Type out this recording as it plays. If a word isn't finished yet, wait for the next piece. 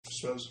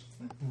suppose.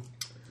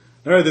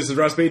 All right, this is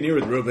Ross Payton here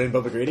with Role Playing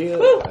Public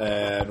Radio,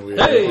 and we're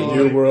in the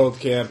New World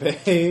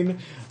campaign.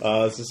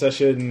 This is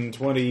session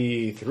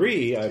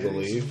 23, I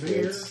believe.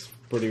 It's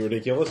pretty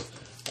ridiculous.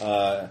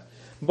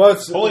 But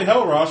holy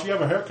hell, Ross! You have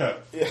a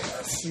haircut.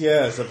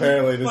 Yes.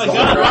 Apparently, this. Oh my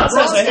God, Ross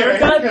has a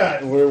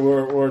haircut.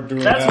 We're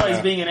doing. That's that why he's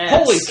now. being an ass.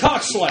 Holy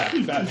cock slap,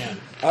 Batman!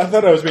 I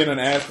thought I was being an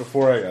ass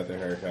before I got the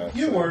haircut.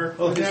 You were.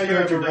 Well, now you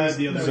have to ride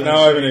the other So side. now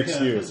I have an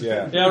excuse.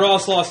 Yeah. Yeah,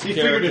 Ross lost You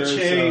the figured character. a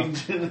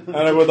change. And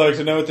I would like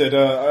to note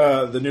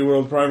that the New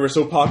World Primer is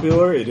so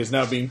popular, it is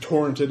now being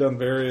torrented on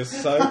various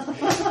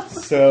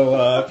sites.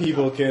 So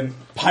people can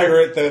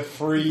pirate the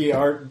free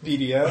art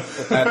PDF,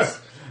 but that's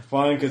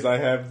fine because I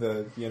have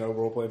the,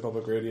 Role-Playing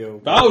Public Radio.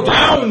 Bow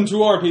down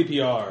to our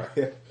PPR.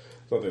 Yeah,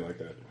 something like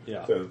that.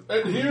 Yeah. So,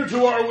 Adhere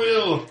to our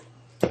will.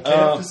 They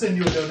have to send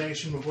you a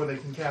donation before they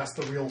can cast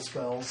the real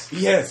spells.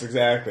 yes,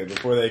 exactly.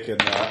 Before they can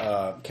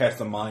cast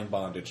the mind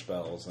bondage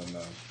spells. And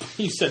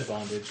He said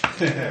bondage.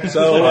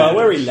 so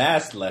where we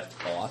last left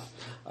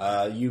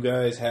off, you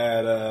guys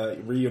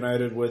had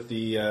reunited with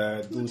the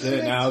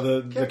lieutenant, now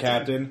the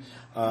captain,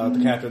 the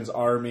captain's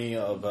army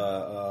of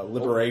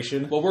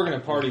liberation. Well, we're going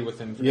to party with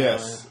him for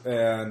Yes,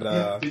 and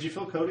Did you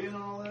fill Cody in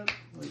on all that?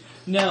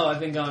 No, I've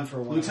been gone for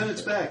a while.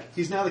 Lieutenant's back.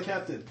 He's now the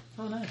captain.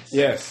 Oh, nice.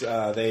 yes,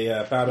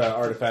 they found an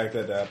artifact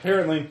that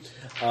apparently,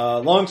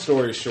 long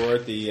story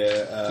short, the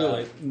Too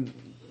late.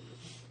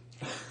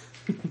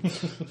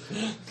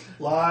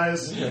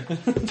 Lies.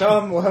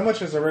 Tom, well, how much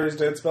does a raised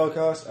dead spell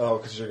cost? Oh,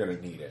 because you're going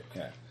to need it.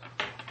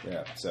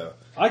 Yeah. So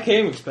I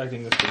came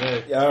expecting this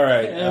today. yeah, all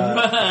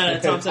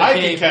right. Tom said I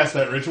cave. can cast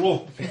that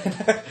ritual.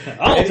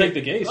 I'll take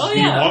the case. Oh, Do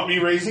you yeah. want me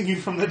raising you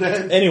from the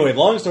dead? Anyway,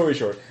 long story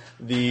short,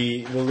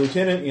 the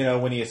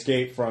lieutenant, when he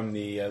escaped from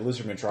the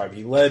lizardman tribe,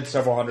 he led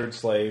several hundred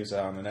slaves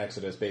on an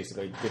exodus,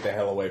 basically, to get the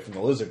hell away from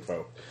the lizard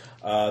folk.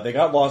 They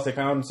got lost. They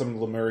found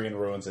some Lemurian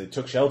ruins. They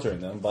took shelter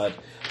in them. But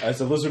as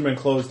the lizardmen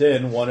closed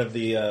in, one of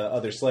the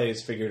other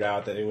slaves figured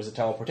out that it was a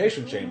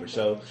teleportation chamber.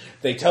 So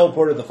they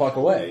teleported the fuck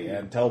away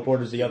and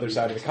teleported to the other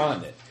side of the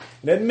continent.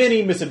 And had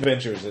many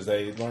misadventures as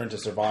they learned to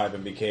survive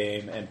and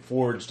became and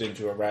forged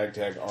into a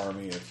ragtag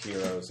army of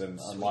heroes and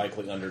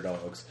unlikely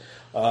underdogs.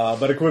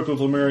 But equipped with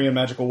Lemurian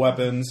magical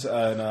weapons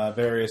and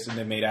various, and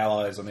they made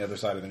allies on the other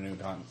side of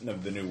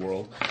the new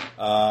world.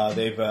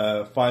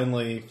 They've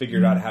finally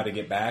figured out how to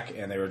get back,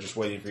 and they were just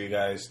waiting for you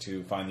guys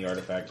to find the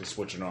artifact to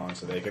switch it on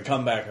so they could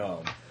come back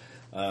home.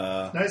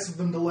 Nice of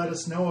them to let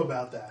us know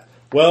about that.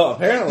 Well,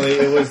 apparently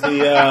it was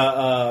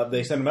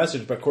they sent a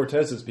message, but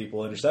Cortez's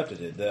people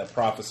intercepted it, the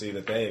prophecy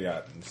that they had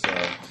gotten.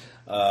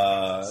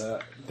 So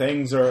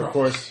things are, of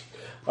course,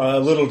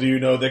 little do you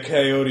know, the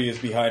coyote is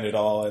behind it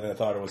all, and I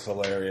thought it was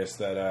hilarious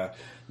that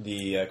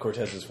the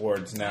Cortez's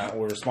hordes now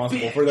were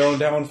responsible for their own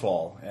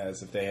downfall,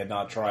 as if they had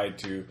not tried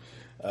to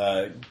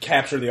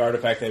capture the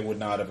artifact, they would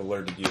not have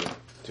alerted you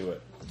to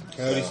it.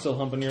 Coyote still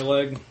humping your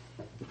leg?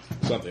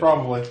 Something.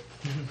 Probably.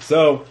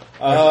 So,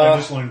 I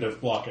just learned to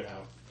block it out.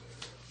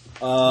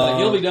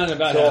 He'll be done in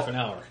about half an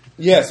hour.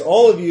 Yes,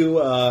 all of you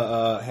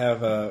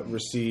have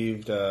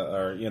received,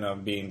 or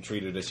being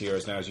treated as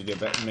heroes now as you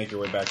make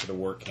your way back to the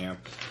work camp.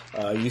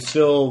 You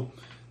still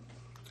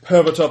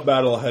have a tough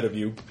battle ahead of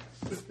you.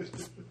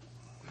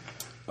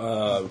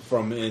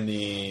 From in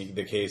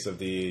the case of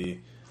the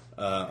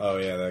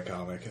that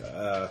comic.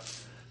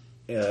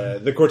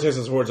 The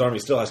Cortez's Horde's army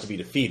still has to be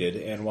defeated,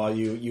 and while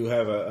you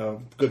have a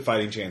good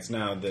fighting chance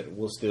now, that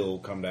will still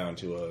come down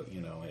to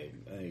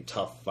a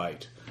tough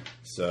fight.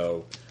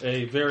 So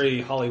A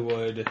very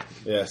Hollywood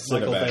Michael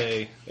cinematic.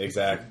 Bay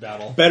Exactly.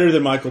 battle. Better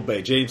than Michael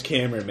Bay. James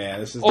Cameron, man.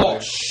 This is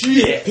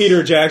shit!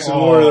 Peter Jackson,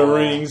 Lord of the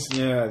Rings.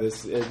 Yeah,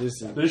 this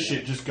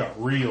shit just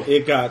got real.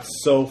 It got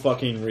so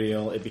fucking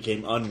real. It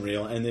became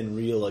unreal, and then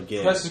real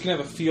again. Press is going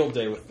to have a field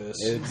day with this.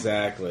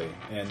 Exactly.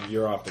 And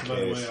you're off the By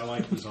the case. way, I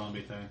like the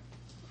zombie thing.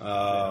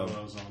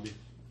 Zombie.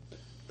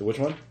 The which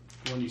one?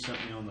 The one you sent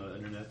me on the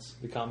internets.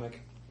 The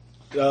comic.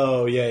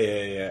 Oh,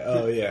 yeah.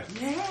 Oh, yeah.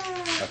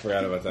 I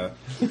forgot about that.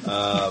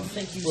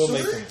 Thank you, We'll sir.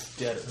 make things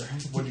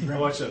deader. I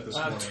watched that this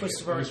morning.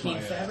 Twist of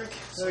arcane fabric.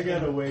 I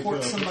gotta wait.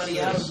 Port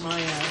somebody out of my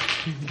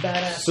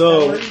badass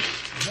So-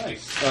 power.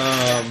 Nice.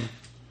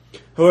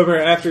 However,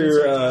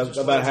 after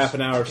about half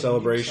an hour of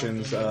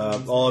celebrations,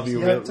 all of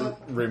you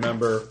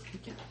remember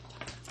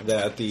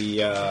that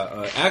the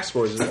Axe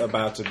Corps is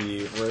about to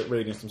be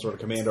raiding some sort of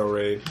commando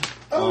raid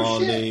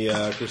on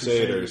the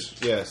Crusaders.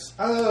 Yes.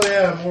 Oh,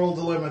 yeah, moral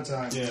dilemma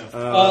time. Yeah.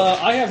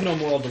 I have no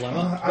moral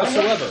dilemma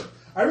whatsoever.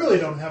 I really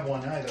don't have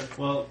one either.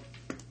 Well,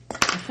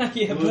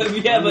 yeah,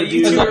 but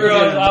you two are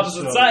on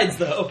opposite sides,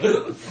 though.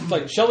 It's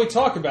like, shall we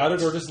talk about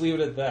it or just leave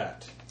it at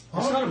that?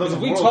 Because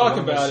we talk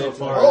about it.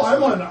 Oh,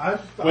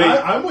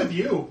 I'm with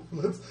you.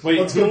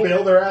 Let's go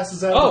bail their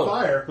asses out of the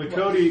fire. But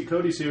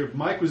Cody's here.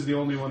 Mike was the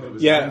only one that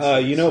was. Yeah,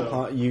 you know,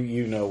 so.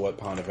 you know what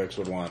Pontifex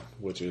would want,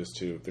 which is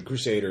the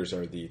Crusaders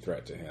are the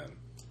threat to him.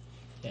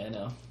 Yeah, I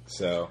know.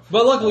 So,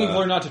 But luckily, we've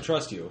learned not to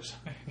trust you.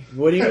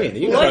 what do you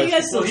mean? Why do you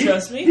guys still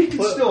trust He me?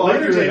 can still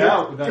argue it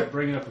out without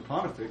bringing up the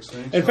Pontifex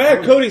thing. In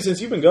fact, Cody, since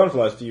you've been gone for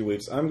the last few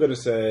weeks, I'm going to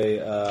say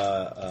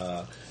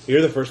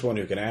you're the first one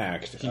who can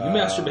act. You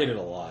masturbated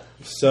a lot.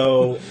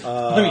 So,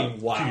 I mean,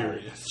 wow.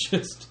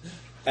 Just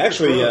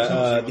actually,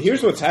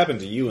 here's what's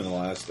happened to you in the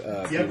last few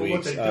Yeah, but weeks.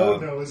 what they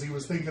don't know is he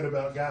was thinking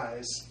about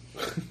guys.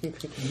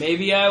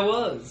 Maybe I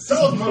was.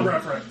 Tell them a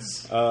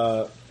reference.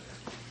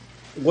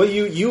 Well,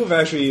 you have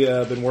actually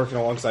been working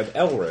alongside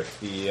Elric,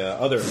 the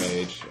other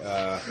mage.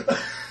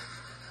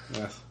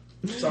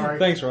 Sorry.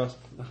 thanks, Ross.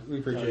 We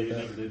appreciate You that.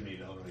 never did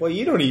meet already. Well,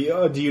 you don't.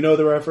 Do you know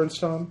the reference,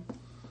 Tom?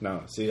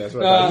 No. See, that's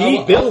what I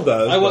thought. Bill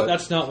does. but-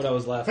 That's not what I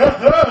was laughing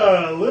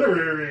at.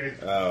 Literary.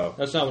 Oh.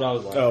 That's not what I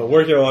was laughing Oh,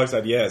 working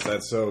alongside. Yes,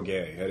 that's so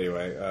gay.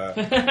 Anyway, at.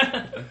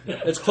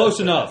 It's close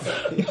enough.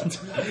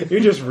 you're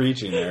just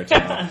reaching there,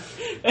 Tom.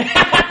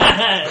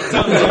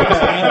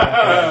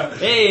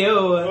 Hey,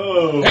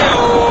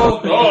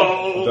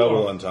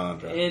 Double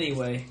entendre.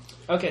 Anyway.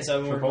 Okay, so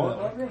I'm working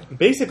on that.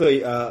 Basically,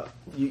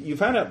 you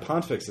found out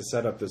Pontifex has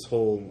set up this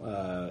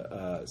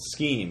whole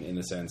scheme, in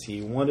a sense.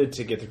 He wanted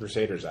to get the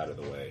Crusaders out of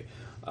the way,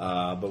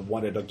 but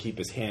wanted to keep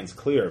his hands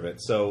clear of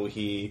it. So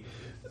he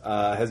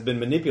has been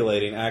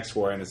manipulating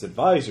Axor and his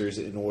advisors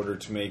in order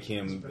to make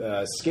him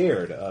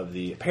paranoid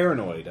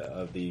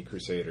of the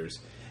Crusaders.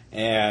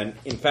 And,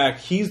 in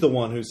fact, he's the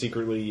one who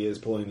secretly is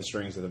pulling the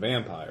strings of the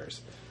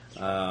vampires.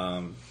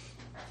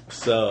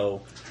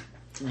 So...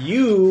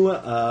 You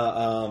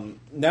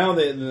now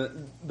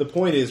the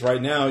point is right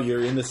now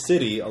you're in the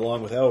city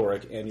along with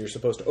Elric, and you're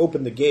supposed to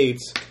open the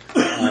gates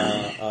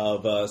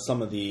of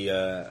some of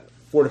the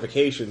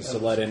fortifications to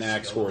let in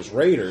Axor's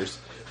raiders,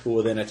 who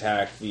will then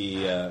attack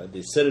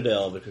the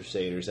citadel of the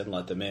Crusaders and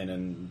let them in,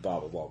 and blah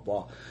blah blah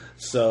blah.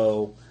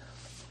 So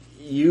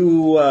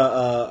you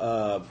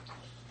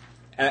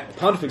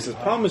Pontifex has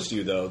promised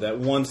you, though, that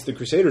once the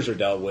Crusaders are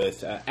dealt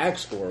with,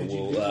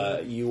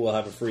 Axor you will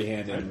have a free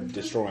hand in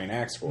destroying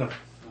Axor. No.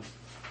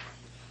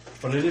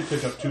 But I did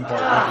pick up 2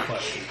 bar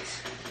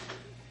sheets.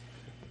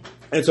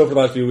 And so for the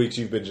last few weeks,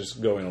 you've been just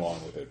going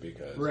along with it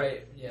because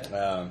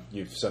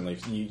you've suddenly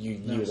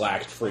you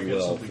lacked free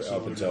will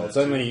up until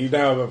suddenly you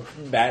now have a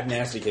bad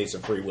nasty case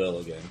of free will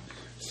again.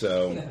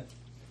 So.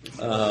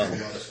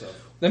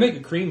 They make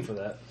a cream for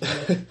that.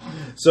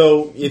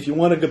 So, if you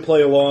wanted to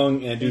play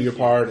along and do your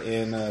part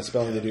in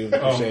Spelling the Doom of the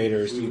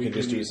Crusaders, you can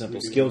just do a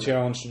simple skill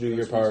challenge to do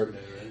your part.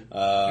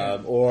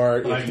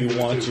 Or if you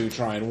want to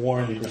try and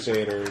warn the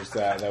Crusaders,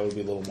 that would be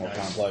a little more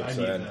complex,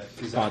 and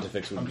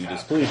Pontifex would be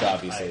displeased,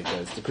 obviously,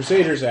 because the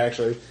Crusaders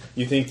actually,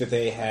 you think that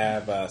they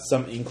have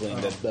some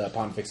inkling that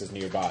Pontifex is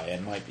nearby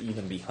and might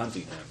even be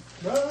hunting him.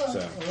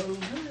 So.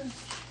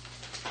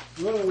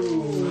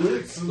 Whoa,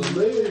 it's the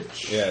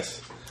Lich.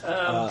 Yes.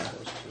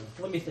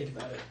 Let me think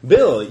about it.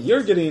 Bill,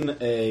 you're getting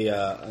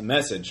a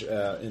message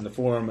in the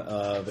form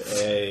of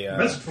a...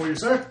 Message for you,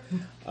 sir.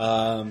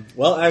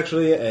 Well,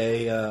 actually,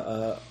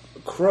 a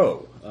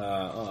crow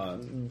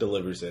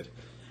delivers it.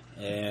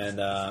 And,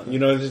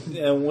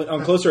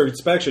 on closer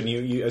inspection,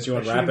 you as you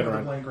unwrap it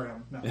around...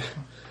 Ground. No.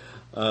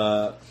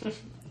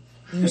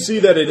 You see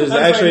that it is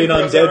actually an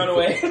undead...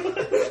 away.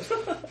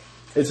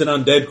 It's an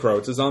undead crow.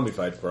 It's a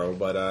zombified crow,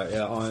 but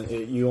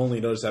you only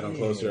notice that on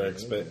closer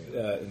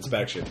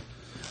inspection.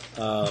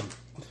 The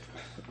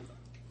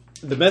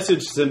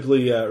message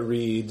simply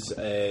reads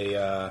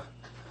if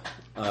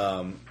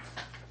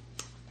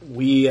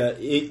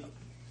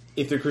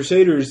the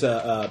Crusaders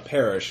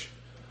perish,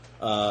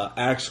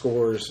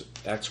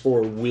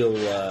 Axor will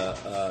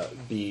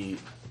be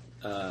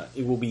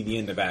it will be the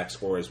end of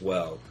Axor as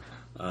well,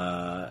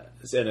 and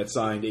it's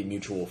signed a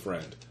mutual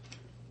friend.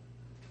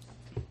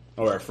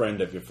 Or a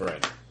friend of your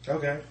friend.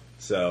 Okay.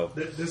 So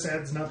this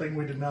adds nothing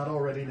we did not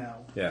already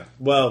know. Yeah.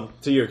 Well,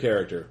 to your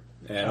character,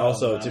 and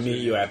also to meet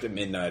you after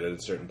midnight at a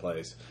certain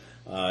place,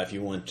 if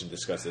you want to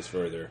discuss this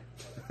further.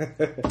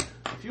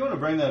 If you want to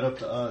bring that up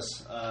to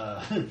us,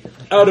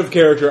 out of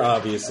character,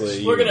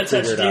 obviously. We're gonna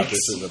touch figured out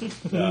dicks. this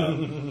is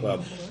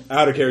well,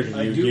 out of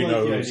character, you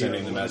know who's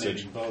sending the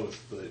message.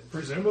 Both, but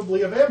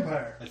Presumably a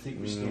vampire. I think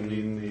we still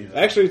need the.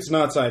 Actually, it's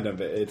not signed of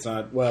it. It's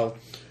not. Well,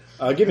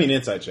 give me an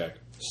insight check.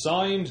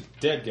 Signed,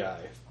 dead guy.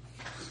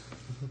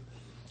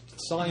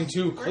 Signed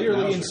to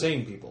clearly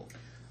insane people.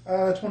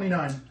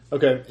 29.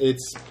 Okay,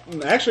 it's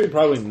actually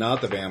probably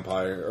not the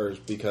vampires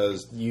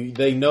because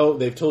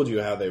they've told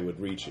you how they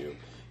would reach you,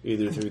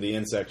 either through the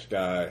insect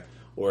guy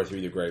or through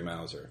the Grey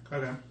Mouser.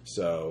 Okay.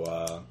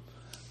 So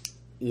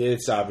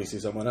it's obviously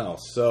someone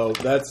else. So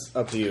that's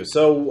up to you.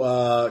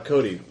 So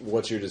Cody,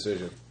 what's your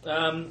decision?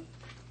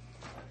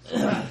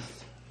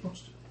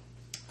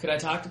 Could I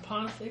talk to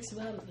Pontifex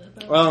about it?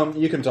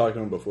 You can talk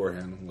to him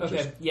beforehand. We'll Okay,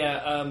 just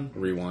yeah.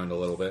 rewind a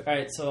little bit. All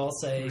right, so I'll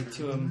say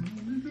to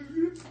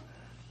him,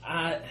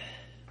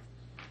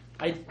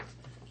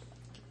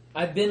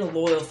 I've been a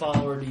loyal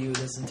follower to you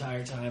this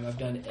entire time. I've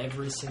done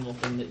every single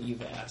thing that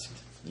you've asked.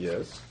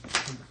 Yes.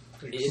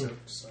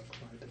 It's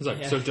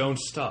like, so don't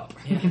stop.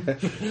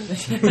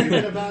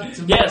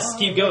 Yes,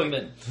 keep going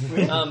then.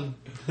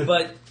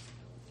 But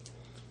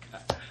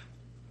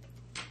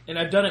and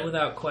I've done it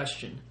without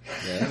question.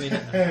 Yeah. I mean,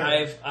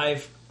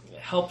 I've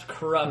helped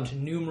corrupt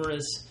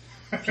numerous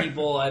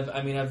people.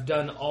 I've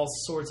done all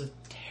sorts of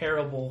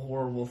terrible,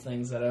 horrible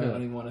things that I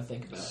don't even want to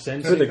think about.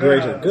 For the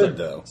greater good,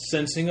 though.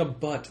 Sensing a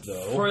butt,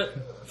 though.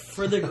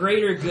 For the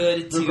greater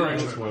good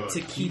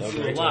to keep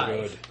you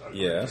alive.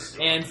 Yes.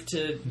 And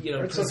to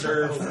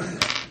preserve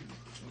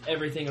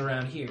everything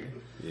around here.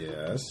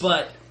 Yes.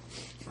 But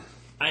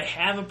I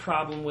have a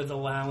problem with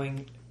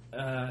allowing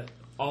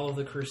all of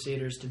the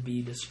Crusaders to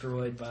be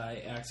destroyed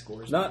by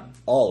Axe-Gore's men. Not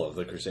all of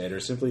the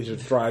Crusaders, simply to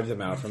drive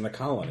them out from the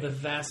colony. The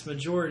vast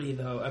majority,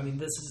 though. I mean,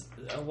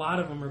 a lot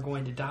of them are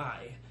going to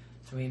die.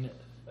 I mean,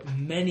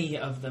 many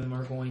of them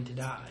are going to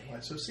die. Why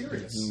so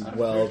serious?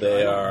 Well,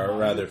 they are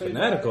rather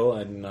fanatical,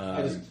 and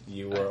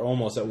you were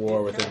almost at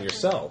war with them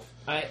yourself.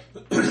 I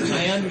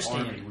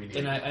understand,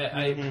 and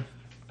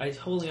I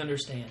totally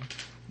understand.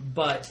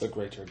 But the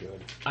greater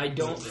good. I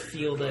don't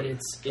feel that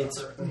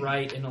it's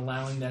right in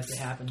allowing that to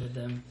happen to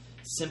them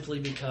simply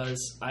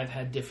because I've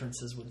had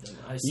differences with them.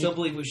 I still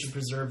believe we should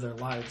preserve their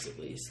lives at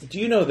least. Do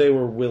you know they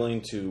were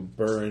willing to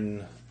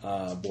burn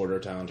Border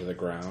Town to the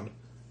ground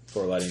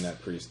for letting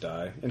that priest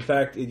die? In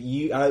fact,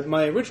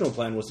 my original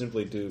plan was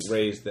simply to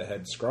raise the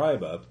head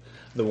scribe up,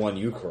 the one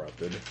you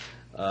corrupted,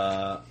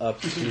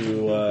 up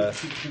to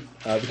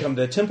become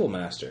the temple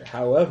master.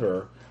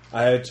 However,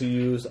 I had to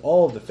use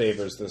all of the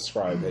favors the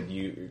scribe had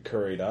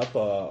curried up,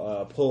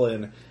 pull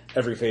in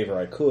every favor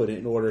I could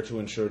in order to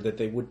ensure that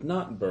they would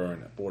not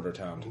burn Border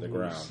Town to the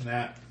ground.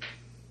 Snap.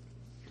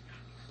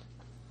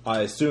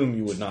 I assume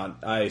you would not.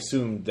 I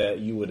assumed that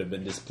you would have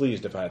been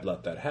displeased if I had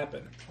let that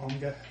happen.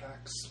 Omega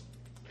hacks.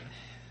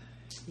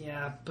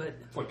 Yeah, but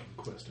Fucking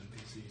Quest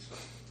NPCs.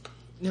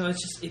 no,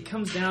 it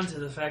comes down to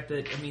the fact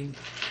that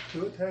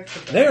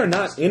They are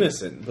not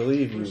innocent,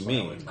 believe you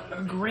me.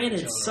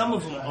 Granted, some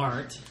of them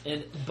aren't,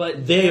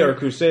 but They are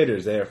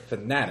crusaders. They are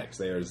fanatics.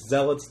 They are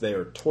zealots. They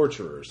are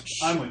torturers.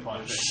 I'm with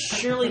Pontiff.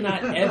 surely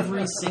not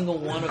every single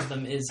one of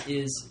them is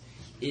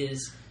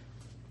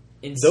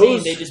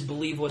insane. They just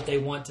believe what they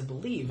want to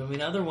believe. I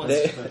mean, other ones.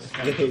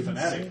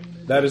 Fanatic.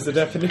 That is the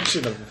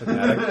definition of a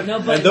fanatic. No,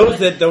 but and those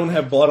that don't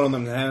have blood on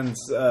their hands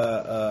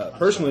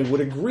personally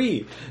would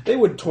agree. They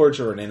would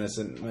torture an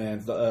innocent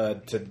man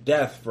to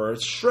death for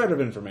a shred of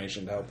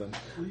information to help them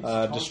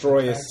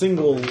destroy a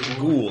single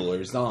ghoul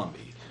or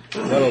zombie,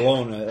 let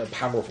alone a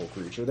powerful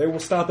creature. They will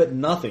stop at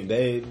nothing.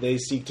 They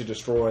seek to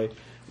destroy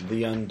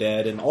the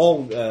undead and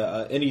all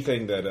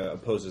anything that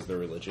opposes their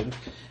religion.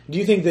 Do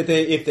you think that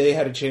if they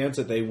had a chance,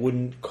 that they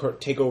wouldn't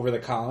take over the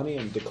colony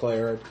and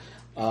declare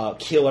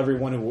kill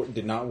everyone who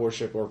did not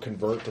worship or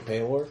convert to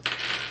Palor?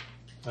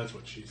 That's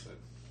what she said.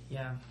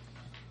 Yeah. It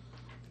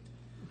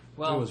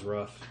Well, was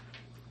rough.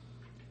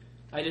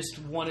 I just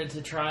wanted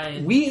to try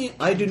and.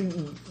 I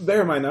didn't.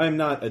 Bear in mind, I'm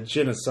not a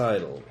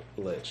genocidal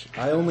lich.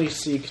 I only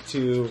seek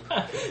to.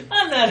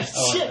 I'm not a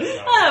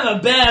shit. I'm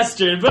a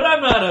bastard, but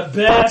I'm not a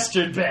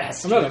bastard.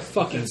 I'm not a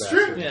fucking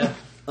bastard. Yeah.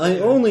 I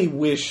only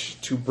wish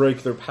to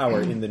break their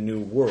power in the new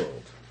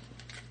world.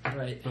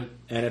 Right.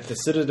 And if the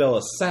Citadel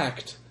is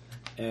sacked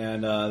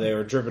and they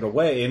are driven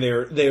away, and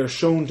they are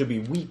shown to be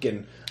weak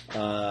and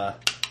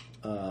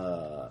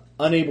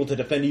unable to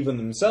defend even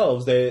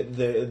themselves,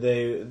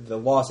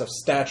 the loss of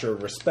stature,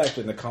 respect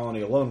in the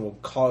colony alone will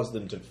cause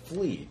them to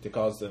flee, to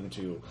cause them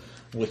to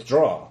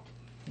withdraw.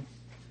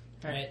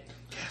 All right.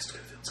 Cast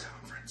Goodfield's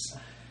conference.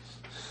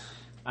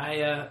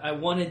 I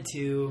wanted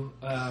to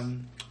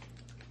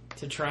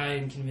try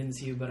and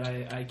convince you, but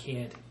I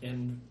can't,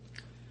 and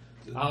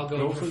I'll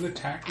go for the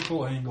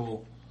tactical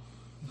angle.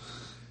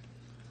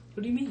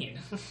 What do you mean?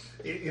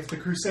 If the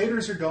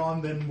Crusaders are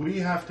gone, then we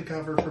have to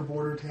cover for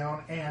Border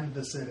Town and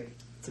the city.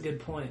 That's a good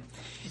point.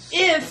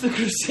 If the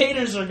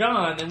Crusaders are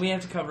gone, then we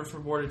have to cover for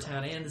Border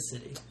Town and the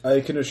city.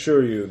 I can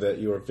assure you that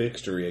your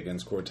victory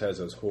against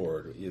Cortez's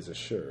horde is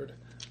assured,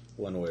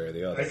 one way or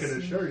the other. I can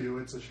assure you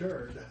it's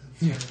assured.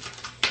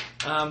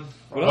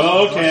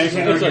 Okay, I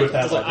can argue with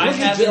that. I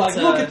haven't.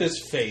 Look at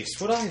this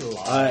face. Would I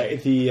lie?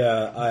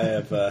 I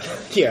have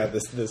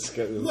this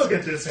guy. Look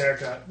at this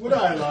haircut. Would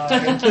I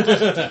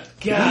lie?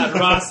 God,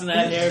 Ross and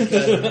that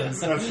haircut.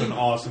 That's an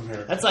awesome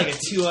haircut. That's like a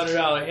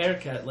 $200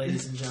 haircut,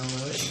 ladies and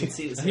gentlemen. I wish you could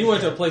see this. He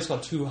went to a place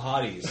called Two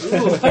Hotties.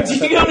 Ooh,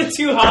 did you go to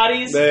Two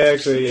Hotties? They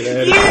actually.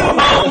 You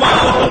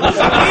homo!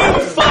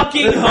 You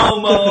fucking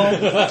homo!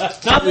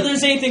 Not that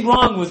there's anything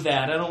wrong with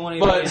that. I don't want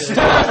anybody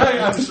to.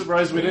 I'm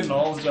surprised we didn't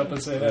all jump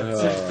and say that.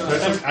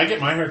 I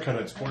get my hair cut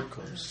at Sport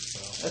Clips.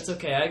 So. That's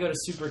okay. I go to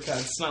Supercuts.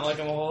 It's not like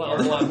I'm a whole hell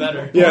of a lot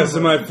better. Yeah, so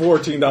my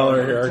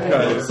 $14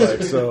 haircut is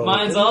like so.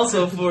 Mine's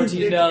also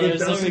 $14. There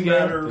we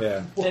go.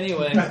 Yeah.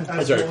 Anyway.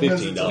 That's right,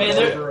 $15.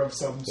 Man, Of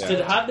some Yeah. Did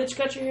Hot Bitch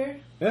cut your hair?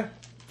 Yeah.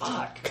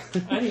 Fuck.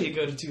 I need to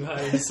go to 2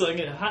 Highs so I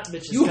get a hot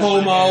bitch. You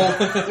homo.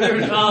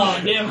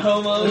 Oh, damn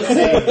homos.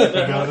 If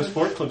you go to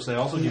Sport Clips, they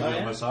also give you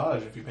a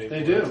massage if you pay for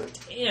it. They do.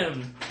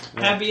 Damn.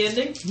 Happy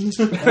ending?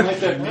 I like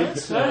that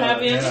mix.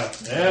 Happy ending?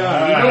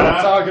 Yeah. You know what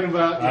I'm talking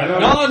about. I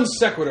don't Non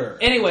sequitur.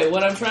 Anyway,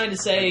 what I'm trying to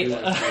say,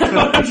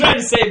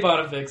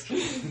 Bonifix,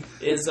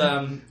 is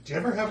Do you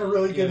ever have a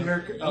really good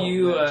haircut? Oh,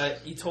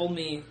 you told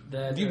me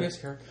that Do you miss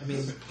haircut? I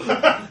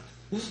mean,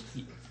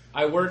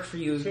 I work for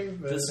you.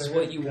 This is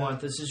what you want.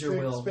 This is your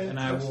will, and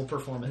I will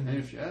perform it. And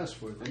if you ask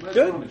for it, they might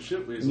Good. throw a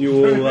shit weasel. You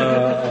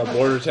will,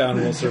 Border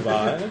Town will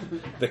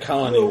survive, the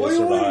colony will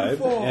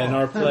survive, and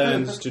our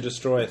plans to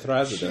destroy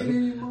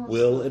Thrasidon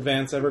will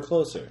advance ever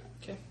closer.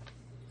 Okay.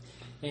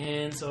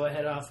 And so I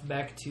head off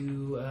back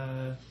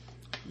to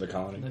The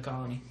colony? the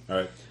colony.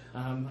 Alright.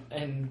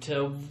 And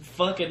to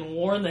fucking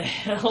warn the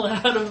hell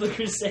out of the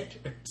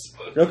Crusaders.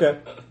 Okay.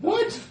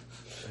 What?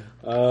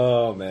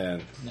 Oh,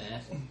 man. Nah.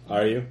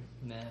 Are you?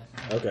 Nah.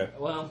 Okay.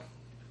 Well,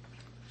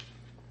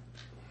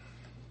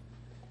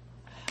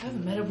 I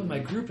haven't met up with my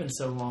group in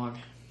so long.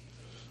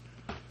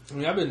 I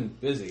mean, I've been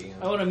busy.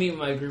 I want to meet with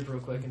my group real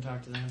quick and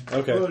talk to them.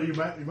 Okay. Well, you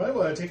might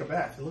want to take a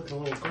bath. You look a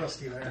little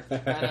crusty there.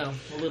 I know,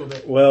 a little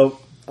bit. Well,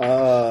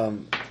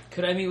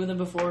 Could I meet with them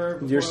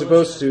before you're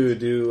supposed to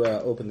do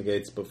open the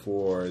gates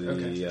before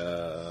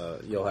the.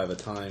 You'll have a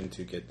time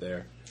to get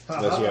there,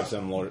 unless you have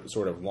some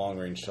sort of long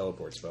range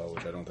teleport spell,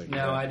 which I don't think.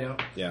 No, I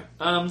don't. Yeah.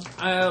 Can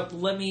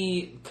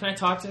I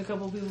talk to a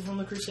couple of people from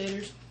the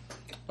Crusaders?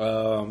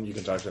 You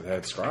can talk to the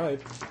head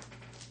scribe,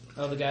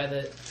 Oh, the guy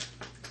that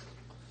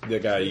the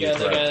guy you the guy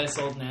correct. that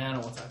sold. Nah, I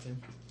don't want to talk to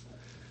him.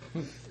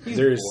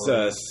 There's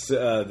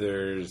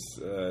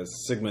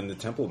Sigmund the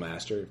Temple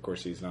Master. Of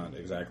course, he's not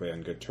exactly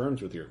on good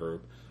terms with your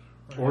group.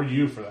 Or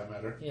you, for that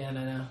matter. Yeah,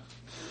 no.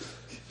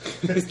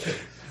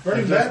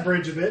 Burned that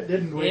bridge a bit,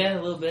 didn't we? Yeah,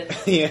 a little bit.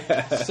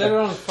 Yeah. Set it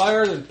on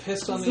fire, then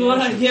pissed on That's the what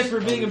I ashes. get for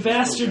being a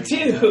bastard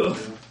too.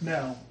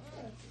 No.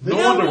 No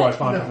Yeah, wonder why but-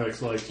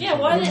 Pontifex likes you. Yeah,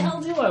 why the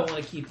hell do I want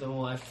to keep them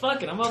alive?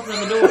 Fuck it, I'm opening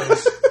the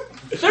doors.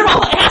 They're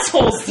all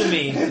assholes to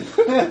me. Of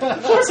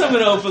course I'm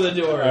going to open the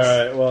doors.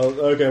 All right. Well,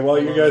 okay.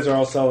 While you guys are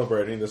all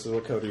celebrating, this is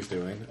what Cody's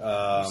doing.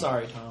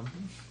 Sorry, Tom.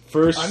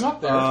 First, I'm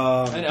up there.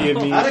 I know. give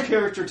me. Out of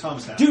character,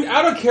 Tom's happy. Dude,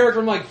 out of character,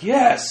 I'm like,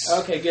 yes!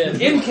 Okay,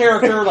 good. In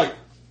character, like,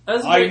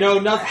 I know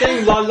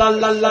nothing, la la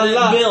la la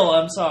la. Bill,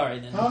 I'm sorry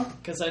then. Huh?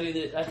 Because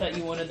I thought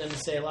you wanted them to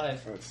stay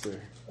alive. Let's see.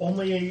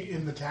 Only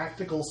in the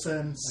tactical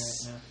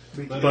sense.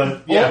 Right,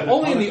 But Yeah,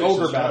 only in the Pontifex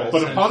ogre is battle. right.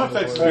 But if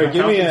Pontifex, All right.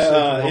 Give me compensate for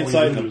an what we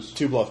insight and lose.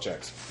 2 bluff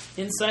checks.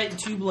 Insight and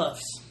 2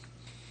 bluffs.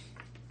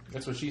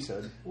 That's what she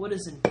said. What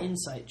is an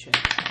insight check?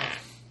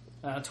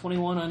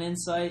 21 on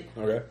insight.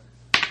 Okay.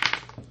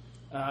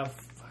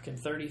 Fucking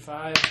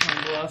 35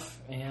 on bluff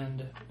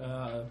and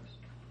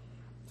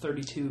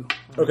 32.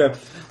 on Okay.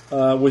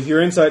 bluff. With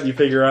your insight, you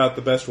figure out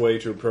the best way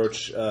to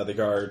approach the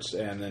guards,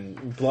 and then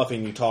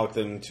bluffing, you talk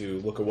them to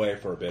look away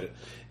for a bit,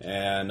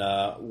 and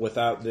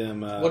without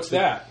them. What's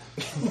that?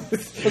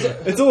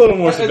 It's a little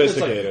more It's like,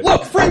 sophisticated.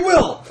 look, free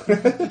will!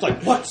 It's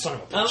like, what, son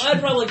of a bitch? I'd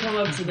probably come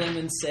up to them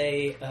and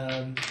say,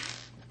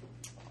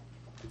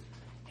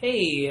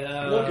 hey,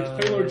 Look, it's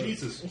Paylor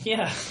Jesus.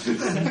 Yeah.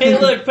 Hey,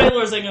 look,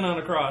 Paylor's hanging on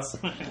a cross.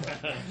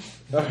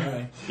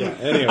 Yeah.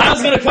 Anyway. I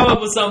was going to come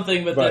up with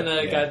something, but then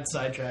I yeah. got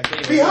sidetracked.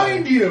 Anyway,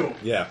 Behind you!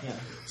 Yeah.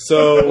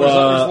 So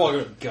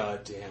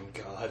God damn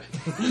God.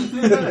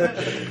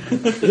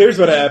 here's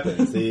what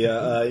happens: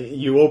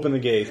 you open the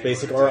gates,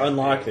 basically, or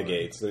unlock the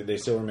gates. They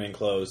still remain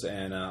closed,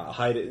 and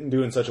hide it and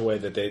do it in such a way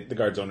that the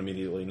guards don't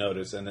immediately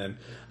notice. And then,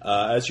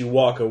 as you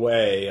walk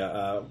away,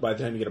 by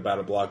the time you get about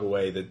a block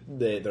away,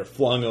 they're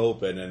flung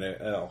open, and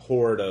a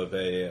horde of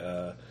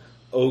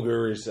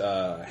ogres,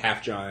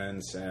 half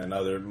giants, and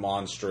other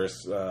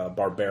monstrous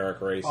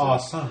barbaric races. Oh,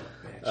 son of a bitch.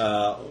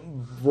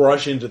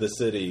 Rush into the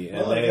city, and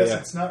Well, I they, guess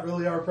it's not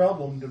really our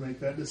problem to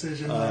make that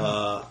decision.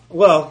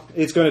 well,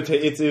 it's going to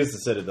take. It is the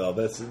Citadel.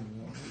 That's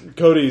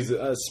Cody's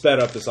sped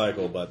up the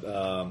cycle, but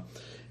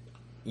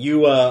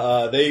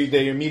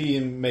they immediately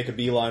make a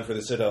beeline for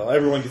the Citadel.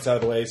 Everyone gets out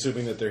of the way,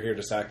 assuming that they're here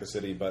to sack the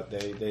city, but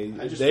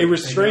they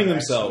restrain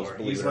themselves,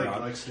 believe it or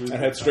not, and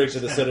head straight to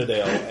the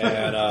Citadel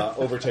and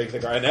overtake the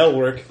guard. And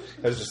Elric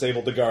has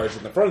disabled the guards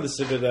in the front of the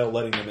Citadel,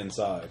 letting them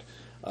inside.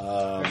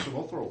 Actually,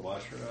 we'll throw a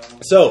washer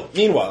out. So,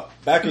 meanwhile,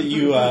 back at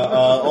you,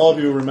 all of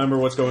you remember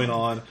what's going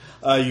on.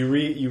 You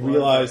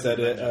realize that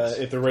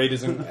if the raid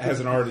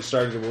hasn't already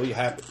started, it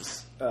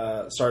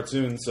will start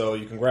soon. So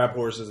you can grab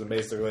horses and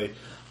basically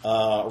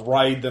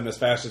ride them as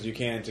fast as you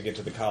can to get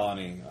to the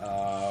colony.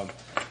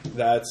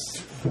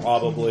 That's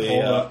probably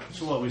So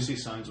what, we see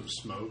signs of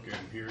smoke and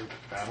hear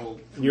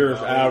battle. you're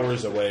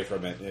hours away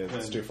from it.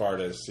 It's too far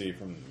to see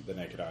from the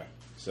naked eye.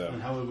 So,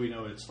 And how would we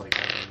know it's like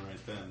happening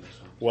right then?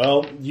 So.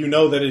 well, you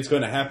know that it's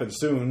going to happen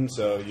soon,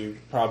 so you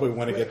probably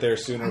want to get there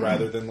sooner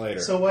rather than later.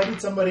 So why did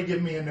somebody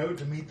give me a note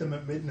to meet them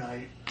at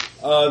midnight?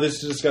 This is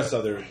to discuss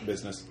other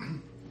business.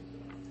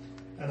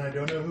 And I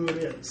don't know who it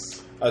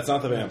is. It's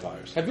not the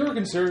vampires. Have you ever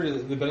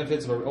considered the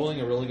benefits of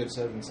owning a really good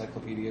set of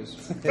encyclopedias?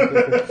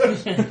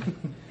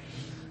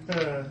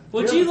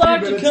 Would you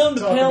like to come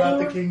to talk about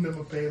the Pelor? kingdom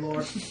of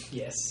Pelor?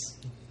 Yes.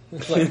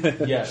 It's like,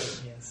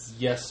 yes. Yes.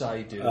 Yes,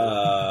 I do.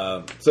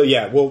 So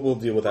yeah, we'll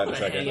deal with that in a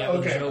Hang second. out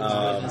with Okay. Joe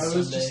I this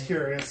was Sunday. just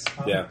curious.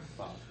 Yeah.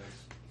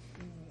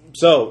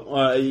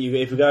 So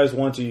if you guys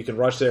want to, you can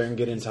rush there and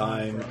get in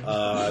time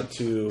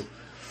to.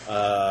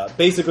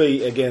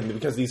 Basically, again,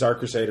 because these are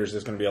Crusaders,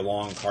 there's going to be a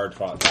long,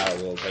 hard-fought battle.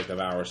 It'll take them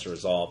hours to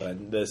resolve,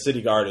 and the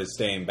city guard is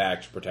staying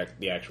back to protect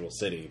the actual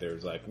city.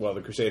 There's like, well,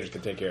 the Crusaders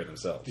can take care of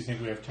themselves. Do you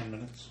think we have 10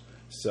 minutes?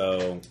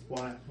 So,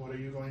 What are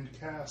you going to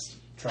cast?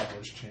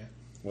 Traveler's Chant.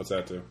 what's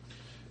that do?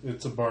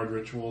 It's a bard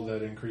ritual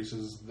that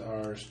increases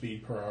our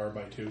speed per hour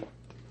by 2.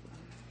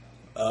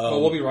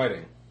 We'll be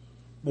riding.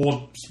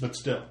 Well, but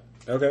still.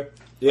 Okay.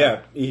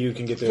 Yeah, you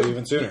can get there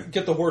even sooner.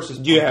 Get the horses.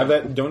 Do you have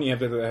that? Don't you have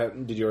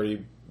that? Did you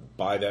already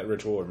buy that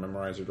ritual or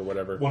memorize it or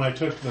whatever? When I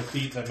took the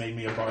feat that made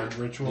me a bard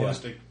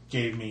ritualist, it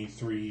gave me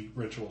 3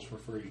 rituals for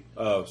free.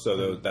 Oh,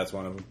 so that's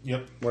one of them.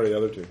 Yep. What are the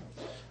other 2?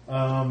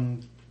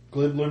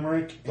 Glib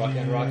Limerick Rock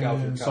and out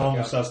with Song cock of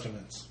out.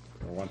 Sustenance.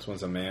 Once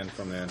was a man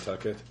from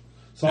Nantucket.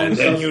 Song of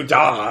Sustenance.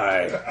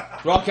 die.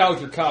 Rock out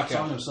with your cock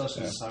Song out. of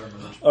Sustenance, I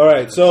remember. All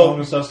right, Song so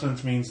of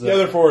Sustenance means that the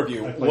other 4 of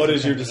you, I played what for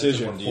is your 10 minutes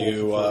decision? and Do we're you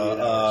full for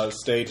 48 hours.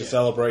 stay to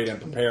celebrate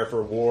and prepare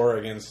for war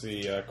against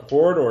the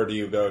Horde, or do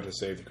you go to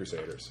save the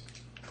Crusaders?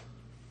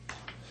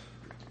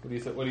 What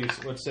do you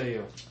what say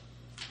you?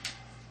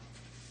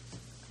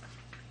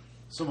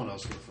 Someone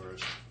else go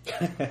first.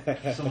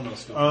 Someone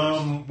else go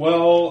first.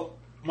 Well,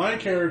 my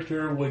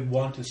character would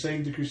want to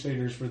save the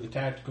Crusaders for the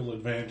tactical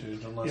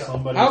advantage, unless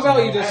somebody. How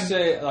about you just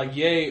say like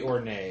yay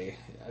or nay?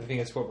 I think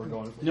that's what we're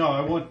going for. No,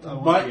 I want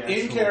But the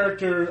in actual-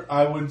 character,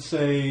 I would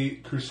say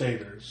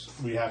Crusaders.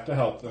 We have to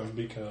help them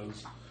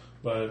because,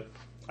 but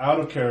out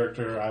of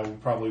character, I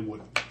probably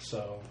wouldn't.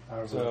 So,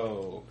 however,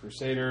 So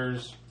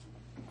Crusaders.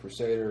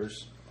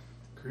 Crusaders.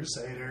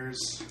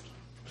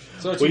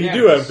 So it's Well, you do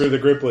unanimous. have the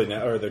Griplin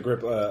or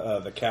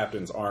the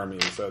captain's army,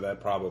 so that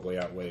probably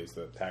outweighs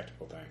the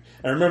tactical thing.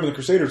 And remember, the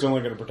Crusaders are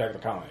only going to protect the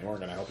colony; they weren't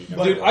going to help you guys.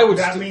 But Dude, I would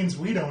that st- means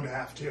we don't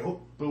have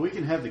to. But we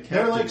can have the captain.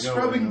 They're like go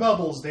scrubbing in.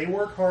 bubbles. They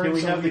work hard, Can we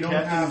so have we the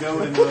don't have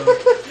captain go to.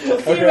 in? Well,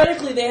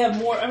 theoretically, they have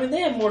more. I mean,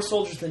 they have more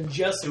soldiers than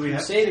just the Do we have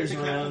Crusaders to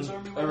take the captain's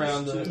army with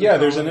around us the. to- Yeah,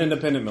 there's an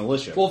independent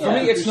militia. Well, for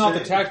Yeah, me, it's not the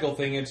Crusade. tactical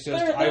thing. It's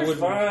just They're I would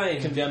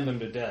fine. condemn them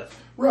to death.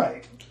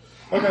 Right.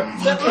 Okay.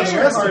 For The the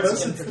rest of Ironhearts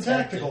us, can it's the protect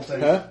tactical it. thing.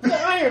 Huh? The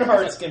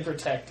Ironhearts can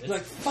protect it. It's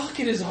like fuck.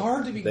 It is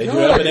hard to be They good. do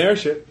have an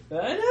airship.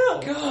 I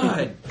know.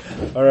 God,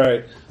 All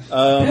right.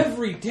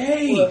 every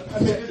day. Well, I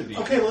mean,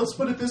 okay, let's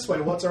put it this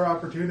way. What's our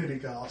opportunity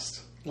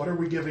cost? What are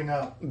we giving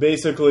up?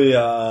 Basically,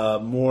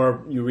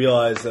 more you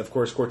realize, of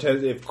course,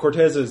 if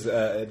Cortez's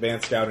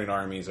advanced scouting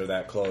armies are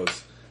that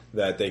close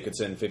that they could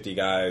send 50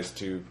 guys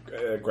to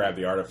grab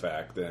the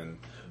artifact, then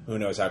who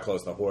knows how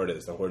close the Horde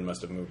is. The Horde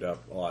must have moved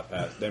up a lot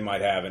past. They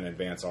might have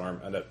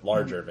a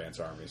larger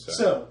advanced army.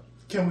 So,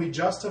 can we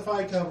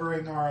justify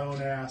covering our own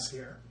ass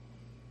here?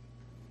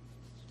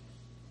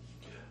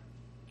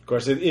 Of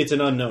course, it's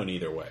an unknown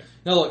either way.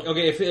 No, look.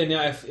 Okay,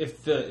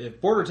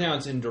 if Border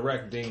Town's in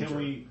direct danger,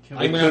 Can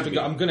I'm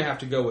gonna have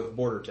to go with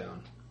Border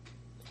Town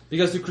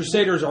because the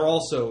Crusaders are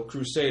also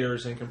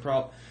Crusaders and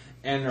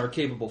and are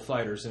capable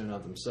fighters in and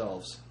of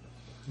themselves.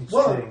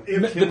 Well, true.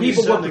 if, The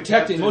people we're send the protecting,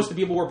 captain- most of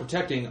the people we're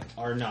protecting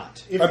are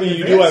not. if I mean, the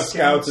you do have advanced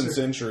scouts and are-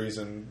 sentries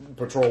and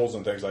patrols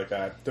and things like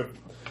that to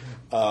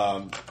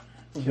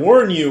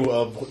warn you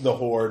of the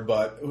Horde,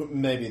 but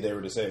maybe they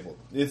were disabled.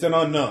 It's an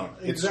unknown.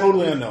 It's Exactly.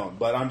 totally unknown.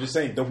 But I'm just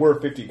saying, there were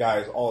 50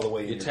 guys all the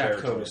way The in your attack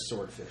territory. code is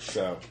swordfish.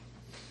 So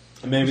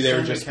maybe they were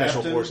Send just the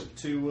special captain forces.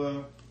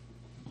 to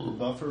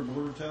buffer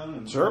Border Town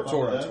and Sure. help out with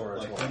Sure, that, sure.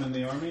 like him in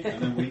the army,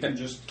 and then we can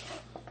just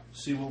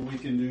see what we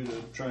can do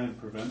to try and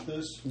prevent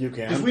this. You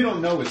can. Because we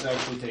don't know what's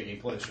actually taking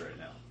place right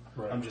now.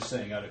 Right. I'm just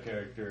saying out of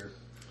character.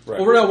 Right.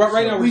 Well,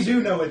 right now we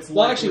do know it's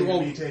Well, likely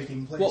actually, to be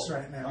taking place well-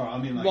 right Oh, now. I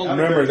mean, like, Well, out of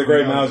Remember, the character,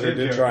 Great we know. Mauser In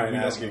did character, try and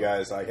we ask don't you know.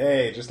 guys, like,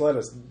 hey, just let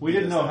us. We do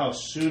didn't this know thing. how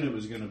soon it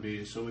was going to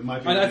be, so we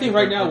might be. And I able think to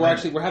right now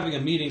prevent we're having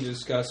a meeting to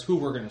discuss who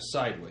we're going to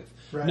side with.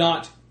 Right.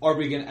 Not are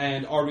we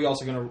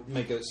also going to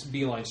make a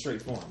beeline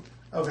straight for them.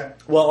 Okay.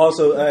 Well,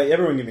 also,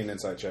 everyone give me an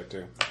insight check,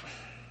 too.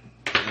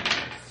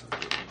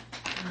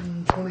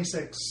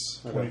 26.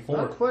 24.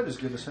 Not quite as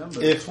good as him,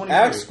 but If 23.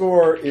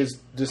 Axgor is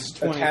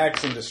 20.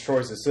 attacks and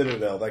destroys the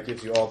Citadel, that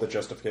gives you all the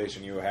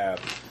justification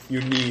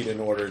you need in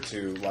order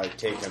to like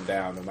take him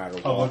down, no matter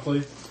what.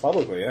 Publicly?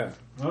 Publicly, yeah.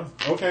 Oh,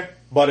 okay.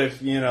 But if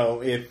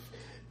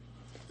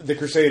the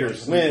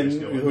Crusaders win,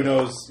 Sleepers go who in.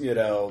 knows?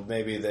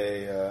 Maybe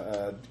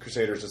they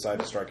Crusaders decide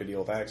to strike a deal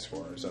with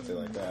Axgor or something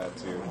like that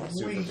to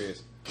sue for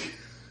peace.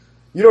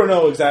 You don't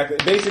know exactly.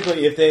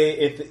 Basically,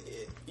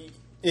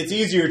 it's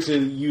easier to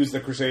use the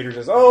Crusaders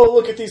as, oh,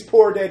 look at these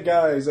poor dead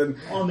guys, and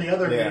On the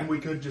other Yeah. hand, we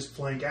could just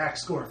flank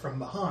Axgor from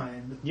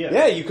behind.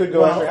 yeah, you could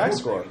go Well, after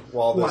Axgor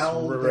while this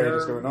while raid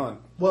is they're- going on.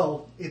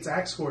 Well, it's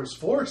Axgor's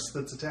force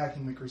that's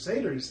attacking the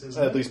Crusaders,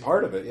 isn't At it? least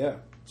part of it, yeah.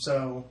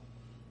 So,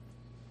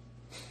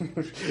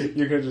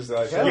 You could just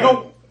like, hey, You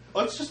know,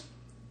 let's just.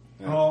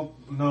 Yeah. Oh,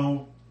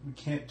 no. We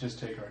can't just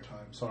take our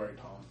time. Sorry,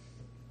 Tom.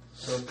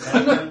 So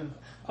Captain,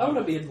 I want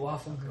to be a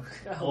lawful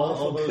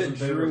all those in good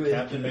favor of druid.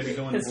 Captain maybe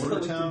going And to so we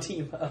Border can Town.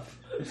 team up.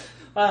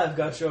 I've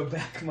got your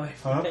back, my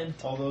friend.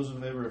 All those in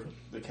favor of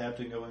the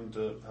Captain going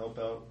to help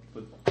out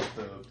with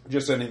the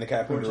Just sending the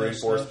captain to Cortez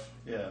reinforce stuff.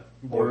 Yeah,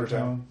 Border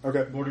Town.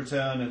 Okay. Border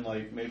Town and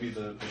like maybe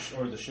the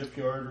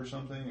shipyard or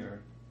something or.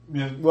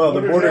 Yeah. Well,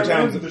 the Border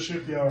Town, the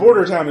shipyard.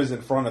 Border Town is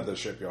in front of the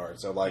shipyard,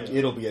 so like Yeah.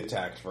 it'll be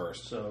attacked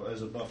first. So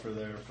as a buffer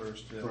there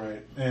first, yeah.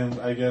 Right, and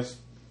I guess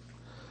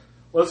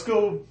let's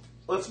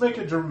make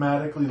a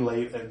dramatically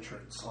late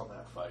entrance on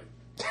that fight.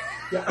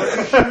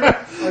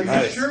 Yeah, are you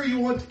Nice. sure you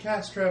want to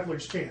cast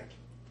Traveler's Chant?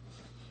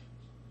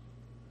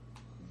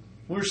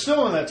 We're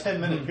still in that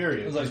 10-minute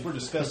period, like we're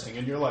discussing,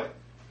 and you're like,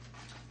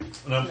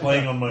 And I'm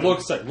playing on my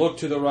Look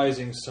to the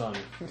rising sun.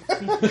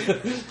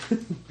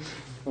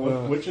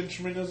 which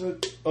instrument is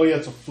it? Oh yeah,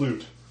 it's a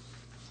flute.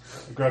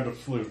 I grabbed a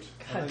flute.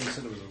 I thought you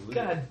said it was a lute.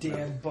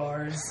 Goddamn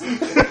bards.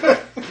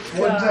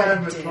 One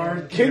time at damn.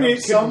 Bard Can Camp, one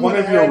of someone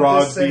your had to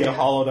rods say be a it.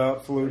 hollowed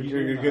out flute? Are you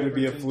You're doing going to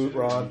be a Hybrid flute too?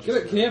 rod?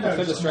 Can you have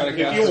a Stratocaster?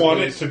 If you want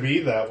it to be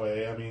that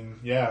way, I mean,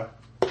 yeah,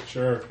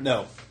 sure.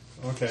 No.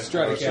 Okay.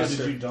 So did you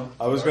Stratocaster. dump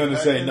I was the going to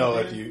back say in no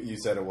the if game? you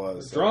said it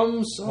was.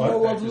 Drum solo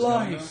What? of Is that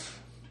life.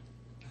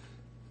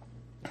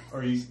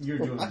 Or you're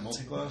doing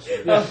multi-class?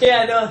 Oh,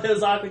 yeah, no, it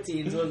was Aqua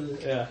Teens, wasn't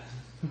it? Yeah.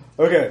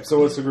 Okay, so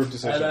what's the group Red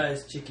decision?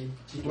 eyes, chicken.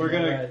 We're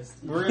red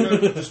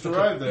gonna eyes. just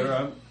arrive there.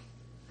 I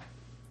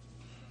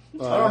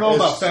don't know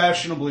about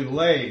fashionably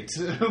late,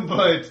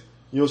 but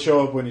You'll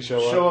show up when you show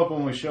up.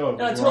 when we show up.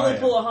 No, I is totally where I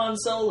pull am. a Han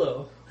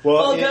Solo.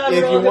 Well, Oh, God,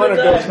 if we're you all want to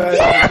gonna go die. as fast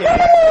as you can,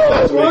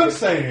 That's what I'm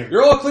saying.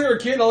 You're all clear,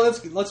 kid. Now let's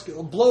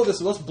blow this.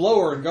 Let's blow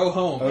her and go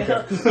home.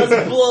 Okay.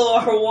 Let's blow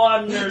our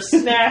wad in her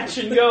snatch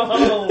and go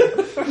home.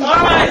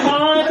 Alright,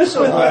 Han!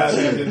 So glad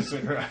you didn't-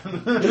 Stick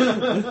around.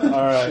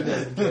 All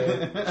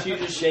right. She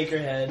just shake her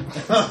head.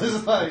 I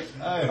was like,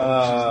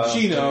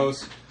 She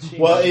knows.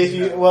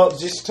 Well,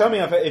 just tell me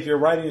if you're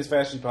riding as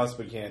fast as you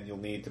possibly can, you'll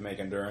need to make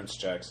endurance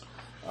checks.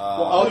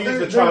 Well, I'll use the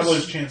there's-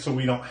 traveler's chance so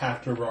we don't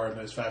have to run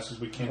as fast as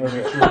we can to Okay.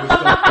 make sure we don't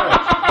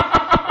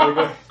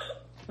crash.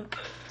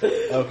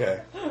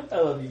 Okay. I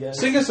love you guys.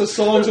 Sing us a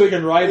song so we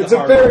can ride It's the a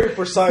harbor. very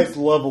precise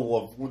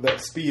level of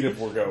that speed if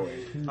we're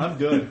going. I'm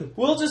good.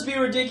 We'll just be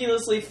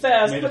ridiculously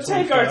fast, Made but it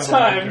take our 25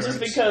 time endurance. just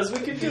because we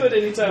can do it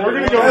anytime We're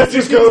we gonna want. go As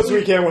just go as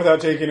we can without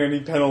taking any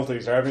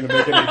penalties or having to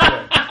make any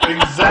checks.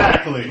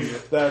 Exactly.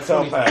 That's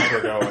how fast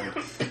we're going.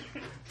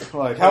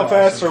 Like, how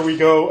fast are we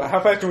go? How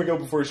fast can we go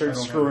before we start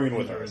screwing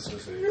with her?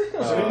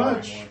 Pretty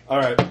much. All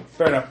right,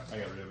 fair enough. I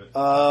got rid of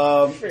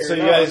it. So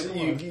you enough. guys,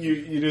 you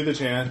do the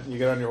chant. You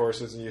get on your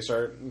horses and you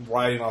start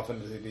riding off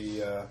into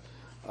the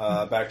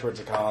back towards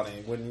the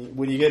colony.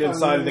 When you get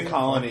inside of the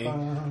colony,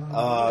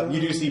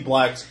 you do see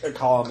black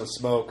column of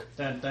smoke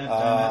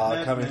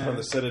coming from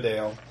the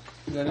citadel.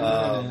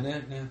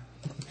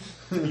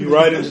 You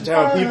ride into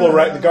town.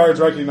 The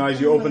guards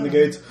recognize you. Open the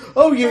gates.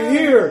 Oh, you're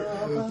here!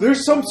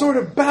 There's some sort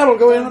of battle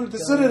going on at the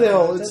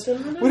citadel.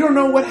 We don't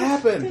know what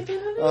happened.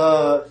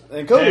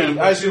 And Cody, Damn,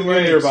 we're as you're too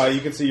late. nearby, you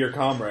can see your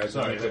comrades.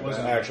 Sorry, and you that could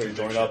wasn't actually a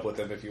join up with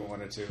them if you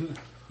wanted to.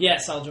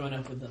 Yes, I'll join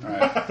up with them.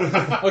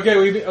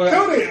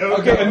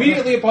 Okay,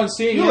 immediately upon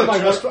seeing You him, look I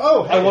just- wonder,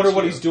 oh, hey, I wonder it's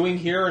what you. he's doing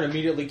here and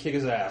immediately kick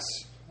his ass.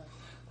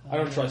 I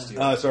don't trust you.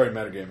 Sorry,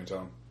 metagaming,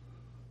 Tom.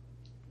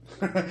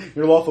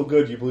 You're lawful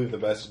good. You believe the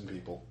best in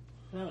people.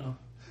 Oh.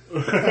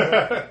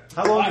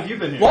 How long have you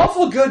been here?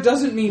 Lawful good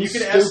doesn't mean You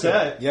can stupid. ask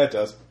that. Yeah, it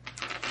does.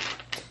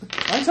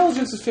 My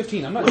intelligence is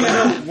 15. I'm not.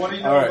 What do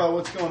you know All right. about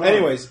what's going on?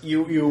 Anyways,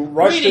 you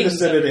rush to the Greetings,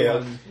 citadel,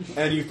 everyone.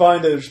 and you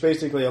find that there's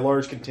basically a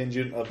large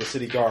contingent of the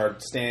city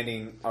guard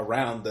standing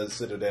around the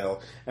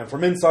citadel. And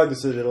from inside the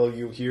citadel,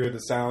 you hear the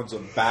sounds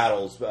of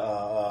battles.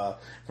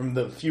 From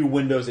the few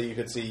windows that you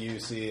could see, you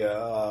see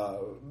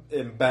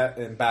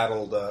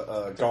embattled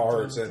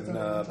guards and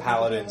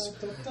paladins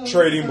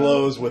trading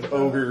blows with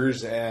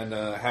ogres and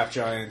half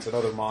giants and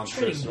other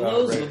monsters. Trading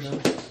blows with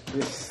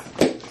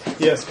them.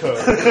 Yes, Code.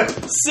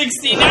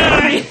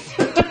 69!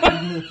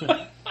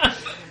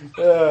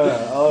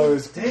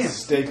 Always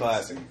stay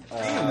classy.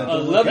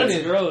 11,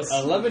 That's gross.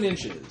 11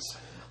 inches.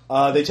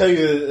 They tell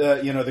you,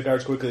 the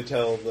guards quickly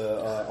tell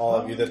all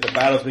of you that the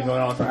battle's been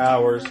going on for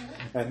hours,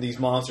 and these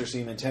monsters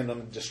seem intent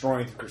on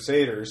destroying the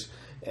Crusaders,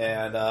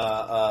 and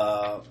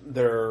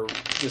the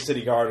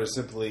city guard is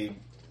simply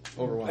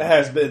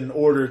has been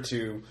ordered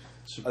to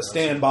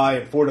stand by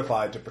and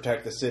fortified to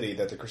protect the city,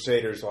 that the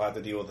Crusaders will have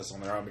to deal with this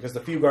on their own, because the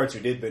few guards who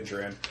did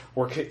venture in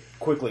were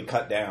quickly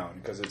cut down,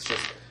 because it's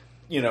just,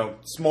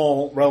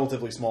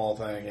 relatively small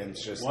thing, and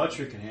it's just...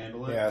 Watcher can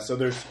handle it. Yeah, so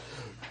there's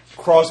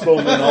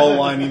crossbowmen all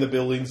lining the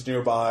buildings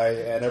nearby,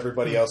 and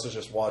everybody else is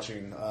just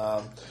watching.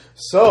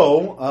 Is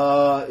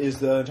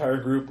the entire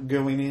group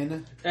going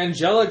in?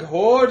 Angelic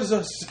hordes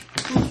of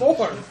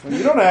forth.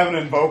 You don't have an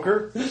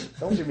invoker.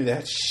 Don't give me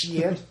that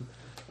shit.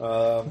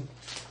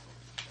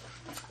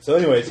 So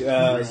anyways,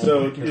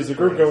 is the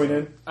group going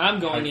in?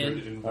 I'm going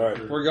in. All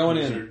right. We're going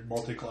in.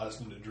 Multi-class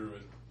into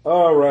druid.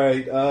 All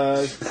right.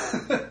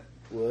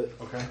 What?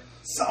 Okay.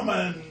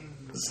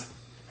 Summons!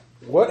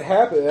 What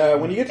happened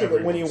when you get to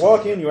when you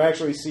walk in? You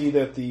actually see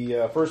that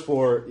the first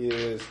floor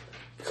is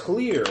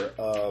clear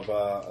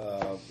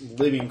of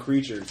living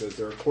creatures as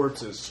there are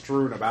corpses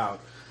strewn about.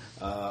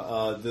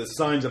 The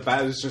signs of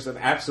battle is just an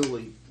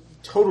absolutely,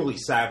 totally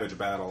savage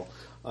battle.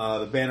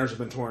 The banners have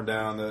been torn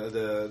down.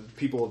 The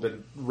people have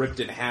been ripped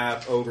in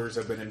half. Ogres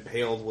have been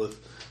impaled with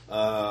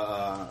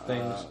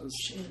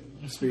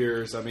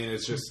spears. I mean,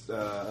 it's just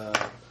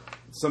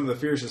some of the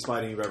fiercest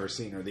fighting you've ever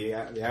seen, or the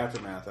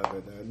aftermath of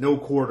it. No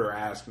quarter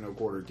asked, no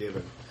quarter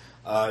given.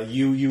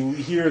 You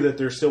hear that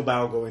there's still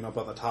battle going up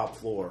on the top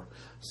floor.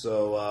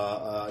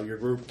 So your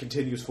group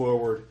continues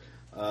forward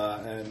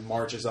and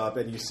marches up,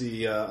 and you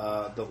see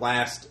the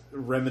last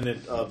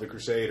remnant of the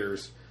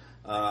Crusaders.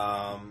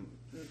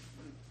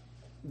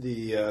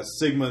 The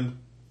Sigmund,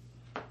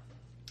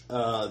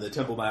 the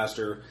Temple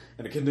Master,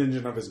 and a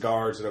contingent of his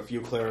guards and a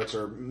few clerics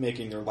are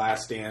making their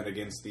last stand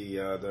against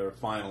the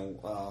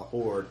final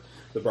horde,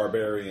 the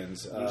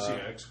barbarians. Do you see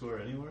X-Core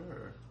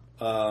anywhere?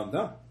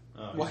 No.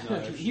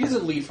 He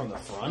doesn't lead from the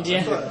front.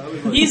 Yeah.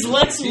 He's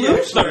Lex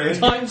Luthor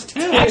times 2.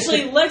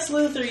 Actually, Lex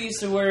Luthor used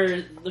to wear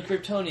the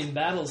Kryptonian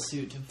battle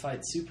suit to fight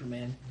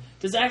Superman.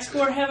 Does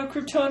X-Core have a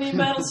Kryptonian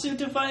battle suit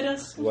to fight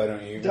us? Why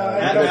don't you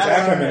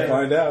attack him and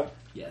find out?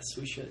 Yes,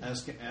 we should.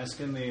 Ask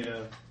him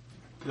the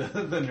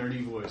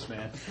nerdy voice,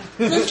 man.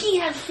 Does he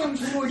have some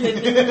sort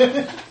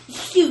of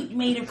suit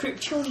made of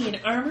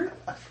Kryptonian armor?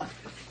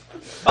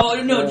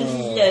 Oh, no,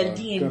 this is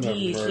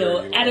D&D,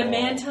 so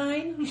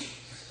adamantine?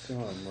 I'm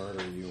gonna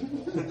murder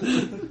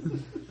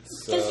you.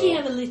 Does he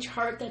have a lich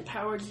heart that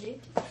powers it?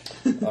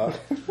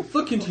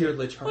 Look into your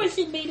lich Or heart. is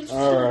it made of stone?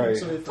 All right.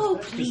 Oh,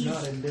 please,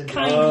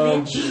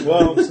 kind lich.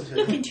 Well,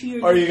 Look into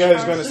your are you lich guys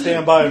heart. going to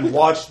stand by and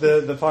watch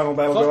the final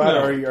battle Fuck go out,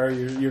 no. or are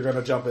you're going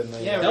to jump in?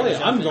 Yeah, Hell yeah,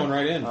 jump I'm in. going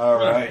right in. All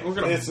right. We're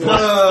gonna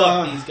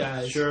Fuck these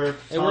guys. Sure.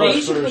 Hey, Hey,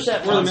 you should put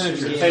that we're the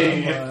monsters managers.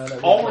 game Hey, up, that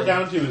we all we're played.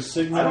 down to is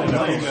Sigmund I don't and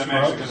a think few I'm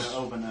actually going scrubs. to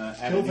open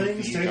Kill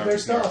things, take their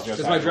stuff.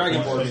 It's my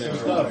dragon board.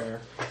 Just stuff.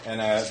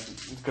 and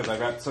because I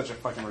got such a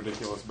fucking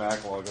ridiculous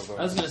backlog of them.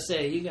 I was gonna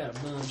say you got a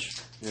bunch.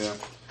 Yeah.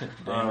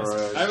 All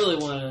right. I really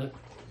want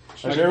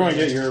Actually, everyone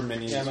get your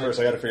minions Yeah, my- first.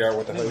 I got to figure out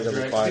what the hell you're going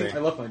to be I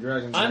fighting. left my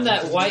dragon. to. I'm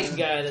that white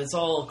guy that's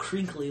all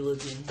crinkly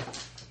looking.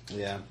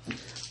 Yeah.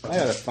 I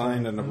got to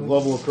find a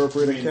level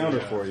appropriate encounter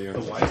for you. The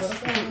white?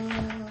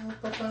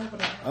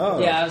 Oh.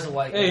 Yeah, I was a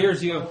white guy. Hey,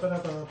 here's you.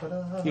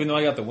 Even though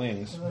I got the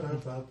wings.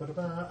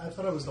 I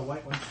thought it was the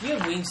white one. You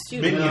have wings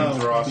too. Minions,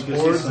 No, Ross. because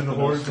Hordes he's and something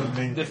hordes else. of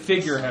minions. The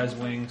figure has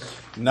wings.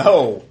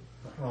 No.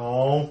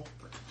 Oh.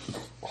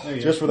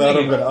 Just for that,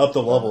 I'm going to up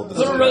the level. Of this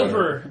Put a guy.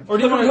 roper. Or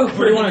do you want to? Roper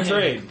Or do you want in to him.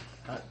 trade?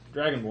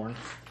 Dragonborn.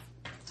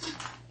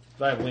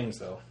 I have wings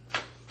though.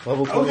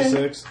 Level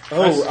 26.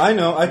 Oh, I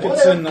know. I could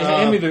send.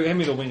 hand me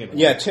the winged one.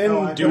 Yeah, 10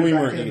 Oh, I put it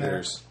Dwemer back in there.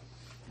 Eaters.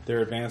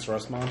 They're advanced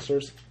rust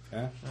monsters.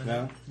 Yeah?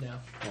 No? No.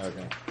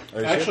 Okay. Are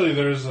you Actually,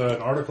 there's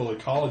an article,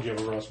 Ecology of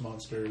a Rust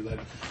Monster, that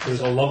there's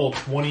a level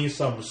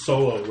 20-some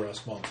solo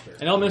Rust Monster.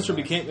 And Elminster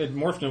became it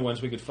morphed into one,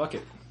 so we could fuck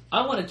it.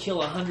 I want to kill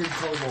 100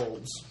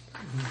 kobolds.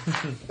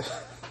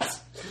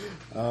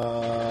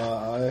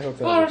 I hope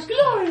that Our works.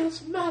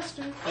 glorious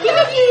master,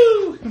 kill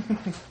you!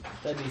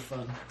 That'd be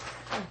fun.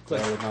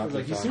 That would not be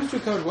Like he fun. seems to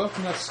have recovered well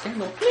from that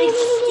scandal.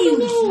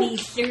 Excuse me,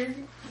 sir.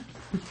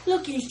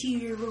 Look into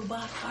your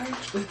robot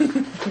heart.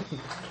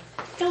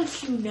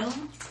 Don't you know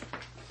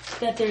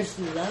that there's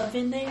love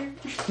in there?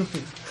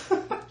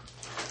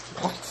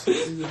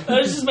 That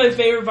was just my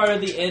favorite part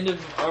of the end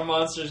of our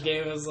Monsters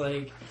game. It was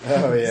like,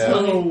 Oh, yeah.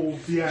 Oh,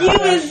 yeah.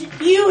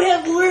 you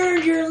have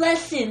learned your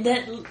lesson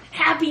that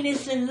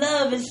happiness and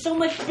love is so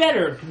much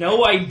better.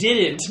 No, I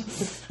didn't.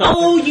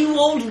 Oh, you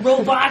old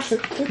robot.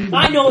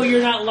 I know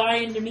you're not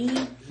lying to me.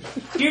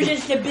 You're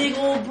just a big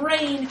old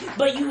brain,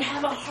 but you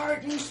have a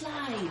heart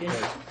inside.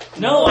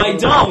 No, I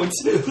don't.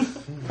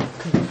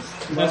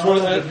 That's one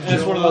of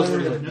those.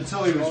 Where you're like,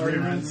 Until he was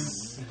reruns.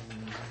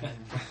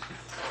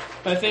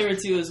 My favorite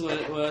too is when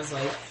it was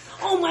like,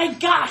 oh my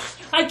gosh,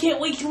 I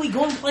can't wait till we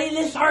go and play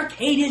this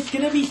arcade. It's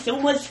gonna be so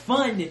much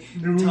fun.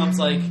 Tom's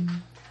like,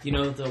 you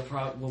know,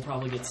 we'll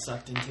probably get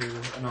sucked into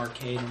an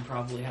arcade and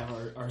probably have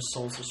our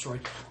souls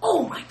destroyed.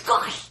 Oh my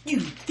gosh, you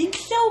think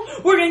so?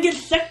 We're gonna get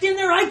sucked in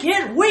there? I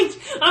can't wait.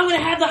 I'm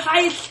gonna have the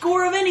highest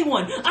score of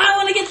anyone. I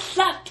wanna get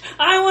sucked.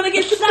 I wanna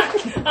get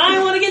sucked.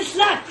 I wanna get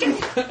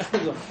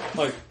sucked.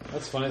 like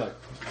that's funny. Like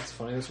that's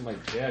funny. That's what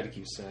my dad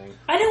keeps saying.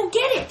 I don't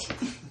get it.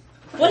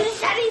 What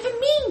does that even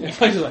mean?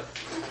 I just like,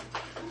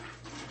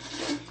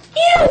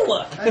 Ew!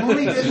 I'm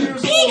only 10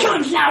 years He old.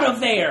 comes out of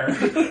there!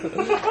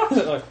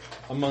 like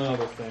among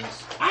other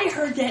things. I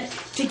heard that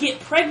to get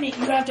pregnant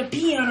you have to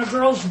pee on a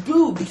girl's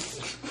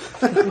boobs.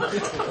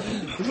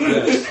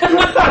 Yes.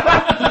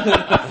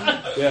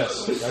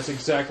 Yes, that's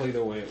exactly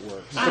the way it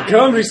works. The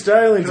country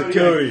stylings of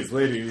Cody's,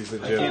 ladies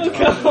and gentlemen.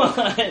 Come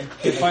on.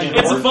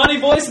 It's a funny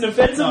voice and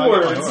offensive No,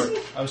 I got my words.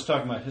 orc. I was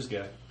talking about his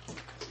guy.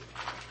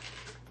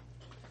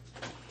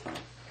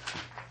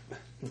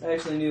 I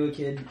actually knew a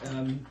kid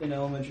in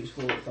elementary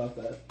school that thought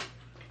that.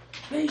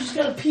 Man, you just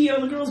gotta pee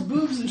on the girl's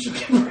boobs and she'll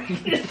get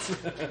pregnant.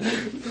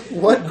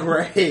 What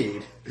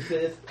grade?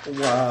 Fifth.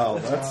 Wow,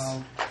 that's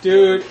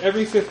Dude,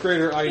 every fifth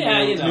grader I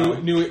Yeah, knew you know.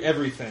 knew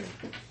everything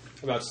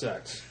about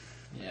sex.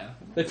 Yeah.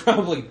 They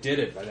probably did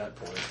it by that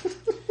point.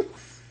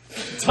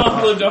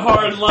 Tom lived a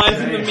hard life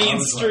in the mean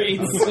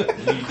streets.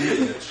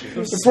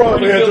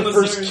 probably had the Springfield,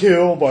 first Missouri.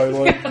 kill by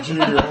like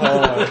junior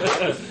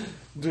high.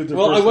 Dude, the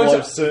Well, first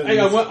life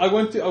sentence.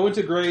 I went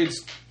to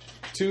grades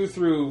 2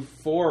 through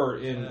 4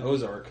 in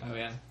Ozark. Oh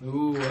yeah.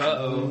 Ooh.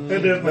 Uh-oh. And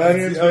if my That's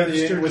hands with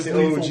registered the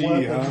lethal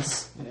OG,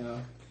 weapons. Yeah.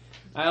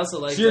 I also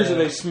like Seriously,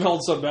 they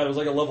smelled so bad. It was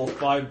like a level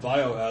 5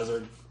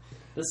 biohazard.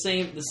 the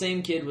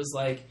same kid was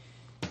like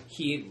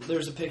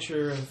there's a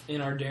picture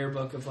in our dare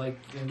book of like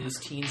these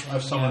teens hanging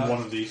I've summoned out. one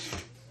of these.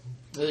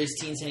 These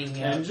teens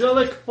hanging out.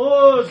 Angelic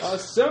hordes!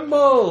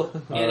 Assemble!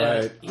 And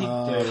Alright, he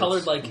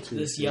colored like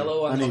this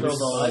yellow on I the need girl's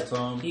this.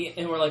 butt.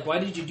 And we're like, why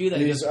did you do that?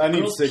 He These, goes, I need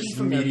 "Girls 6 pee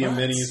from their medium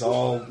butts." minis,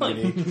 all Like,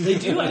 unique. they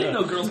do? I didn't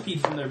know girls peed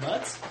from their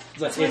butts.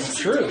 It's why it's it's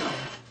a true. deal.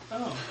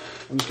 Oh.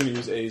 I'm just going to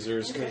use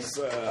Azers because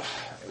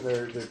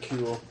they're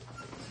cool.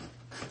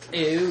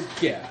 Ew,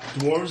 yeah.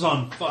 Dwarves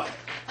on fire.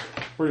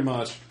 Pretty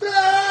much. But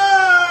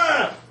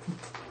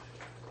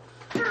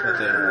they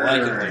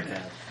like it like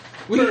that.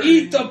 We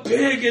eat the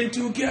pig and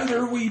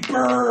together we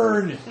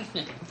burn!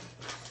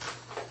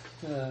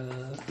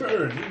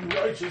 Burn in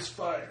righteous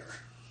fire.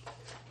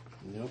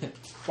 Yep.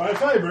 By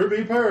fiber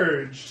be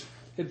purged.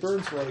 It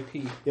burns while I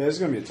pee. Yeah, this is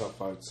going to be a tough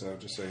fight, so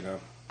just so you know.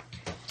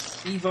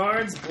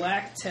 Evard's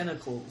Black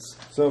Tentacles.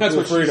 So That's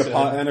feel what free she to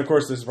said. and of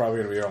course this is probably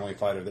going to be your only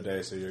fight of the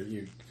day, so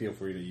you feel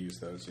free to use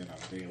those,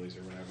 dailies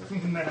or whatever.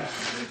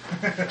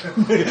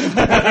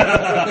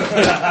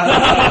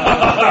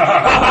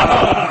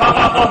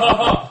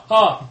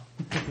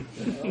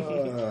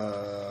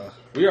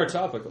 We are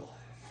topical.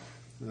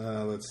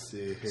 Let's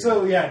see here.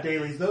 So yeah,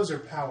 dailies. Those are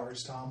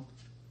powers, Tom.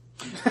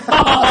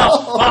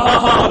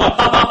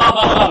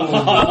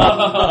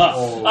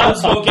 I'm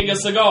smoking a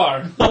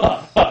cigar.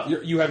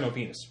 You have no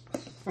penis.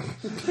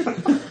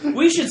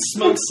 We should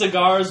smoke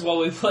cigars while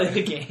we play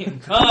the game.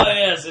 Ah,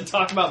 yes, and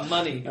talk about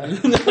money.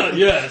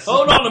 Yes.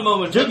 Hold on a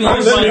moment. Let me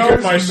use Let me my-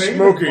 get my Cigars made of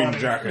smoking money.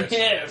 jacket.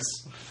 Yes.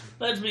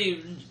 Let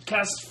me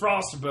cast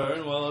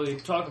Frostburn while we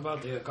talk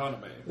about the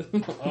economy.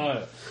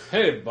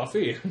 Hey,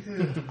 Buffy.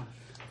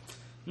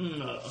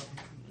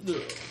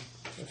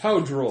 How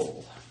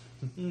droll.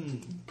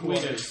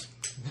 Wieners.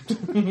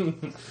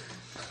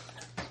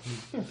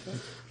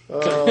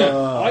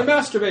 I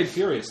masturbate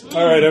furiously.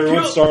 All right,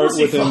 everyone, Kill start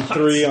pussy within fox.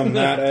 3 on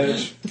that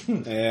edge,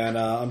 and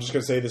I'm just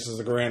going to say this is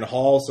a grand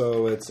hall,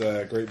 so it's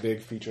a great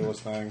big featureless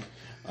thing.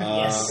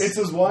 Yes. It's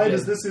as wide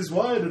as this is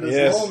wide, and as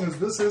Yes. long as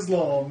this is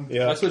long.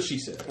 Yeah, That's what she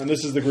said. and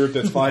this is the group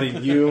that's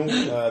fighting you.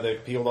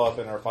 They've peeled off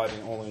and are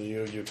fighting only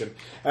you. You can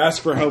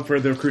ask for help for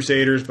the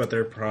Crusaders, but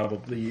they're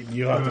probably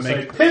you have to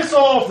make. Piss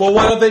off! Well,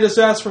 why don't they just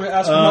ask for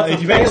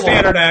If you make a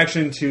standard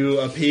action to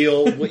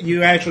appeal, what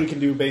you actually can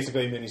do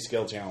basically a mini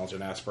skill challenge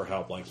and ask for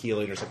help, like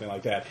healing or something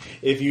like that.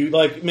 If you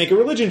make a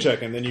religion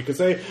check, and then you can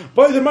say,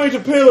 "By the might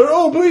of Paler,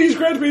 oh please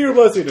grant me your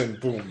blessing," and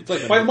boom. It's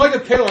like, by Mike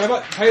and Paler, how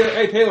about,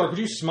 hey, Paler, could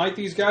you smite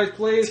these guys,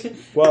 please?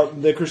 Well,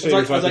 the Crusaders I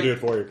have was to like- do it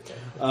for you.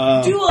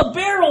 Do a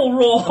barrel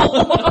roll.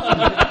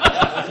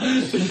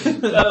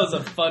 That was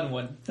a fun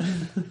one.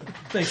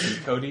 Thank you,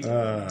 Cody.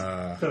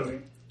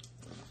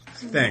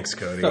 Thanks,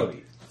 Cody.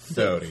 Cody.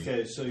 Cody.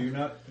 Okay, so you're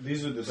not.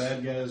 These are the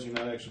bad guys. You're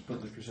not actually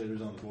putting the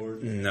Crusaders on the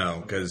board. No,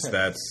 because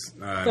that's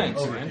Thanks,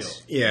 Overkill.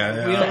 Vance.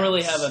 yeah. We don't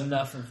really have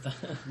enough of that.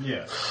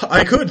 Yeah.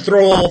 I could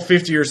throw all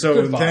 50 or so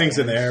Goodbye, things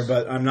in Vance. there,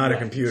 but I'm not a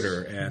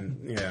computer, and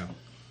yeah.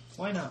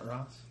 Why not,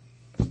 Ross?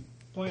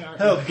 Why aren't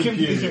Help you a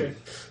computer.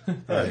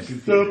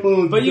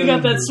 But you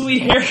got that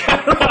sweet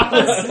haircut,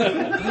 Ross.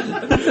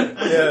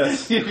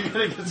 Yes. You're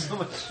gonna get so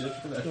much shit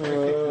for that.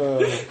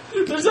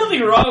 There's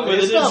nothing wrong with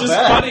it. It's not just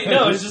bad. funny.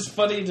 No, it's just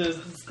funny to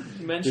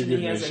mention Give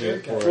he me has a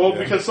shit haircut. for it. Well, Yeah.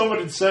 because someone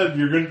had said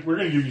we're going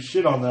to give you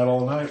shit on that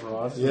all night,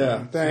 Ross.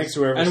 Yeah, thanks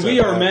whoever And said we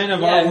are that. men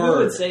of Yeah, our who word.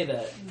 would say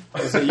that?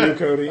 Was it you,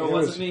 Cody? Oh, It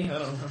was was- it me? I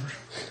don't remember.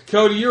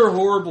 Cody, you're a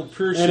horrible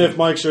person. And if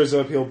Mike shows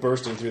up, he'll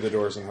burst in through the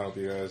doors and help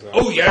you guys out.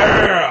 Oh,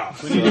 yeah!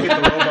 We need to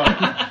get the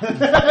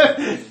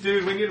robot.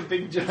 Dude, we need a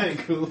big giant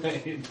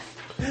Kool-Aid.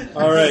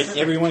 All right,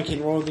 everyone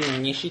can roll their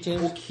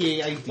initiative.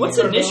 Okay, I What's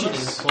initiative?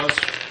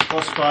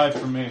 Plus 5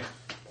 for me.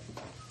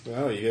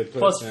 Oh, you get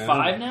Plus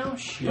 5 now?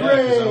 Shit. Yeah,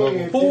 because I level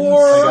Hooray!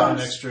 4. I got an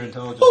extra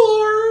intelligence.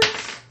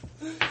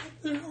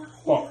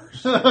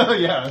 Horse.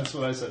 Yeah, that's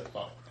what I said.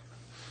 Fuck.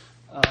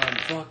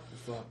 Fuck.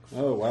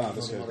 Oh, wow,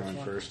 this guy's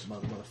going first.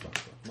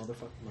 Motherfucker.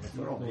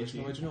 We're all No, it's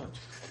making-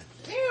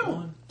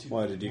 not.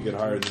 Why, did you get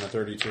higher than a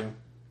 32?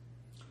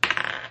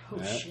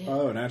 Oh, shit.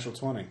 Oh, natural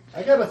 20.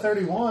 I got a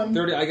 31.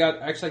 30. I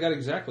got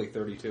exactly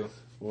 32.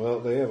 Well,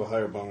 they have a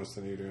higher bonus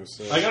than you do,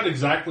 so... I got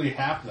exactly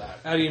half that.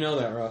 How do you know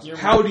that, Ross? Your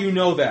How do you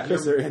know that?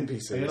 Because they're I got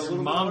NPCs. a Your little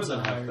mom's more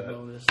a than higher that.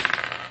 bonus.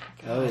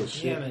 Oh, God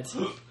shit. damn it.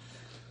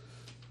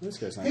 This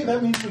guy's not Hey, good.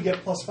 that means we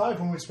get plus 5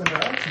 when we spend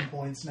our action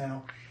points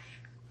now.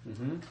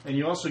 And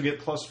you also get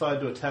plus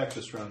 5 to attack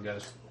this round,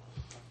 guys.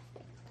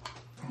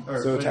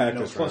 Or, So wait, attack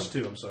no, this plus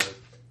round. 2, I'm sorry.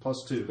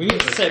 +2. We need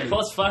to say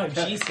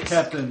 +5. Jesus.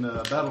 Captain,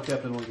 battle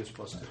captain only gets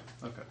 +2.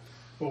 Okay.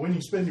 But when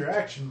you spend your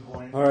action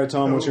point... All right,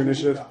 Tom, what's your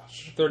initiative?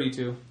 Gosh.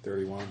 32.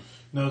 31.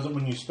 No, is it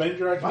when you spend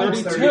your action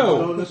 32. point, you get the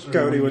bonus, or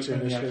Cody, when you what's your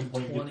spend the initiative? action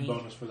point, you get the 20.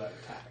 bonus for that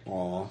attack?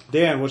 Aw.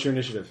 Dan, what's your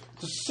initiative?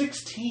 It's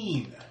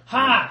 16.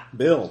 Ha!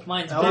 Bill.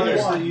 Mine's Alex,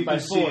 bigger. so you by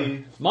can 4.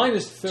 see Mine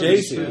is Jason.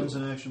 32. spends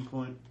an action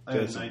point. I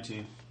have Jason.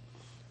 19.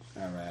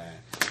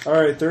 All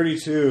right,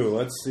 32.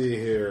 Let's see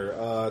here.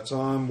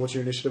 Tom, what's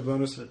your initiative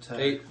bonus? Attack.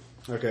 8.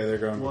 Okay, they're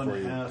going One before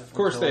you. half. Of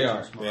course they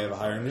are. They have a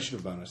higher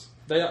initiative bonus.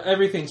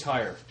 Everything's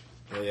higher.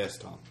 Yes,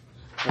 Tom.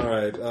 All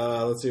right,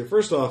 let's see.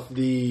 First off,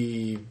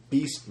 the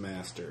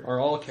Beastmaster. Are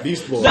all kept.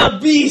 Beast Lord.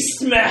 The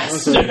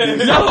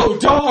Beastmaster! No,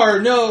 Dar,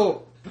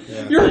 no.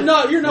 Yeah. You're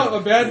not a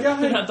bad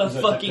guy. You're not the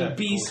That's fucking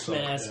technical,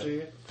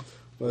 Beastmaster.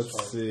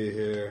 Let's see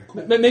here.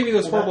 Maybe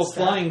those horrible that's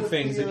that flying with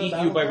things the, that eat you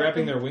battle by wrapping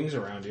weapon? their wings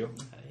around you.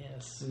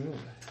 Yes.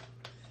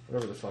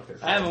 Whatever the fuck they're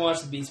I haven't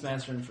watched the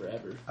Beastmaster in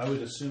forever. I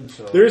would assume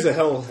so. There is a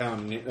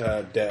Hellhound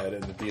dead,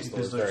 and the Beast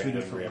Lord Because is they're very two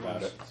angry different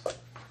about ones. it.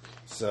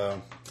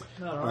 So,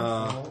 Not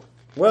our fault.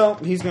 well,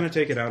 he's going to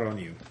take it out on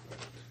you.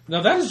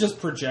 Now that is just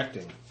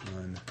projecting.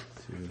 1,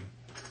 2,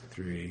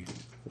 3,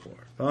 4,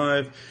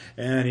 5.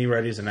 And he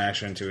readies an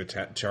action to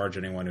charge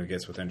anyone who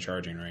gets within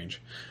charging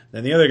range.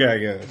 Then the other guy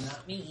goes.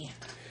 Not me.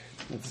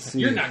 Let's see.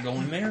 You're not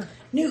going there.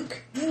 Nuke.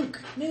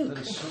 That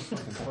is so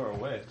fucking far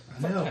away.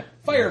 I know.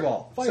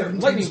 Fireball.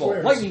 17 Lightning bolt.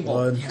 squares. Lightning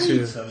bolt. 1,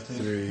 2,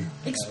 3,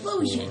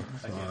 Explosion.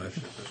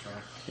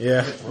 5.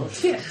 Yeah.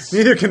 Yes.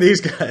 Neither can these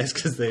guys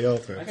because they all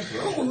throw.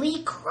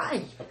 Holy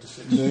crap.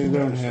 They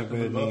don't have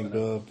any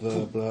blah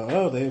blah blah.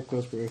 Oh, they have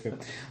close. Okay.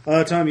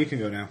 Tom, you can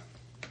go now.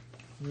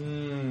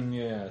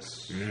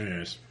 Yes.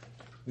 Yes.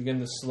 Begin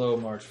the slow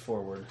march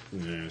forward.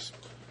 Yes.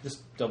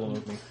 Just double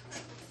move me.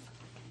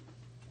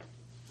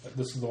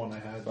 This is the one I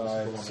had. This is the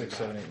 5, one 6, I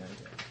 7, got. 8, 9,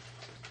 10.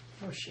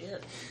 Oh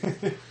shit.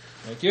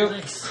 Thank you.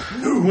 Nice.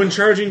 When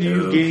charging, do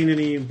you gain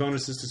any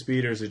bonuses to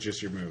speed, or is it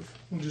just your move?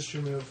 Just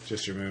your move.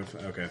 Just your move.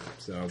 Okay.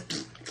 So,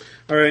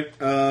 all right.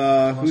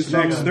 Who's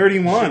next?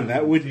 31.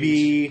 That would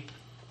be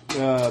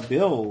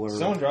Bill. Or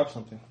Someone dropped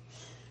something.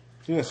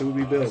 yes, it would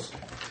be Bill.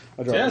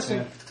 I dropped Yes. a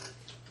pen.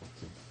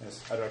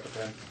 Yes, I dropped a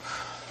pen.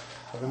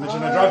 Have I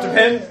mentioned I dropped a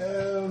pen?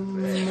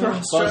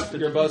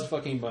 You're a buzz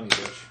fucking bunny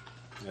bitch.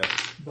 Yeah.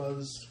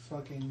 Buzz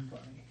fucking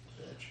bunny,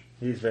 bitch.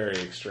 He's very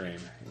extreme.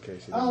 In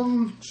case you.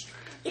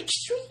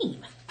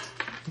 Extreme.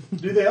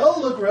 Do they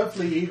all look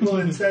roughly equal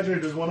in stature? Or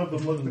does one of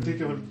them look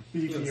particularly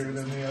beefier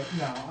than the other?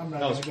 No, I'm not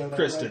That was going to go that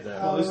Chris way. did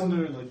that. Oh, isn't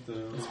there like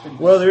the...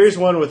 Well, there is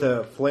one with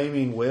a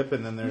flaming whip,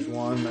 and then there's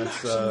one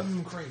that's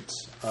Great.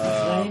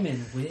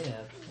 Flaming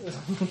whip.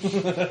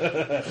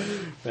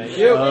 Thank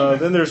you.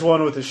 then there's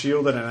one with a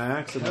shield and an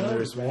axe, and then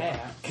there's one.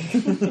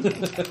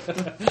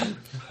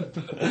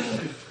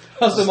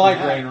 How's the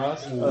migraine,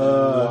 Ross?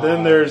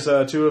 Then there's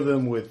two of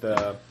them with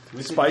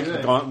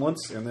spiked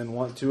gauntlets, and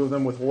then two of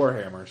them with war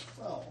hammers.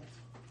 Oh.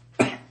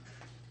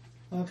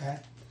 Okay.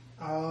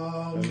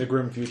 In the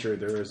grim future,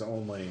 there is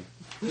only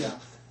Yeah,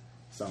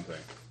 something.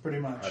 pretty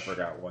much. I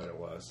forgot what it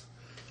was.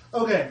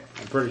 Okay.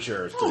 I'm pretty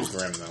sure it's pretty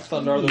grim though.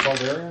 Thundar the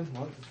Barbarian?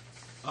 What?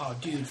 Oh,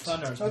 dude,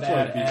 Thundar's That's what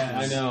it badass.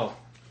 I know.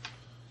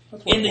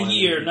 In the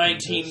year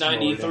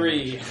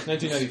 1993.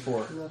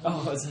 1994.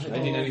 Oh, is it?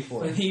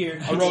 1994. In the year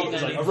A rogue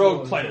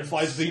 1994. planet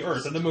flies to the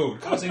Earth and the Moon,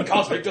 causing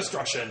cosmic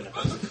destruction.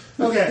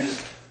 Okay.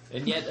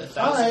 And yet,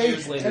 1,000 I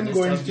years later, am this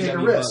going to tells take a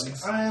you risk.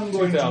 bugs. I am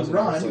going to 2,000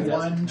 run years later.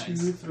 1, Nice. 2,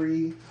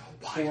 3,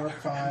 4,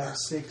 5,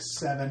 6,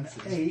 7, 8.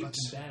 Fucking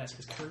badass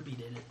because Kirby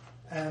did it.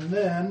 And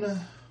then...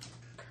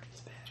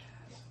 Kirby's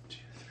badass.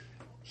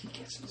 He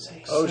gets to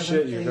say Oh 7,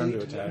 shit! You're 8, going to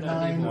attack.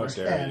 9, How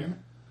dare 10. you?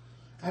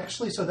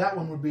 Actually, so that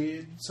one would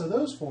be... So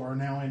those four are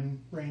now in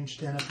range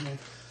 10 of me.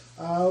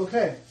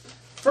 Okay.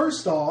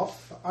 First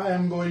off, I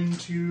am going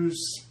to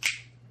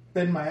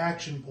spend my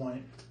action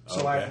point.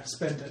 So I Okay. have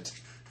spent it.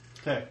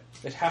 Okay.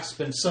 It has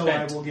been So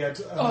spent. I will get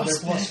another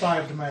plus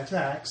 5 to my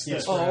attacks.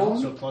 Yes, this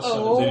round. so plus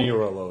Oh. 7. Then you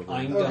roll over.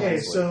 I'm Okay,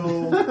 done.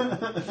 so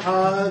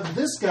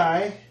this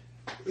guy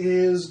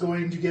is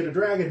going to get a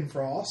Dragon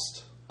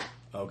Frost.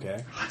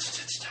 Okay.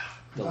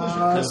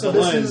 So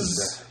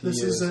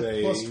this is at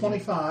a- plus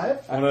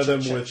 25. One of them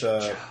with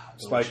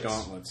spiked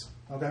gauntlets.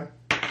 Okay.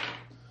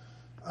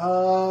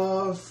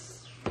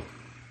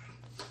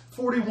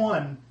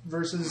 41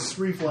 versus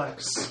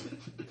Reflex.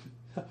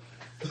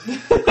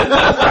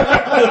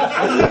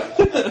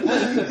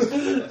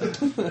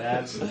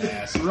 That's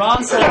nasty.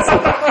 Ron says.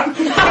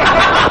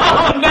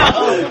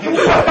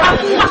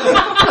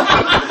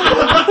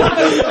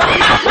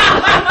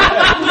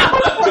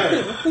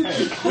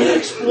 Quit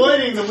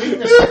exploiting the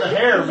weakness of the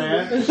hair,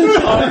 man.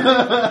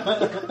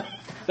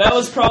 That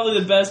was probably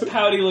the best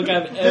pouty look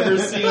I've ever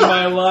seen in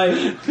my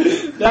life.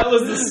 That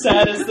was the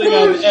saddest thing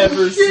I've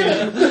ever seen.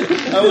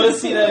 I want to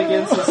see that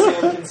again so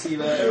Sam can see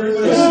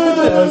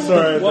that. I'm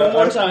sorry. One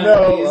more time,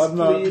 No, please, I'm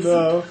not. please.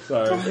 No,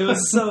 sorry. It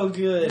was so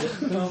good.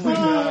 Oh my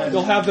god.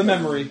 You'll have the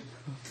memory.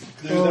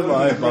 Oh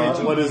my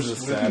god! What is the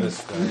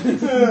saddest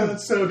thing?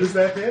 So does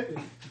that hit?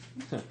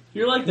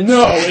 You're like the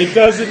No, it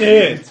doesn't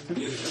hit.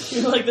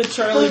 You're like the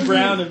Charlie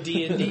Brown of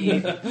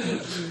D&D.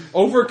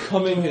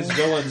 Overcoming his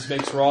villains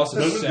makes Ross a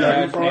Doesn't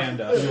sad Dragonfrost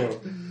panda.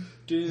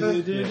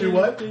 Do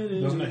what?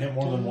 Doesn't it hit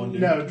more than one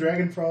dude? No,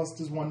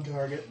 Dragonfrost is one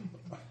target.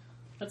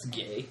 That's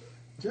gay.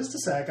 Just a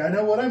sec. I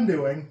know what I'm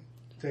doing.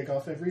 Take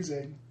off every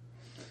zig.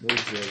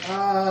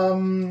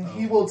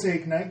 He will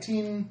take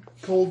 19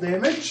 cold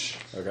damage,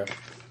 Okay.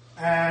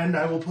 and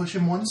I will push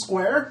him one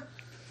square.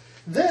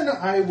 Then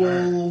I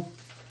will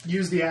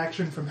use the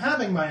action from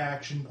having my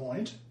action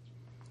point.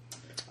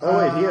 Oh,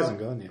 wait, he hasn't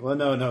gone yet. Well,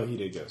 no, he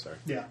did go, sorry.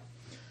 Yeah.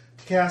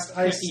 To cast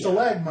Ice Yeah.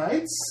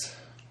 Stalagmites.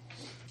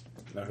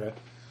 Okay.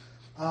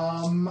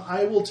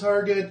 I will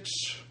target,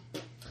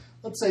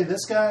 let's say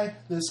this guy,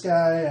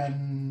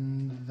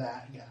 and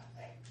that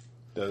guy.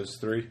 Those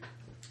three?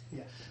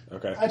 Yeah.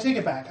 Okay. I take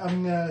it back.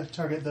 I'm going to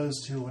target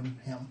those two and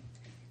him.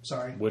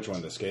 Sorry. Which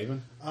one, the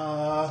Skaven?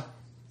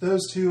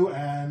 Those two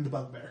and the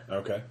Bugbear.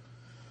 Okay.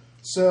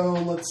 So,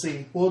 let's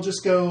see. We'll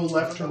just go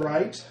left to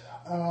right.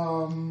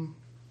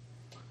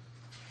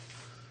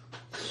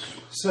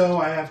 So,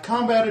 I have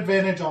combat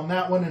advantage on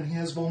that one, and he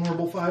has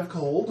vulnerable 5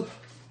 cold.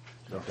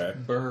 Okay.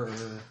 Brr.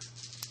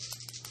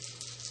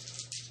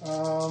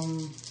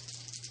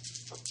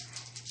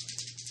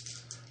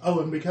 Oh,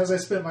 and because I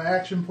spent my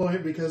action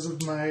point, because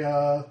of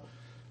my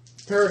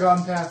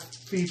Paragon Path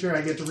feature,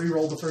 I get to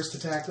reroll the first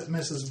attack that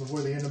misses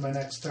before the end of my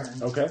next turn.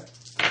 Okay.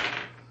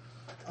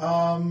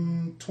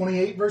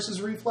 28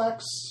 versus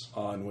Reflex.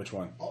 On which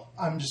one?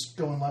 I'm just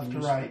going left to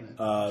right.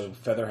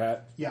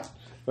 Featherhat. Yeah.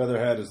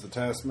 Featherhat is the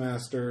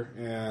Taskmaster,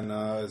 and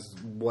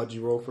what'd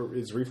you roll for?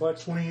 Is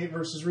Reflex? 28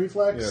 versus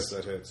Reflex. Yes,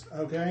 that hits.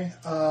 Okay.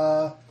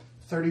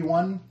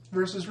 31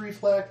 versus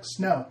Reflex.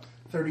 No.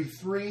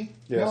 33.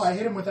 Yes. No, I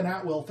hit him with an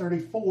at-will.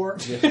 34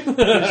 versus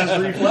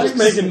Reflex. Just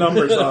making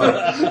numbers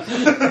up.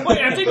 Wait,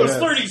 I think it was Yeah.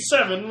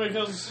 37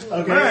 because...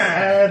 Okay,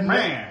 and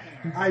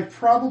I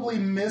probably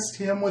missed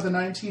him with a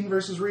 19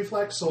 versus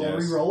Reflex, so I'll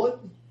Yes. re-roll it.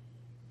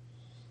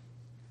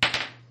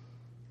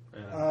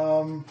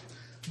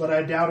 But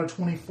I doubt a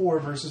 24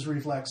 versus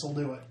Reflex will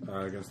do it.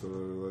 Against the,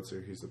 let's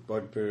see, he's the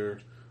Bugbear.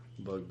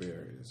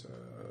 Bugbear is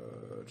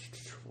a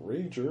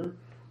Ranger.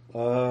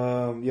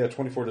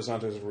 24 does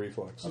not have a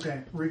Reflex.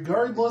 Okay,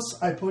 regardless,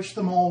 I push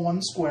them all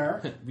one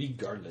square.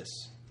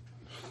 Regardless.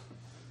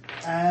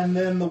 And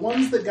then the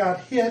ones that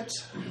got hit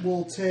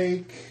will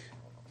take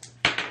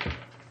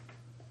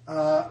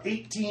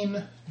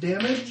 18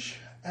 damage.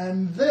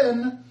 And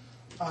then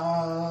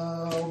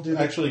I'll do the...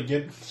 Actually,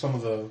 get some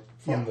of the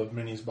from Yeah. the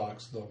minis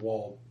box, the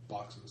wall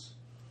boxes,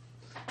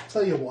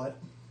 Tell you what,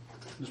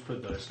 Just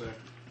put dice there.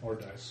 or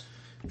dice.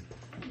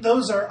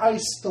 those are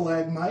ice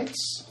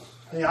stalagmites.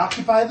 They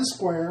occupy the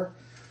square.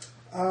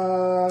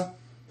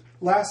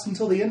 Last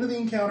until the end of the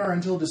encounter,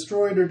 until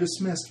destroyed or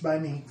dismissed by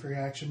me for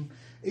action.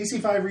 AC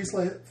 5,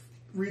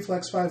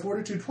 Reflex 5,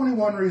 Fortitude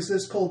 21,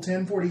 resist cold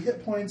 10, 40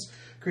 hit points.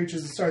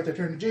 Creatures that start their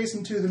turn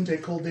adjacent to them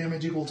take cold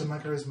damage equal to my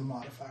charisma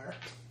modifier.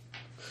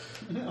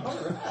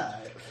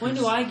 Alright. When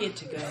do I get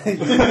to go?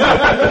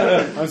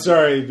 I'm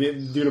sorry,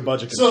 due to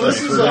budget So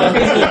constraints.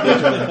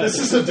 this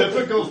is a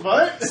difficult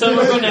fight? So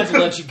we're going to have to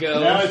let you go.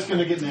 Now it's going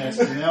to get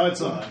nasty. Now it's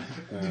on.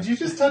 Did you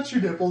just touch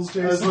your nipples,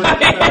 I was Jason? like,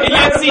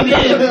 Yes, he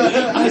did.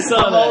 I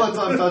saw all that.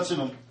 the time touching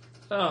them.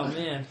 Oh,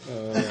 man.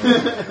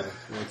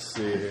 Let's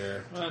see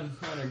here. Mine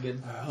are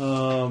good.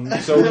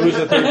 So who's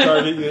the third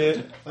target you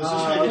hit? I was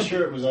just making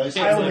sure it was ice.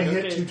 I only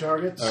Okay. hit 2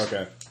 targets.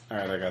 Okay.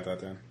 Alright, I got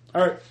that down.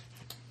 Alright.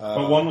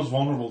 But one was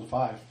vulnerable to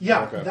 5.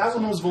 Yeah, Okay. that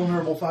one was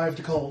vulnerable 5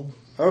 to cold.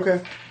 Okay.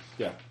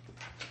 Yeah.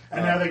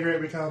 And now they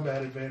grant me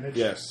combat advantage.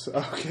 Yes.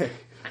 Okay.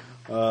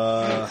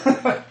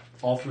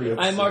 All 3 of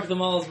I us. mark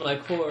them all as my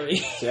quarry.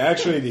 See,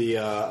 actually,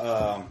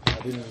 I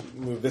didn't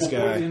move this At the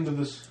guy. end of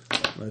this, by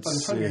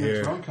Let's the time see your next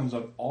here. round comes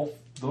up, all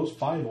those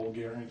 5 will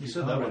guarantee. You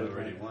said that combat one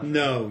already. advantage. One.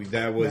 No,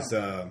 that was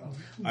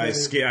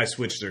They- I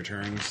switched their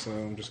turns, so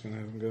I'm just gonna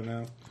have them go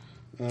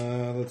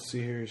now. Let's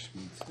see here.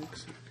 Speed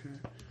 6. Okay.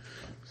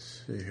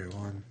 Let's see here.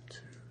 1, 2,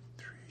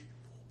 3,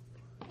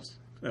 4, 5, 6.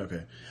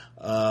 Okay.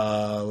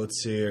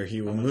 Let's see here.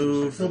 He will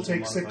move. He'll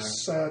take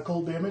 6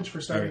 cold damage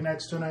for starting Alright.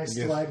 next to an ice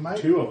Yes. stalagmite.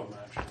 2 of them,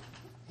 actually.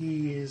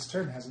 His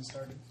turn hasn't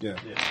started. Yeah.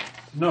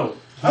 No.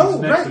 Oh,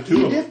 he's next right. to 2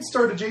 He of them. did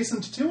start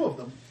adjacent to 2 of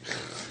them.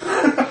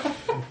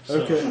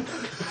 Okay.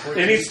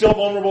 And he's still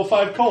vulnerable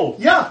 5 cold.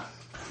 Yeah.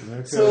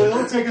 Okay. So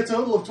he'll take a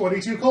total of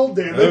 22 cold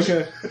damage.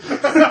 Okay.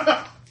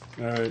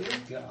 All right.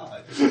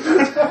 God,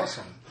 that's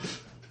awesome.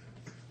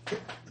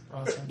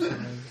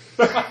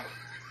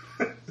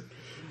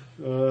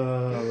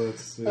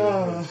 Let's see.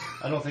 I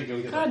don't think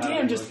it'll get God that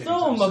damn, high. just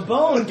throw him a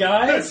bone,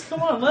 guys.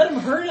 Come on, let him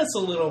hurt us a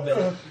little bit.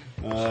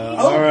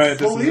 All right. This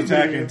believe is me.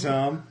 attacking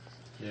Tom.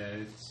 Yeah,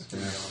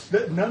 it's...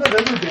 None of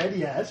them are dead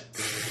yet.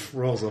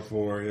 Rolls a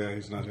 4. Yeah,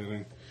 he's not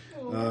hitting.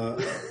 Go,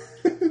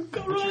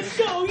 Ron,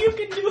 go. You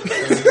can do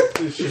it.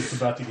 This shit's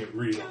about to get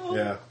real.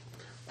 Yeah.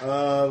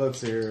 Let's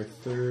see here.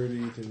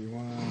 30,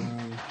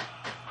 31.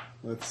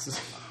 Let's.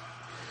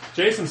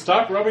 Jason,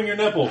 stop rubbing your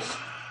nipples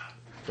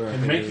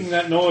and making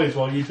that noise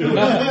while you do it.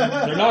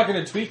 They're not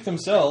going to tweak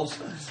themselves.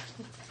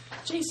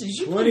 Jason, did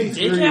you put your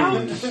dick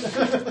out?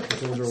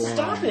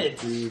 Stop it.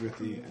 Dude with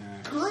the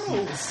axe.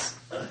 Gross.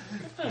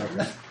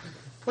 Okay.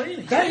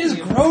 That is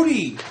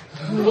grody.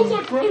 I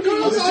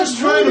was just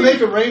trying to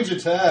make a range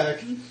attack.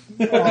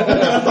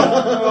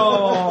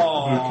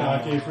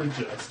 Bukake for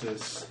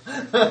justice.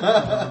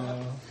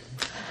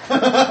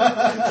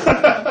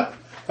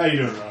 How you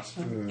doing, Ross?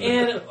 And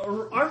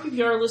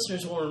RPPR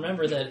listeners will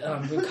remember that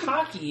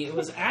Bukaki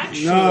was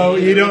actually... No,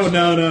 you don't.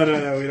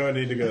 No. We don't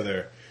need to go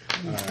there.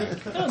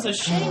 That was a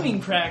shaming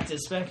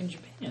practice back in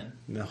Japan.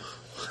 No.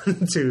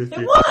 1, 2,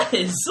 3. It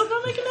was! I'm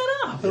not making that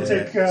up. He'll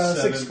take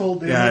 6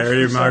 cold damage. Yeah, I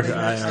already for marked.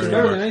 starting I next already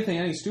Better marked. than anything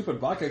any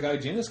stupid Baka guy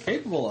Jin is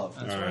capable of.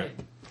 That's All right.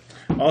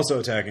 Also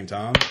attacking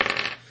Tom.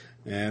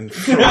 And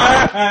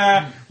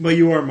but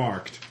you are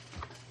marked.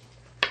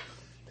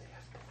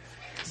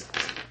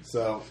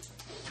 So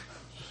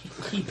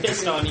He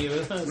pissed on you.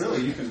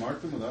 Really? You can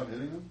mark them without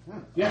hitting them? Huh.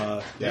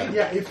 yeah.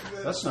 Yeah,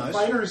 if That's nice.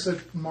 fighters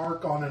that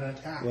mark on an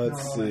attack.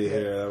 Let's not on see a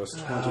hit. here. That was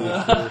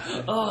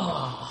 20.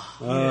 Oh.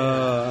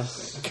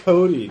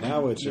 Cody,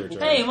 now it's your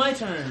turn. Hey, my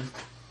turn.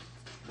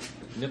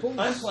 Nipples?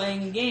 I'm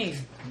playing a game.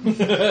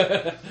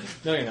 No,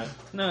 you're not.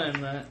 No,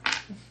 I'm not.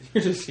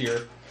 You're just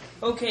here.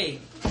 Okay.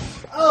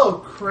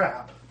 Oh,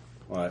 crap.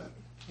 What?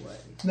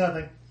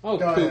 Nothing. Oh,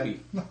 Go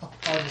poopy. ahead.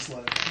 I'll just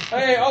let it.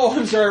 Hey,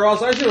 I'm sorry,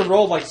 Ross. I should have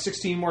rolled like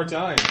 16 more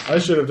times. I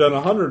should have done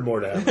 100 more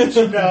damage.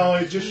 No,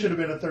 it just should have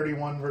been a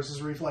 31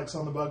 versus reflex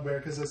on the bugbear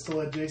because I still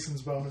had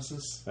Jason's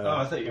bonuses. Oh,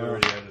 I thought you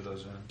already added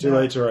those in. Too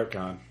late to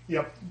retcon.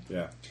 Yep.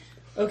 Yeah.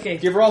 Okay.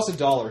 Give Ross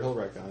 $1. He'll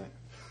wreck on it.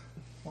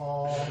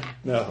 Oh,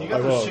 No, You got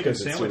I those won't chicken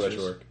because it's too much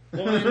sandwiches. work.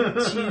 1,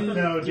 2,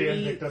 No, Dan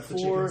 3, picked up the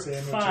 4, chicken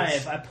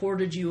sandwiches. 5. I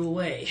ported you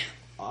away.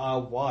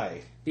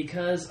 Why?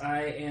 Because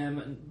I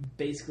am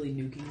basically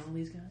nuking all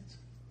these guys.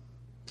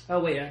 Oh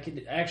wait, I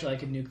could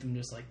nuke them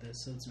just like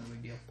this, so it's no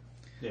big deal.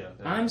 Yeah.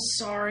 I'm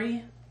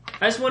sorry.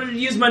 I just wanted to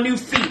use my new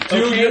feet.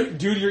 Dude,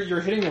 Okay.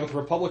 you're hitting them with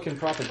Republican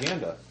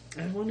propaganda.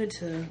 I wanted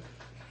to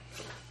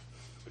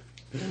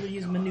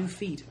use my new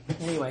feet.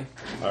 Anyway.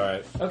 All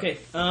right. Okay.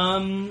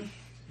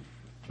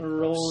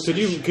 Roll.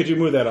 Could you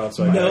move that on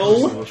so I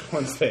No. can see which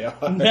ones they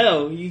are?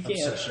 No, you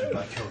can't. Obsession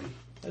by Cody.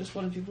 I just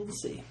wanted people to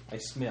see. I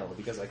smell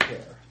because I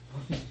care.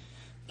 Okay.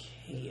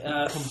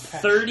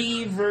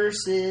 30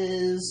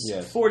 versus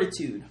Yes.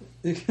 fortitude.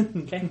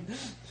 Okay.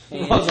 I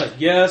was like,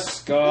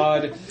 yes,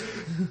 God.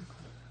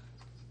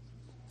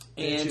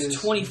 And Bitches.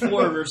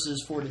 24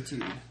 versus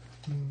fortitude.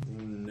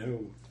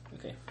 No.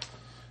 Okay.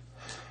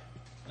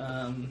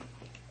 I'm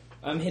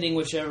hitting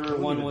whichever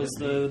one was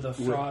the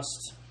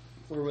frost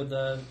or with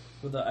the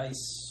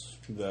ice.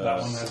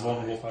 That one has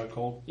vulnerable 5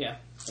 cold. Yeah.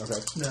 Okay.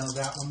 No,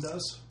 that one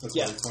does. That's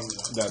Yeah. what it's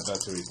pointed at.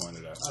 That's who he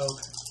pointed at.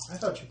 Okay. I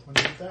thought you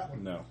pointed at that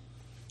one. No.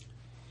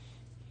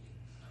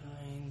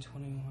 9,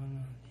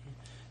 21,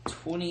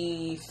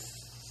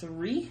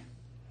 23.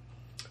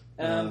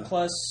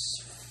 Plus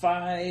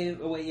 5.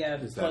 Oh, wait, yeah.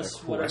 Is that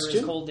Plus a whatever his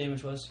question? cold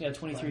damage was. Yeah,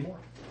 23. 5 more.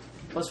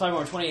 Plus 5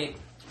 more. 28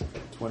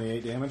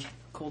 28 damage.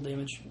 cold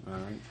damage. All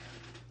right.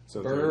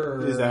 So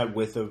Brr. is that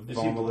with a Is he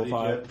vulnerable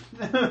bloodied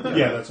 5?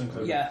 Yeah, that's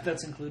included. Yeah,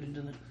 that's included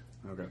in it.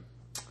 Okay.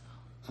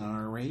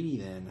 Alrighty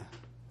then.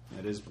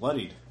 That is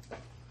bloodied.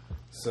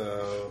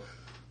 So,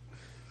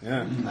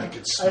 yeah. I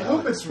could I smell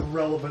hope it. it's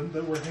relevant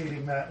that we're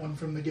hating that one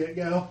from the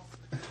get-go.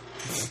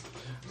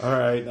 All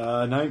right.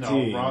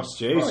 19. No, Ross-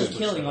 Jason. Ross Probably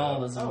killing all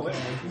of us. Oh, wait.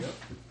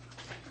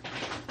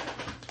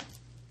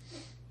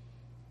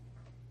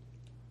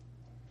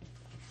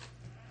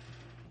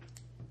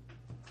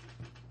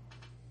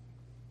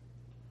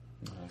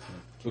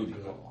 Booty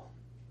call.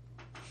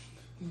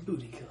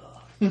 Booty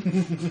call.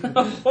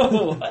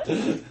 Oh, what?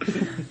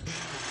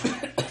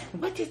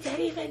 What does that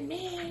even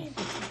mean?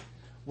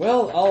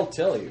 Well, I'll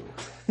tell you.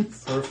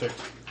 Perfect.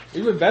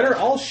 Even better,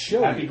 I'll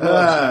show Happy you.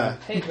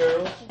 gloves. Hey,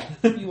 girl.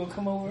 You will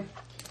come over?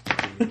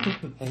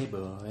 Hey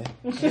boy.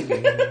 Hey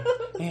boy.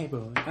 Hey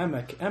boy. I'm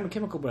a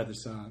Chemical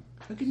Brothers song.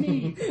 Look at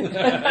me.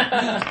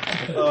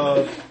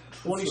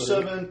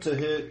 27 to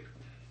hit.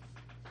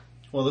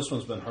 Well, this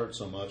one's been hurt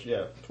so much.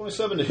 Yeah,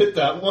 27 to hit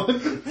that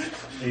one.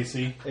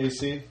 AC.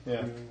 AC.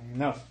 Yeah.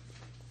 No.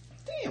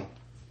 Damn.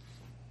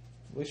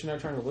 At least you're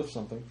not trying to lift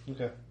something.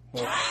 Okay.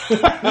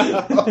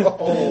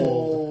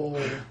 Oh,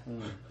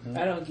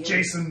 I don't get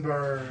Jason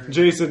Bird.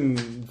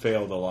 Jason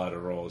failed a lot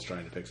of rolls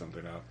trying to pick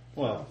something up.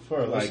 Well,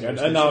 for our Like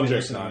listeners, an they should be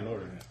object's listening not. in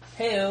order. it.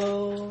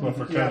 Hey-oh. But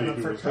for Yeah, Cody, but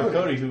who for was For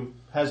Cody, who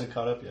hasn't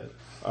caught up yet.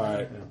 All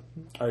right.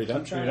 Are you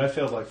done? Dude, I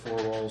failed like 4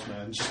 rolls,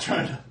 man. Just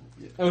trying to.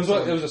 It was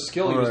a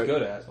skill he was Alright.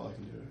 good at. That's all I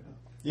can do right now.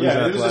 Who's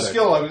Yeah, it was a athletic?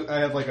 skill. I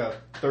had like a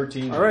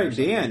 13. All right,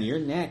 Dan, you're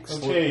next.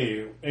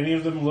 Okay, any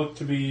of them look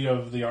to be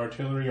of the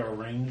artillery or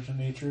ranged in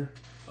nature?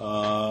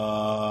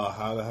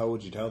 How the hell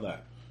would you tell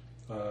that?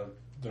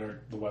 They're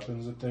the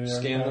weapons that they are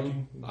Scan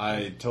them. attacking?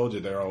 I told you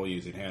they're all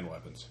using hand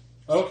weapons.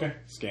 Okay.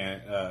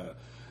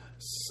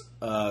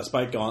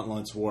 Spike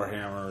gauntlets,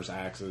 warhammers,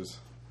 axes,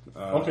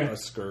 Okay. a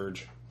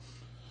scourge.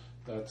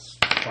 That's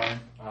fine.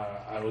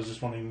 I was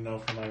just wanting to know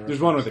for my There's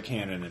one with a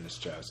cannon in his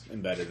chest,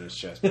 embedded in his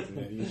chest.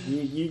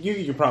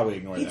 you can probably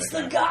ignore It's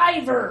that the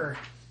guy. Guyver.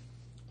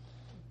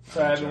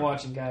 Sorry, I've been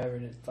watching Guyver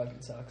and it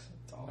fucking sucks.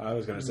 It's awful. I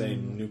was going to say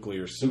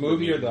nuclear The super.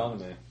 movie or the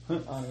anime?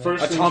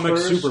 First things Atomic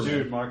first, Superman.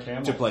 Dude, Mark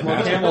Hamill. To play Mark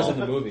basketball. Hamill's in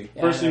the movie.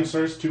 Yeah, First I know. things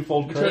first,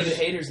 twofold We played the curse.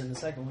 haters in the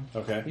second one.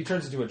 Okay. He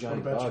turns into a What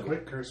giant about your bug.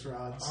 quick curse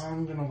rods?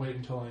 I'm gonna wait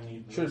until I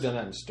need. Should have done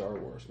that in Star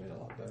Wars. Made it a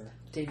lot better.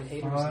 David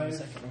Hayter was in the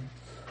second one.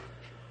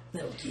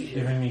 Metal Gear.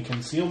 Giving me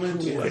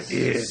concealment. Metal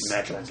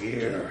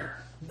Gear?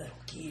 Metal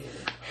Gear.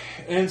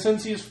 And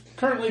since he's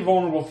currently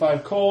vulnerable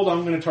 5 cold,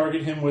 I'm going to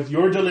target him with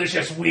your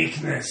delicious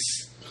weakness.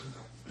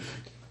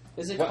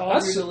 Is it Well, called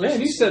that's- Your man, you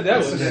Delicious? said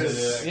that Yes, with it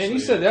is. man, you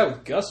said that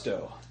with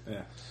gusto.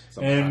 Yeah.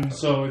 And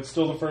so it's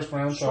still the first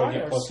round, so I Try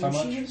get our plus how sushi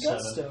much? with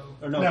gusto.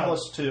 Or no, No.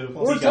 plus 2.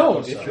 Or He got don't,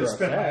 plus if seven. you're a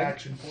Spend my fag.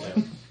 action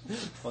point.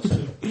 Plus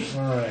 2.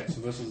 Alright,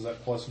 so this is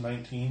at plus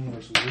 19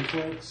 versus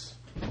reflex.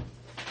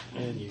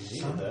 And you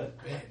needed that.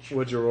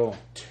 What'd you roll?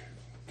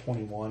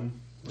 21.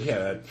 Yeah,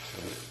 that,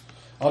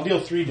 I'll deal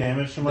 3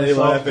 damage to They laugh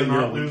myself at and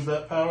your not weak- lose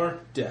that power.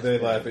 Death. they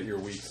laugh at your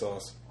weak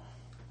sauce.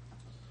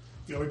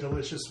 Your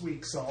delicious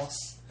weak sauce.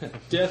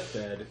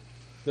 Deathbed.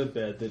 The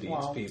bed that eats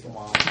Wow. people.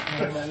 I'm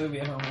having that movie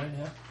at home right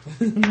now.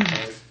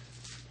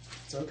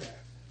 It's okay.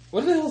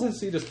 What the hell is that?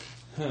 See, just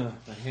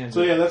my hands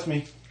So yeah, that's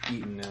me. are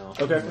eaten now.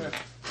 Okay.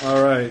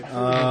 All right.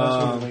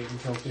 Wait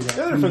until we got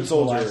Other foot the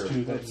soldier. last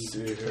 2 that Let's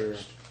see need here.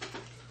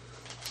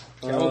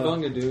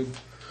 Cowabunga, dude.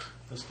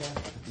 This guy?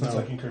 Since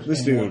I can curse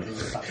This anyone, dude.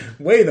 he's a puppet.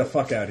 Way the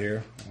fuck out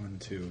here. 1,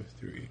 2,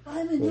 3.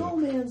 I'm in no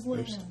man's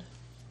land.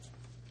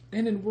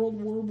 And in World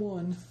War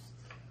One.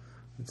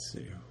 Let's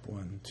see.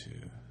 1, 2,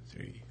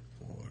 3,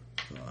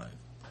 4, 5,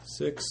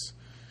 6.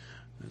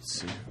 Let's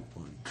see.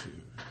 1, 2,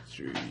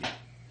 3,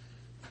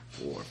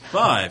 4,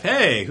 5.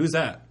 Hey, who's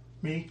that?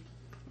 Me?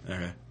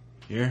 Okay.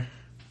 Here?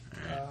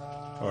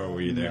 Or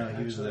were you there? No,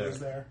 he was Actually, I there. was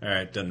there.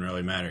 Alright, doesn't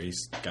really matter.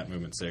 He's got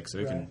movement 6, so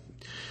he can.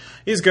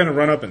 He's gonna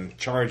run up and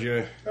charge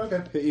you,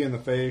 Okay, hit you in the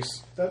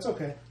face that's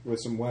okay. with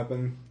some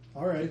weapon.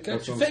 All right.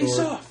 Got your some face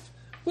sword. off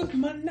with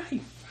my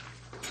knife.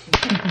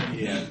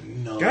 Yeah,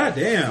 no. God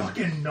damn!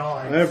 Fucking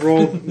nine. I've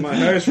rolled my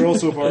highest roll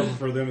so far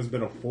for them has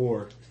been a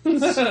 4.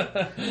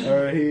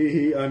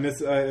 Alright,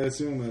 I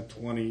assume a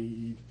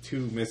 22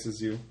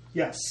 misses you.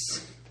 Yes.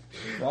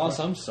 Ross,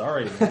 I'm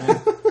sorry, man.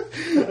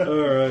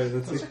 Alright,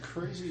 let's see. That's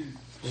crazy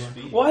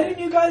speed. Why didn't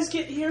you guys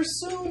get here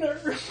sooner?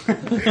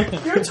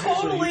 You're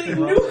totally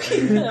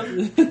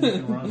nuking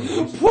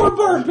them. Poor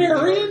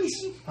barbarians!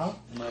 Huh?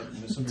 Am I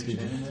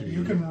misunderstanding that?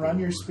 You can run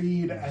your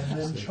speed and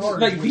then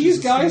charge. Like, which these is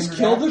a guys standard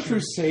killed the action.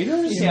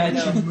 Crusaders? Yeah, I You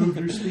know. can move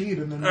your speed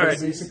and then All right.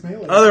 do basic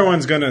melee. Other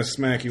one's gonna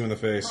smack you in the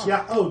face.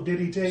 Yeah. Oh, did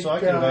he take So I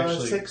could have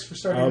actually- 6 for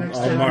starting I'll, next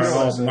I'll, turn?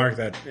 I'll mark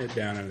that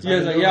down. In Yeah,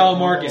 like, yeah, I'll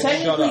mark it. Shut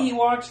Technically, up. he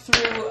walked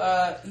through.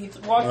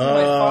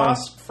 My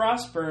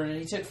frostburn, and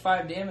he took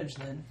 5 damage.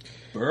 Then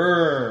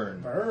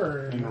Burn.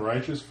 Burn. In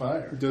righteous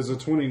fire. Does a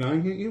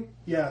 29 hit you?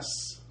 Yes.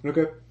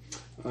 Okay.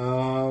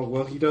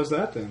 Well, he does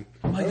that then.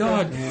 Oh my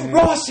god.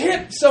 Ross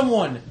hit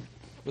someone!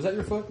 Was that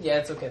your foot? yeah,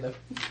 it's okay though.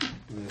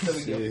 Let's big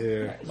see deal.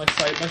 here. My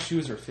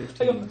shoes are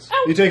 15s.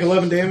 You take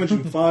 11 damage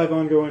and 5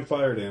 ongoing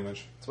fire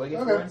damage. That's what I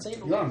get Okay. for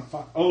insane. You're on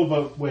fire. Oh,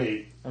 but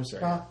wait. I'm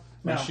sorry. No.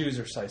 My shoes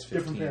are size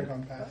 15. Different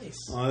Paragon path.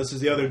 This is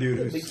the other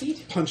dude Big who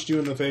feet. punched you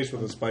in the face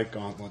with a spike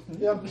gauntlet.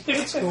 Yep.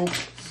 That's cool.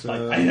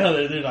 So, I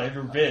know they're like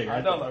they're big. I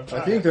don't know.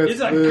 I think that's It's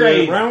not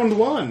great. round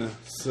 1.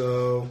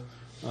 So,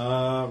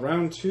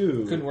 round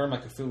 2. Couldn't wear my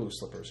Cthulhu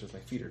slippers because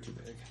my feet are too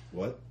big.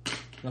 What?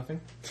 Nothing.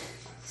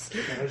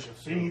 There's your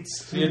feet.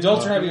 The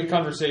adults are having a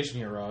conversation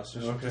here, Ross.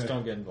 Just, Okay. just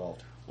don't get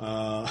involved.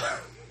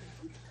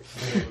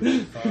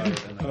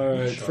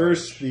 Alright,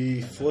 first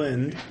the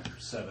Flynn.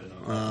 7.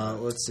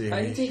 Let's see.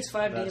 He takes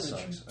 5 That damage.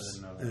 sucks. I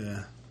didn't know that.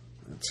 Yeah.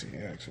 Let's see.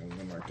 Actually, I'm going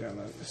to mark down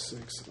that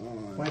 6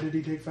 on. Why did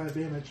he take 5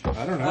 damage?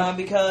 I don't know.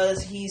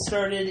 Because he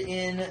started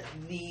in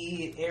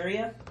the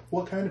area.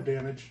 What kind of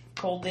damage?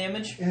 Cold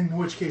damage. In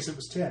which case it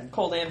was 10.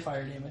 Cold and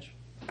fire damage.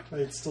 But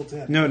it's still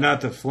 10. No,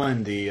 not the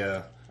Flynn,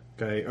 the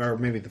guy. Or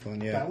maybe the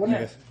Flynn, yeah. That one? I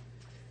guess.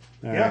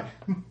 All Yeah.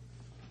 right.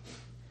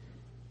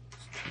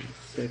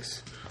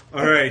 6.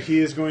 Alright, he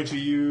is going to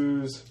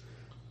use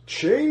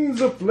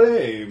Chains of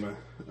Flame.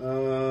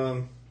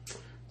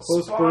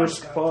 Close Spawn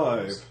burst got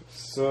 5. those.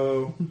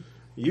 So,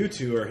 you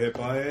two are hit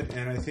by it,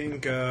 and I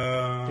think,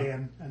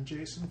 Dan and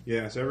Jason.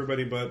 yeah, so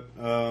everybody but,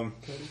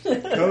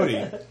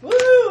 Cody.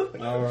 Woo!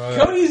 Alright.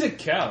 Cody's a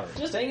coward.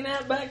 Just hanging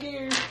out back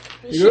here.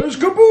 He goes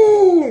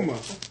kaboom!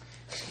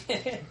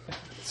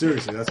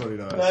 Seriously, that's what he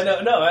does.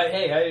 No.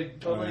 Hey, I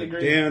totally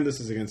agree. Dan, this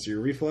is against your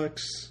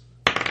reflex.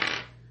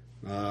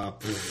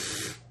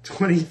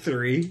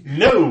 23.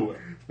 No!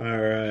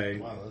 Alright.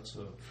 Wow, that's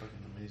a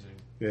fucking amazing.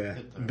 Yeah.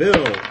 hit there.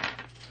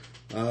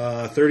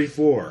 Bill.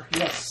 34.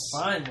 Yes.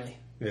 Finally.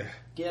 Yeah.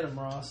 Get him,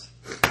 Ross.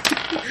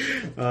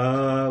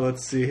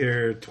 Let's see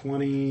here.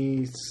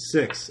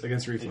 26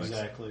 against reflex.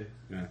 Exactly.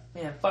 Yeah.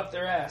 Man, fuck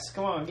their ass.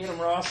 Come on, get him,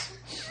 Ross.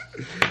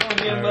 Come on,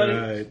 get him, buddy.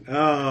 Alright.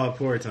 Oh,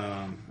 poor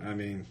Tom. I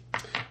mean,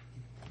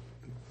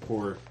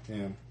 poor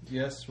him.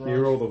 Yes, He Ross.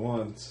 rolled a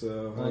 1,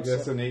 so I Well,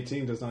 guess so- an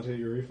 18 does not hit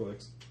your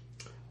reflex.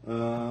 She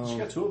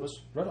got 2 of us.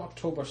 Red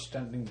October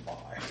standing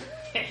by.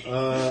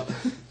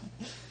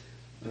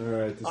 All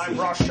right. I'm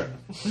Russian.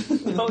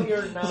 No,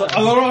 you're He's not. like,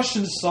 I'm a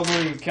Russian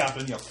submarine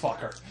captain, you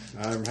fucker.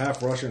 I'm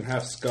half Russian,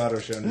 half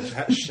Scottish, and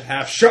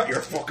half shut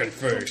your fucking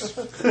face.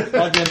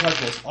 I'll get in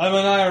touch with. I'm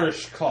an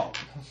Irish cop.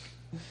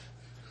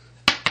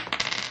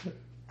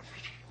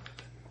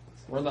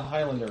 We're the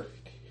Highlander.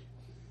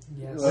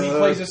 Yes. He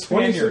plays a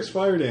Spaniard. 26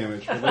 fire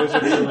damage for those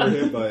of you who were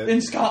hit by it.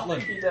 In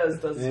Scotland. He does,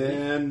 doesn't he?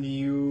 And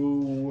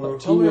you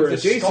Tell who me were if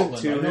this adjacent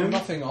Scotland. to I know him,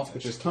 nothing of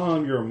which it. is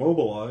Tom, you're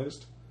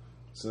immobilized.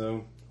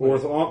 So, or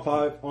with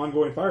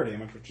ongoing fire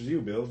damage, which is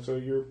you, Bill. So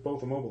you're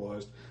both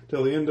immobilized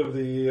till the end of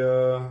the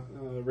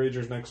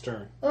Rager's next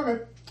turn.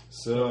 Okay.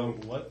 So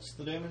What's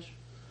the damage?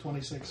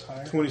 26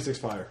 fire. 26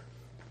 fire.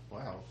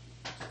 Wow.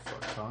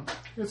 Fuck, Tom.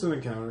 It's an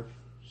encounter.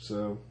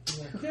 So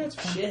Yeah,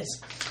 it's shit.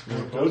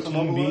 Go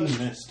Team Bean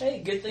missed. Hey,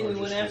 good thing we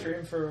went just after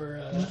him for.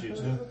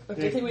 Yeah.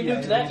 Good thing we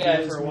Yeah, nuked that it guy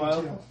was for a me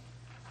while.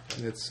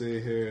 too. let's see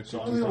here.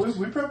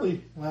 We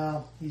probably,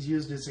 well, he's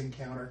used his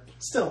encounter.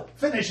 Still,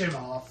 finish him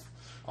off.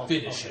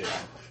 Finish it.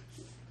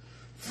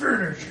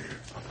 Finish him.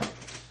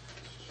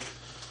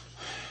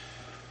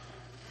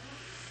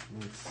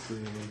 Let's see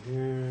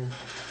here.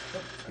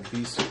 A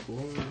beast of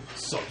war.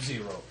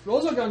 Sub-Zero.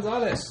 Rosa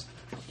Gonzalez.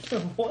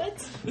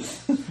 What?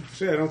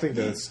 Actually, I don't think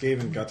the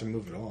Skaven got to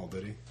move at all,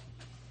 did he?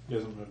 He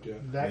hasn't moved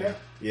yet. That guy?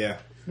 Yeah.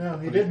 No,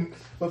 he didn't.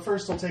 But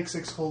first he'll take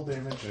 6 cold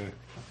damage.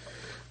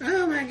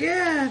 Oh my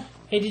god.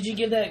 Hey, did you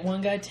give that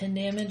one guy 10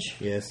 damage?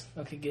 Yes.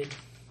 Okay, good.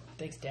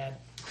 Thanks, Dad.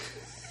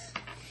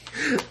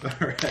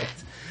 All right.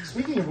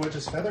 Speaking of which,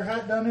 has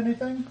Featherhat done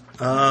anything?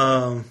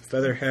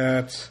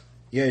 Featherhat.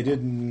 Yeah, he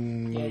did.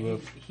 Yeah,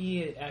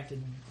 he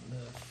acted the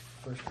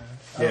first round.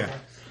 Yeah. Okay.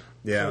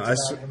 Yeah. So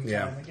it's about him yeah.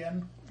 time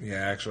again.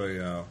 Yeah.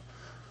 Actually,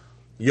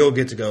 you'll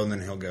get to go, and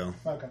then he'll go.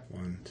 Okay.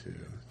 1, 2,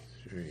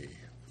 3,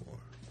 4,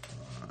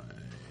 5,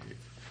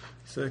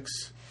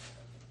 6.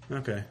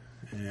 Okay.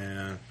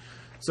 And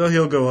so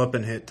he'll go up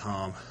and hit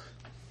Tom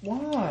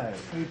Why?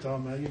 Hey,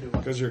 Tom, how you doing?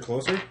 because you're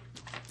closer.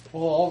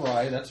 Well,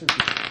 alright, that's a...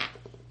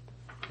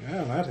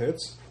 Yeah, that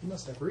hits. You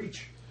must have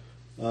reach.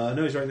 No,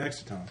 he's right next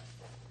to Tom.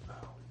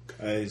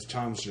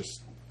 Tom's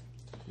just.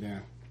 Yeah.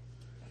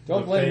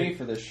 Don't blame Okay. me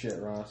for this shit,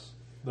 Ross.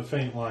 The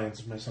faint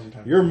lines miss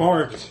sometimes. You're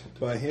marked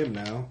by him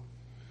now.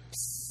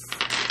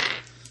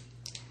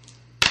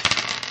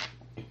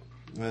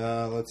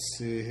 Let's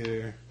see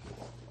here.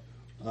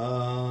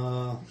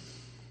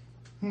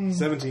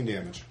 17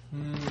 damage.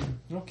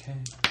 Okay.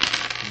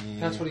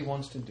 That's what he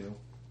wants to do.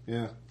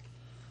 Yeah.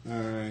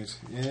 Alright.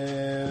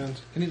 And.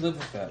 Can he live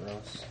with that,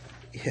 Ross?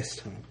 Yes,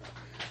 Tom.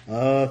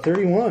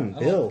 31.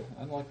 Bill.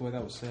 I don't like the way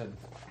that was said.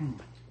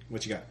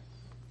 What you got?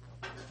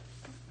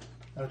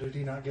 Oh, did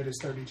he not get his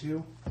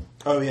 32?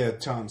 Oh, yeah,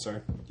 Tom,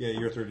 sorry. Yeah,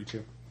 you're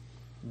 32.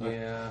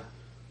 Yeah.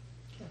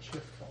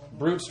 Shift column.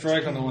 Brute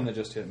strike on the one that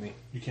just hit me.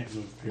 You can't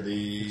move,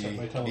 period. Except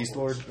by The teleports. Beast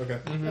Lord?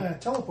 Okay.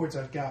 Teleports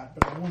I've got,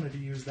 but I wanted to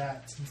use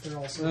that since they're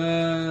also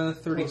close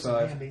and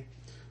 35. handy.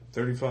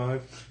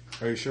 35.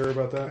 Are you sure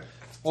about that?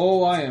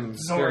 Oh, I am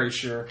Zorch. very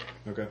sure.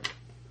 Okay.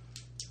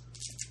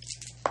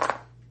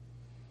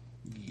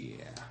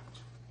 Yeah.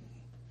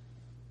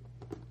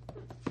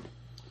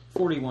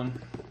 41.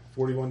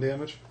 41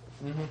 damage?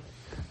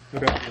 Mm-hmm.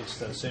 Okay. It's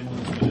that same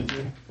one that's been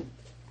injured.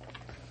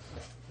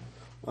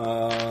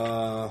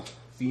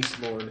 Beast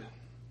Lord.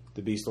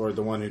 The Beast Lord,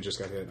 the one who just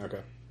got hit. Okay.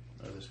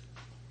 Or this-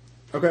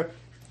 Okay.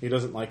 He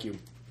doesn't like you.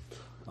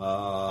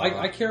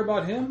 I care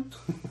about him.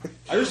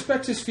 I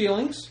respect his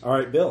feelings. All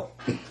right, Bill.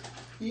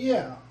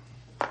 Yeah.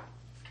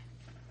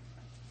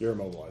 You're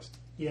immobilized.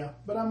 Yeah,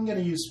 but I'm going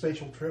to use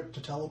Spatial Trip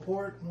to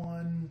teleport.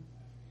 1,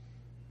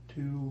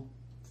 2,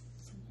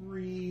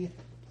 3.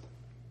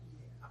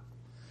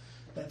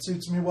 That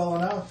suits me well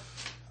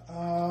enough.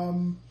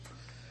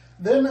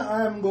 Then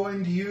I'm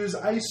going to use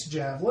Ice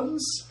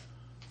Javelins.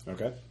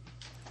 Okay.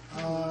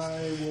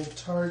 I will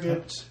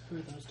target... Who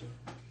are those two?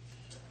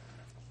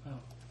 Oh,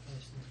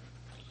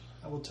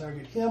 I will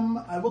target him.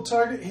 I will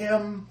target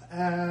him,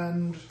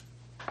 and...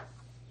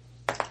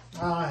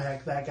 Ah,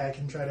 heck, that guy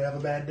can try to have a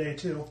bad day,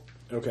 too.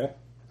 Okay.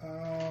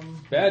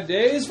 Bad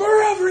days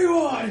for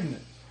everyone!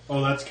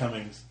 Oh, that's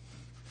coming.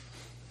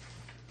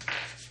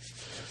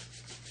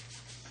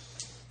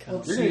 Let's You're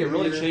going to see get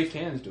really here. chafed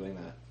hands doing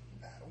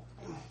that.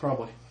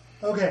 Probably.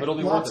 Okay, But it'll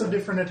be lots worth of it.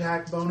 different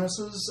attack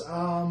bonuses.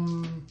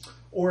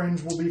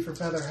 Orange will be for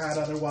Featherhat,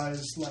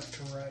 otherwise left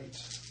to right.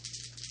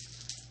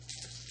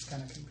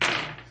 Kind of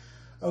confusing.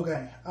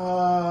 Okay,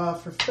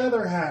 for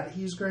Featherhat,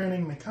 he's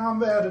granting me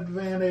combat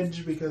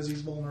advantage because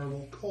he's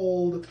vulnerable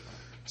cold,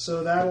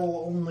 so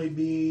that'll only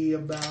be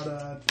about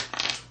a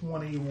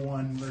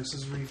 21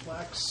 versus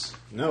reflex.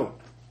 No.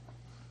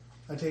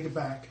 I take it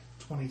back,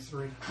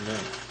 23.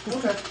 No.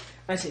 Okay,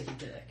 I take it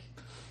back.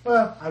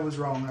 well, I was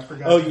wrong, I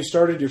forgot. Oh, you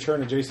started your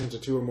turn adjacent to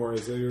 2 or more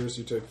Azers.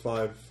 You took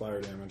 5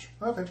 fire damage.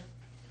 Okay.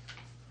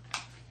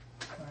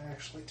 I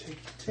actually take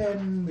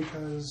 10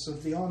 because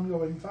of the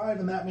ongoing 5,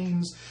 and that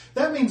means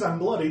I'm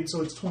bloodied,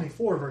 so it's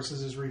 24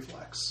 versus his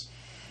reflex.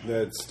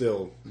 That's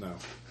still no.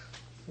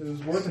 It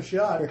was worth a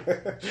shot.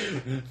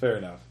 Fair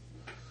enough.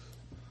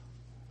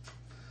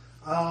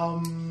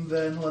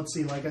 Then let's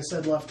see. Like I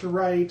said, left to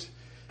right.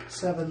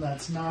 7.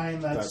 That's 9.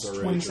 That's That's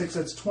a 26. Rager.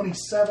 That's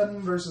 27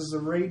 versus a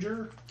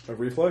Rager. A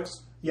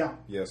reflex? Yeah.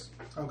 Yes.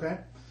 Okay.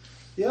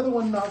 The other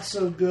one not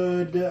so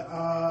good.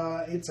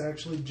 It's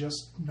actually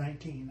just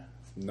 19.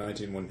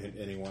 19 wouldn't hit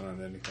anyone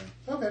on anything.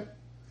 Okay.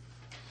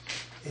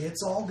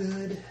 It's all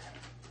good.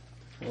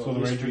 So the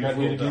Ranger got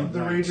hit again? The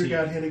Rager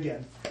got hit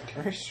again.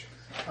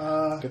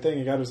 Good thing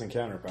he got his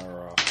encounter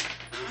power off.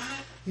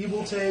 He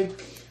will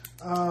take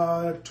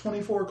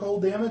 24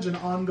 cold damage and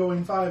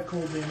ongoing 5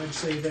 cold damage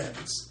save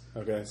ends.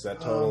 Okay, is that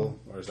total,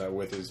 or is that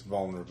with his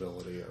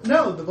vulnerability? Or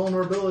No, the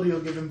vulnerability will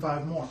give him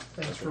 5 more.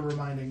 Thanks for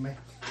reminding me.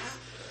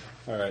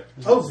 All right.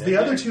 Oh, the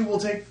other 2 will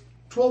take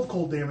 12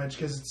 cold damage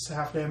because it's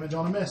half damage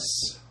on a miss.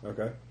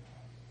 Okay.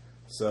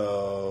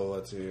 So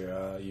let's see.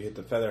 You hit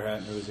the Featherhat.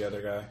 And who's the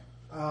other guy?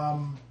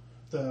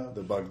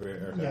 The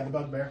Bugbear. Okay. Yeah, the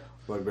Bugbear.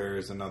 Bugbear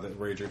is another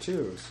Rager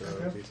too. So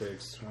Okay. he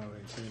takes 12,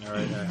 18. All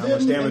right. Now how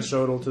much damage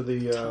total to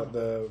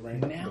the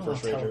range? Now The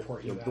first I'll Rager.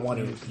 teleport you The out. one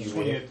who It's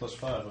 28 plus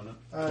 5, isn't it?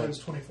 It was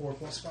 24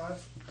 plus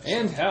 5.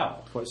 And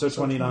how? So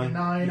 29.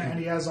 9, and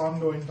he has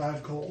ongoing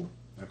 5 cold.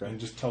 Okay. And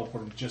just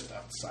teleport him just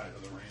outside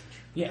of the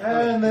range.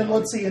 And then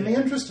let's see. In the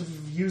interest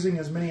of using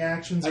as many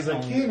actions as I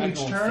can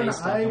each turn,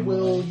 I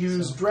will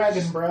use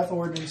Dragon Breath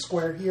Ordnance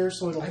Square here,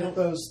 so it'll hit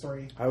those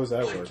 3. How is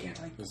that working?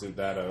 Is it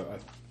that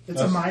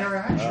It's a minor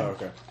action. Oh,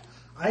 okay.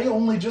 I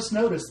only just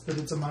noticed that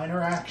it's a minor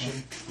action.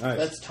 Nice.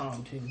 That's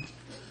Tom too.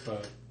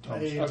 But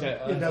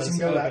It doesn't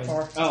go that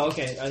far. Oh,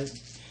 okay.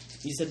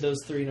 You said those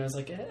 3, and I was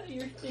like,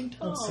 you're hitting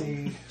Tom. Let's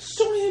see.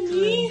 Don't hit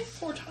me!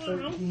 Poor Tom.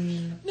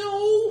 13.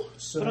 No!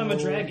 So But I'm a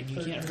dragon. You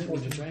 13, can't hurt me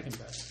with 14. a dragon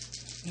breath.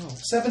 No.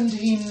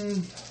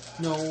 17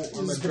 No, I'm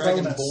is a the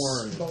dragon bonus,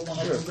 born. but one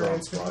of Sure, them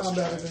grants me cross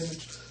combat strikes.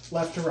 advantage.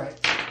 Left to right.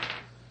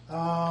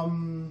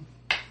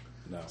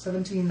 No.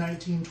 17,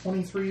 19,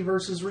 23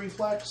 versus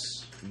reflex.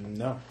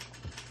 No.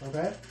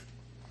 Okay.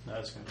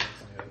 That's going to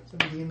be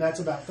 17, that's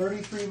about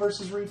 33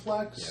 versus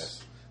reflex.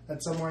 Yes.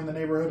 That's somewhere in the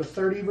neighborhood of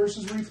 30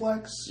 versus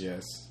reflex.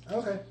 Yes.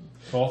 Okay.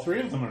 so all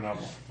 3 of them are now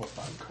plus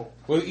 5 cool.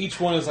 Well, each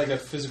one is like a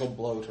physical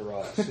blow to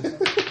Ross.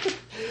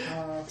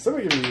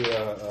 Somebody give me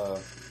a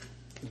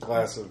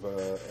glass of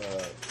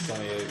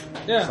Sunny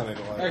Yeah. Sunny Actually,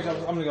 Delight.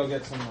 I'm gonna go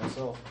get some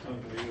myself.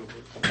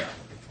 good.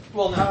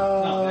 Well, no,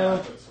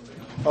 no.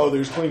 Oh,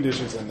 there's clean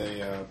dishes in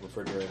the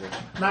refrigerator.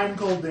 9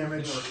 cold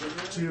damage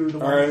to the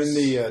Or ones, in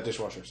the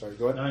dishwasher. Sorry,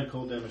 go ahead. 9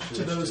 cold damage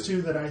to those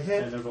 2 that I And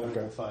hit. they're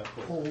vulnerable Okay. 5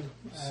 cold. Cold.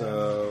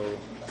 So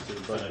the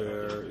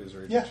bugbear is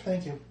ready. Yeah,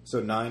 thank you. So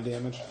 9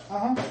 damage.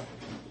 Uh-huh.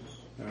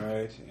 All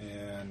right,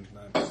 and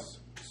that's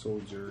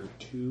Soldier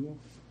 2.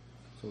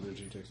 Soldier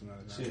 2 takes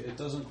another 9. See, it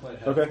doesn't quite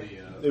have Okay.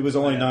 the... It was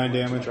only 9 like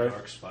damage, a right?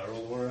 Dark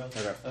spiral aura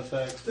Okay.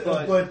 effect.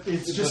 But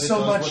it's just it so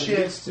does much what it shit.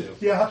 needs to.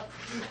 Yeah.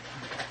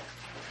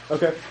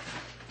 Okay.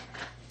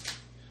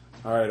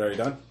 All right, are you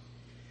done?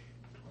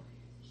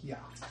 Yeah.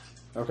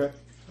 Okay.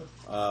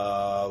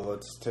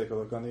 Let's take a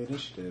look on the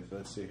initiative.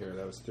 Let's see here.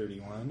 That was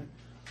 31.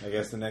 I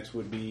guess the next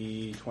would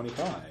be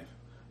 25.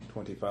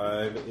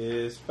 25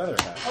 is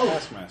Featherhat, Oh.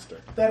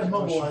 Taskmaster. That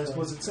immobilized,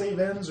 was it save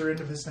ends or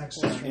end of his next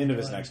turn? End of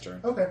his next turn.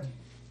 Okay.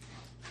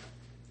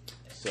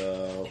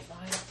 So, If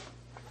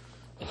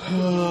I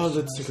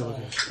let's take a look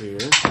at here.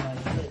 can I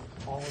hit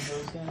all of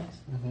those guys?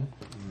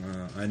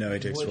 I know he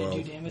takes Would it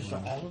 12. do damage to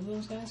all of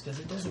those guys? Because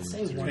it doesn't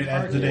say one It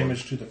adds the target.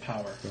 damage to the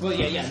power. Well,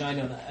 yeah, no, I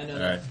know that. I know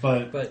that.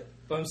 But But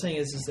what I'm saying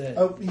is that.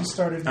 Oh, he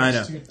started I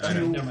next know. to I know.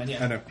 2. Never mind,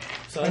 yeah. I know.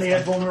 So And he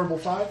that's had fine. vulnerable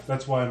 5?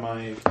 that's why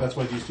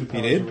these 2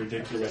 powers did? are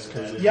ridiculous.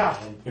 Because Yeah.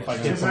 if I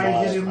hit Because them I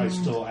all, hit him- I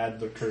still add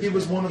the curse. He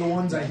was one of the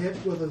ones I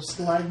hit with a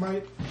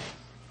stalagmite.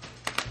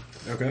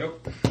 Okay.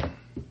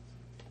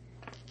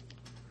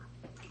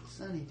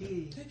 Sonny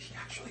D. He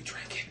actually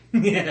drank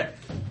it. Yeah.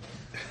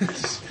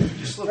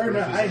 Or no,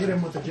 I hit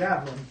him with a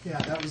javelin. Yeah,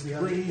 that was the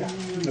other. Yeah.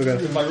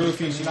 Okay. By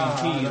roofies, you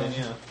mean P, then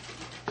yeah.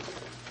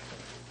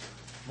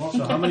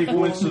 So how many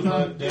points of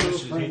damage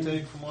did he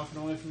take from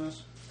walking away from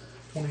this?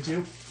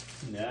 22.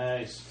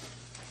 Nice.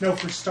 No,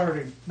 for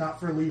starting, not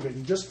for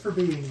leaving, just for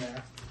being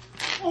there.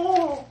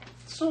 Oh,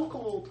 so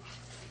cold.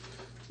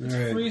 All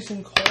right.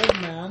 Freezing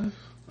cold, man.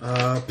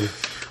 Uh,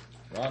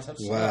 Ross, that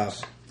wow.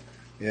 sucks.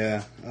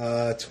 Yeah.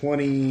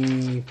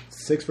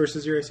 26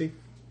 versus your AC?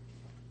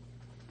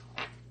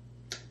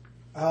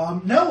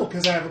 No,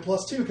 because I have a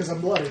 +2 because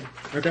I'm bloodied.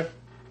 Okay.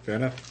 Fair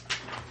enough.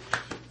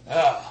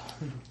 Ah.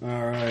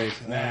 All right.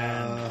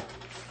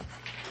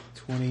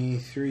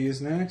 23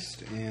 is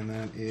next, and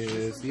that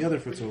is the other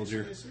foot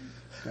soldier.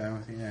 Guy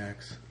with the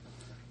axe.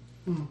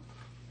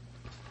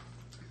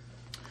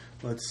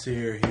 Let's see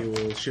here. He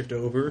will shift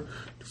over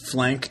to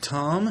flank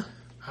Tom.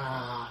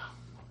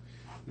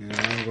 And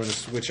I'm going to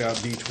switch out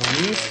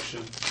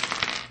D20.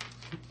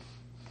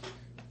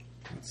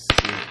 Let's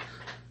see.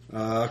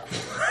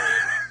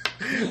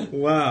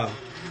 Wow.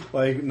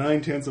 Like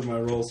 9/10 of my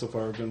rolls so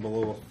far have been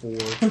below a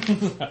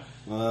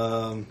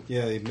 4.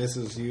 Yeah, he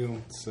misses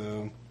you.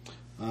 So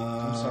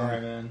I'm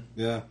sorry, man.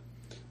 Yeah.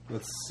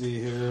 Let's see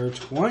here.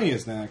 20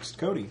 is next.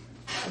 Cody.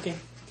 Okay.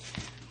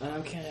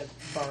 Can I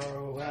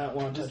borrow? I don't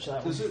want to touch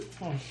that one. Is it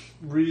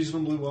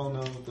reasonably well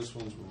known that this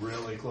one's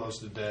really close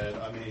to dead?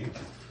 I mean,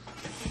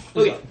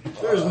 Okay.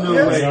 there's no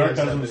Yes. way They are there's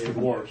that cousins to many.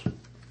 dwarves.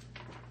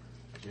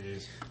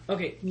 Jeez.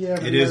 Okay. Yeah,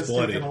 but It he is has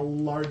bloody. taken a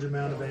large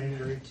amount of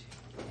angry.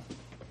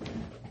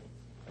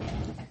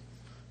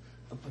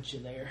 I'll put you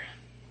there.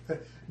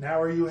 Now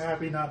are you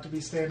happy not to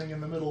be standing in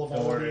the middle of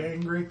all of the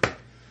angry?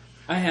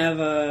 I have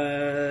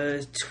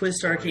a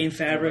Twist Arcane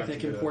Fabric that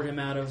can Yeah. port him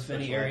out of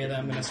any area that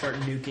I'm going to start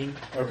nuking.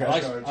 Okay. I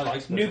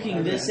like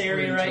Nuking this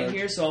area right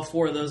here, so all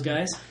 4 of those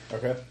guys.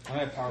 Okay. I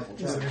have powerful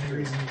Is there charge. any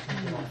reason you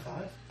can't get all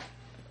 5?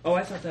 Oh,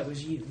 I thought that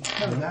was you.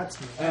 No, that's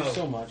me. I have Oh.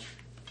 so much.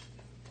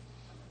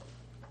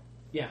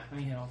 Yeah, I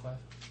can hit all 5.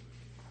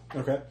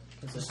 Okay.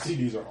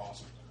 CDs are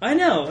awesome. I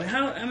know.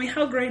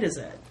 How great is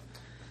that?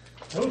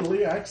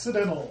 Totally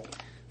accidental.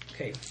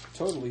 Okay.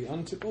 Totally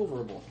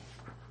untipoverable.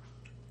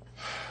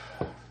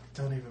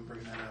 Don't even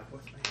bring that up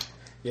with me.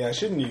 Yeah, I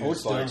shouldn't use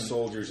it's like done.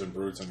 soldiers and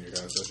brutes on you guys.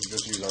 I should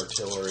just use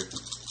artillery.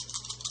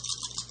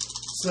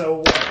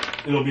 So,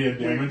 It'll be a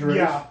damage raise.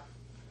 yeah.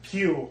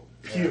 Pew.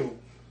 Pew.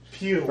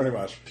 Pew. Pretty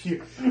much.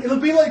 Pew. It'll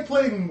be like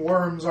playing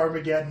Worms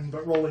Armageddon,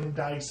 but rolling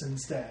dice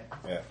instead.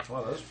 Yeah.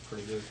 Wow, that's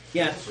pretty good.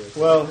 Yeah.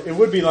 Well, it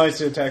would be nice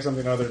to attack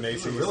something other than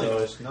AC, Really so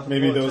nice. Nothing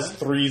maybe more those attack?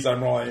 3s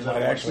I'm rolling Is that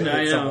might a actually No, hit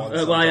I know. someone.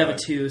 Well, I have a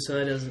sometime. 2, so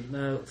that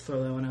doesn't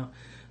throw that one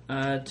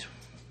out.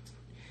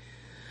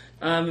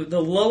 The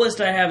lowest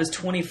I have is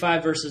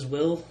 25 versus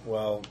Will.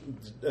 Well,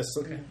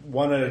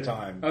 one at a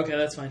time. Okay,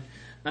 that's fine.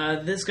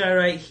 This guy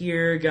right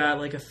here got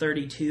like a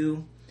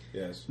 32.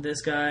 Yes.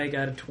 This guy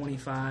got a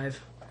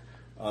 25.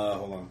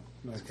 Hold on.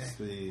 That's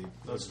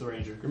That's the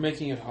ranger. You're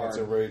making it hard. That's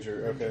a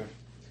rager. Okay.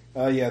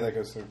 Yeah, that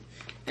goes through.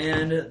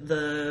 And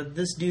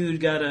this dude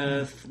got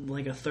a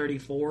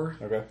 34.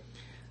 Okay.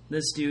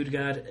 This dude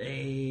got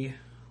a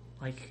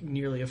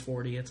nearly a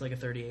 40. It's like a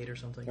 38 or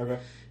something. Okay.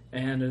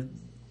 And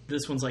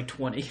this one's like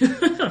 20.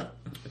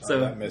 So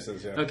that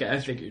misses. Yeah. Okay, I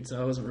figured,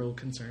 so I wasn't real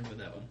concerned with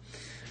that one.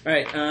 All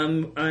right,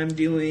 I'm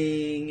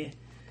doing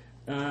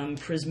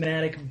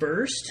Prismatic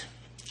Burst.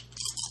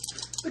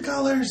 The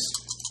colors.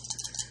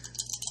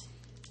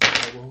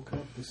 I woke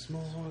up this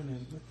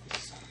morning with the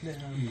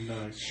sun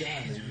down.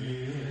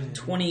 Nice.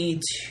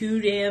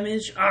 22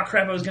 damage. Oh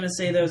crap! I was gonna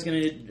say that I was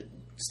gonna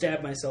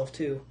stab myself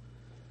too.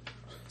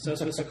 So I was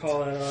supposed to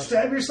call that off.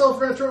 Stab yourself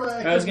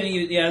retroactively.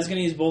 I was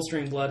gonna use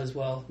Bolstering Blood as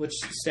well, which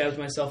stabs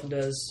myself and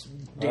does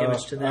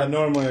damage to them.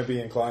 Normally I'd be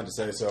inclined to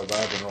say so, but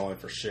I've been rolling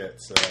for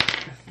shit, so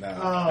no.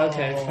 Oh.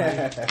 Okay.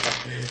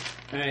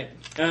 All right.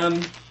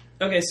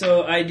 Okay,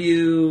 so I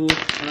do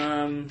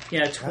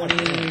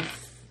 20.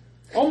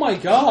 Oh my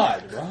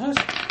god, Ross!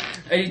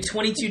 I do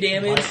 22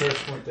 damage. My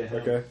first point they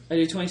have. Okay. I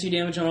do 22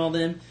 damage on all of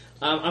them.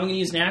 I'm going to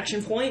use an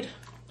action point,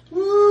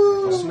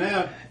 Woo!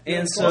 Snap. Plus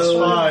and so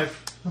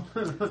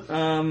 5.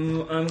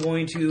 I'm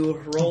going to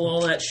roll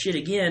all that shit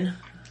again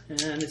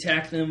and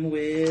attack them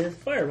with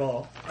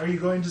Fireball. Are you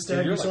going to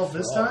stab You're yourself like,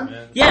 this oh, time?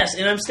 man. Yes,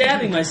 and I'm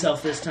stabbing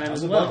myself this time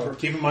as well.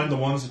 Keep in mind the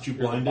ones that you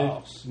You're the blinded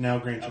boss. now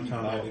grant you I'm the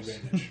combat boss.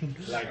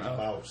 advantage. Like a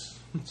mouse.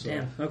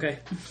 Damn. Okay.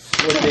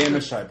 What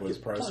damage type was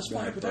Plus Price?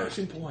 5 with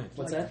action point.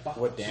 What's that?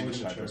 What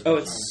damage type was Oh,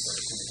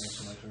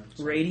 it's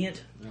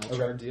Radiant. And I'll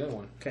charge the other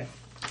one. Okay.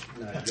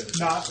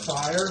 Not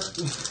fire.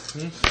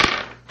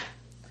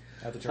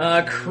 I have to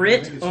charge the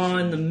Crit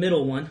on the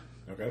middle one.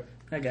 Okay.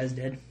 That guy's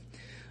dead.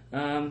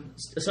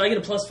 So I get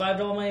a +5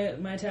 to all my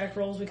attack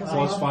rolls because I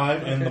Plus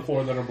 5, and Okay. the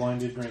 4 that are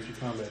blinded grant you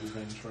combat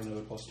advantage for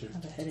another +2. I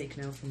have a headache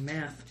now from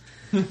math.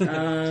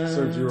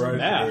 Serves you right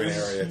Math. for doing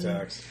area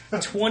attacks.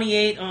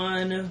 28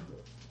 on.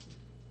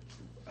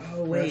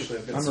 Oh wait,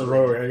 I'm a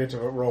rogue. I get to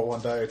roll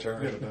one die a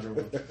turn.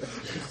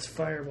 it's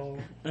Fireball.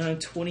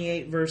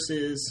 28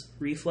 versus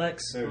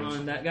Reflex There it is.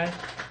 on that guy.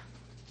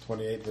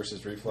 28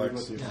 versus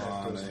reflex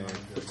on a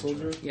foot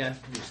soldier. Yeah.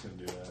 I'm just going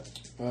to do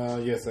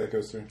that. Yes, that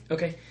goes through.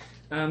 Okay.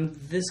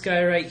 This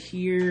guy right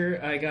here,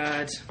 I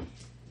got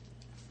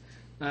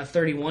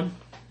 31.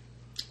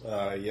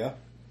 Yeah.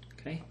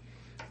 Okay.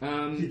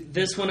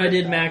 This one I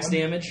did max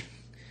That one.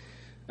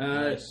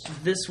 damage.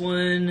 This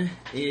one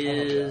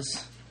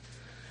is.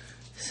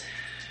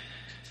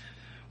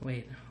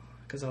 Wait,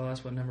 because I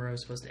lost what number I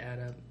was supposed to add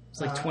up.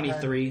 It's like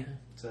 23. It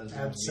says Add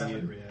immediate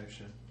 7.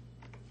 reaction.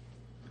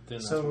 Then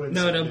that's So what- it's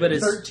No, but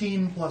it's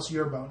 13 plus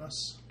your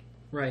bonus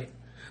right.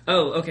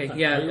 Oh, okay.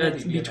 Yeah, Are you it'd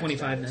ready? be Yeah,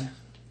 25 then.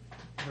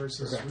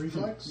 versus Okay.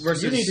 reflex.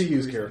 Versus You need to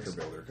use character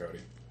builder, Cody.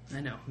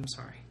 I know. I'm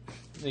sorry.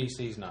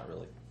 he's not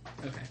really.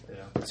 Okay.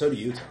 Yeah. So do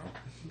you,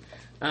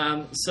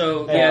 Tom.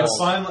 So Hey, yeah,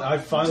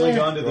 I've finally Yeah.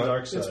 gone to the What?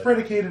 dark side. It's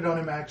predicated on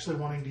him actually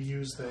wanting to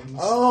use things.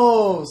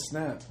 Oh,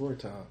 snap. Poor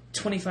Tom.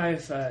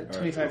 25.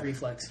 25 cool.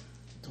 reflex.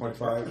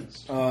 25.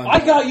 I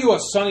got you a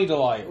Sunny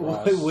Delight,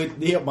 Ross. With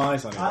my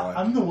son.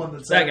 I'm the one that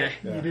That said guy. it.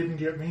 Yeah. You didn't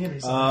get me any.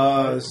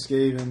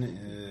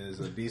 Skaven is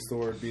a Beast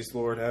Lord. Beast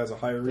Lord has a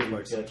higher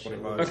reflex than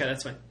 25. Okay,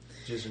 that's fine.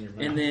 Jizz in your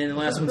mouth. And then the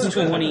last one's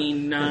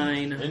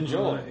 29.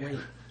 Enjoy. Wait.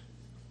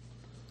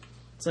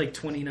 It's like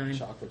 29.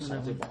 Chocolate on that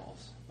salty one.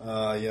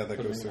 balls. Yeah, that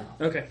Put goes them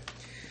through. in your Okay.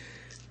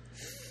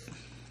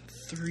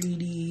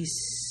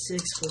 3d6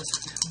 6 plus.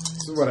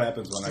 This is what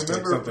happens when I pick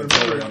Remember- something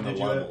remember, totally on the did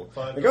you level. have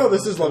 5 Like, oh,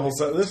 this is level.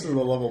 This is the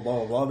level. Blah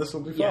blah blah. This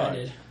will be Yeah, fine. I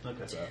did.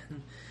 Okay. So,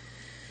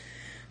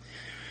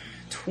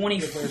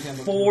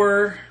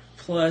 24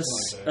 plus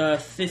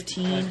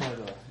 15.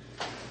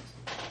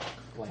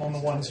 On the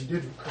ones you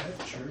didn't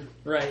crit, sure.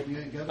 Right. You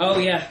ain't got Oh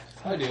it? yeah.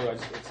 I do. I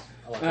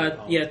like it.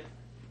 Yeah.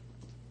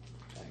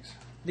 Thanks.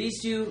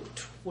 These do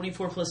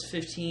 24 plus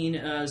 15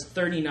 is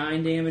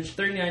 39 damage.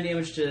 39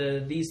 damage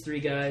to these 3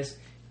 guys.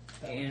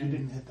 You And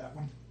didn't hit that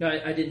one. no,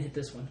 I didn't hit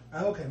this one.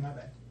 Oh, okay, my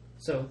bad.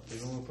 So,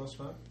 You want plus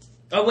 5?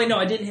 oh wait, no,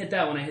 I didn't hit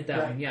that one. I hit that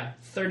Right. one. Yeah,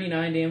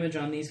 39 damage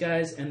on these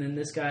guys, and then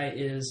this guy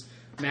is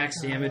max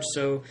damage.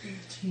 So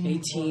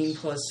 18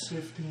 plus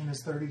 15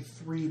 is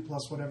 33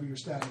 plus whatever your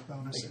static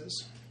bonus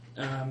is.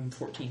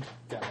 14.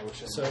 God, I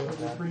wish I So, remembered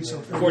that. 3, so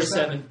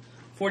 47.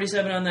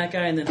 47 on that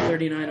guy, and then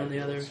 39 on the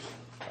other.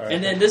 all right.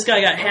 And then this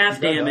guy got half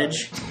You got that.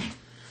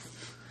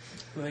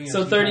 damage.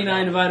 So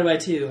 39 divided by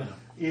 2.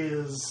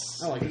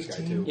 Is I like this guy,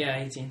 18. too. Yeah,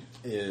 18.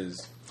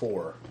 is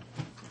 4.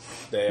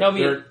 They No, have,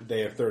 we-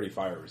 they have 30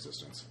 fire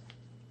resistance.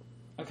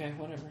 Okay,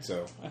 whatever.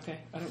 So Okay,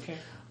 I don't care.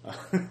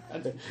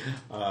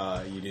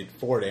 you did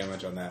 4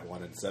 damage on that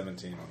one and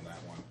 17 on that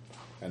one,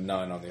 and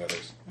none on the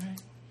others. Alright,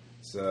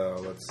 So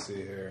let's see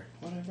here.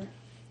 whatever.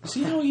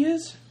 See how he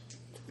is?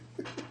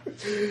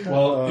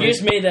 Well, You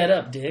just made that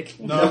up, Dick.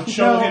 no,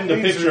 show him the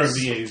lasers. picture of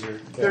the Azer.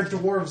 They're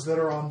dwarves that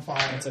are on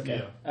fire. It's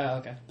okay. Oh,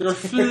 okay. They're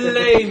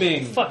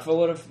flaming. Fuck, if I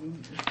would have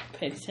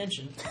paid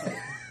attention.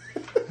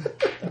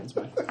 That was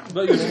mine.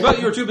 But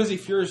you were too busy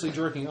furiously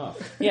jerking off.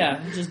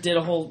 Yeah, I just did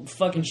a whole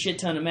fucking shit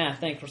ton of math.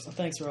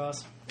 Thanks,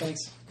 Ross.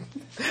 Thanks.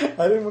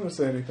 I didn't want to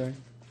say anything.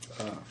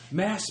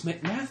 Math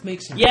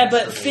makes him. Yeah,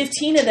 but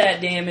 15 of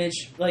that damage,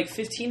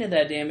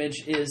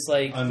 is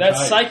like, Untied.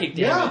 that's psychic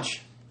Yeah.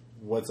 damage.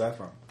 What's that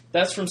from?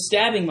 That's from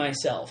stabbing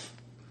myself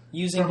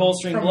using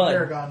bolstering from blood.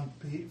 Paragon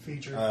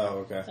feature.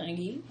 Oh, okay. Thank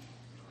you.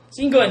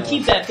 So you can go ahead and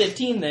keep that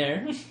 15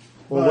 there.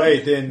 Well, But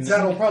wait, then.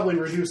 that'll probably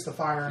reduce the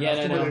fire enough Yeah,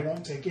 to I where know. they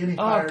won't take any Oh,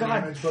 fire God.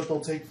 damage, but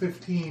they'll take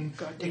 15.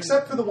 God damn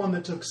Except for the one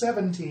that took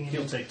 17.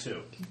 He'll take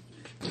 2.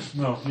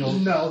 No, you'll.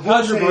 No,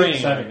 How's he'll your brain?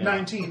 take 7, yeah.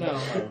 19. No,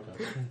 Oh,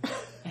 okay.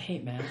 I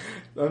hate math.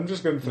 I'm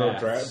just going to throw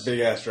Maths. big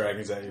ass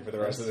dragons at you for the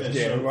rest of this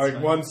Yeah, game. so-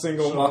 Like one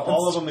single So monster.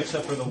 all of them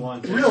except for the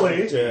one.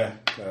 Really? Yeah.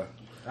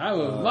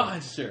 I'm a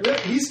monster.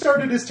 He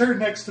started his turn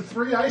next to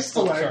 3 ice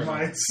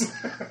stalagmites.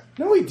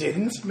 No, he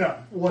didn't. No,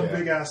 one Yeah.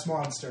 big ass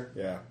monster.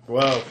 Yeah.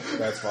 Well,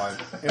 that's fine.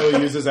 He'll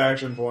use his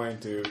action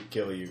point to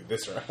kill you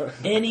this round.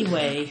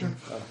 Anyway,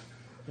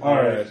 All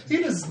right. He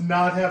does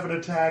not have an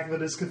attack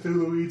that is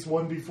Cthulhu eats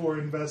 1d4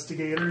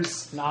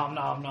 investigators. nom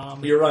nom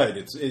nom. You're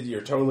right.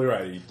 You're totally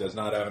right. He does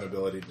not have an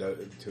ability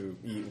to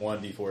eat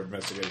 1d4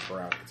 investigator per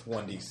round. It's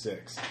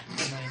 1d6.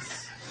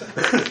 Nice.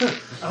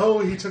 Oh,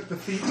 he took the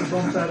feat to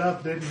bump that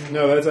up, didn't he?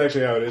 No, that's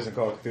actually how it is in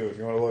Call of Cthulhu. If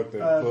you want to look, the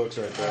book's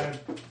right there.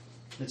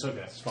 It's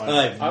okay. It's fine.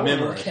 I will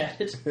memorized. look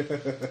at it.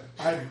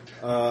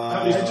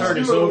 I His just turn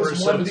is knew it over,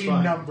 was so 1d it's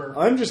fine. number.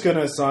 I'm just going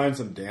to assign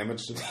some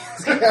damage to these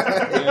guys.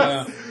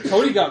 Yeah.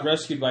 Cody got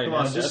rescued by Come an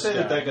on, SS just say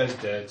guy. that guy's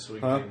dead so we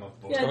can Huh? take him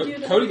off board. Yeah,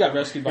 dude. Cody got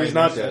rescued by He's an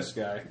not SS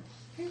guy.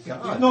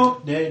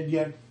 No, dead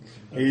yet.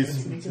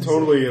 He's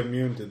totally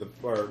immune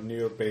to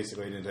Neo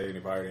basically didn't take any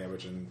fire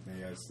damage, and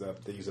he has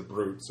he's a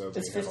brute, so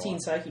It's he had a 15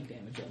 lot. psychic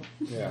damage,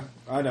 though. Yeah,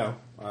 I know.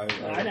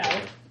 I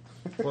know.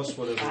 Plus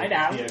whatever I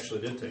know. he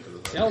actually did take of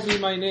the Tell me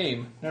my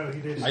name. No,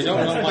 he didn't. I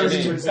don't know my That's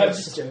name. resist. I'm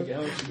just joking.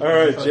 All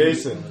right,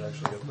 Jason. That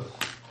actually got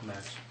the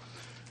max.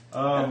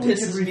 That We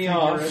pisses could me refigure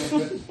off.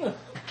 it, but-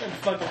 That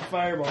fucking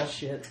fireball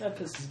shit. That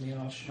pisses me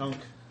off. Chunk.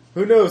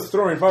 Who knows?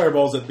 Throwing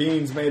fireballs at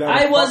beans made out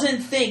of I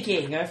wasn't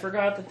thinking. I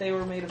forgot that they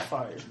were made of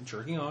fire.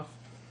 Jerking off.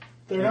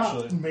 They're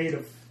not Actually- made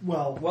of,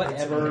 well...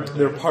 Whatever.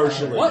 They're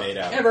partially made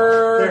out. Their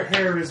Whatever.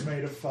 hair is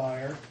made of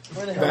fire.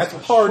 Where the hell That's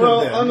is part Well,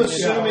 of them. I'm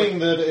assuming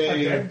that A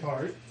a dead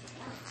part.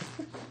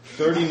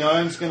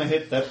 39 is going to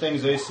hit that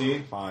thing's AC.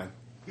 Fine.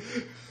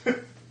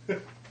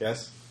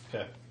 Yes.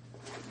 Okay.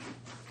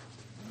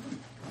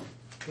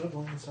 Do I have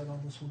line of sight on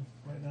this one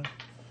right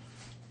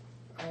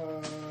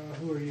now?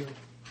 Who are you?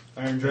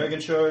 Iron Dragon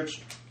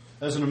charged.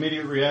 As an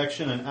immediate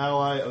reaction, an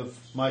ally of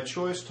my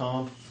choice,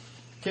 Tom,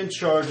 can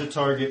charge a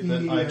target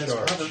that He I has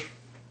charge. cover.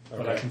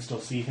 But I can still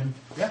see him.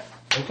 Yeah.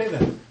 Okay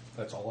then.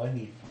 That's all I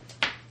need.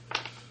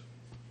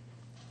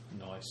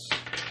 Nice.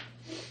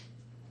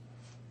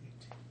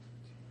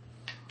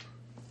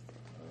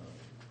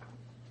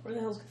 Where the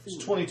hell's It's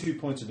Cthulhu? 22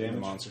 points of In the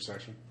damage. monster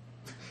section.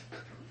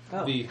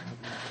 Oh. The Well,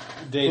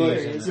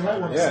 dating you might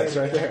want to Yeah, say it's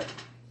right again. there.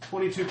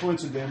 22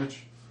 points of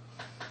damage.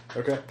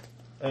 Okay.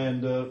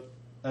 And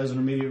as an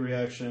immediate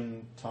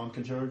reaction, Tom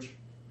can charge.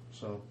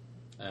 So,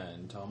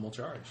 and Tom will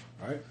charge.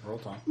 All right. Roll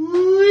time.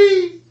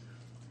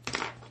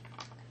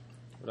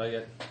 What I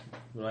get?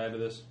 What do I add to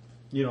this?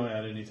 you don't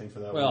add anything for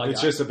that Well, one.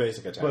 It's just a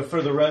basic attack. But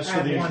for the rest Add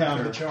of the one for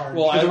encounter, the charge.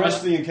 Well, for I the rest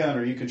of the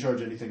encounter, you can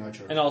charge anything I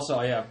charge. and also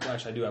I have I have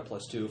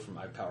 +2 for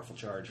my powerful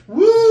charge.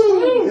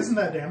 Woo! Isn't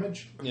that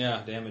damage?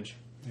 Yeah, damage.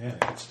 Yeah,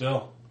 but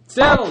still.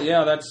 Still,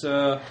 yeah, that's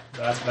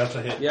That's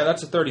a hit. yeah,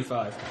 that's a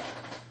 35.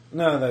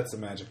 No, that's a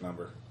magic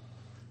number.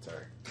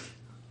 Sorry.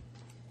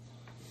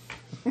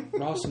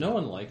 Ross, no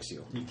one likes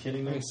you. You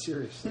kidding I me? mean,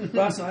 seriously.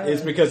 Ross,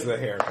 It's because of the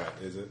haircut,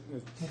 is it?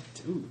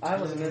 Dude. I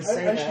wasn't going to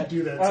say I that. should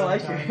do that. I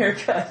like your sometime.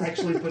 haircut.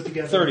 Actually, put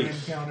together 30. an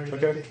encounter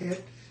that Okay. to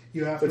hit.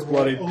 You have to It's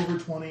roll bloody. over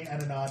 20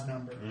 and an odd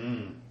number,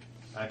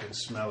 I can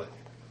smell it.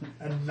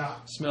 and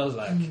not Smells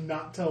like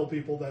tell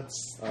people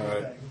that's the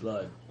Alright. thing.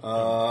 blood.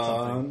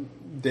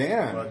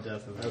 Dan, Blood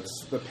death of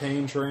that's the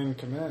pain train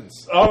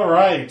commence. All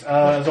right.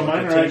 As a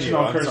minor Continue, action,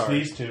 I'll I'm curse sorry.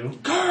 these two.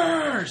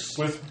 Curse!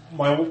 With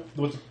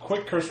a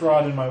quick curse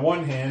rod in my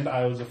one hand,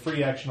 I was a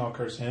free action. I'll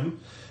curse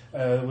him.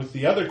 With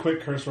the other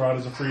quick curse rod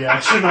as a free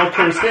action, I'll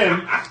curse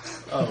him.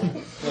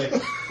 Oh,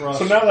 like Ross.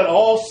 So now that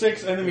all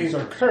 6 enemies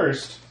are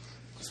cursed,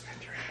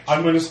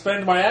 I'm going to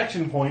spend my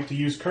action point to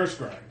use curse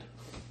grind.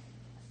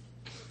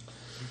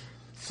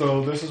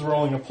 So this is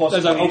rolling a plus.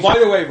 Says, 20. oh, by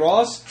the way,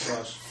 Ross.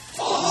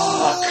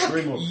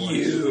 3 more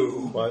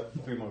points. But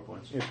 3 more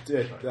points.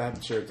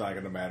 I'm sure it's not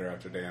going to matter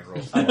after Dan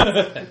rolls.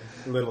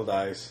 Little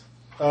dice.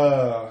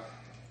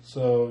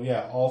 So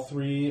yeah, all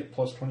 3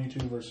 plus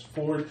 22 versus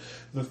 4.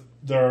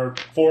 There are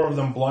 4 of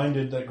them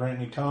blinded that grant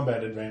me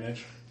combat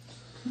advantage.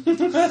 By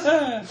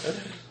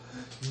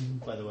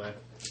the way.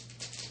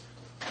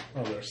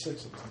 Oh, there are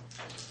 6 of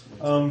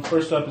them.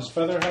 First up is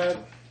Featherhead.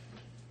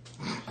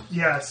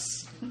 Yes.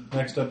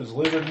 Next up is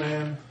Lizard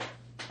Man.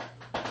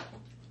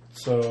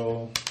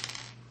 So,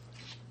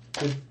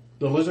 did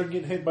the lizard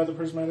get hit by the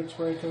prismatic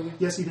spray, Cody?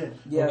 Yes, he did.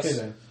 Yes. Okay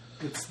then.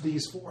 It's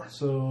these 4.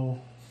 So,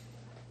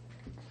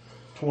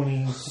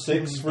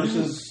 26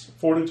 versus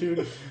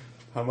Fortitude.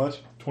 How much?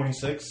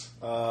 26.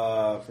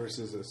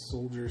 Versus a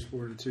soldier's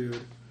fortitude.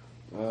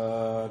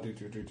 No.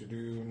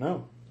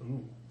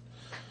 Ooh.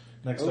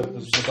 Next up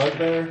is the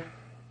Bugbear.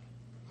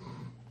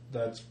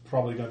 That's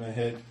probably going to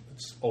hit.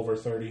 It's over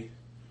 30.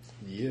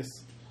 Yes.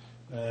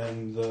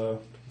 And the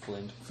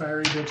Flint.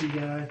 Fiery bitchy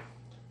guy.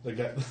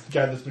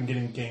 guy that's been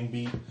getting gang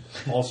beat,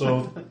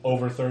 also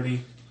over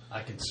 30.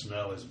 I can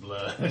smell his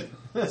blood.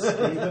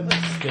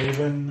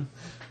 Skaven,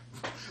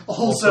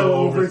 Also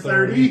over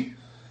 30.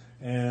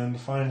 And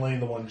finally,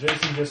 the one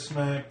Jason just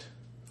smacked.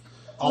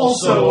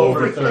 Also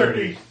over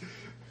 30.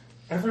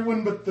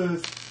 Everyone but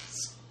the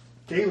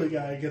scaly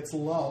guy gets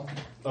loved.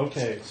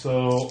 Okay,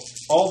 so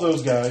all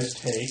those guys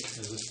take.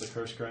 Is this the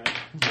curse grind?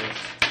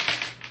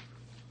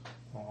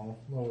 Oh,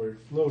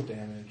 low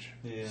damage.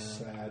 Yeah.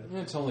 Sad.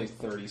 It's only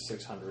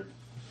 3,600.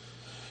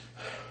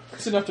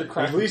 It's enough to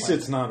crack. At least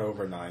it's not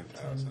over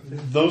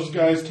 9,000. Those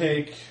guys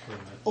take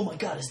Oh my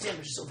god, his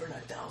damage is over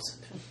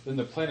 9,000. Then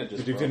the planet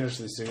just Did you broke. finish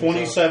the series?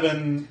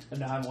 27. And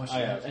now I'm watching I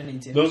it. have. I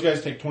need to. Those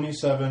guys take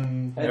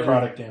 27 Hey,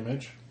 necrotic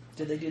damage.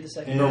 Did they do the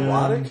second? And-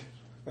 Neurotic?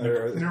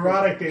 Or-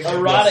 Neurotic damage.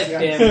 Erotic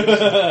Yes,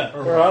 damage.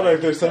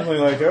 Neurotic, there's something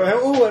like,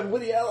 oh, and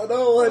Woody Allen,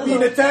 oh, I'm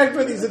being attacked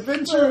by these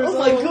adventurers. Oh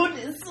my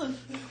goodness.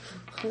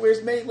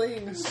 Where's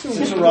Maylene? It's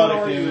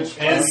erotic damage.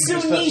 And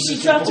Soon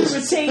she dropped her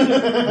retainer.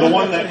 the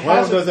one that One of them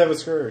hasn't, does have a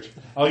scourge.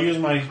 I'll use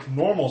my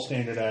normal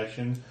standard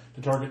action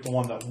to target the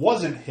one that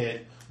wasn't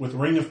hit with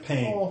Ring of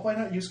Pain. Oh, why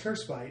not use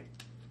Curse Bite?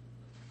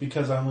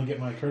 Because I only get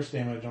my curse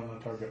damage on the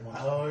target one.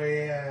 Oh,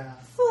 yeah.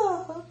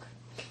 Fuck.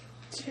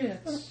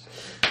 Tits.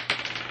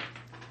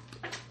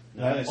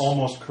 That Nice.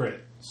 almost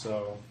crit,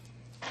 so.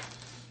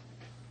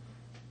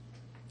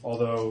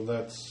 Although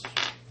that's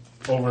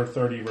over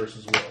 30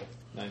 versus will.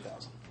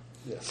 9,000.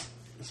 Yes.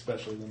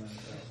 Especially the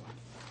 9,000.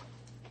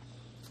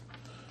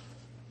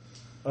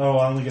 Oh,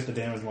 I only get the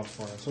damage once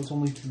for it, so it's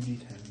only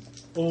 2d10.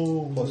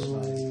 Oh, Plus no.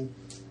 9.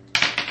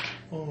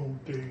 Oh,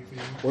 Davey.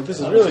 Well, this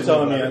is really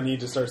telling me I need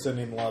to start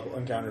sending level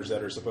encounters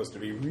that are supposed to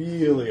be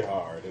really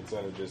hard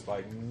instead of just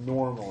like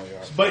normally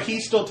hard. But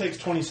he still takes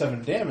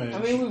 27 damage. I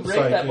mean, we raped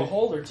that psychic,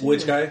 beholder too.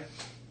 Which guy?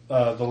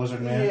 The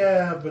lizard man.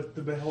 Yeah, but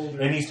the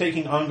Beholder And he's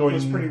taking ongoing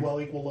was pretty well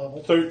equal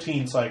level.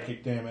 13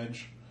 psychic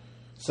damage.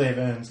 Save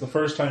ends. The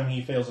first time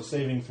he fails a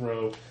saving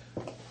throw,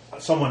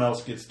 someone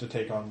else gets to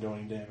take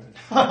ongoing damage.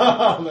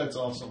 That's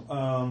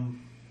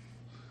awesome.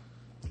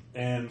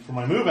 And for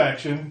my move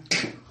action,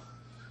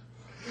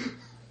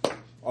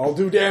 I'll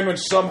do damage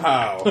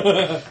somehow.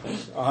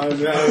 I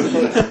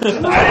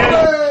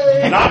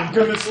am not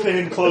going to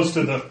stand close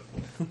to them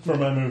for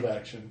my move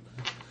action.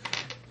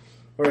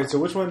 Alright, so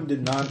which one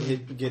did not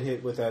get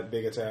hit with that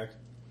big attack?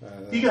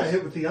 He got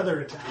hit with the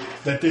other attack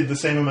That did the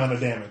same amount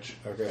of damage.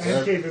 Okay,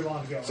 and gave him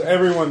on go. so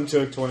everyone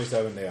took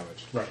 27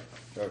 damage. Right.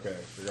 Okay,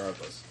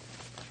 regardless.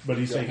 But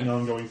he's taking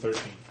ongoing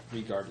 13.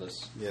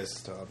 Regardless.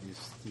 Yes, Tom, you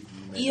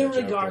made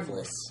that joke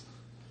before.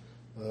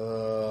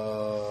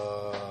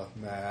 Irregardless.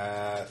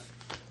 Math.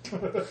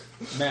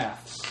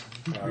 Maths.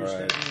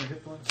 Alright.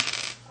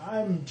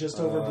 I'm just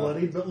over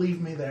bloodied, but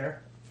leave me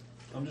there.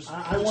 I'm just.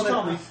 I just wanna-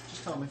 tell me.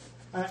 Just tell me.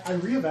 I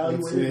reevaluated.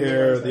 Let's see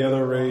here. it. The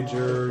other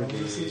rager,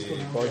 This is the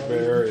when I'm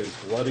bugbear, is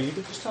bloodied.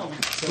 Just tell me.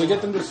 We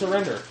get them to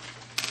surrender.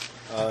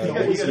 You You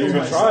gotta can do try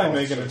myself, and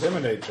make an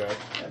intimidate check.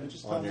 Yeah, but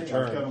just On tell your me.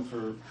 turn. I've got them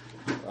for.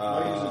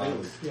 I use it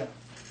daily.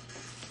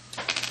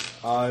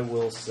 Yeah. I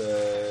will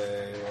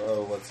say.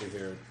 Oh, let's see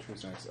here.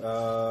 Who's next?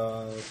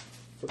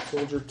 Foot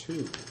Soldier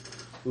 2.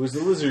 Who is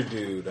the lizard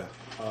dude?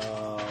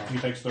 He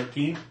takes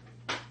 13.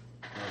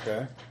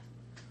 Okay.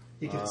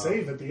 He can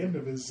save at the end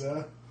of his.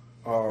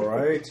 All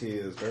right, he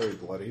is very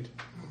bloodied.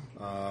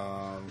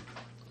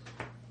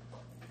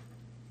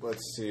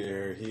 Let's see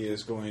here. He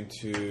is going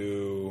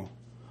to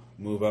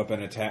move up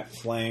and attack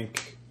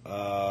flank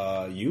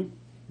you,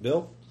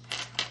 Bill.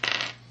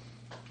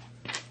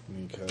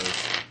 Because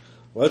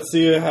let's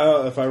see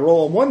how if I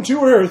roll a 1, 2,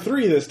 or a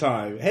 3 this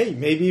time. Hey,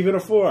 maybe even a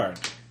 4.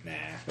 Nah,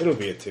 it'll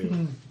be a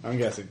 2. I'm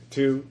guessing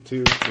 2,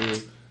 2,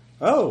 2.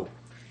 Oh,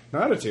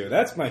 not a 2.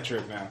 That's my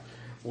trick now.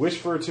 Wish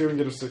for a 2 and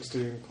get a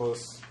 16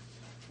 plus.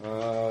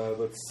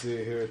 Let's see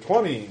here.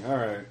 20.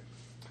 All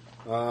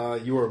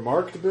right. You are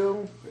marked,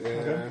 Bill,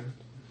 and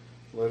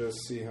let us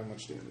see how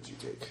much damage you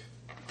take.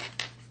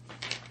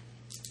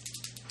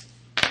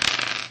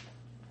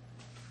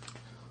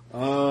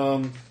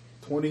 Um,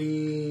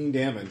 20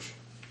 damage.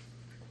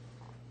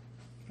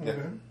 Okay.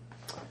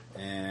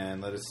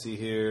 And let us see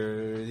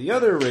here. The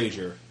other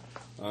Rager,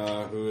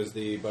 who is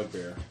the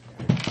bugbear.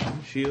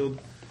 Shield.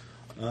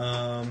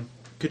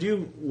 Could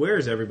you? Where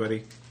is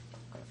everybody?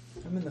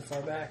 I'm in the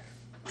far back.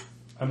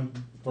 I'm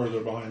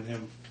further behind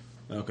him.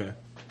 Okay.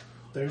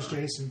 There's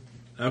Jason.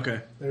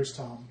 Okay. There's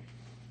Tom.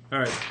 All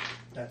right.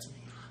 That's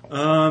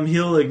me.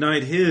 He'll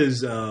ignite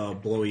his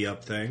blowy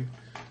up thing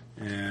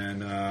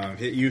and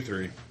hit you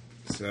 3.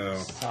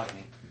 So Taught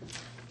me.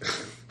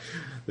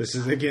 this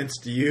is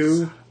against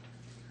you,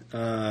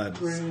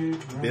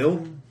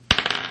 Bill.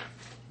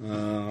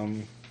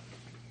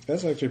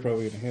 That's actually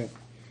probably going to hit.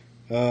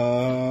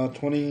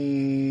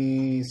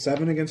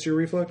 27 against your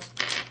reflex.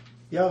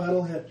 Yeah,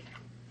 that'll hit.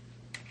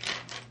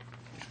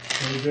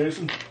 Hey,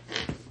 Jason.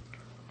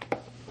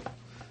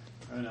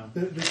 I know.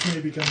 This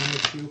may become an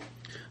issue.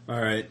 All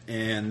right,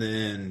 and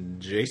then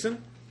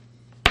Jason.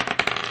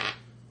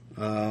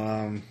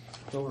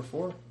 It's over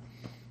 4.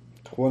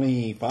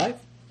 25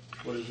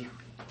 What is it?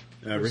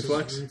 This is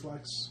reflex.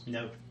 Reflex.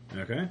 No.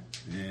 Okay,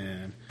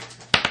 and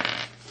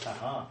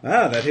Aha.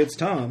 that hits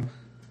Tom.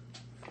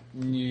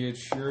 It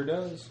sure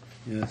does.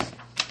 Yes.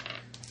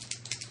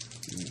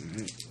 All right,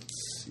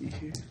 let's see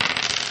here.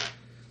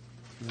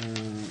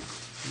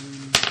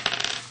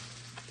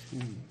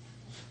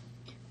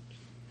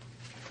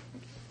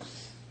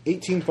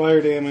 18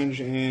 fire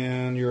damage,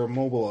 and you're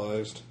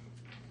immobilized.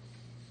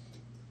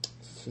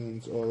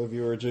 Since all of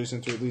you are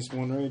adjacent to at least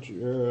one rage,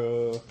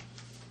 you're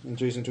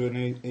adjacent to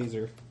an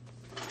Azer.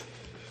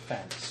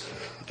 Thanks.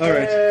 All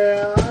right.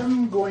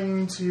 I'm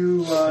going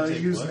to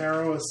take use what?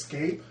 Narrow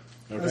Escape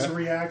as a Okay.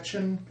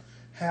 reaction.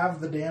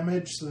 Have the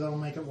damage, so that'll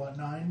make it,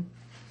 9?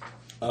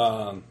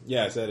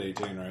 Yeah, I said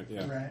 18, right?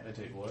 Yeah. Right. I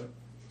take what?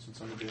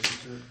 Since I'm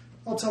adjacent to it?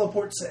 I'll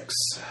teleport 6.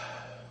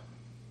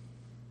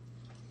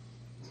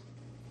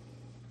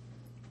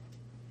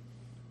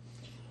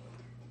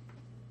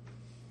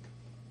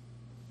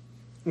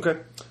 Okay.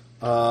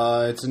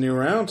 It's a new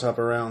round, top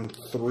of round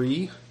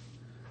 3.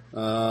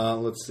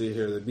 Let's see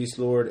here. The Beast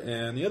Lord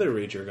and the other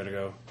Rager are going to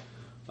go.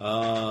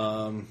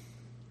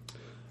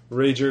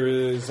 Rager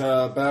is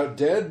about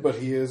dead, but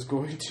he is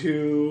going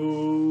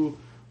to,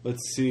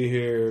 let's see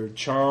here,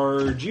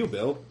 charge you,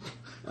 Bill.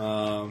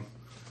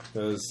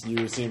 Because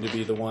you seem to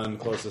be the one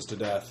closest to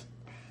death.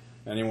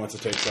 And he wants to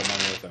take someone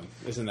with him.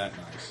 Isn't that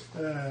nice?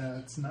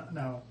 It's not.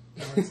 No,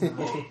 it's not.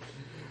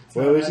 It's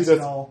Well, not at least he nice at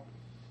does- all.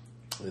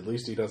 At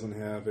least he doesn't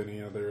have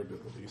any other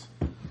abilities.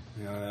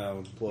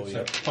 Blow you up.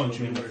 Except punch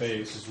you in the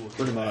face.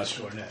 Pretty much.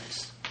 Or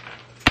next.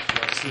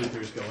 Lex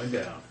Luthor's going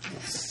down.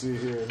 Let's see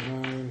here.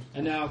 9.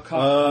 And now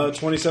cock,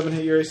 27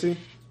 hit your AC?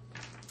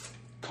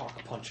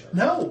 cock puncher.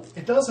 No,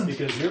 it doesn't.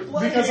 Because you're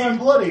bloody. Because I'm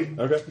bloody.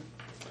 Okay.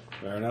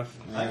 Fair enough.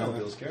 I know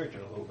Bill's character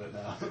a little bit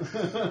now.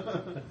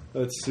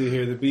 Let's see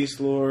here. The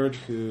Beast Lord,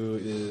 who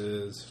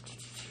is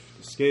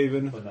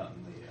Skaven. But not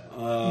in the...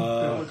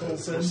 Biblical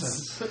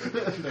sense.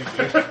 Thank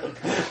you.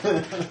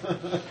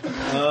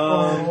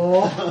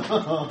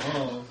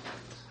 Oh.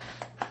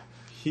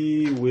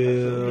 He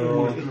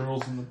will.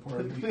 girls in the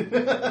party.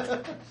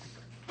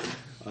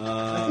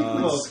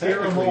 Well, Scare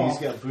 'em technically, off.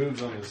 he's got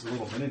boobs on his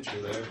little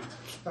miniature there.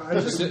 I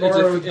just It's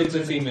borrowed a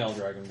the female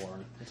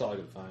dragonborn. That's all I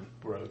could find.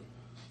 Rogue.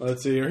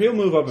 Let's see here. He'll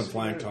move up and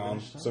flank Tom.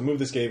 So move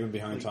the Skaven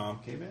behind Tom.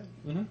 Caveman?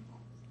 Mhm.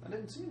 I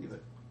didn't see anything.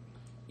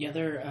 Yeah,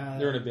 They're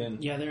in a bin.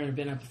 Yeah, they're in a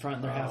bin up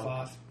front. They're half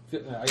off. I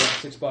got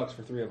 $6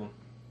 for 3 of them.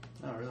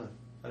 Oh, really?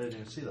 I didn't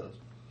even see those.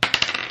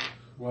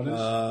 What is?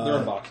 They're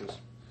in boxes.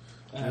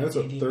 That's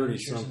a D&D 30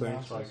 miniatures and something.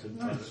 boxes. So I couldn't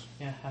find it.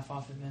 Yeah, half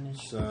off advantage.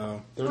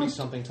 So 30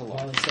 something to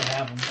While lock. they still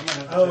have them. I might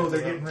have to Oh, check they're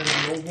that getting out. rid of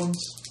the old ones.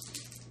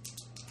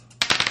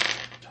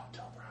 Don't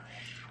tell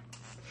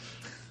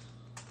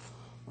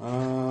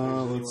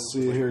let's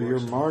see here. You're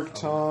marked,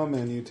 Tom,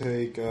 and you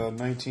take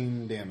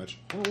 19 damage.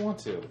 I don't want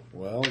to.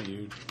 Well,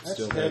 you That's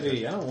still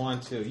heavy. I don't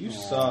want to. You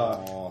suck.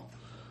 Aw.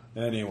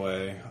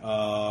 Anyway,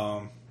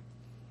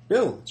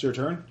 Bill, it's your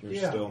turn. You're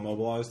Yeah. still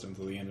immobilized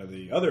until the end of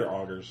the other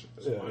augurs.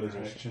 So minor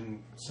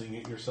action, sing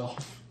it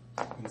yourself,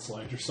 and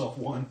slide yourself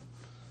 1.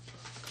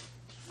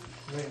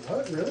 Wait,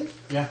 what? Really?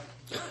 Yeah.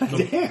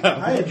 Damn.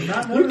 I had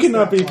not You noticed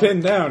cannot that be part.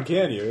 pinned down,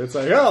 can you? It's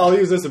like, oh, I'll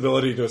use this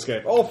ability to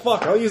escape. Oh,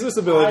 fuck, I'll use this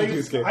ability to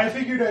escape. I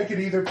figured I could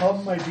either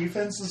pump my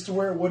defenses to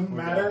where it wouldn't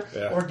matter,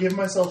 Yeah. or give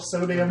myself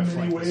so damn many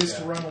flank ways this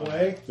to guy. run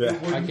away. Yeah.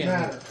 It wouldn't I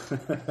matter.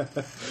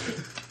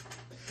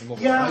 I'm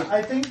over Yeah, it.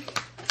 I think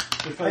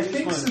If I use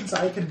think my- since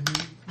I can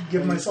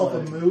give I use myself a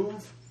my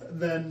move,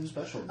 then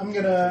special I'm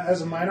gonna,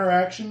 as a minor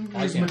action,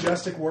 I use can't.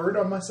 Majestic Word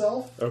on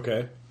myself.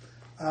 Okay.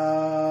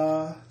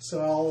 So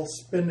I'll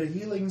spend a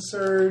Healing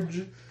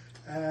Surge,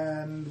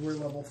 and we're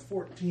level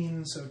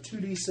 14, so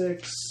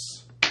 2d6.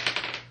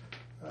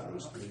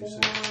 4,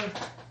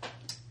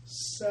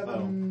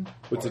 7,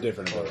 What's a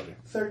different ability?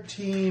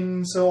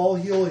 13. So I'll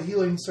heal a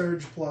Healing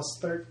Surge plus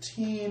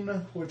 13,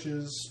 which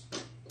is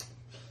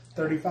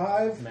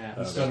 35. Math.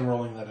 Instead of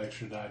rolling that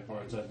extra die for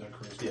it, that their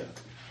charisma.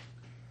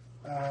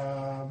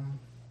 Yeah.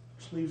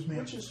 Which leaves me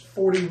Which at is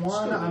 41.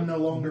 still I'm no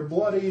longer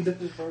bloodied,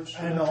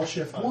 and I'll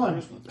shift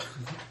 1.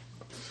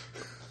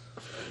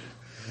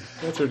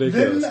 That's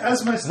ridiculous. Then,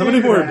 as my How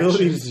many more standard action-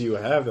 abilities do you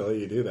have that let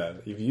you do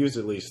that? You've used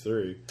at least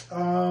 3.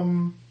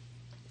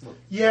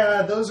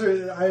 Yeah, those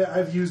are.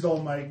 I've used all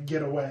my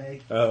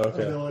getaway Oh,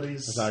 okay.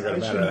 abilities. It's not going I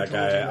to matter. shouldn't That have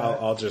told guy, you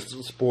that. I'll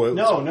just spoil.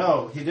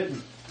 No, he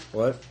didn't.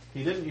 What?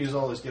 He didn't use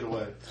all his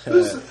getaway.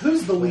 Who's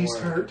the Don't least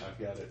worry, hurt? I've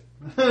got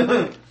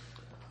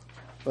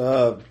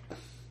it.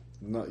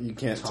 No, you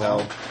can't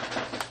tell.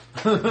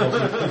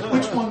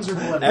 Which ones are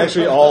bloody?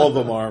 Actually, all of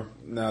them are.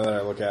 Now that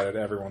I look at it,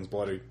 everyone's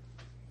bloody.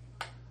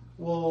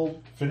 Well,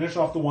 Finish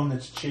off the one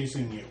that's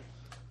chasing you.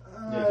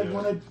 Yeah, I do it.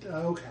 wanted.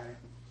 Okay.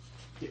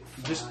 Yeah,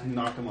 just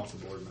knock him off the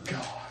board, man.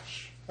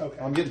 Gosh. Okay.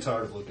 I'm getting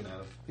tired of looking at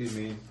him. He's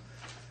mean.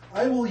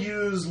 I will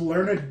use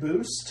Learned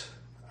Boost,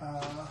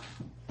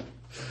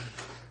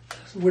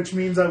 which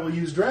means I will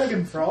use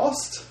Dragon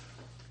Frost.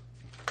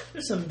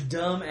 There's some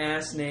dumb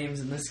ass names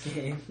in this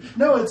game.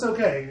 No, it's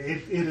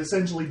okay. It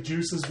essentially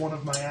juices one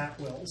of my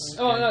at-wills.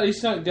 Oh no,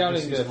 he's not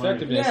doubting This the is one.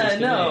 effectiveness. Yeah, of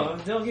the no,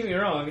 name. don't get me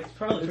wrong. It's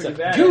probably It's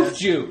pretty a bad. goof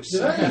juice.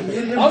 Did I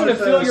hit him I'm gonna with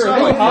fill a your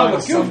solid hog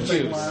with something goof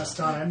juice. last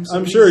time? So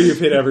I'm sure you've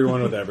hit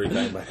everyone with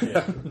everything, but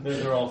yeah.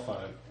 They're all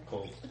fine.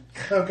 Cold.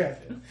 Okay.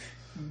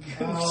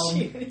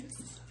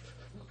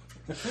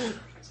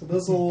 So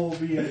this will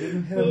be. I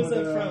didn't hit What him was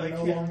with that from? I no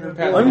can't longer.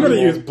 remember. I'm going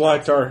to use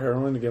Black Tar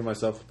Heroin to give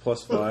myself a +5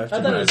 I to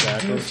thought my it was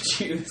attack. goof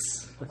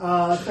juice.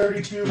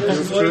 32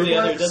 versus One or the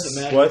other reflex.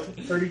 doesn't matter. What?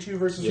 32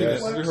 versus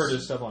Yes. reflex. We heard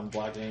his stuff on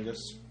Black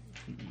Angus.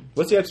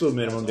 What's the absolute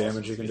minimum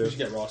damage you can We do? should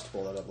get Ross to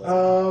pull that up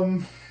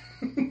later.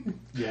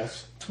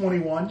 Yes.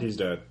 21. He's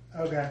dead.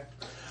 Okay.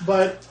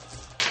 But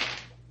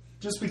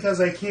just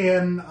because I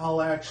can,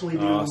 I'll actually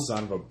do Oh,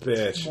 son of a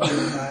bitch. more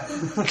than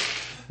that.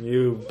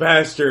 You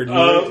bastard.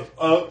 You.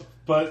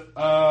 But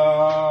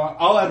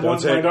I'll add one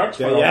to my dark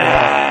spell.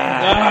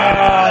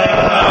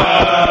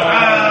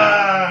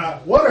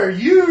 Ah, what are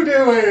you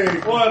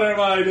doing? What am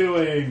I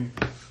doing?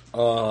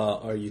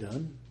 Are you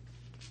done?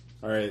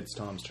 Alright, it's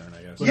Tom's turn,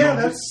 I guess. Yeah,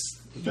 that's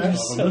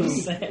So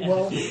sad.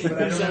 well, but I You don't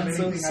have sound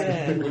so anything I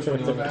sad. can do with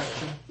of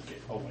action.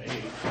 Away.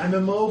 I'm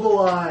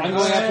immobilized. I'm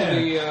going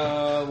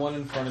after the one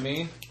in front of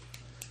me.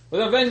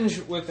 With avenge,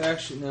 with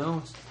action.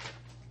 No.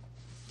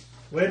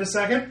 Wait a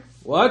second.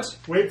 What?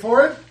 Wait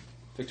for it.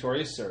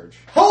 Victorious Surge.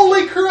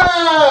 Holy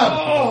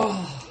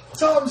crap!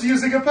 Tom's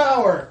using a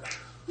power.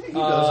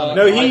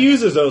 No, he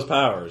uses those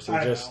powers. He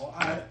I just.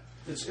 know.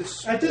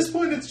 It's At this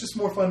point, it's just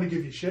more fun to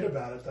give you shit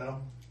about it, though.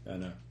 I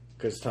know.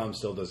 Because Tom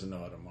still doesn't know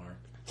how to mark.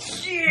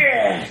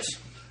 Yes!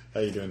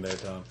 How you doing there,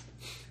 Tom?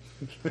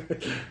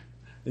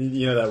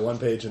 You know that one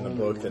page in the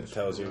book that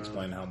tells you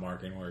explain how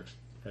marking works?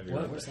 Have you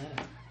read Where's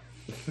that?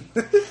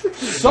 that?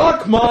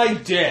 Suck my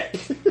dick!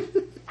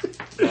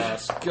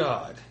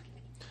 God.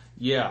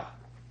 Yeah.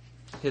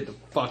 Hit the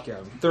fuck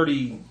out of him.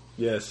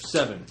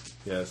 37.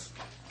 Yes.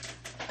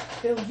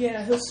 Hell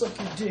yeah, he'll suck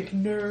your dick,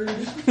 nerd.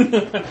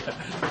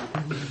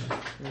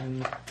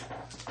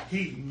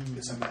 He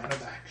is a man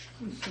of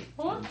action.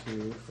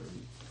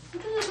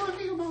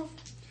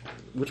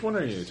 Which one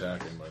are you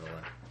attacking, by the way?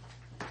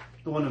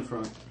 the one in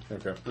front.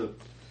 Okay. The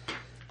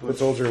The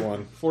soldier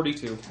one.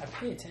 42. I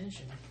pay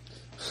attention.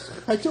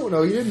 I don't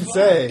know. He didn't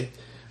say.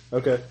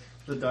 Okay.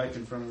 the dyke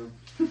in front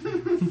of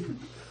him.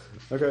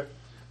 Okay.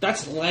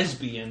 That's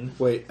lesbian.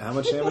 Wait, how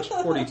much damage?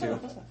 42.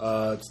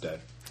 It's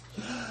dead.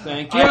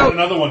 Thank I add you.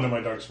 another one to my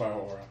dark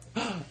spiral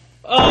aura.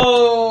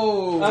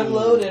 Oh!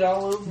 Unloaded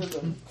all over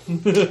them.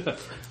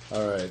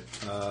 All right.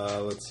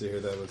 Let's see here.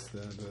 That was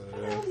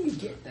How do you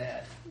get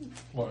that?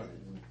 What?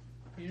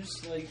 You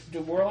just like, do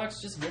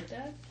warlocks just get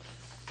that?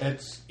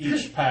 It's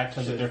each pact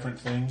has a different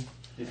thing,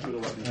 It would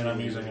have let me and I'm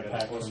do using a it.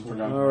 pact from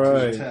Forgotten. All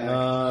right.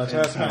 Attack.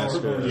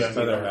 Taskmaster. Yeah,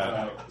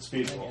 Featherhead.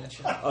 Speed I roll.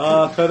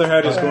 gotcha.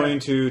 Featherhead is going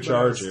to But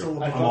charge it's you.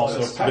 still a I can bonus.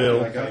 also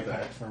Bill. I got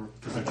that for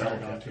the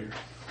Dragon tier.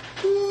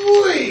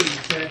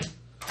 Okay.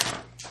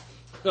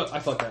 Oh, I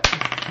fucked that.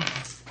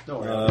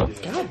 Don't worry. I'll do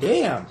it. God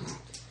damn.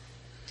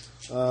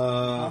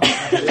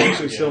 It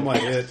actually still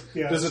might hit.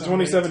 Yeah, Does a so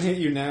 27 hit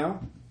you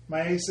now?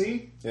 My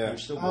AC? Yeah. You're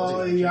still Oh,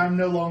 bloody, yeah, I'm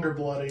no longer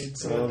bloodied,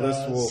 so Well, it this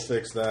does. will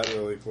fix that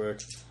really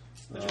quick.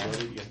 aren't you?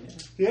 Bloody again.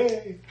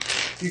 Yay!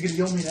 You can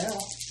heal me now.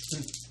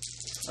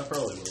 I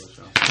probably will,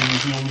 Sean. Can you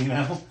heal me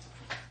now?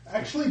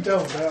 Actually,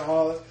 don't.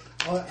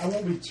 I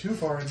won't be too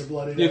far into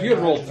bloody. Yeah, if you had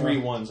rolled 3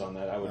 ones on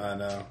that, I would. I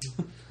know.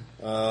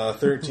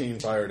 13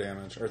 fire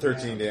damage. Or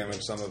 13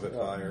 damage, some of it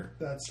fire.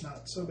 That's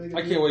not so big.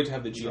 I can't wait to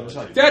have the GM.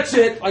 Like, that's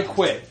it. I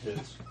quit.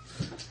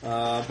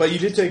 But you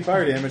did take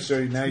fire damage,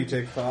 so now you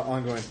take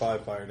ongoing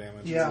 5 fire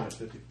damage. Yeah.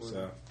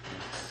 So.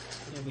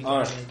 Yeah, All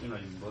right.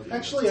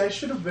 Actually, I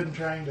should have been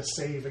trying to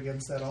save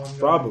against that ongoing.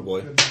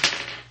 Probably.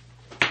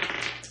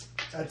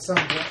 At some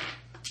point.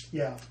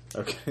 Yeah.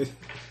 Okay.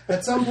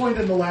 At some point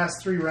in the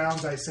last 3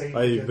 rounds, I saved.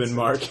 Oh, you've been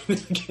against marking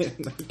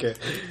again. Okay.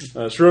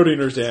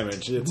 Schrodinger's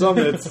damage. It's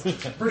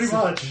pretty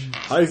much.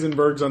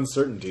 Heisenberg's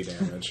uncertainty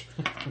damage.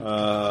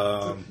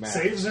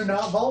 Saves are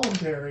not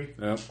voluntary.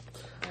 Yep.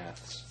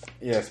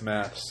 Yes,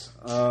 maths.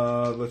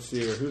 Let's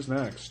see here. Who's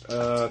next?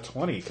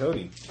 20,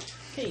 Cody.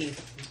 Hey,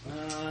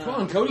 Come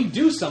on, Cody,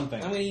 do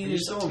something. I'm going to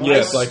use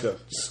Yes, like the...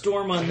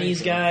 Storm on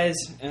these guys.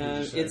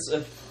 It's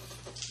a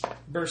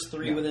burst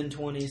 3 within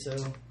 20, so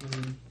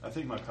I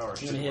think my power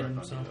should I'm gonna hit work him,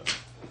 on so. you,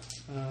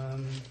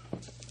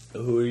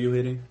 though. Who are you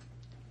hitting?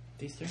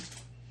 These 3.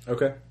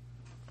 Okay.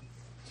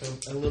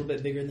 So a little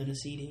bit bigger than a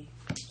CD.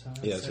 So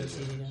Yes, so it is.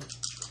 CD down.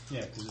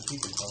 Yeah, because if he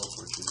can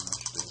teleport you, then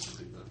I should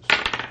be able to do those.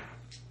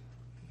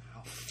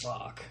 Oh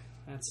fuck,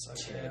 that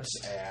sucks ass.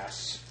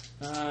 Ass.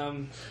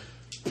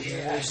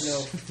 There's no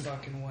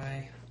fucking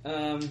way.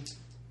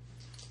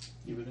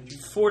 Even if you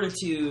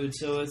Fortitude,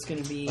 so it's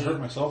going to be I hurt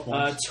myself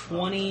once.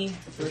 20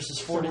 versus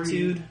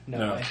Fortitude.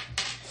 No way.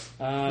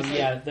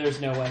 Yeah,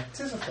 there's no way.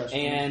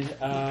 And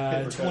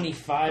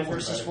 25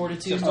 versus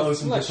Fortitude. Oh,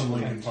 listen to some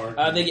Linkin Park.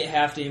 They get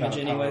half damage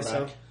anyway,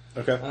 so.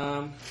 Okay.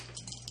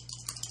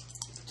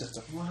 Just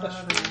a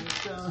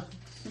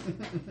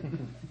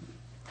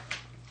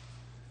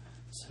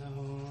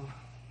So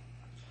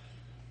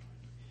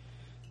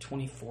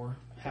 24,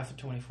 half of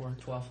 24,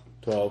 12.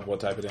 12, what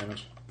type of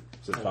damage?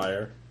 Is it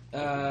fire?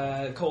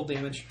 Cold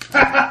damage.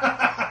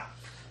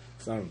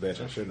 Son of a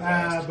bitch, I shouldn't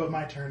have asked. But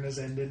my turn has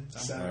ended,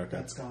 so Okay.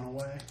 that's gone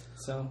away.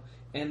 So,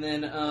 and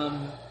then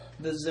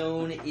the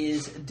zone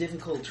is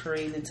difficult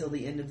terrain until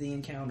the end of the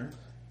encounter.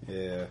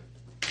 Yeah.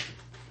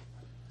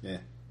 Yeah.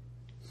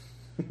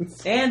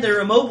 And they're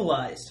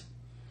immobilized.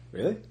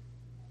 Really?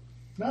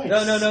 Nice.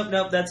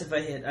 No. That's if I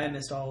hit. I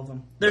missed all of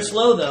them. They're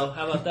slow though.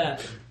 How about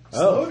that?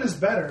 Slowed is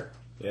better.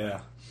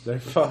 Yeah. They're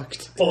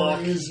fucked. Or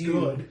is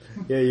good.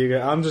 Yeah, you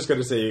guys, I'm just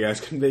gonna say you guys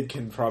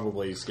can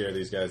probably scare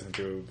these guys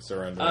into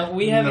surrender.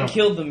 We haven't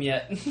killed them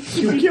yet.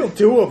 You killed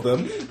 2 of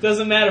them.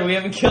 Doesn't matter. We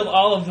haven't killed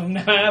all of them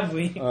now, have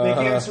we? They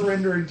can't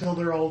surrender until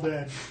they're all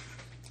dead.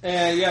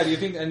 And yeah, do you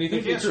think? And you They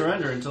think can't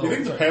surrender until... Do you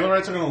think the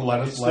Palorites are going to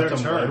let their them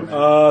turn, live?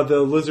 man.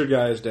 The lizard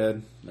guy is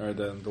dead. Or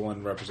the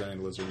one representing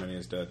the lizard mini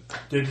is dead.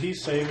 Did he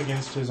save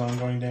against his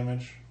ongoing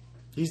damage?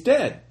 He's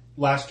dead.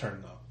 Last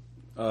turn, though.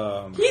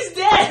 He's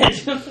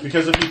dead!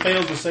 Because if he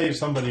fails to save,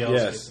 somebody else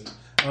Yes. gets it.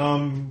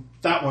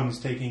 That one's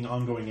taking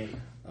ongoing 8.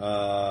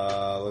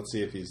 Let's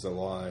see if he's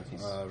alive.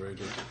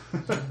 Rager.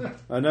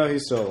 No,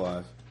 he's still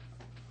alive.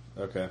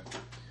 Okay.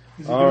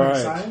 Is he All doing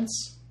right.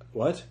 science?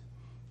 What?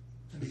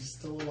 And he's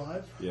still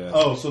alive? Yeah.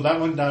 Oh, so that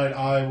one died.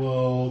 I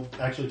will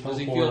actually does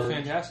he teleport feel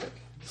fantastic?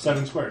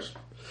 7 squares.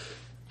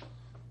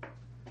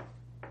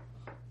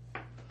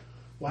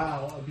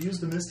 Wow,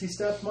 abused the Misty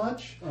Step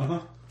much?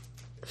 Uh-huh.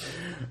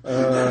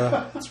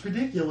 That's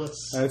ridiculous.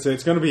 I'd say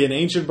it's going to be an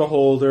ancient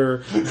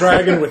beholder,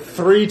 dragon with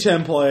 3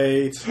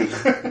 templates,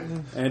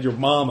 and your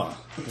mama.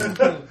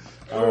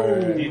 All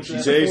right,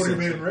 She's a Jason.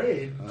 40-man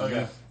raid.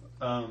 Okay.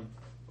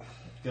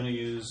 Gonna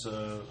use,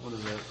 what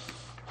is it?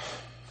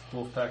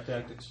 Wolfpack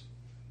Tactics.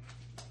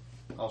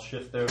 I'll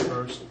shift there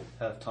first,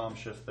 have Tom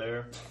shift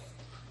there.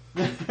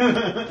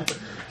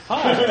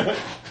 Hi.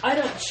 I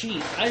don't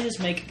cheat. I just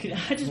make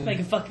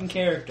a fucking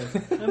character.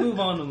 I move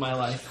on with my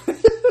life.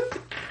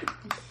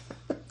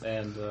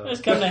 And I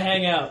just come to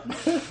hang out.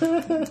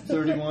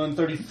 31,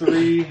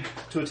 33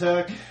 to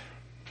attack.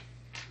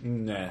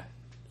 Nah.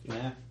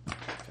 Nah.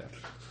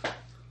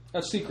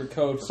 That's secret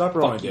code. For Stop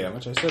rolling fuck you.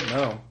 damage. I said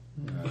no.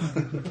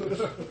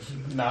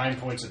 9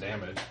 points of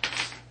damage.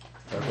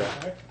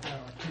 Okay.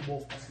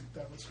 Wolfpack.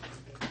 That was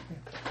really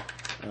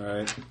good. All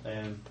right.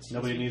 And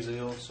nobody needs a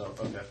heal, so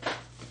okay.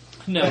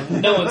 No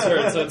one's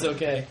hurt, so it's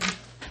okay.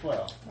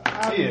 Well,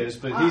 he is,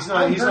 but he's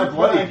I'm not hurt,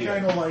 bloody but I yet.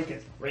 kind of like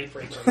it. Rape.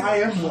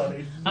 I am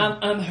bloody.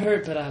 I'm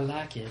hurt, but I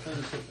like it.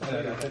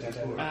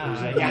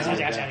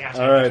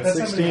 All right. That's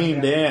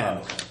 16,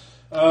 Dan.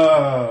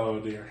 Oh,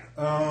 dear.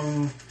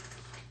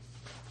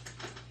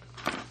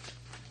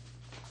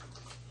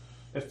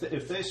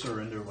 If they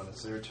surrender when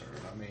it's their turn,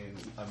 I mean,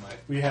 I might.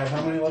 We have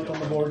how many left on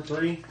the board?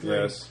 3?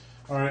 Yes.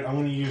 Alright, I'm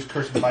going to use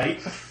Curse Bite.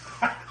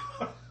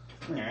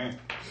 Nah.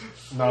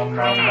 Nom,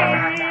 nom,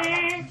 nom.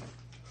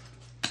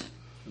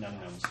 Num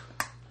nums.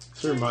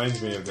 This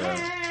reminds me of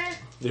that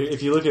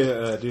If you look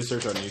at do a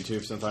search on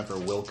YouTube sometime for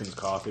Wilkins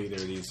Coffee, there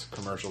are these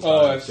commercials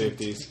Oh, on I've seen-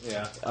 50s.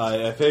 Yeah.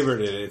 I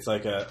favored it. It's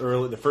like one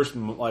of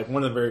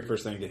the very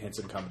first things the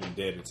Henson Company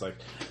did. It's like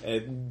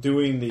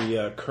doing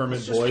the Kermit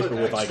Let's just voice, put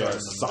but with like extra a in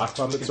the sock box.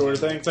 puppet We sort of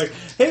can thing. It's like,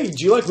 hey,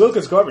 do you like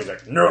Wilkins Coffee? He's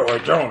like, no, I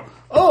don't.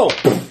 Oh,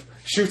 poof,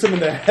 shoots him in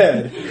the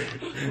head.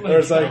 Or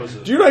it's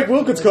like, do you like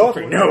Wilkins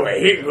Coffee? No, I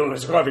hate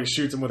Wilkins Coffee.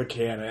 Shoots him with a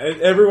can.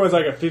 Everyone's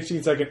like a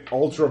 15-second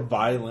ultra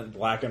violent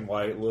black and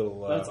white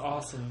little. That's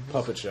awesome.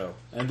 Puppet show.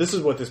 And this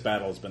is what this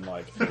battle has been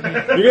like. You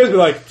guys be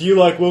like, do you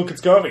like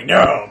Wilkins Coffee?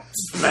 No!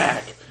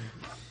 Smack!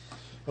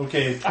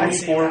 Okay, I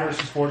see 24 that.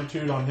 versus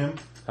Fortitude on him.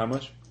 How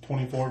much?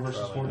 24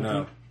 versus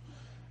Fortitude.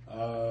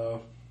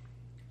 No.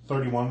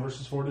 31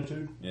 versus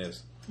Fortitude.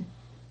 Yes.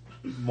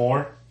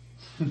 More.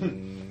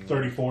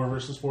 34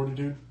 versus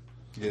Fortitude.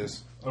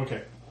 Yes.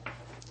 Okay.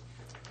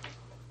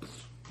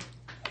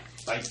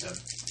 Bite them.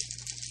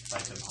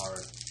 Bite them hard.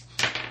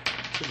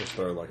 Should just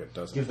throw like a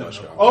dozen Give them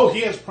flesh no- guns. Oh,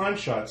 he has prime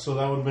shot, so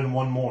that would have been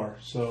one more.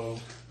 So.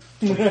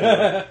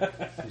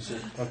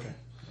 Okay.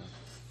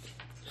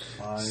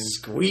 Fine.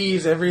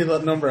 Squeeze every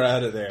number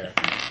out of there.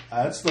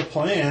 That's the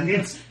plan.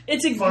 It's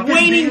a Fucking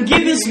waning weird.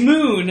 gibbous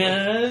moon.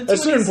 At a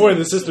certain point,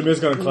 the system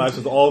is going to collapse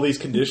with all these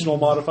conditional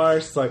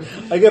modifiers. It's like,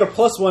 I get a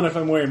 +1 if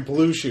I'm wearing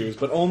blue shoes,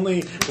 but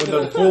only when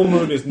the full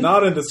moon is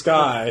not in the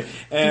sky,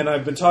 and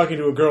I've been talking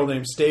to a girl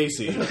named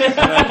Stacy. These two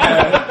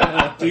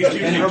And take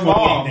her 28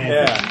 mom. damage.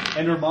 Yeah.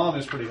 And her mom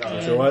is pretty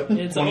high. So what?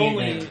 It's 28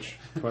 only damage.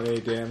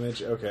 28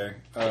 damage. Okay.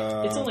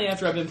 it's only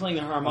after I've been playing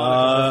the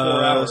harmonica for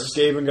 4 hours.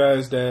 Skaven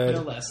guy's dead.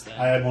 No less than.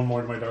 I had one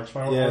more to my Dark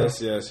Spiral. Yes.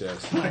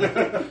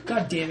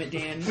 God damn it,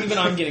 Dan. Even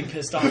I'm getting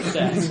pissed off at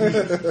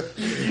that.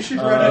 You should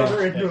run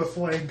over into a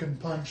flank and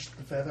punch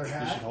the feather You should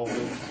hat. hold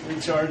it.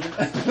 Recharge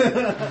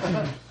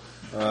it.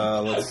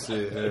 Let's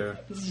see here.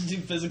 Let's do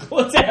physical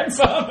attacks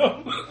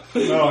on him.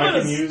 No, I I'm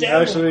gonna can use- stab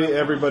him. Actually,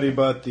 everybody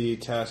but the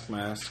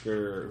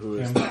Taskmaster, who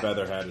is the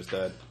Featherhead, is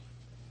dead.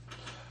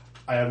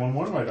 I had one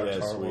more to my Dark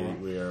Yes, Spiral.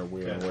 we are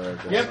aware of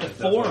that. You're up to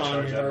That's 4 what I on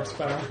your charge Dark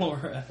that Spiral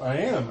aura. I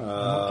am. I'm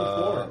up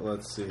to 4.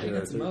 Let's see I think here.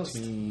 that's the most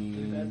 13.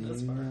 we've had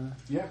thus far.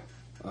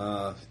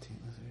 Yeah.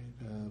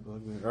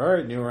 15. All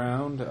right, new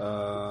round.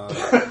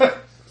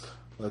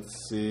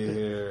 Let's see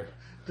here.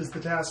 Does the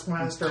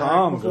Taskmaster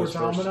Tom act before goes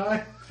Tom first. and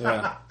I?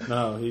 Yeah,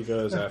 no, he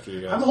goes after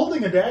you I'm guys.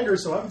 holding a dagger,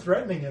 so I'm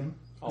threatening him.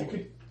 I'll, You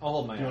could- I'll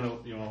hold my You hand.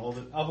 want to hold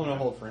it? I'm gonna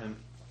hold for him.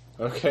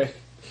 Okay.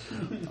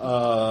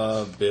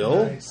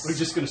 Bill. Nice. We're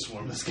just going to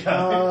swarm this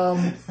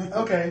guy.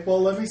 Okay,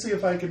 well, let me see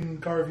if I can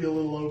carve you a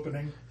little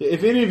opening.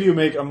 If any of you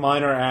make a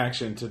minor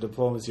action to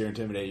diplomacy or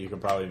intimidate, you can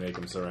probably make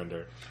him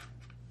surrender.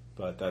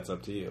 But that's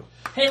up to you.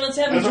 Hey, let's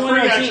have him As a join free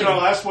our action, team.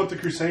 I'll ask what the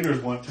Crusaders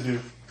want to do.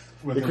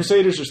 With The him.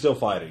 Crusaders are still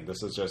fighting.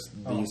 This is just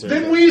these.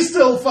 Then we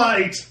still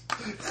fight!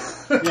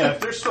 Yeah, if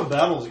there's still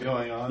battles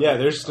going on. Yeah,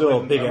 there's still a I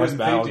wouldn't- big I ass wouldn't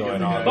battle pay to going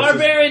get on. the guy.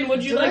 Barbarian,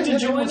 would you Did like I to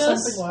hit him join with us?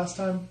 something last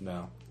time?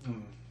 No.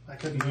 I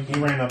couldn't. He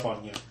ran up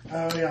on you.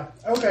 Oh, yeah.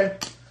 Okay.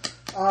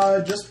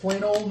 Just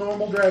plain old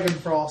normal Dragon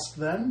Frost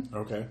then.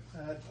 Okay.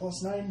 At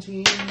plus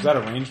 19. Is that a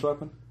ranged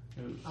weapon?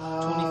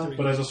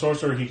 But as a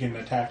sorcerer, he can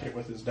attack it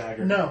with his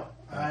dagger. No,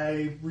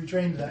 I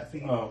retrained that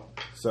feat. Oh.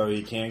 So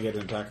he can get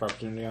an attack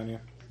opportunity on you?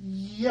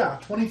 Yeah,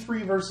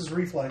 23 versus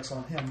reflex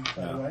on him,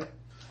 by the Yeah. way.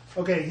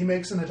 Okay, he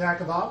makes an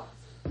attack of op,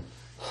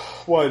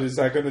 What, is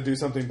that going to do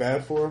something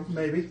bad for him?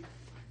 maybe.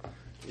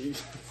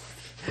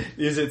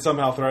 Is it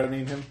somehow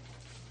threatening him?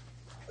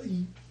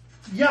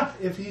 Yeah,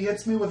 if he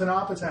hits me with an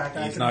op attack,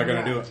 I He's can not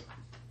going to do react.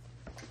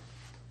 it.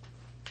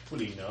 Would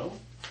he know?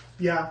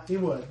 Yeah, he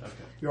would. Okay.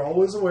 You're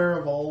always aware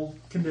of all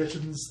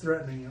conditions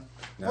threatening you.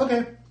 Yeah.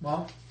 Okay,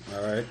 well,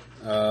 All right.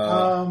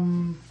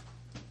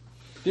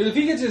 Dude, if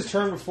he gets his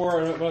turn before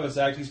one of us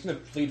acts, he's gonna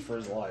plead for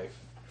his life.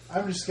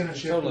 I'm just going to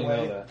shift totally know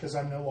away that. because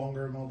I'm no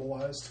longer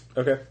immobilized.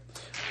 Okay.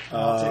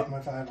 I'll take my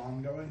 5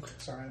 ongoing.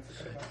 Sorry, I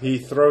forgot about that. He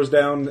throws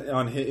down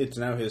on his, it's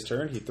now his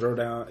turn. He throws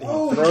down. He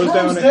Oh, throws he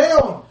down throws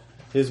down!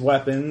 his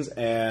weapons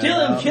and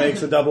Kill him, kill makes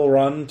him. a double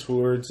run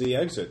towards the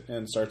exit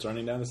and starts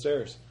running down the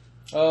stairs.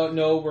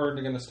 No, we're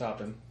gonna stop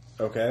him.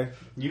 Okay.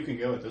 You can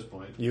go at this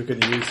point. You can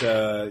use.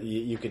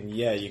 You can.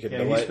 Yeah. You can. Yeah,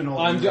 delay. he's been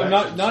holding I'm his not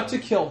action, not so-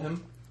 to kill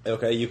him,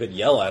 Okay. You could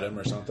yell at him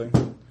or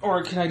something.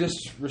 or can I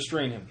just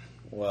restrain him?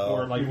 Well,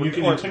 Or like You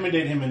can or-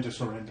 intimidate him into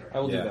surrender. I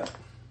will Yeah. do that.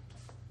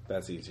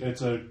 that's easy.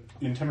 It's a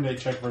intimidate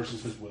check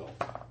versus his will.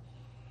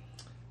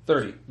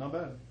 30. Not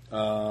bad.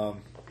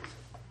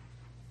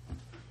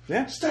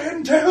 Yeah.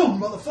 Stand down,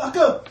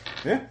 motherfucker!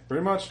 Yeah.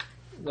 Pretty much.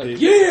 Like, He-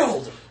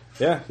 yield!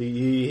 Yeah.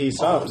 He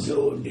stops.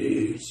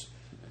 You've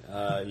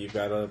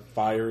got a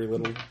fiery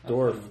little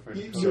dwarf.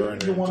 You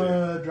surrendering want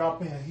to. to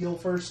drop me a heal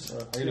first I'm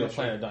gonna do a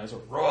Planet of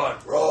Dinosaurs.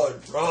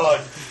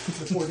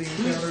 before the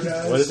encounter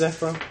dies? What is that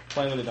from?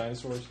 Planet of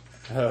Dinosaurs.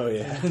 Oh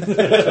yeah.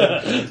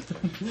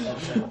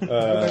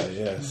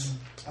 Yes.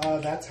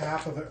 That's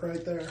half of it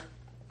right there.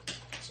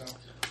 So,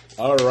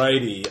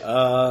 Alrighty.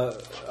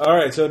 All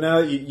right. So now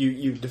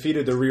you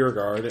defeated the rear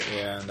guard,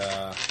 and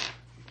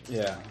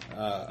yeah.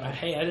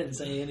 Hey, I didn't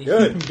say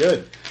anything.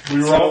 Good. We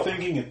were So- all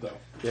thinking it, though.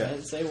 I Yeah.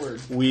 didn't say a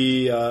word.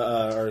 We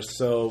are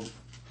so.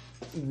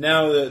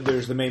 now that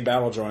there's the main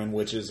battle join,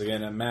 which is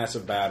again a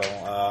massive battle.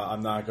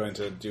 I'm not going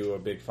to do a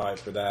big fight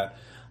for that,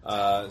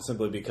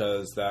 simply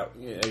because that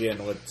again,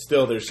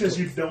 there's Because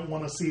you don't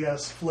want to see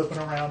us flipping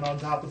around on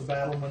top of the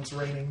battlements,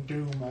 raining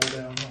doom all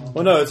down.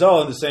 Well, no, it's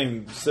all in the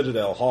same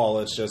Citadel hall.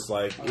 It's just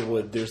like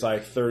there's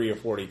like 30 or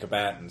 40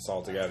 combatants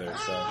all together.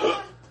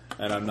 So,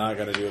 and I'm not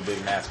going to do a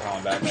big mass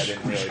combat, and I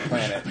didn't really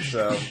plan it.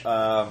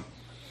 So,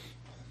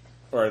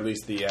 or at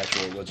least the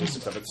actual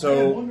logistics of it.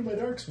 So, what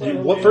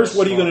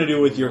are you going to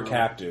do with your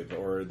captive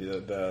or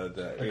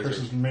the I curse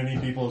as many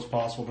people as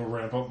possible to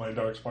ramp up my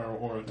Dark Spiral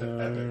aura to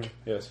epic.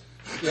 Yes.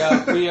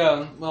 Yeah,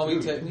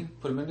 we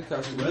put him into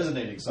custody.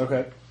 Resonating.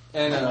 Okay.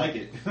 And I like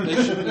it. they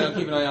should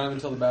keep an eye on him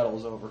until the battle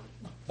is over.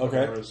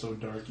 Okay. Aura is so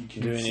dark you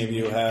can't Do any see of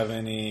you me. have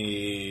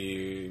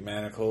any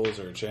manacles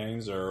or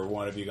chains, or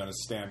one of you going to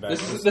stand back?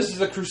 This is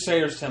the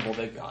Crusaders' temple.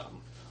 They got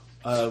him.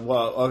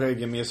 Well, okay.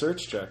 Give me a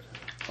search check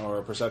or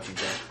a perception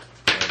check.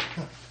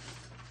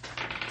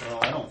 Well,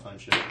 I don't find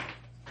shit.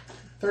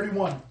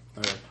 31.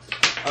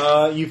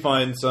 Okay. You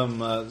find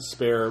some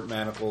spare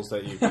manacles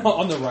that you can...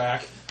 On the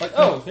rack. Like,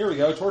 oh, here we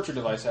go. Torture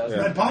device has it.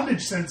 That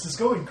bondage sense is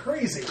going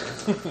crazy.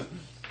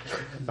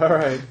 All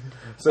right.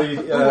 So you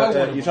want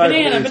try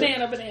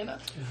Banana.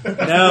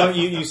 Now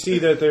you see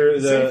that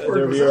Safe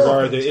word the was rear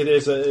guard. elephant. It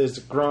is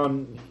a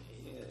grown,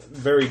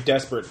 very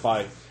desperate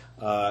fight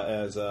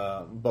as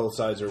both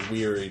sides are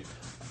wearied.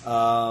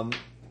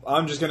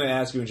 I'm just going to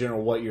ask you in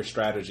general what your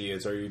strategy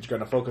is. Are you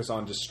going to focus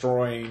on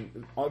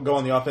go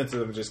on the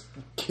offensive and just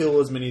kill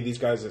as many of these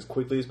guys as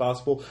quickly as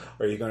possible?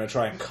 Or are you going to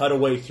try and cut a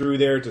way through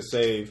there to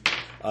save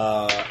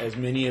as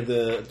many of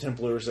the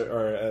Templars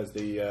or as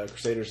the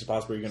Crusaders as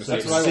possible? Are you going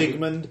to save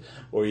Sigmund?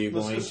 Or are you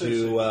going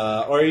to...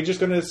 or are you just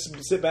going to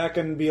sit back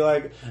and be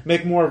like,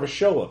 make more of a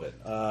show of it?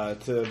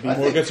 To be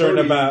more concerned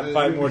about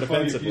fight more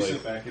defensively?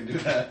 Sit back and do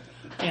that.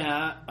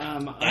 Yeah.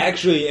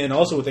 Actually, and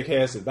also with the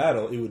chaotic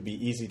battle, it would be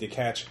easy to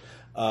catch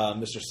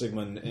Mr.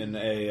 Sigmund in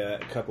a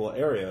couple of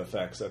area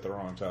effects at the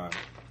wrong time.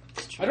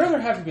 I'd rather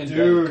have him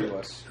indebted to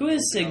us. Who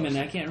is Sigmund?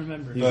 I can't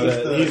remember.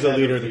 He's the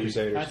leader of the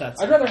Crusaders. I thought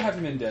so. I'd rather have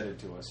him indebted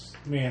to us.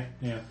 Yeah.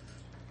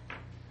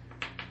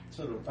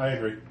 So, I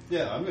agree.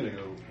 yeah, I'm gonna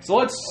go. So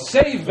let's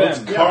save Let's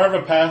them. carve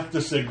a path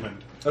to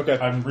Sigmund. Okay.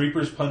 I'm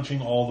Reaper's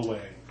punching all the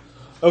way.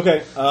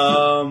 Okay.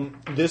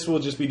 This will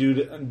just be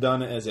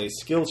done as a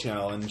skill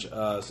challenge,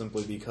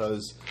 simply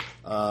because,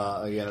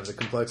 again, of the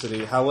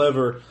complexity.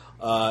 However,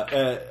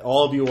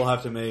 all of you will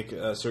have to make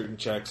certain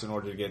checks in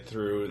order to get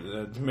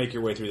through, to make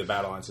your way through the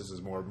battle lines. This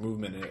is more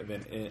movement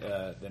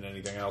than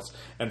anything else.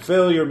 And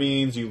failure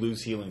means you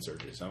lose healing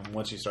surges.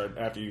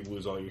 After you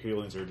lose all your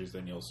healing surges,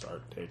 then you'll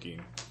start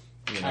taking,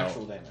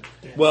 Actual damage.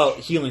 well,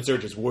 healing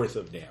surges worth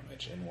of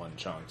damage in one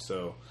chunk.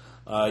 So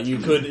you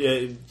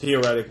could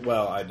theoretically.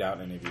 Well, I doubt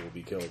any of you will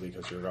be killed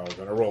because you're all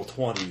going to roll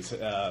 20s.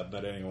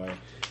 But anyway,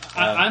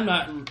 I'm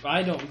not.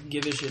 I don't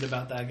give a shit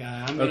about that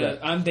guy.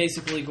 I'm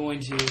basically going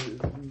to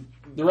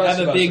The rest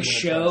have of a us big are gonna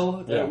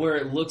show try. Yeah. where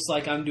it looks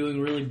like I'm doing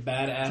really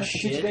badass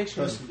shit.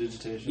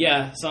 Prestidigitation.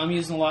 Yeah, so I'm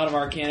using a lot of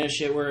Arcana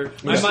shit where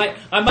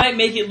I might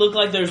make it look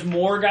like there's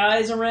more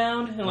guys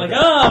around and like,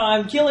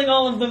 I'm killing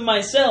all of them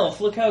myself.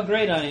 Look how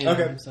great I am.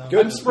 Okay, So.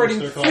 good. I'm spreading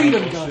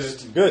freedom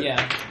dust. Good.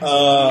 Yeah.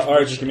 All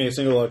right, just give me a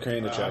single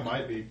Arcana check.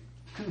 Might be.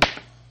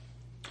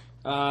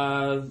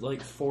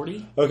 Like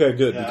 40. Okay,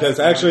 good. Yeah, Because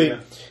that's actually, fine,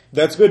 yeah.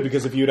 that's good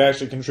because if you'd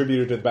actually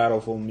contributed to the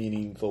battle full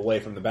meaningful way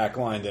from the back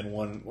line, then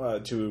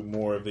two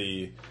more of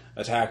the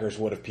attackers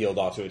would have peeled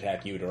off to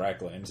attack you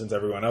directly. And since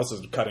everyone else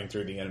is cutting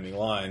through the enemy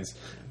lines,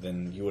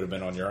 then you would have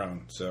been on your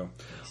own. So,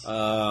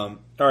 all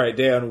right,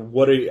 Dan,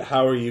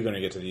 how are you going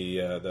to get to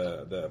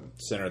the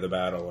center of the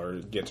battle or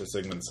get to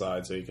Sigmund's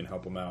side so you can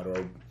help him out,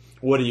 or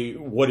what are you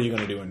going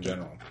to do in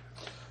general?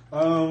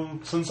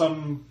 Since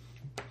I'm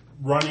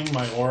running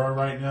my aura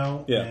right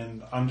now, Yeah.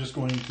 and I'm just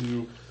going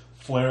to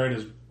flare it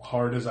as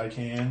hard as I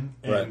can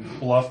and Right.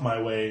 bluff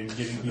my way in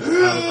getting people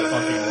out of the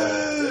fucking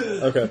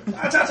way. Okay.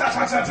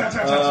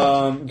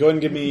 Go ahead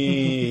and give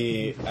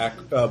me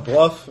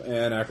bluff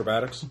and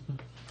acrobatics.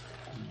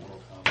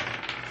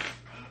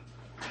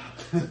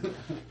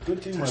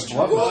 Good thing my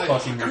bluff is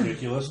fucking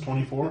ridiculous.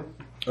 24.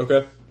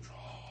 Okay.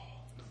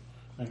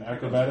 And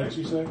acrobatics,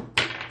 you say?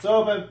 It's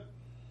open.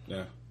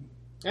 Yeah.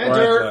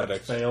 Enter. Or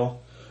athletics.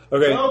 Fail.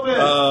 Okay.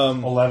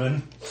 Open.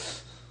 11.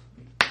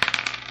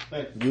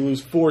 You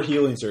lose 4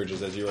 healing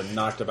surges as you are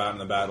knocked about in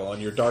the battle,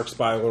 and your dark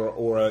spiral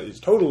aura is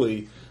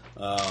totally,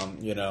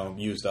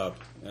 used up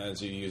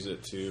as you use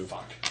it to.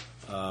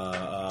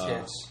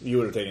 You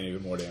would have taken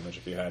even more damage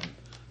if you hadn't.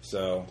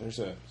 So there's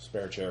a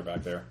spare chair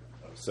back there.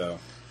 So,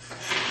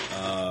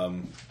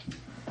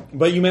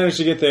 but you managed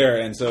to get there,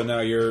 and so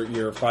now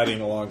you're fighting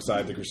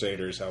alongside the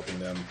Crusaders, helping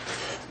them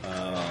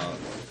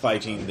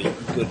fighting the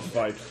good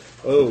fight.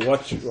 Oh,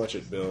 watch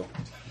it, Bill.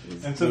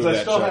 And since Move I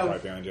that still shark have-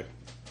 right behind you.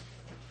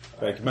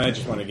 In fact, you might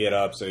just want to get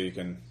up so you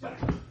can.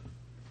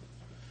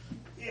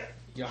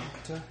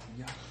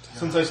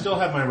 Since I still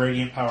have my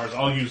radiant powers,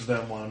 I'll use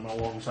them when I'm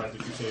alongside the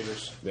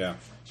Crusaders. Yeah.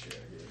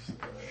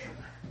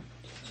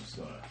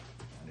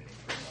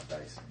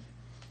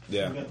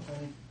 Yeah.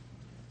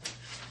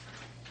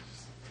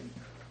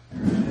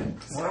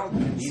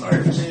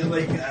 Sorry for being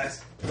late,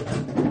 guys. I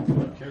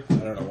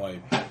don't know why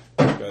you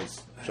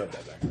guys shut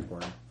that back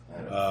recording.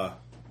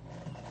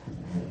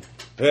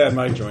 Yeah,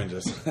 Mike joins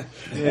us.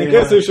 And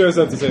guess who shows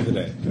up to save the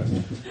day?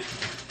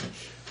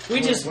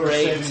 We just We're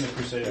raped. saving the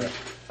Crusaders.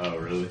 Oh,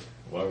 really?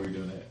 Why are we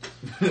doing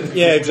that?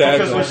 Yeah,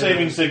 exactly. Because we're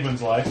saving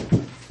Sigmund's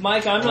life.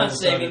 Mike, I'm not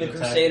saving the decided to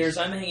Crusaders.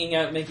 I'm hanging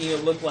out, making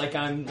it look like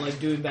I'm like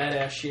doing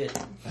badass shit.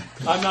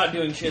 I'm not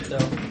doing shit though.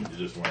 You're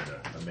just wearing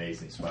an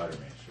amazing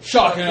Spider-Man shirt.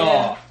 Shock and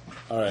awe.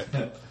 All right,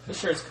 This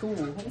shirt's cool.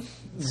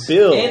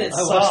 Bill. And it's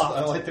soft.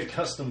 I like the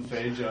custom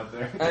page out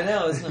there. I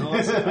know, isn't it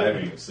awesome? I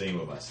haven't even seen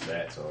what my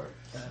stats are.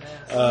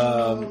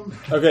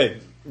 Okay,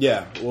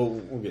 yeah, we'll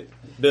get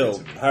Bill.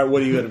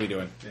 What are you going to be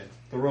doing? Yeah.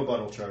 The robot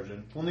will charge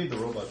in. We'll need the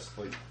robot's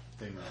thing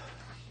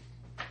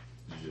up.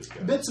 You just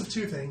got Bits of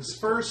two things.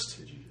 First,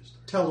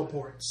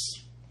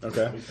 teleports.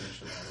 Okay. We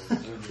finished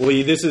it. Well,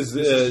 this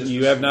is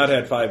you have not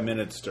had 5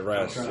 minutes to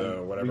rest,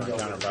 so whatever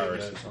encounter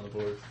powers. On the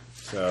board.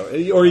 So,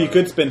 or you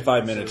could spend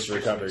 5 minutes to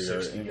recover your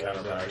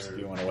encounter powers if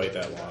you want to wait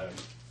that long.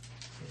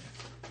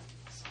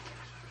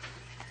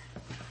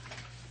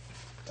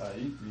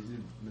 You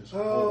did miss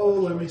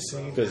Let me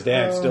see. Because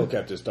Dan still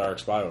kept his dark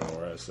spiral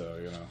aura, so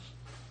you know.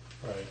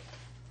 Right.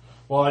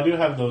 Well, I do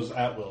have those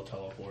at-will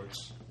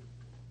teleports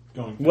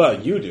going. Well,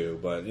 you do,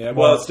 but yeah.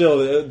 Well,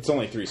 it's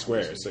only 3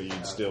 squares, so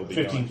you'd still be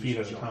 15 going. feet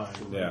at a time.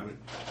 Yeah,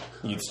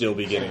 you'd still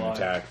be getting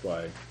attacked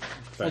by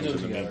things do it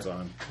in the together.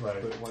 meantime.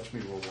 Right. But watch me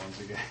roll ones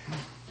again.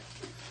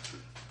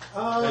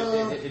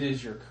 It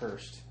is your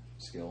cursed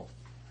skill.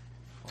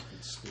 Fucking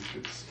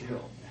stupid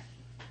skill.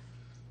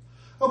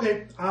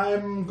 Okay,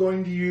 I'm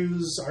going to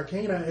use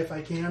Arcana if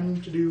I can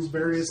to do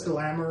various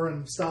glamour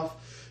and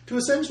stuff to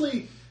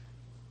essentially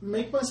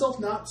make myself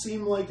not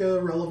seem like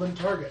a relevant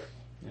target.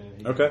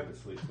 Yeah, Okay.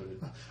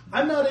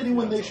 I'm not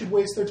anyone they should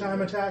waste their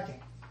time attacking.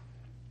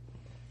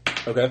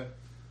 Okay.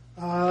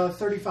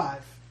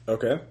 35.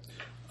 Okay.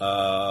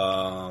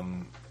 All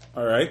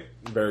right.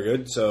 Very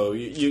good. So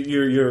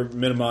you're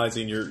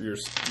minimizing your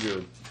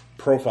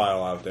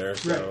profile out there.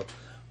 So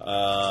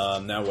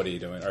now what are you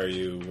doing? Are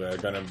you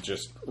going to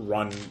just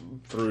run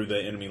through the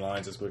enemy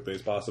lines as quickly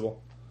as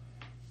possible?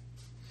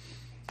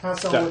 How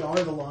solid are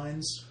the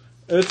lines?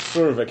 It's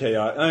sort of a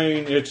chaos. I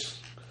mean,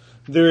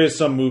 there is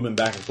some movement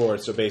back and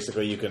forth. So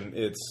basically, jiving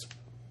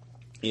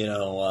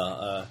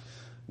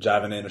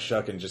and a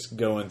shucking, just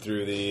going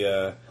through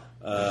the.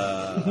 What?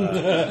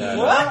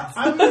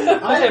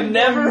 I have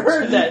never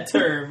heard that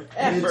term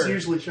ever. It's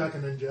usually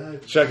shucking and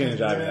jive. Shucking and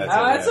jiving. That's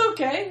That's it.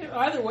 okay.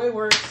 Either way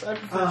works. I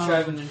prefer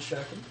shiving and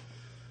shucking.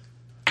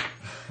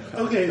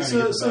 Okay,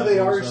 so they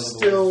are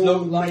still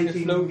Float like a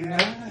making. float.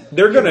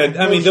 They're gonna.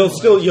 I mean, you'll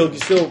still.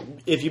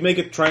 If you make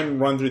it try and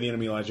run through the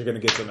enemy lines, you're gonna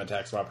get some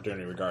attacks of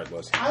opportunity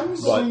regardless. I'm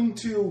going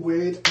to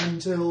wait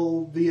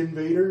until the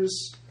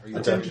invaders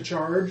attempt to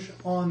charge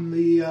on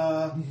the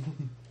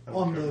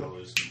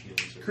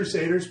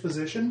Crusaders'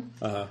 position,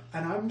 Uh-huh.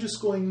 and I'm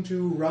just going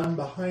to run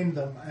behind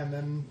them and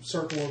then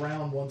circle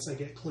around once they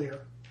get clear.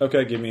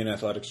 Okay, give me an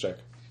athletics check.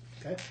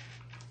 Okay.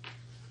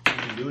 You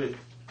can do it.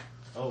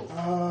 Oh, he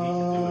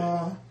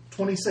can do it.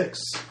 26.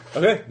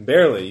 Okay,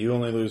 barely. You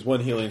only lose 1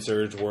 healing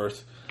surge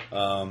worth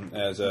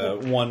as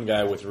one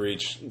guy with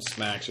reach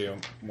smacks you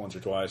once or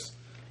twice.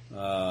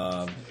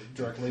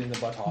 Directly in the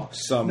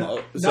buttocks. Some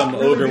Not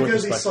ogre really with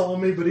because a he spike. saw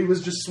me, but he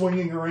was just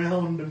swinging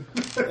around. And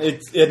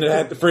It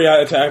had the free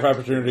attack of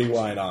opportunity.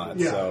 Why not?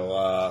 Yeah.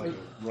 So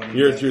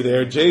you're through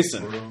there,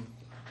 Jason.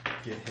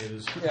 Get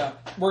his Yeah,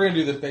 we're gonna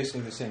do this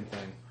basically the same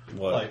thing.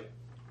 What?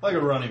 like a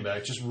running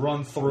back. Just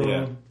run through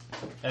Yeah. him,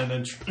 and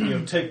then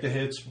take the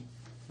hits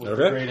with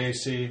Okay. great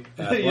AC.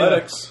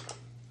 Athletics.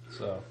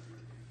 So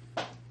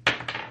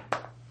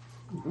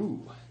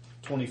Ooh,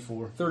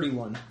 24.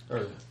 31.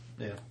 Or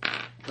yeah.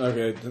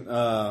 Okay,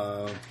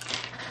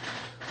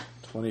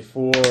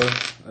 24.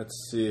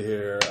 Let's see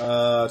here.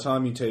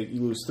 Tom, you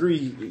lose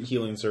 3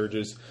 healing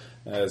surges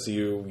as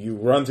you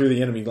run through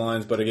the enemy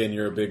lines, but again,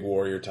 you're a big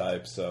warrior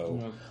type,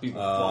 so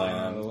People flying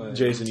out of the way.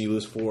 Jason, you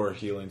lose 4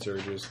 healing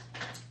surges.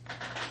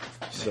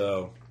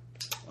 So,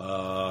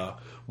 but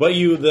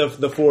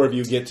the 4 of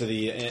you get to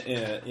the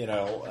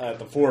at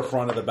the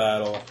forefront of the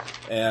battle,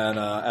 and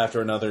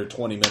after another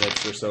 20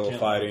 minutes or so of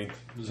fighting,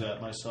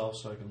 Zap myself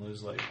so I can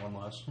lose like one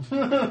less.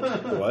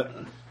 what?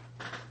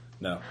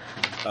 No.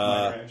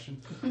 My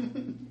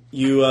reaction.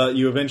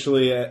 You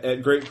eventually,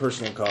 at great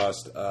personal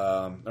cost,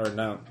 or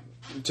now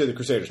to the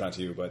Crusaders, not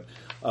to you, but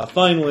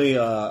finally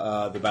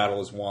the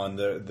battle is won.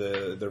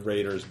 The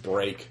raiders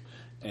break,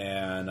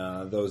 and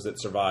those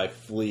that survive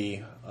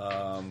flee.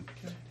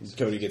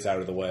 Cody gets out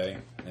of the way,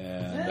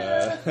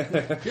 and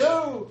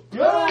Go!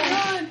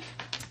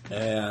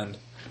 and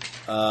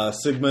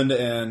Sigmund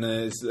and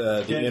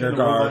the Can inner the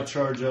guard. robot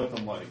charge up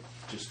and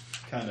just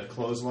kind of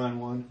clothesline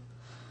one?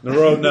 The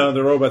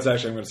robot's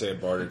actually, I'm going to say, at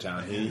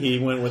Bartertown. He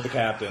went with the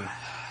captain.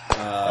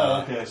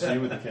 Okay, so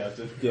you with the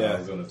captain.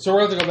 Yeah. So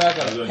we're going to go back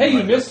was up. gonna Hey, do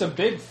you my missed a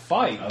big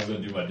fight. I was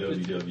going to do my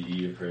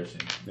WWE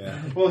impression.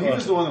 Yeah. Well, he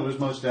was the one that was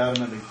most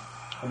adamant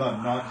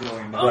about not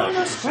going back. Right. to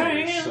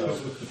Crusaders, so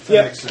that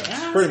Yeah. makes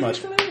sense. Pretty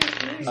much.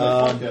 He's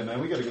like, fuck that, man.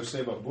 We got to go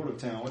save our border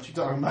town. What you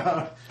talking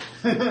about?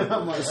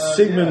 I'm like,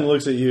 Sigmund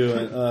looks at you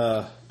and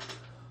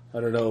I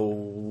don't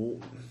know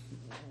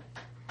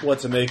what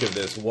to make of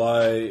this.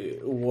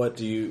 What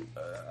do you...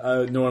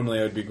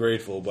 normally I'd be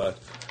grateful, but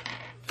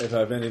if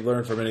I've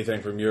learned from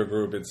anything from your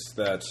group, it's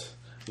that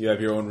you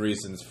have your own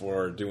reasons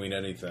for doing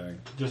anything.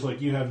 Just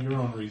like you have your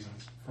own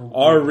reasons.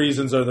 Our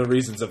reasons are the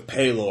reasons of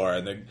Palor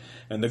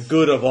and the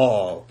good of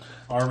all.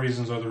 Our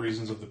reasons are the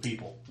reasons of the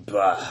people.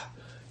 Bah.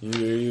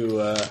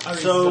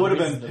 So it would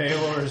have been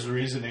Palor's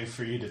reasoning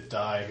for you to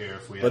die here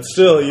if we had But to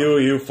still, show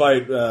up. you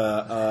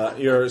fight.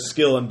 Your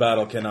skill in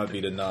battle cannot be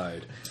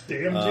denied.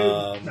 Damn,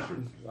 dude.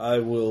 No.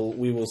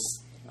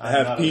 I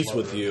have peace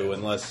with you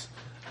unless,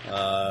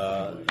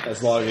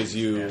 as long as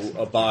you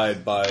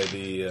abide by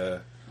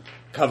the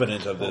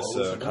covenant of this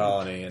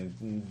colony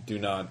and do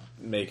not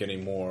make any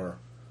more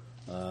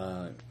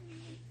have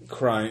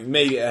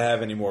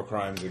any more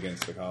crimes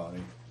against the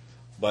colony.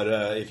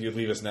 But if you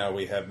leave us now,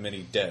 we have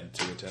many dead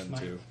to attend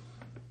to.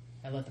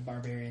 I let the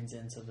barbarians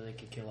in so that they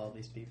could kill all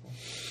these people.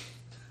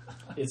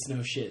 It's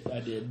no shit. I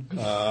did.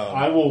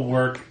 I will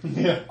work.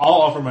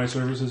 I'll offer my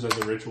services as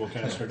a ritual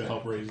caster to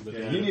help raise the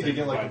dead. You need to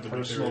get like a Provide the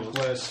personal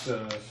materials.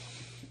 quest.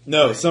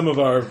 No, some of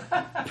our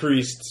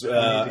priests I need to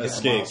get a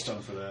escaped.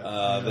 milestone for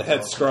that. The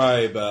head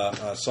scribe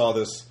saw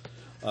this,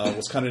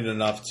 was cunning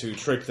enough to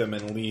trick them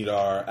and lead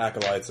our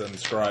acolytes and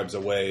scribes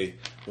away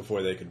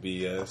before they could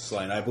be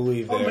slain. I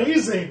believe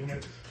Amazing.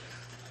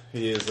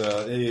 he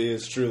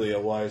is truly a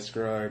wise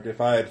scribe.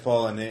 If I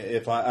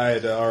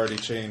had already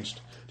changed.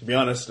 To be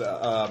honest,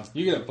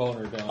 You get a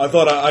boner down.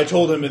 I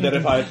told him that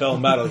if I fell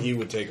in battle, he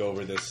would take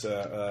over this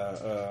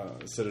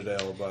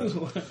citadel. But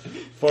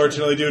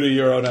fortunately, due to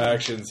your own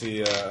actions, he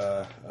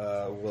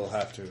will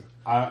have to.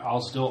 I'll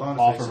still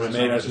Honestly, offer my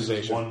remain services as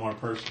accusation. one more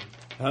person.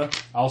 Huh?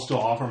 I'll still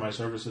offer my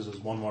services as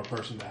one more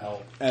person to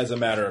help. As a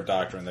matter of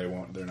doctrine, they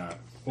won't. They're not.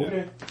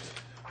 Okay.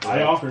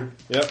 I offered.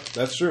 Yep,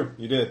 that's true.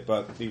 You did,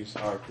 but these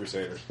are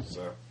crusaders,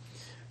 so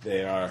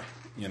they are.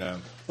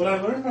 But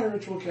I learned my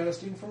ritual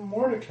casting from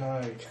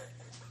Mordecai.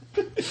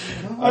 I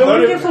thought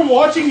learned it- it from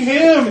watching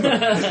him.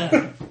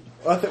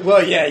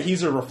 Well, yeah,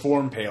 he's a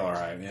reformed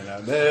Palorite.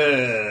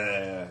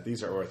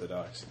 These are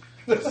orthodox.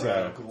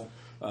 So,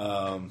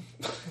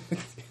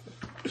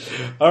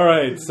 all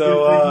right.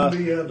 So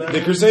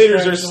the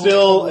Crusaders are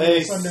still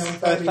a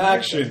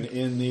faction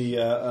in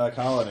the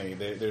colony.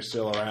 They're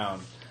still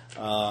around.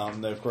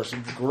 They're, of course,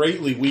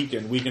 greatly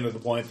weakened to the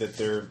point that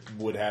they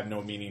would have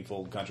no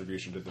meaningful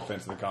contribution to the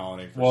defense of the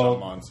colony for some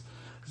months.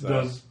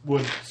 So.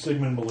 Would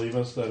Sigmund believe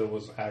us that it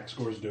was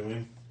Axcor's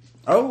doing?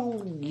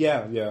 Oh,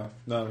 yeah.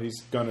 No, he's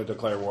going to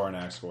declare war on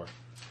Axcor.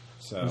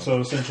 And so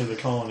essentially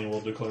the colony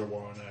will declare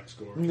war on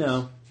Axcor.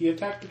 No. He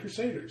attacked the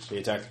Crusaders. He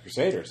attacked the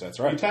Crusaders, that's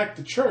He right. attacked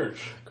the church.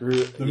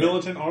 The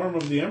militant arm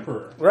of the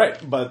Emperor. Right,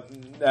 but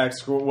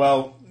Axcor,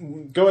 well,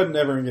 go ahead and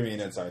everyone give me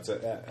an insight. So,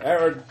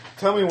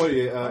 tell me what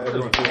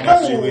everyone feels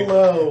as you leave.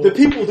 Hello. The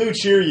people do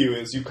cheer you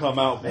as you come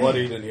out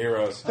bloodied and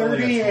heroes.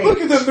 38. Look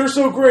at them, they're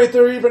so great,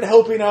 they're even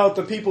helping out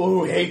the people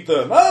who hate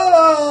them.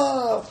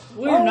 Ah!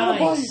 We're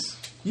nice.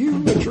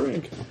 You a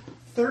drink.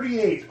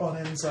 38 on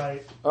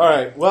insight.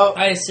 Alright, well,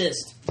 I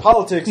assist.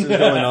 politics is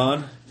going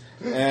on,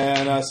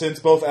 and since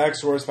both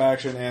Axor's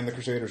faction and the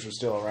Crusaders are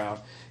still around,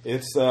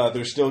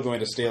 they're still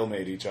going to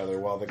stalemate each other.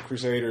 While the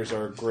Crusaders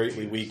are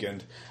greatly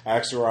weakened,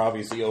 Axor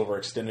obviously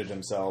overextended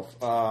himself,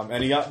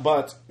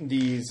 but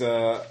these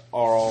are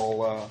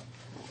all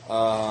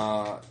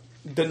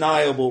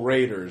deniable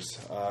raiders,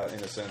 in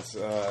a sense,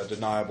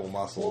 deniable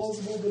muscles.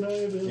 Plausible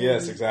deniability.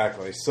 Yes,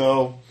 exactly.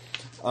 So,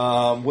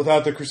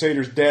 without the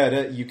Crusaders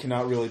dead, you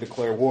cannot really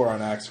declare war on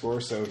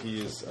Axor, so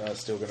he is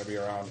still going to be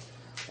around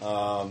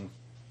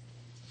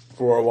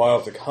for a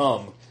while to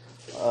come.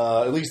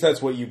 At least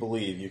that's what you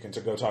believe. You can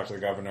go talk to the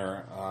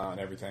governor and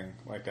everything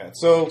like that.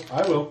 So,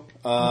 I will.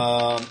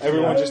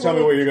 everyone, just tell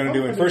me what you're going to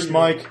do. And first,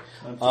 Mike,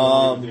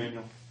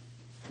 Daniel.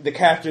 the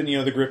captain,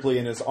 the Gripply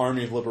and his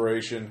army of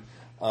liberation.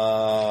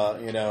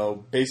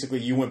 Basically,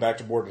 you went back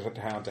to Border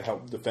Town to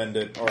help defend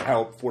it or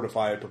help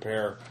fortify it,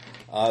 prepare.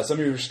 Some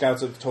of your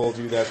scouts have told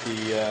you that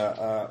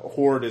the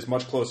horde is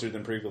much closer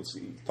than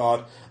previously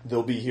thought.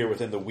 They'll be here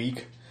within the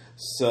week.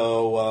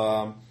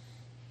 So,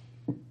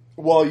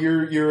 while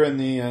you're in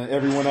the,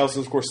 everyone else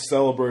is of course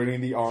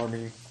celebrating the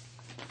army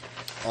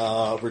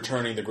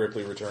returning, the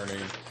Gripply returning,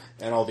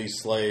 and all these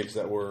slaves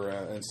that were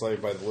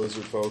enslaved by the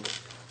lizard folk.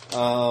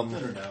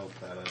 Better now,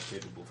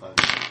 capable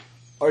fighter.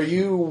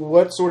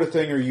 What sort of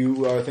thing are you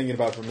thinking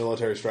about for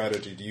military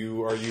strategy?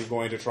 Are you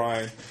going to try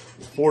and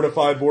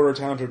fortify Border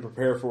Town to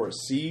prepare for a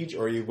siege,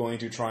 or are you going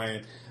to try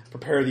and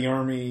prepare the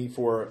army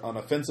for an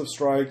offensive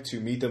strike to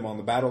meet them on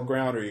the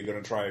battleground, or are you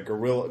going to try a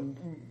guerrilla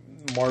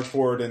march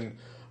forward and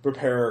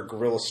prepare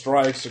guerrilla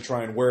strikes to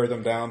try and wear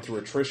them down through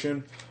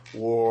attrition,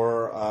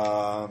 or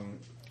are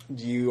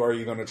you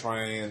going to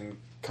try and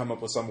come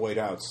up with some way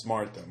to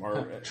outsmart them?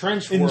 Or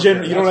Trench in warfare,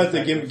 general, you don't that's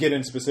have to effective. get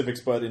in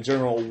specifics, but in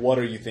general, what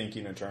are you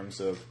thinking in terms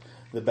of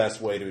the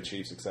best way to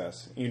achieve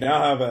success. You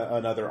now have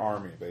another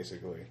army,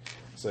 basically.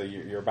 So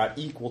you're about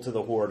equal to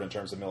the Horde in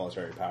terms of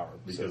military power.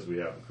 Because we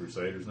have the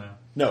Crusaders now?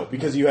 No,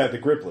 because you have the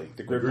Gripply.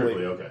 The Gripply,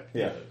 okay.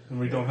 Yeah. And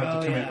we don't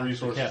have to commit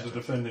resources Yeah. to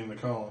defending the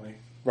colony.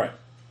 Right.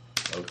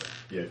 Okay.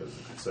 Yeah, because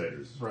the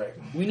Crusaders. Right.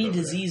 We need Okay.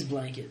 disease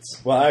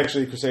blankets. Well,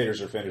 actually,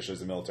 Crusaders are finished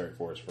as a military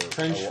force for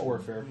Trench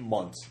warfare.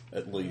 months,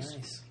 at least.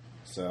 Nice.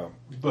 So,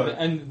 But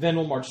And then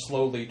we'll march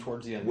slowly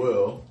towards the end.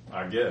 Well,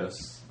 I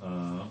guess.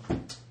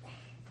 That's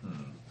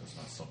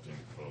not something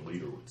a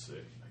leader would say,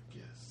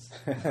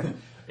 I guess.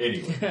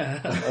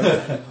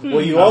 Anyway.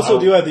 well, you also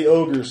do have the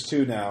ogres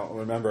too now.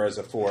 Remember, as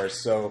a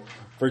force. So,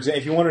 for example,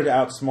 if you wanted to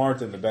outsmart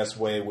them, the best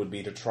way would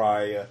be to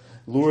try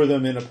lure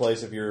them in a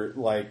place of your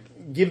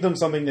give them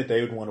something that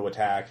they would want to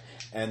attack,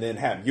 and then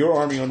have your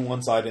army on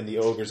one side and the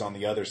ogres on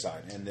the other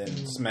side, and then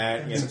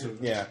smack.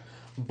 Yeah,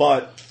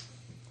 but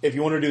if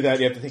you want to do that,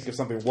 you have to think of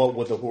something. What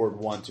would the Horde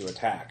want to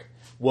attack?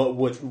 What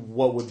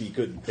would be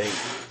good bait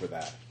for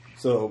that?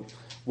 So,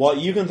 well,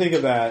 you can think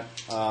of that,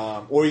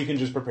 or you can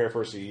just prepare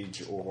for a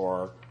siege,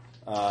 or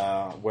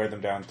wear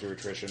them down through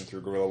attrition,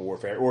 through guerrilla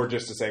warfare, or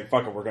just to say,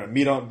 fuck it, we're going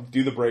to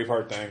do the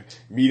Braveheart thing,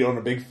 meet on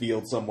a big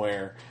field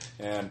somewhere,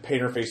 and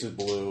paint our faces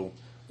blue,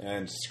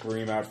 and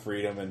scream out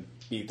freedom, and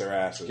beat their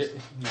asses.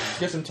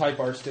 Get some Type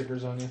R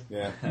stickers on you.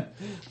 Yeah.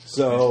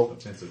 So,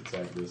 Offensive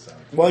attack this time.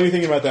 while you're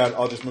thinking about that,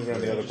 I'll just move on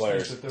to the other just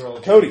players. think that they're all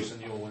Cody, Jews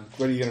and you'll win.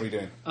 what are you going to be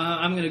doing?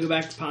 I'm going to go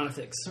back to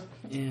Pontifex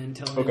and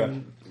tell Okay.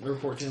 him,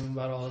 report to him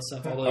about all this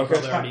stuff, although Okay.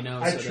 he probably already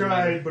knows. I so it doesn't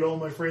tried, matter. but all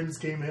my friends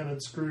came in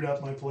and screwed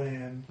up my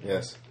plan.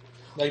 Yes.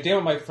 Like, damn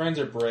it, my friends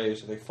are brave,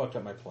 so they fucked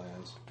up my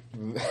plans.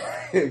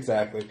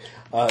 Exactly.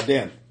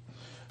 Dan.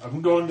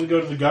 I'm going to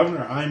go to the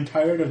governor. I'm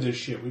tired of this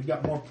shit. We've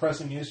got more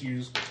pressing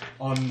issues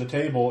on the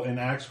table, and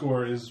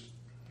Axgor is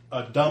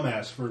a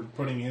dumbass for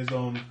putting his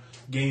own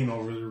gain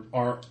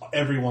over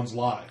everyone's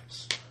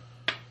lives.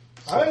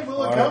 I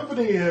will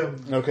accompany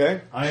him.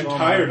 Okay. I am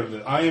tired of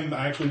it. I am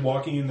actually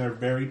walking in there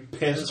very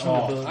pissed from the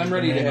off. book. I'm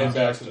ready to head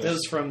back to This this.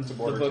 is from the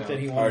Border book Town. that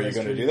he wanted. Are you us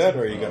going to read. do that,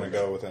 or are you going to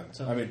go with him?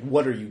 So- I mean,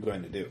 what are you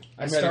going to do?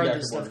 I I'm started heading back the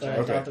to stuff Border that I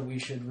Town. thought that we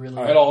should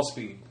really At all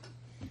speed.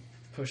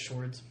 push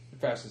towards. As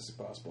fast as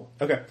possible.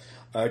 Okay.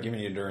 Give me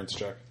an endurance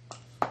check.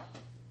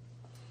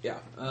 Yeah.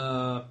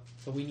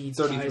 But we need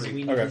 33. size, we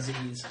need Okay.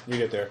 disease. You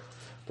get there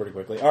pretty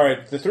quickly. All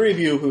right, the three of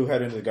you who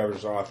head into the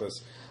governor's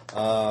office. He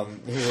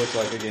looks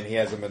like, again, he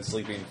hasn't been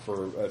sleeping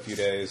for a few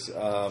days.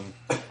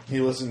 He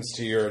listens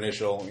to your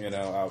initial,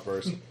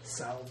 outburst.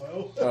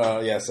 Salvo.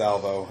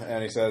 Salvo.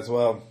 And he says,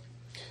 well,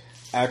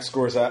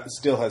 Axgor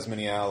still has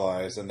many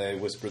allies, and they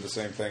whisper the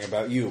same thing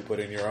about you,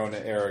 putting your own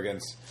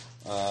arrogance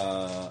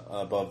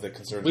above the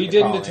concerns We of the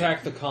didn't colony.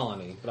 attack the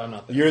colony, but I'm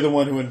not there. You're the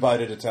one who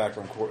invited attack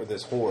from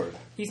this horde.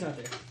 He's not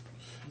there.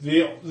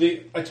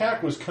 The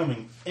attack was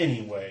coming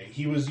anyway.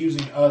 He was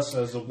using us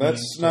as a means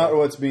That's to- not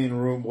what's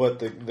being what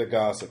the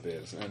gossip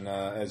is, and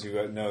as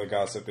you know, the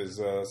gossip is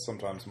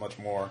sometimes much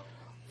more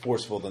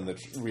forceful than the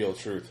real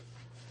truth.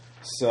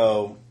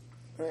 So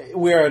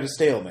we are at a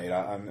stalemate.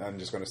 I'm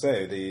just going to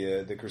say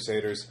the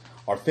Crusaders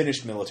are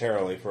finished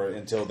militarily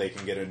until they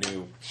can get a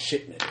new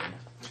shipment in,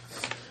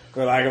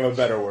 for lack of a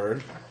better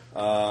word,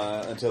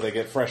 until they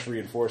get fresh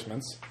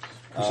reinforcements.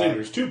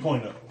 Crusaders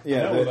 2.0.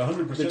 Yeah, That was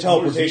 100% the more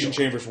teleportation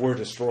zeal. chambers were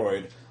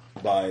destroyed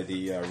by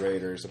the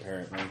raiders,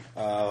 apparently.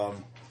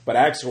 But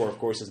Axor, of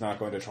course, is not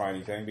going to try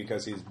anything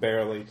because he's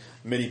barely.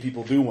 Many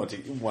people do want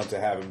to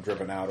have him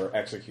driven out or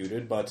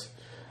executed, but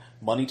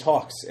money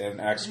talks, and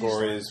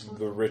Axor is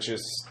the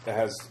richest,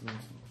 has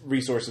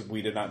resources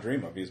we did not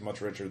dream of. He's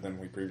much richer than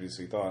we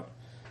previously thought.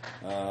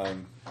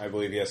 I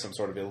believe he has some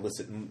sort of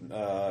illicit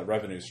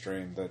revenue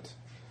stream that.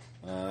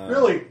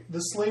 Really, the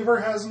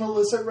slaver has an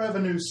illicit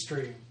revenue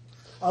stream.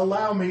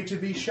 Allow me to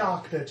be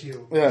shocked at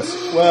you. Yes.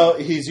 Well,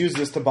 he's used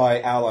this to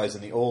buy allies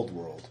in the old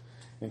world,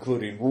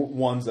 including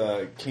one's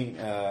the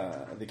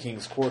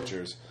king's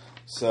courtiers.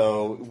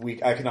 So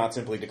I cannot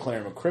simply declare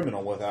him a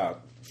criminal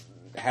without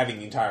having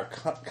the entire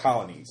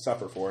colony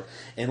suffer for it,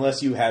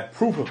 unless you had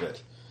proof of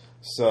it.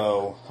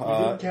 So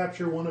We did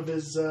capture one of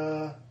his.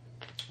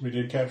 We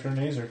did capture an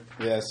Azer.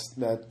 yes,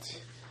 that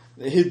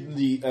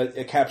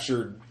the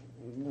captured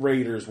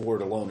raiders'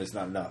 word alone is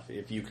not enough.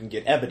 If you can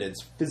get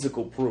evidence,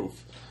 physical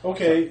proof.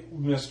 Okay,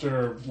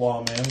 Mr.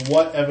 Lawman,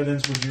 what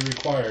evidence would you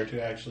require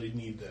to actually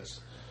need this?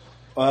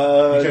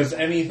 Because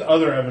any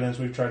other evidence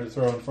we've tried to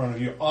throw in front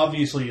of you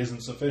obviously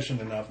isn't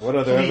sufficient enough. What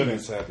other Please,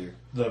 evidence have you?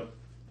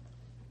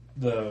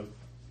 The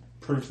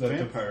proof that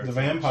the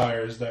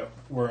vampires that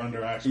were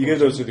under Axgor. You gave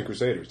those to the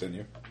Crusaders, didn't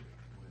you?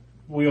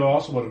 We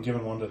also would have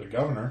given one to the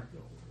governor.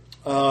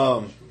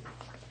 I'll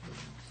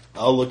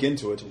look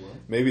into it.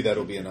 Maybe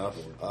that'll be enough.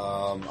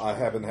 I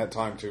haven't had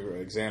time to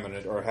examine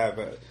it or have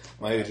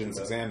my agents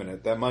examine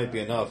it. That might be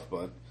enough,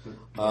 but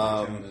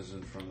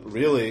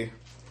really,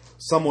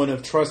 someone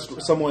of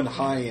trust, someone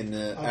high in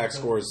the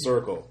Axgor's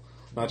circle,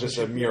 not just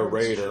a mere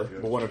raider,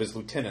 but one of his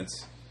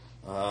lieutenants,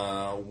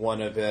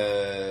 one of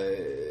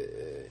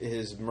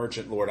his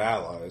merchant lord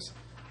allies.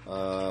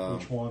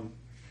 Which one?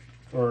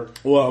 Or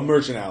Well, a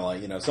merchant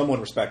ally,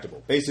 someone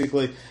respectable.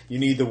 Basically, you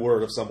need the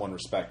word of someone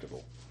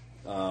respectable,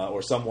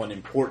 or someone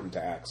important to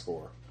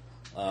Axcor.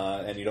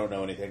 And you don't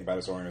know anything about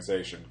this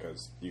organization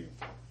because you've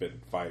been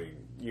fighting.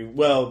 You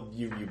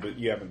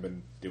haven't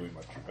been doing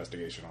much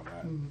investigation on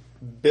that.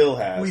 Bill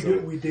has.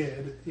 We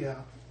did,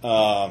 yeah.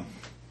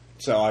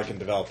 So I can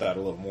develop that a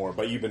little more.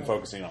 But you've been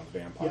focusing on the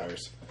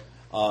vampires,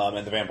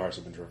 and the vampires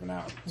have been driven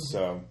out.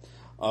 So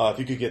if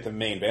you could get the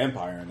main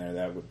vampire in there,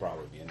 that would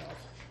probably be enough.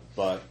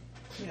 But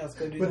Yeah, let's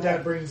go do But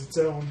that brings its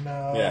own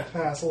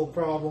hassle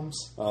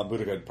problems.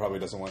 Boudica probably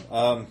doesn't want.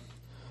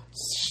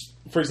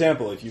 For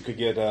example, if you could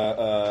get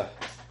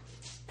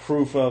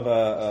proof of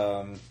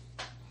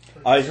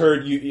I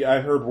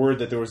heard word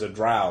that there was a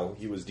drow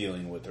he was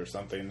dealing with or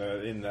something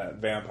in that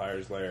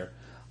vampire's lair,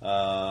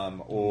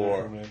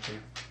 or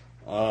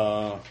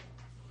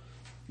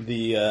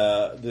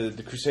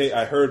the crusade.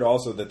 I heard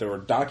also that there were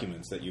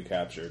documents that you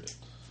captured,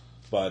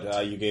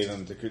 but you gave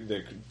them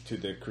to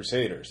the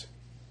crusaders.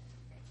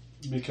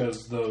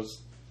 because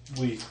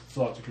we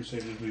thought the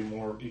Crusaders would be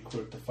more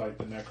equipped to fight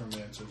the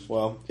necromancers.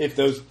 Well, if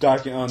those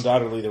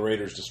undoubtedly the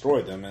raiders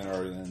destroyed them and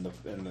are in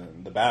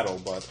the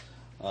battle, but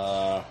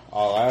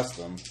I'll ask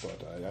them.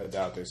 But I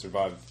doubt they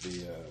survived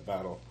the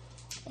battle.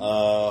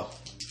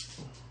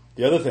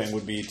 The other thing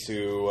would be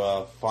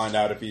to find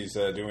out if he's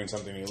doing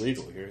something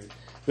illegal here.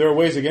 There are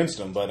ways against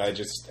him, but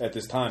at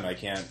this time I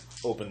can't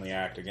openly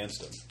act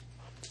against him.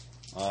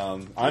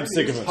 I'm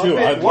sick of him too.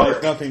 I'd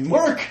like nothing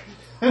more.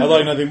 I'd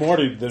like nothing more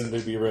than to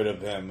be rid of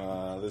him.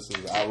 This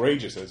is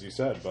outrageous, as you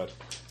said, but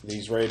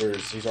these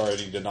raiders, he's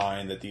already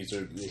denying that these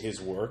are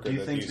his work. Do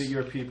you think that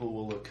your people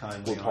will look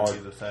kindly on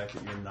you the fact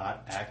that you're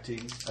not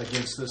acting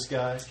against this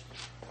guy?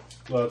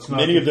 Well, it's not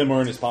Many of them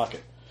are in his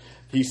pocket.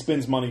 He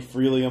spends money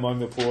freely among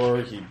the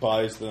poor. He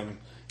buys them.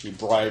 He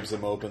bribes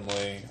them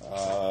openly.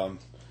 But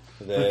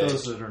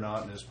those that are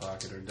not in his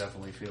pocket are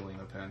definitely feeling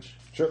a pinch.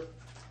 Sure.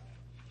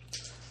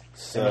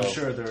 And I'm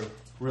sure they're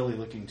really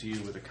looking to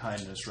you with a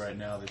kindness right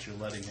now that you're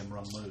letting him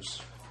run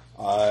loose.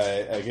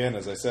 Again,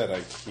 as I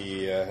said,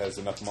 he has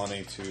enough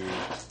money to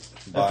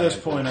buy. At this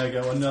point, I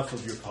go, enough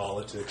of your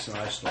politics, and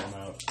I storm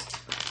out.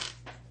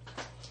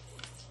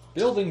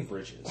 Building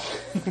bridges.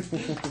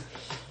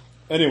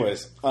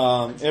 Anyways,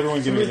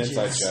 everyone give me an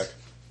insight check.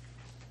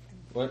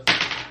 What?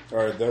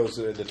 Or those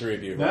the three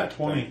of you. That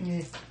 20.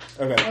 Yeah.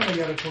 Okay. I only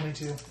got a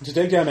 22. To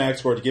take down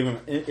Axcor, to give him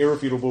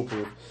irrefutable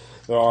proof,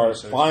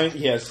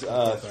 he has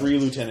 3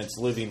 lieutenants,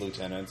 living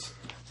lieutenants.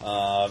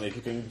 If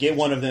you can get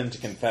one of them to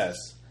confess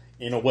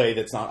in a way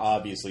that's not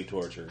obviously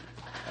tortured.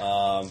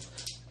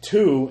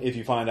 2, if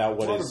you find out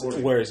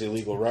where his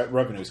illegal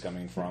revenue is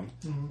coming from.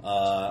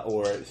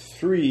 Or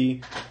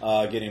 3,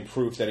 getting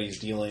proof that he's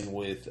dealing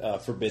with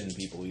forbidden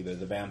people, either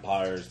the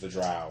vampires, the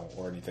drow,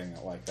 or anything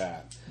like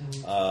that.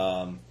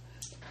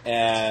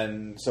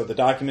 And so the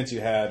documents you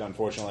had,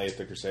 unfortunately, at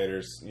the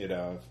Crusaders,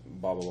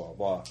 blah, blah, blah,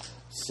 blah.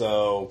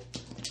 So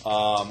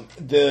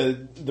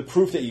the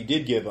proof that you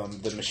did give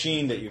him, the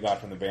machine that you got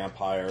from the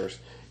vampires,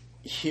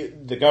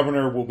 the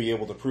governor will be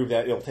able to prove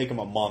that. It'll take him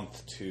a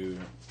month to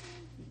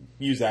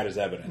use that as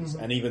evidence.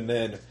 And even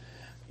then,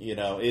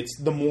 it's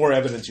the more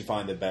evidence you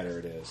find, the better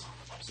it is.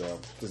 So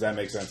does that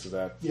make sense? Is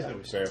that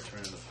fair?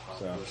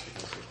 So,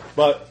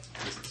 but,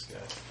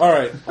 all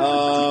right,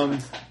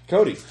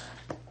 Cody.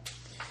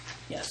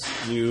 Yes.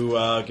 You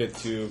get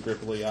to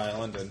Grippley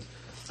Island, and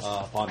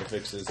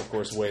Pontifex is, of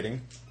course, waiting.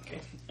 Okay.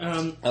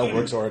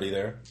 Elric's already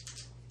there.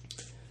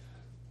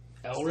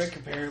 Elric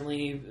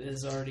apparently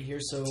is already here.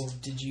 So,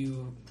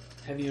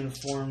 have you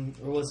informed,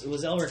 or was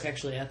Elric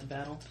actually at the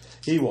battle?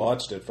 He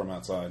watched it from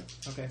outside.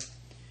 Okay.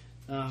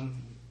 All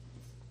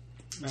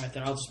right,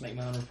 then I'll just make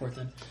my own report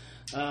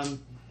then.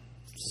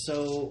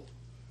 So,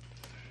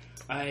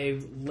 I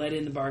led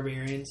in the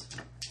barbarians,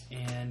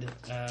 and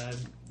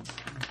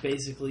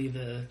basically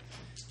the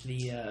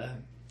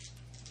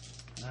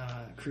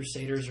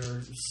Crusaders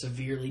are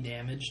severely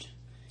damaged.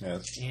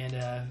 Yes.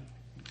 And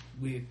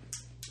we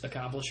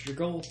accomplished your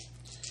goal.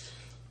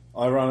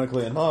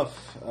 Ironically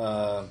enough,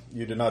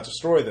 you did not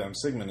destroy them.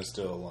 Sigmund is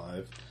still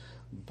alive.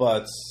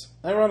 But,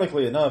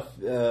 ironically enough,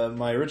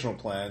 my original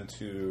plan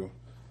to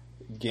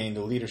gain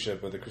the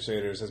leadership of the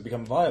Crusaders has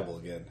become viable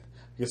again.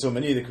 Because so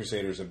many of the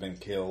Crusaders have been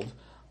killed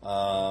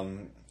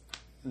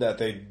that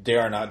they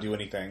dare not do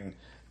anything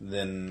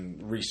than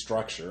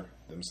restructure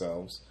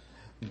themselves.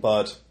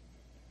 But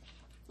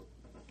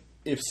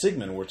if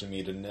Sigmund were to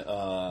meet an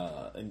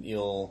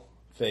ill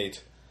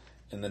fate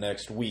in the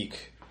next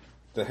week,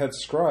 the head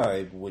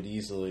scribe would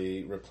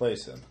easily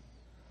replace him.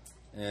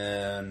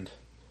 And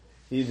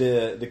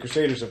the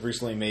Crusaders have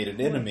recently made an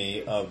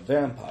enemy of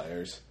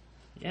vampires.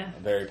 Yeah.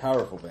 Very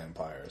powerful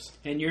vampires.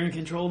 And you're in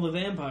control of the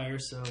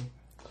vampires, so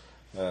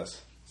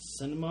Yes.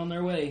 send them on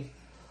their way.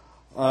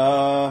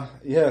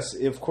 Yes,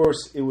 of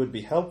course, it would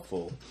be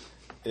helpful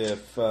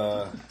if...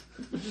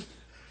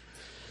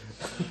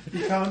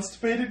 You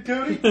constipated,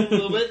 Cody? A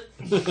little bit.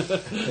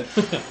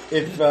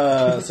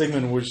 if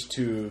Sigmund was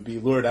to be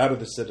lured out of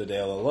the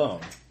Citadel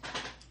alone.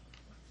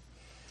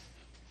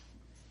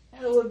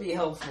 That would be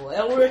helpful.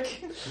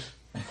 Elric?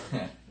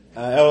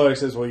 Elric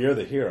says, "Well, you're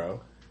the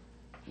hero."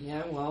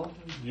 Yeah, well,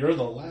 You're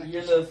the lack.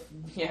 you're the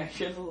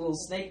little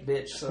snake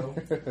bitch. So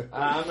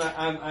I'm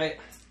not.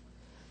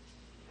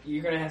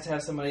 You're gonna have to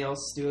have somebody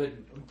else do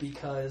it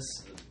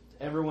because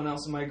everyone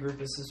else in my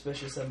group is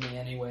suspicious of me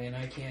anyway, and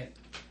I can't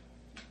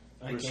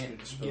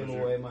give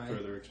away my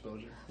further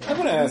exposure. I'm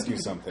going to ask you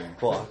something,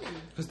 Block.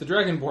 Because the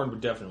Dragonborn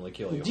would definitely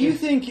kill you. Do you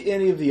think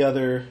any of the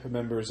other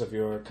members of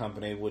your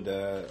company would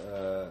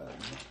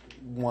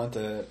want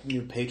a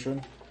new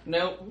patron?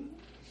 Nope.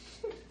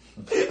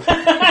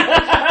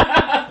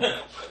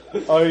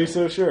 Are you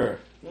so sure?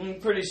 I'm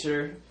pretty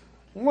sure.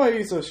 Why are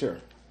you so sure?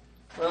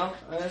 Well,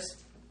 I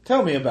just.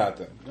 Tell me about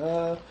them.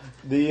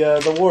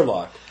 The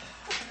warlock.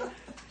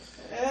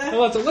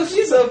 Let's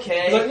She's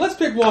okay. let's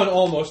pick one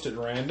almost at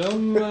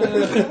random.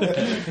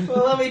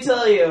 Well, let me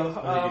tell you.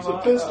 He's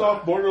a pissed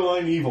off,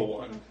 borderline evil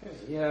one.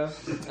 Yeah.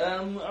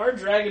 Our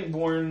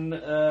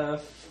Dragonborn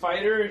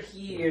fighter,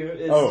 he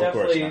is of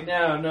course definitely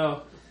not.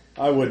 no.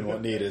 I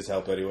wouldn't need his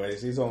help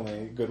anyways. He's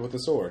only good with the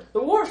sword.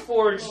 The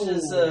Warforged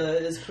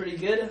is pretty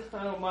good.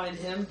 I don't mind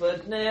him,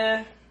 but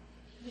nah.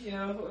 You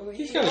know,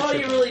 He's kinda all you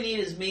chicken. really need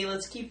is me.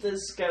 Let's keep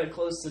this kind of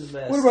close to the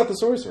vest. What about the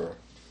sorcerer?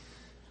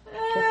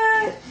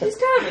 He's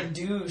kind of a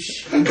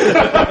douche. You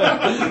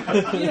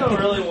don't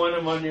really want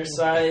him on your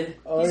side.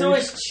 He's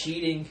always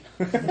cheating.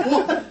 He's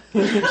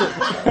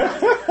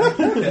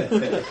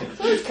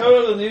always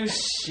coming up with new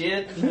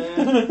shit,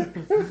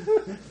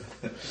 man.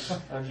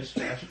 I'm just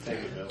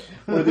taking it.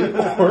 With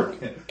the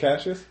orc?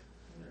 Cassius?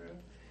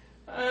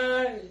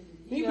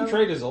 He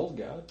betrayed his old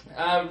god.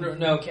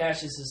 No,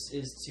 Cassius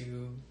is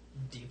too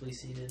deeply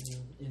seated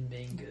in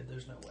being good.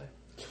 There's no way.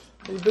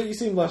 But you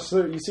seem less.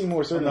 You seem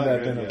more certain of I'm not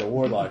that than good of the yet.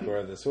 warlock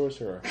or the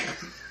sorcerer.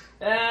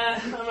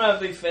 I'm not a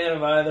big fan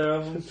of either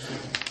of them.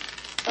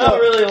 I don't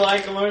really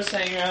like them. I just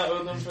hang out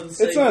with them for the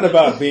sake It's not of it.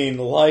 about being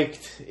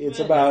liked. It's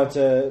about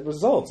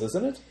results,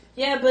 isn't it?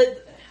 Yeah,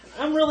 but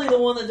I'm really the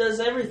one that does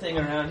everything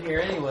around here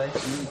anyway.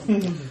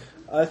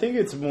 I think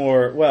it's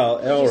more. Well,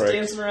 Just Elric.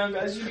 dancing around,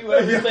 guys. You do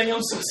everything.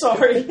 I'm so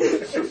sorry.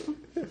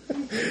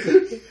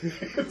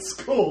 It's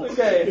cool.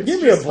 Okay.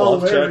 Give me a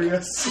bluff check.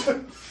 Hilarious.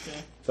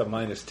 It's a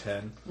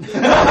 -10.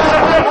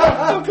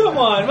 Oh, come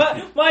on.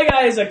 My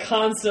guy is a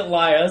constant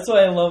liar. That's what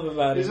I love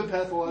about He's him. a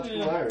pathological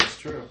liar. It's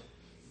true.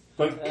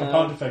 But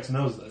Pontifex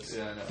knows this.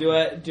 Yeah, I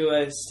know. Do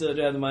I still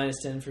have the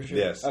 -10 for sure?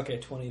 Yes. Okay,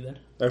 20 then.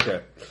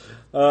 Okay.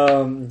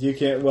 You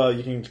can. Well,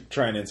 you can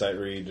try an insight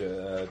read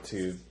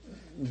to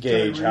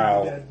gauge read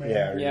how. the dead man.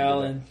 Yeah. read Yeah,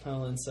 the dead.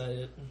 I'll insight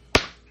it.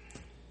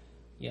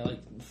 Yeah, like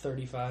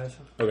 35.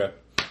 Okay.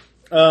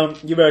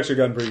 You've actually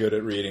gotten pretty good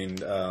at reading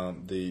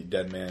the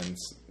dead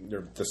man's,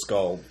 or the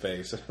skull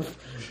face.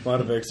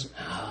 Pontifex.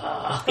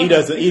 He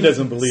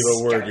doesn't believe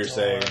a word you're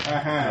saying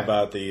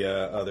about the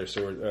other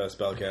sword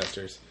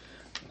spellcasters.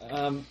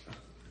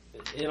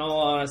 In all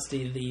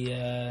honesty,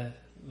 the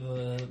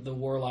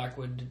warlock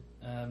would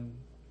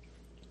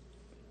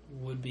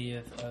be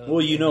a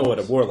Well, you know what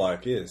a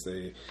warlock is.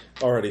 They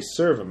already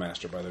serve a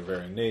master by their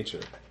very nature.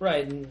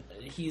 right, and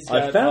he's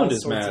got I found all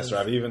his sorts master.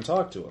 of- I've even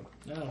talked to him.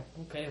 Oh,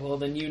 okay. Well,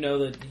 then you know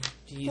that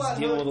he's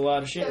dealing with a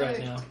lot of shit right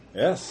now.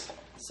 Yes.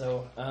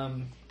 So,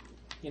 I'm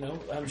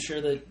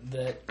sure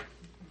that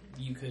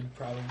you could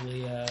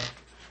probably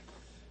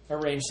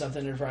arrange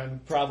something to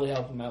probably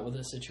help him out with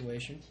this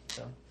situation.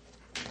 So,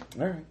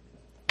 All right.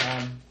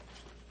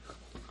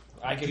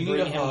 I could Do you need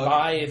bring a him hug?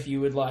 by if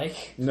you would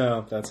like.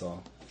 No, that's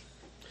all.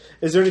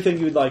 Is there anything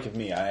you would like of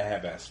me? I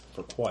have asked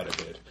for quite a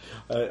bit.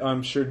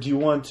 I'm sure. Do you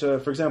want,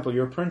 for example,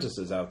 your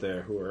apprentices out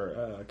there who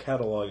are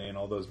cataloging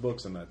all those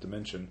books in that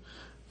dimension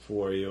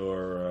for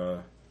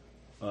your?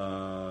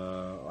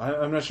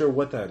 I'm not sure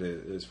what that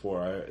is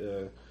for.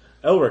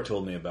 Elric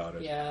told me about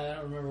it. Yeah, I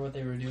don't remember what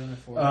they were doing it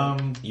for.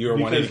 You were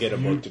wanting to because get a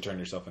you- book to turn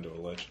yourself into a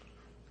lich.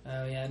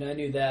 Oh yeah, no, I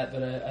knew that,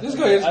 but I This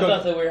thought, guy is I good.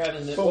 thought that we were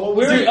having the. But what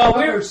was the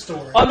other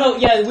story? Oh no,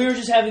 yeah, we were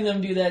just having them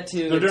do that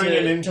They're doing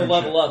an to internship.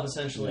 level up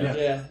essentially. Yeah.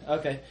 Yeah,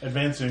 okay.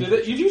 Advancing.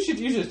 You should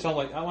just tell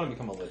them, like, I want to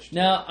become a lich.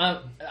 Now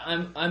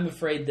I'm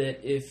afraid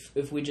that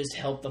if we just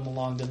help them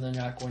along, then they're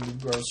not going to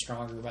grow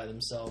stronger by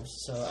themselves.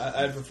 So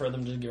I'd prefer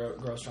them to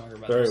grow stronger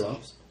by Very well.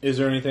 themselves. Is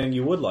there anything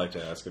you would like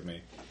to ask of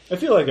me? I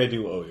feel like I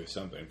do owe you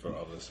something for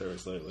all this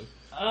service lately.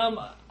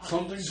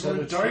 Something Set to a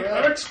indict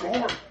trap. X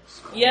score.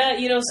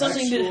 Yeah,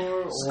 something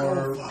to.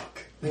 Or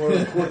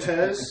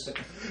Cortez.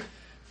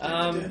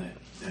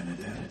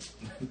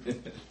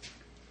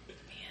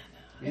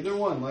 Either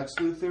one, Lex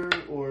Luthor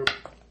or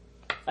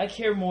I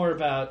care more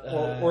about.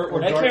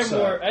 Or I care Darkseid.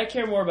 more. I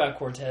care more about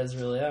Cortez.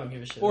 Really, I don't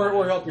give a shit. Or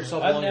about help him.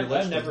 yourself I've along your never,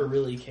 list I've then. never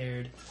really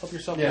cared. Help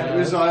yourself. yeah,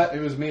 out. it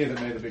was me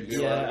that made the big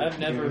deal. Yeah, out of I've it.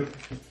 never.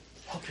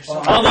 Help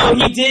yourself. Although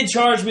he did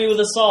charge me with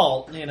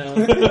assault, I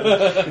didn't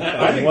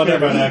care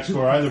about X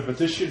score either, but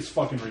this shit's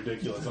fucking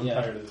ridiculous. I'm Yeah.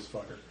 tired of this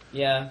fucker.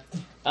 Yeah.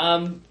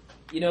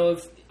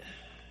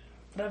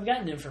 But I've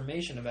gotten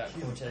information about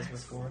Cortez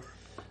before.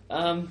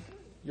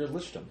 You're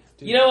lichdom.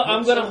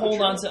 I'm gonna hold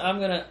on to. I'm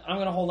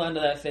gonna hold on to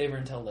that favor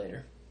until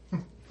later,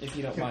 if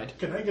you don't mind.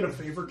 Can I get a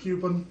favor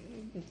coupon?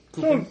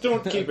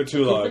 Don't keep it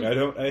too long.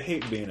 I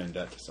hate being in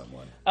debt to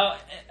someone.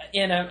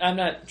 And I'm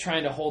not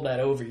trying to hold that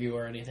over you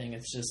or anything.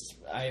 It's just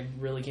I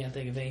really can't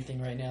think of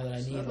anything right now that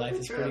I need. Life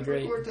is pretty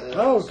great.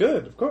 Oh,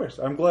 good. Of course.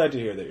 I'm glad to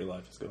hear that your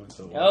life is going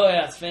so well. Oh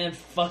yeah, it's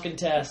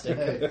fan-fucking-tastic.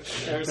 Hey,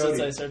 Ever since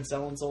Cody, I started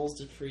selling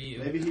souls for you.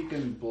 maybe he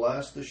can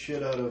blast the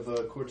shit out of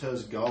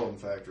Cortez Golem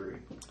Factory.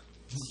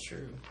 It's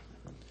true.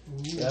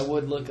 That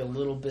would look a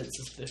little bit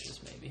suspicious,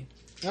 maybe.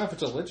 Not if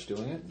it's a lich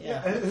doing it.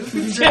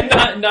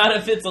 Yeah. not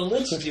if it's a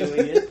lich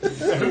doing it.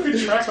 Who can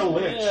track a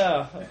lich?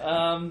 Yeah.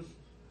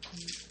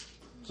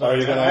 Are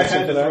you going to I ask him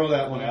had for to throw that?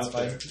 that one out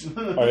there.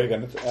 Are you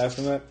going to ask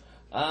him that?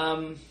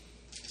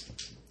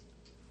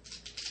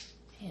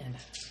 Man.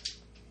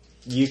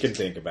 You can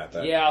think about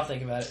that. Yeah, I'll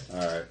think about it. All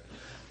right.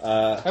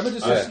 How about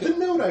just The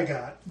note I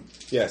got.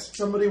 Yes.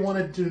 Somebody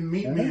wanted to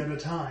meet me at a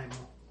time.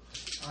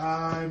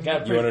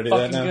 Got a You wanna pretty do that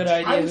fucking now? good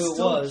idea I'm who it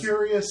still was.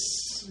 curious.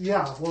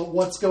 Yeah,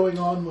 what's going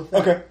on with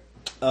that? Okay.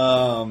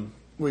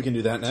 We can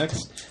do that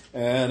next.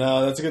 And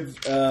that's a good...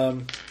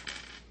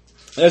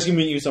 That's going to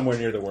meet you somewhere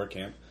near the work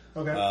camp.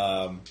 Okay.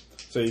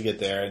 So you get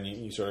there and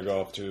you sort of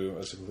go off to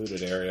a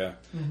secluded area.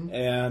 Mm-hmm.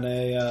 And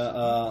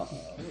Oh,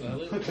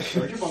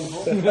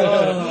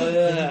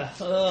 yeah.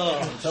 Oh.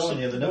 I'm telling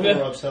you, the number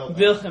rubs help.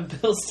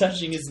 Bill's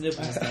touching his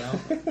nipples now.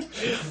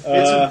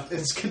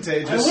 It's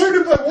contagious. I learned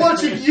it by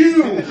watching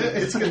you.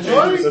 It's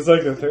contagious. That's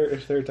like the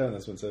third time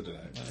that's been said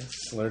tonight.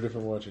 Learned it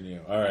from watching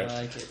you. All right.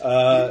 I like it.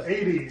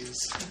 80s.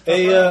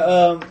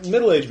 A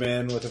middle-aged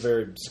man with a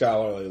very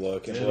scholarly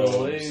look and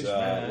Middle-aged robes,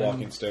 man.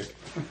 walking stick,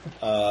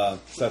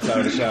 steps out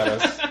of the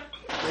shadows.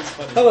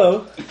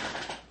 Hello.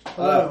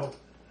 Hello.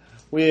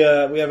 We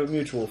have a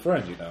mutual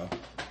friend, you know.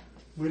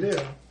 We do.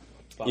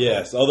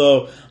 Yes,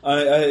 although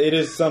it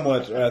is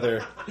somewhat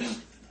rather.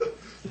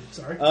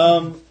 Sorry.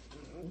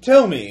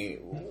 Tell me,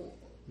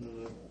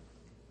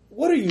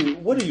 what are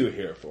you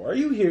here for? Are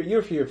you here?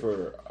 You're here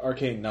for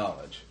arcane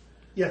knowledge.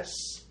 Yes.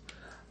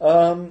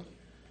 Would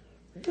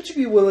you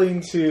be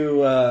willing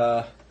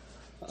to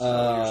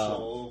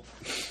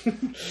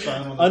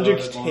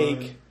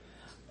undertake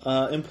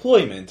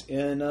employment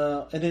in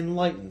an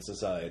enlightened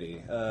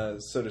society,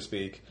 so to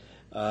speak,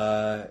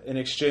 in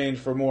exchange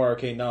for more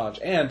arcane knowledge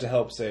and to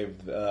help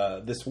save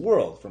this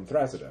world from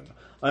Thrasidon?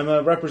 I'm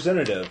a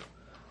representative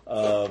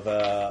of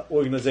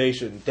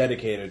organization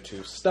dedicated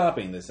to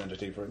stopping this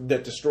entity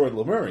that destroyed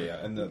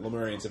Lemuria and the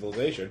Lemurian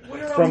civilization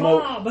from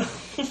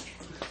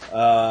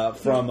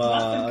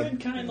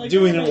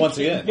doing it once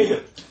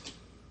again.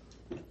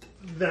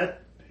 That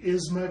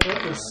is my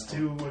purpose,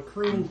 to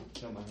accrue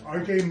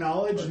arcane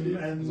knowledge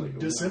and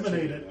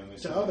disseminate it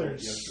to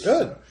others.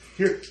 Good.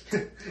 Here,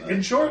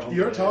 in short,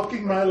 you're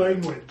talking my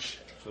language.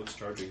 So it's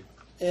charging.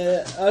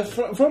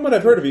 From what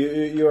I've heard of you,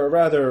 you're a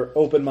rather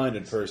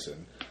open-minded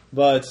person.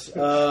 But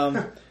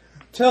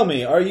tell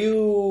me, are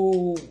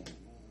you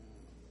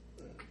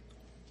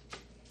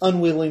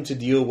unwilling to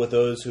deal with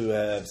those who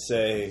have,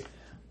 say,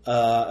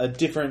 a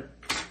different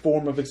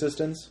form of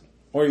existence?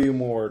 Or are you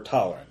more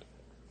tolerant?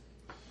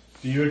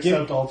 Do you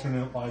accept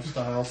alternate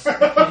lifestyles?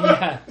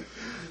 Yeah.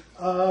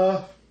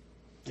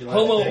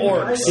 Homo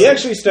orcs. He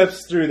actually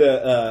steps through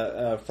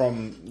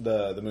from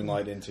the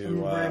moonlight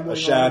into Rambling a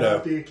shadow.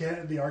 on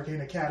about the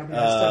Arcane Academy.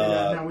 I studied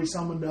that. Now we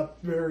summoned up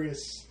various.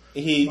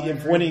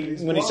 When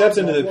he steps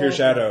into the pure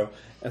shadow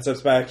and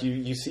steps back,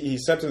 you see he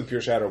steps into the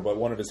pure shadow, but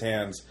one of his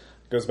hands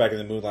goes back in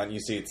the moonlight, and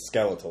you see it's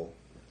skeletal.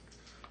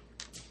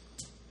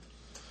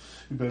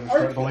 You better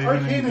start believing in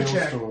Arcana ghost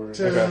check stories.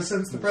 to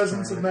sense the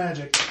presence of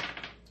magic.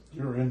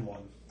 You're in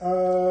one.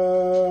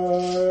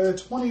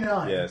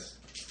 29. Yes.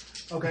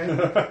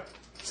 Okay.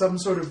 Some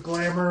sort of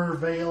glamour,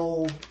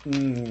 veil,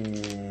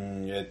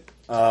 some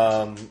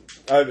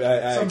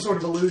sort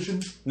of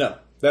illusion. No,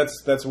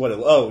 that's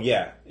what.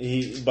 Yeah.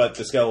 But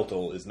the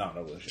skeletal is not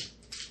an illusion.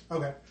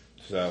 Okay.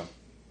 So.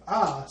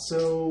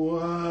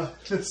 So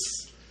this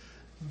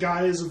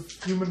guise of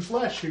human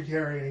flesh you're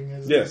carrying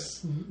is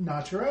Yes.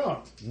 not your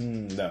own.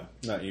 No,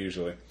 not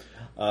usually.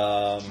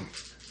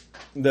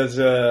 Is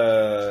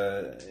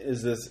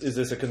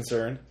this a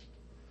concern?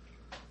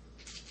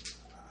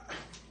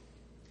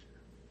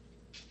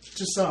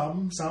 To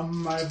some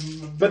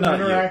I've But been not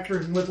you.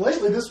 interacting with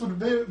lately. This would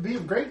be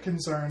of great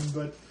concern,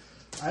 but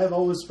I have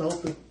always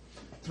felt that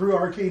through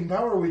arcane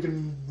power we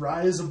can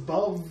rise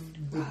above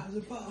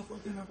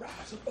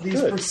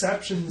these Good.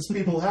 perceptions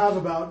people have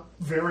about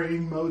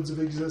varying modes of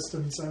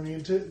existence. I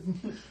mean, to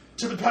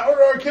the power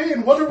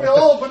arcane, what are we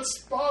all but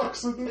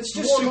sparks in this It's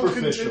just mortal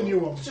superficial.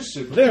 continuum? It's just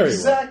superficial. Very well.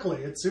 Exactly,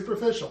 it's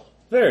superficial.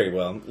 Very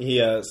well. He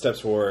steps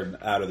forward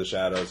out of the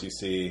shadows. You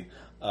see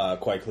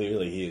quite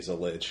clearly he is a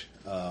lich.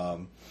 I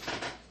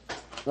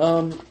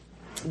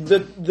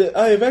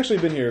have actually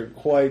been here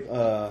quite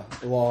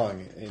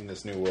long in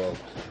this new world.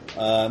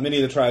 Many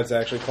of the tribes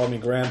actually call me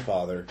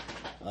grandfather,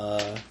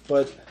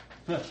 but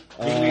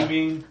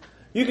Bing.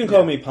 you can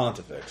call me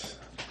Pontifex.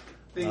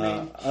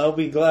 Bing. I'll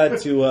be glad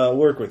to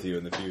work with you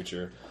in the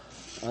future.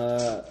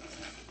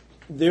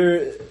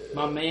 There.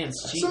 My man's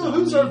cheating So on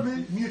who's me. our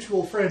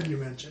mutual friend you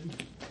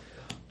mentioned?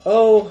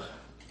 Oh,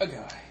 A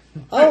guy.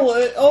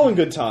 all in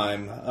good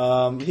time.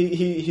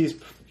 He's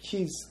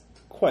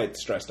quite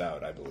stressed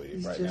out, I believe,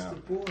 He's right just now. a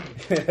boy.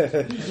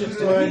 He's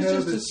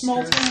just a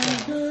small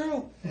town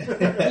girl.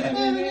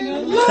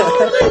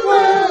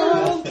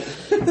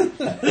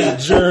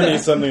 Journey,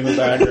 something in the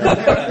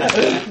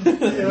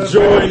background.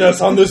 Join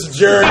us on this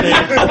journey.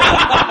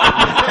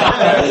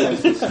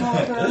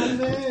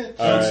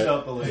 Don't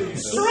stop believing.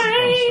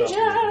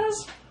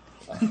 Strangers.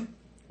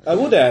 I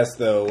would ask,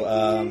 though,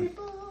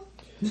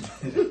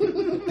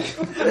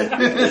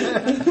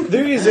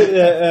 there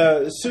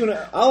is soon.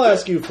 I'll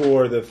ask you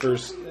for the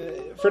first.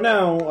 For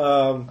now,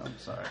 I'm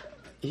sorry.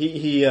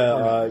 he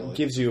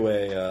gives you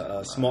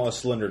a small,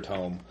 slender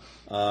tome.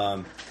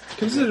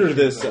 Consider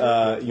this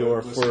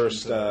your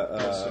first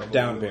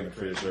down payment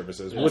for your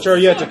services, which are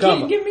yet to Fuck, you come.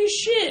 didn't give me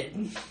shit.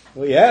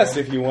 Well, he asked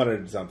if you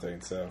wanted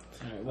something, so. All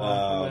right, well,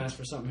 I'm gonna ask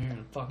for something here in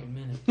a fucking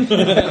minute.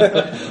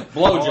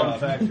 Blowjob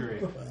factory.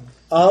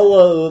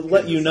 I'll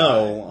let you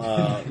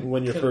know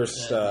when your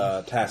first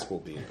task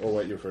will be, or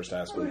what your first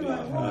task will be.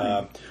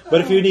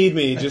 But if you need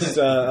me, just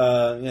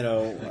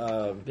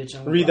Bitch,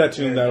 I'm read that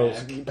tune. That'll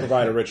back.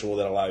 provide a ritual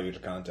that allow you to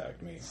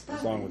contact me,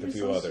 along with a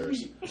few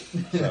others.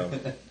 So.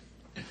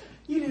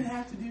 You didn't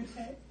have to do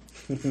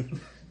that.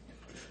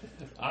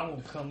 I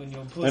won't come in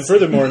your pussy. And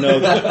furthermore, know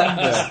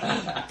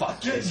that.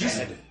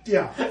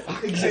 Yeah.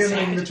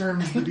 Examining the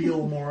terms of the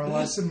deal more or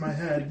less in my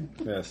head.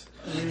 Yes.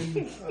 I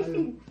mean,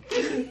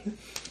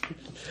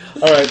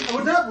 All right. I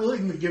would not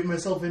willingly give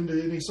myself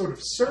into any sort of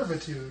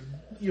servitude.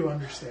 You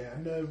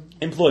understand?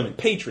 Employment,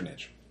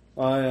 patronage.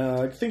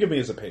 Think of me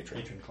as a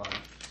patron. Patron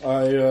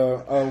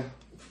client.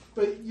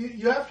 But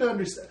you have to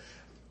understand.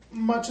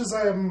 Much as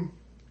I am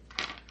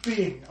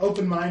being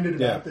open-minded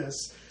about this,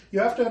 you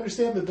have to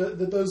understand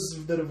that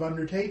those that have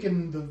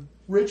undertaken the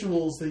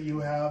rituals that you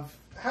have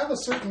a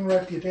certain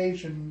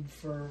reputation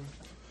for.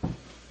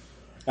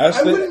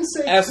 I wouldn't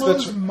say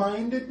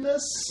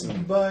closed-mindedness,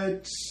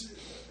 but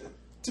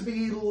to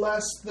be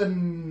less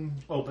than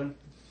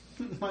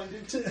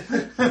Open-minded. to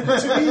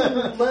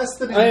be less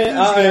than.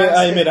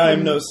 I admit I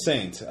am no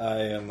saint. I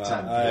am.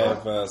 I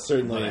have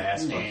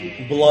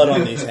certainly blood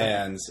on these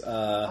hands.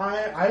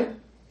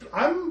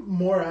 I'm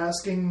more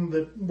asking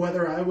that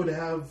whether I would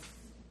have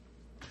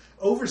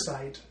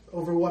oversight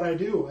over what I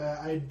do.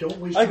 I don't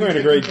wish. I to be grant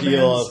a great taking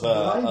deal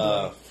commands blindly.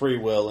 of free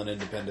will and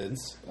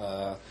independence.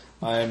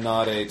 I am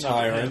not a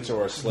tyrant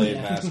or a slave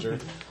master.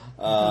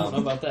 I don't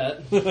know about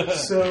that.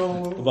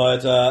 So,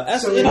 But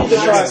as so in if the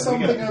you tribe, ask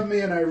something of me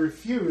and I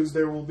refuse,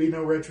 there will be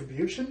no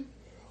retribution.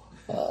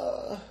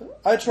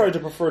 I try to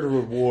prefer to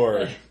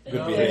reward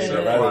good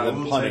behavior rather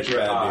than punish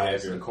bad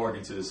behavior.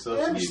 According to the I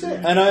subsidy understand.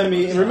 agreement. And I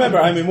mean, remember,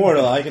 I'm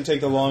immortal. I can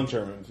take the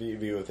long-term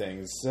view of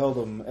things.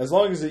 Seldom, as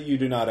long as you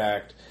do not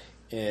act.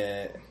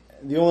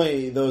 The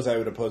only those I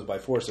would oppose by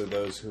force are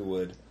those who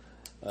would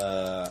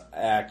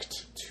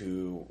act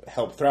to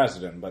help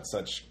Thrasidon, but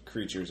such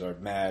creatures are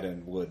mad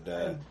and would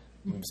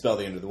spell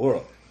the end of the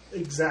world.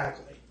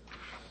 Exactly.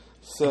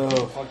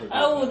 So,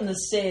 I wouldn't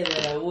say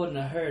that I wouldn't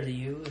have heard of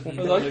you if you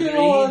don't Like, agree. you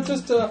know,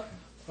 just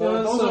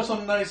Those are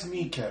some nice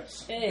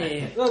kneecaps.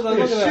 Hey, look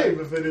Be a at that. shame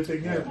if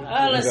anything happened.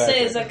 all I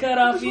say is I cut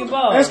off your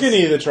balls. ask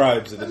any of the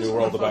tribes of the New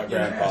World about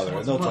Grandfather,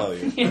 and they'll tell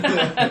you.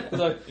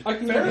 Like, I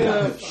can give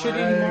you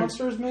shitting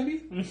monsters,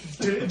 maybe.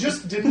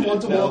 Just didn't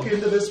want to walk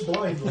into this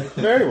blindly.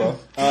 Very well.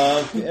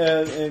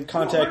 And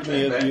contact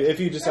me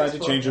if you decide to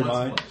change your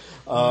mind.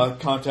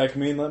 Contact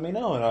me and let me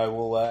know, and I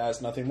will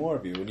ask nothing more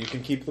of you, and you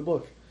can keep the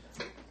book.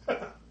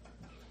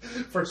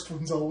 First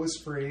one's always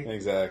free.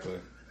 Exactly.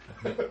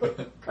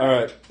 All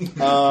right.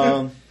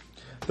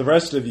 The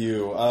rest of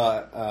you,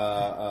 let's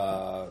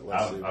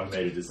see. I've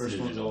made a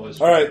decision on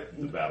All right.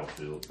 the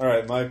battlefield. All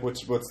right, Mike.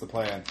 What's the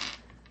plan?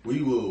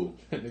 We will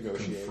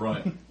Negotiate.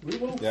 confront We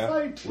will Yeah.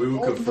 fight We will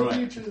all the confront.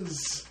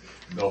 leeches.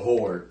 the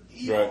horde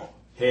Right.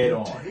 head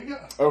on. There you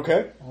go.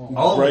 Okay.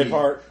 Only, Great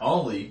part.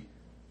 only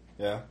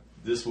Yeah.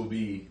 this will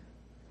be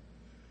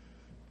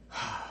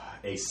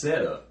a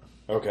setup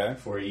Okay.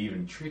 for an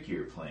even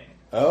trickier plan.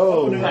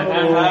 Oh. no.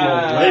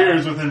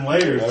 Layers within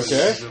layers.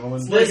 Okay.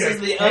 Gentlemen. This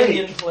is the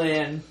onion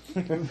plan.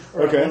 Okay.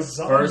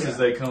 Lasagna. First, as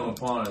they come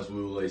upon us,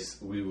 we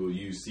will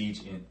use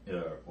siege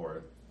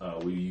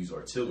we use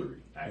artillery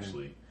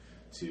actually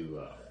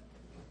to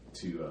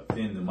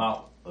thin them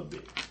out a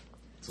bit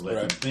to let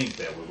them Right. think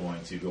that we're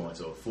going to go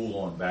into a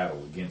full-on battle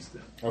against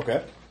them.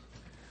 Okay.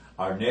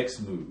 Our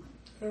next move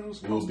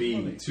Arrows will cost be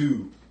money.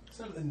 to,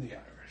 Sell in the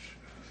Irish.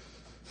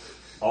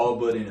 all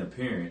but in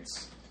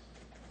appearance,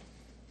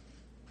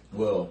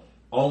 well,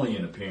 only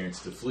in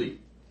appearance, to flee.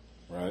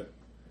 Right.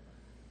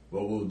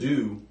 What we'll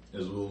do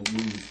is we'll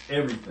move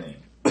everything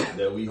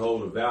that we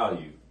hold of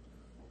value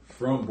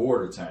from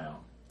Border Town,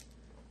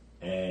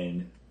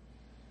 and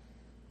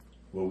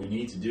what we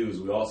need to do is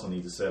we also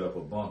need to set up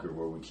a bunker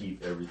where we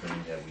keep everything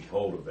that we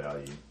hold of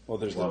value. Well,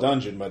 there's the Well-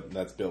 dungeon, but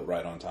that's built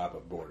right on top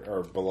of border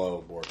or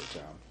below Border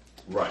Town.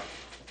 Right.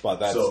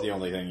 But that's So- the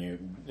only thing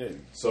you.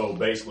 So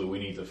basically, we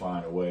need to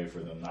find a way for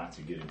them not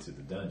to get into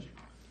the dungeon.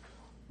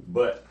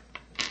 But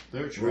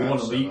They're we're going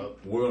traps to set lead.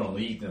 up. We're going to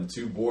lead them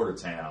to Border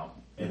Town,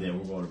 and then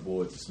we're going to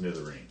blow it to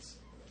smithereens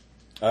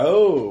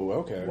Oh.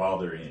 Okay. while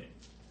they're in it.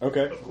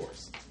 Okay. of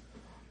course.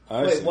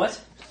 I Wait, see.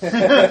 what?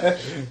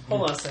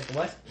 Hold on a second.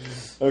 What?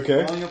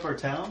 Okay. Blowing up our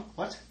town?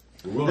 What?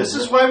 We're gonna This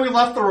is why we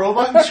left the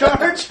robot in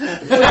charge?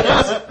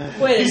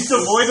 Wait, He's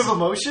devoid of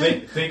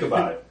emotion? think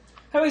about it.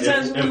 how many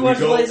times If have we we watched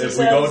go, Blazing if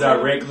we go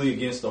Saddles? directly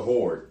against the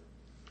Horde,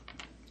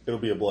 It'll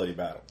be a bloody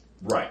battle.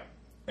 right,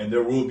 and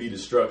there will be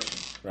destruction.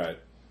 Right.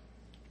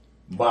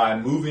 By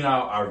moving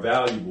out our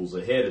valuables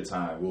ahead of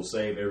time, we'll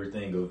save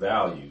everything of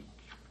value.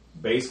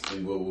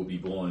 Basically, what will be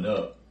blowing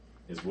up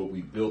is what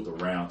we built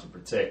around to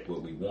protect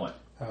what we want.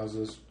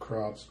 Houses,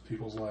 crops,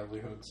 people's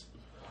livelihoods.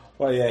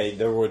 Well, yeah,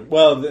 there would.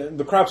 Well,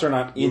 the crops are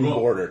not in We won't-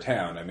 border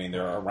town. I mean,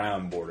 they're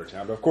around border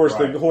town. But of course,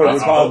 Right. the Horde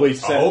would probably I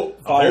set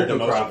hope fire to the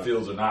most crop of them.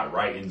 fields are not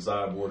right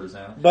inside border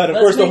town. But of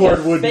Let's course, the make a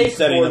Horde would be fake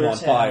setting them border on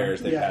town. fire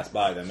as they Yeah. pass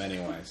by them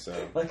anyway. So,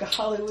 Like a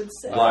Hollywood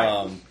set.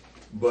 Right.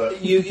 But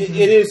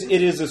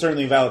it is a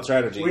certainly valid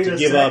strategy Wait to a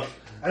give sec. up.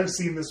 I've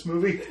seen this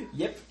movie.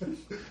 Yep.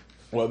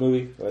 What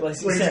movie? What?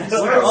 Blazing Blazing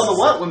Saddles. Where are all the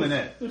what women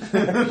at?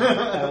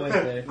 I went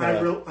there.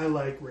 I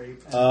like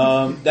rape.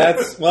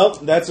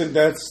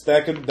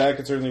 That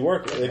could certainly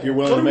work if you're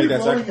willing What to are make we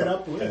that blowing it sacrifice.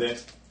 up with?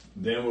 and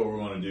then what we're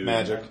going to do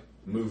Magic. is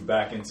move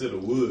back into the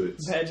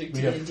woods. Magic We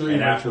have TNT. 3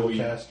 And after ritual we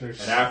casters.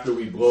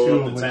 Two blow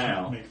of up the which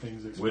town make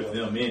things explode. with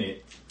them in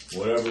it,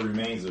 whatever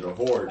remains of the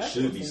Horde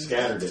should be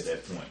scattered at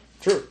that point.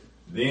 True.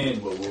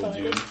 Then what we'll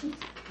do That's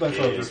what I was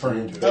is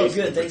referring we'll to. Oh,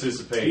 basically good, thank you.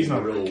 participate He's in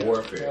not guerrilla really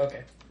warfare.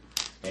 Okay.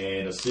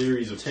 And a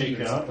series of Take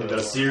key, out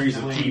a series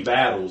of key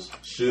battles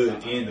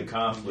should end the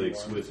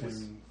conflicts with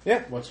us.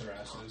 Yeah. What's her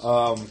ass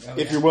is.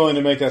 If you're willing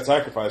to make that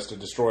sacrifice to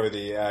destroy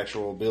the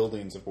actual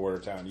buildings of Border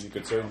Town, you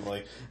could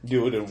certainly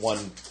do it in one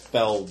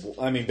fell.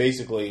 I mean,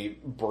 basically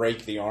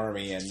break the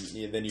army, and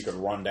then you could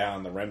run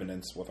down the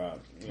remnants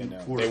without. It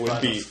would Fortify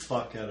be the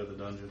fuck out of the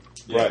dungeon.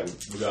 Yeah, Right.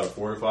 we got to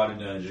fortify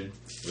the dungeon.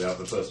 We have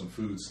to put some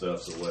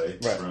foodstuffs away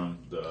Right. from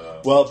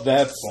the. well.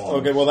 That's Farms.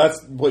 okay. Well,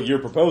 that's what you're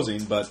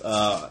proposing, but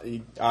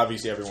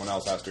obviously everyone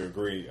else has to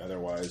agree.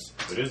 Otherwise,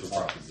 It is a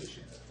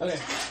proposition. Okay.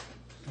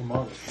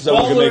 Among us. so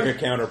While we can we're- make a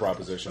counter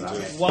proposition too.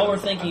 While we're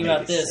thinking I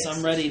about make it this, sexy.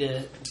 I'm ready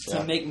to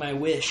Yeah. make my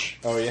wish.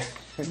 Oh yeah.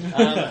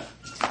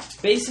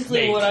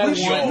 Basically, what I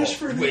want. Wish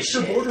for an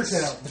extra border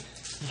town.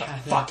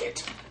 Fuck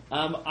it.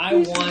 I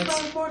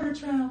want. Border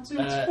Town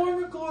to uh,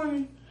 former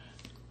glory.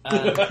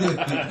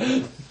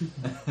 I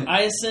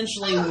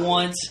essentially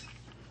want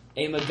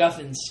a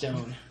MacGuffin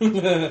stone.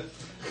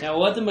 Now,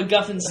 what the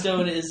MacGuffin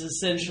stone is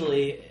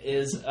essentially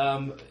is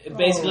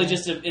basically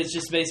it's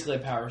just basically a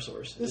power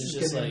source. This It's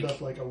is just going to like end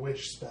up like a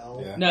wish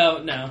spell. Yeah.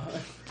 no,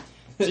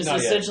 just Not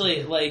yet.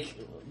 essentially like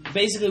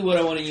basically what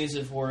I want to use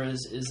it for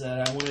is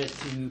that I want it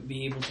to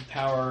be able to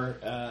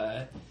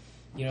power,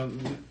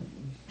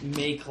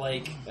 make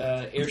like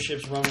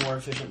airships run more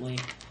efficiently.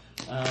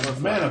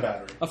 Mana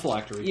battery. A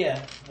phylactery.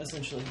 Yeah,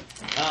 essentially.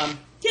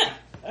 Yeah,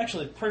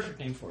 actually, perfect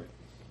name for it.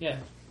 Yeah,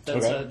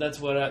 that's Okay. that's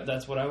what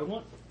I would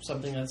want.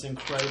 Something that's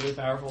incredibly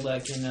powerful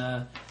that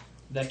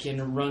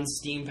can run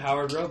steam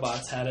powered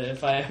robots.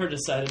 If I ever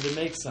decided to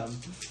make some,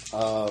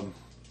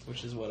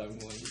 which is what I'm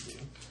going to do.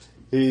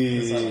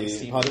 That's not like The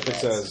steam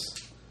Pontifex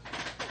robots.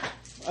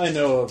 says, "I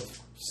know of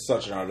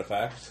such an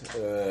artifact.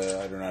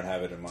 I do not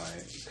have it in my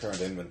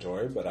current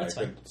inventory, but That's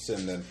I could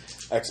send an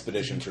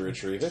expedition to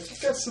retrieve it."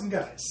 Got some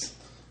guys.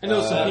 I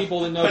know some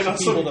people that know some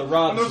people that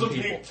rob some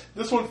people.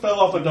 This one fell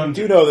off a You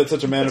dungeon. do know that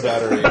such a mana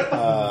battery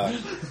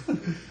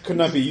could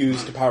not be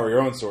used to power your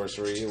own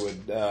sorcery. It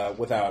would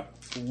without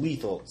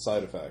lethal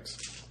side effects.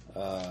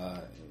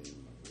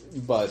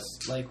 But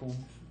Like,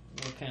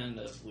 what kind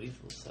of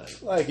lethal side?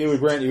 like it would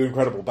grant you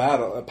incredible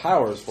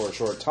powers for a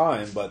short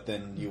time, but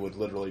then you would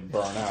literally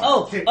burn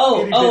out. Itty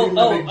bitty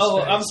living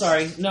I'm space.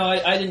 sorry. No,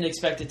 I didn't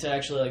expect it to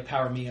actually like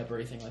power me up or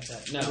anything like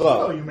that. No.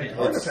 Well, Oh, you make it's-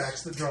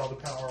 artifacts that draw the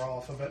power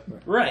off of it.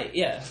 Right,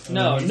 yeah.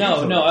 No,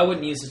 I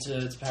wouldn't use it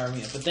to power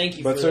me up. But thank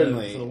you But for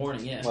certainly- the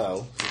warning, yeah.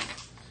 Well,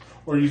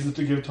 Or use it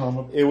to give Tom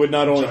a... it would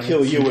not only Giant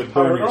kill you, it would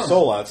burn powered your armor.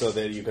 soul out, so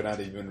that you could not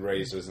even be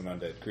raised as an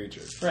undead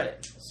creature. Right.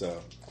 So,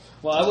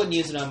 Well, I wouldn't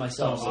use it on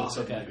myself, so it's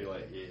okay. Be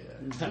like, yeah.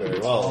 very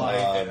well.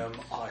 am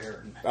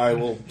iron. I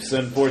will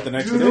send forth an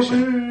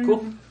expedition.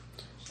 Cool.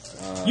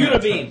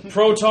 Unibeam,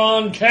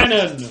 proton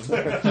cannon,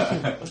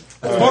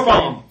 core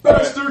bomb.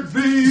 Bastard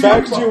beam!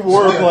 Back to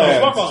war Smart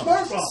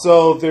plans. bomb.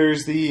 So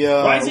there's the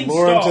Rising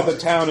lure into star. the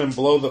town and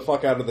blow the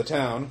fuck out of the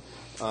town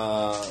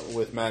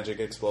with magic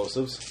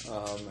explosives.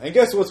 And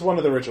guess what's one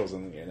of the rituals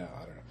in the game? No,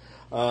 I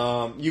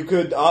don't know. You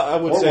could, I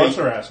would Or say, what's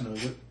her ass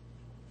knows it.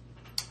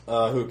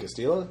 who,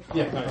 Castilla?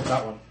 Yeah,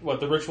 that one. What,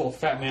 the ritual of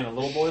Fat Man and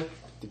Little Boy?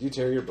 Did you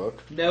tear your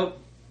book? Nope.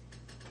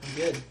 I'm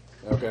good.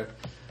 Okay.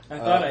 I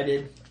thought I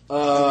did.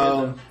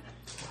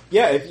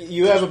 Yeah, if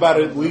you have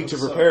about a week to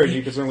prepare,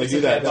 you could certainly It's do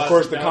okay, that. but Of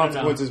course, the no,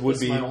 consequences would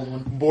It's be my old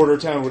one. Border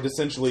Town would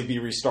essentially be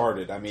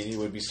restarted. I mean, you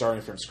would be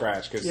starting from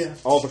scratch because Yeah.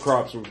 all the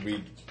crops would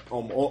be,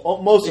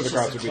 most of It's the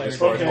crops just would be a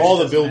destroyed. clarity. All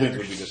the Doesn't buildings matter.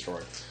 would be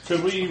destroyed.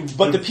 Could we...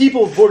 But the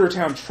people of Border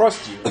Town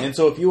trust you, and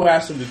so if you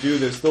ask them to do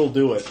this, they'll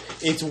do it.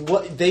 It's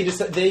what they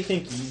decide. They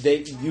think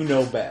you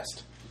know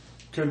best.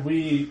 Could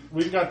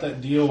we've got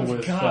that deal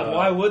with... God,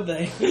 why would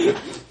they?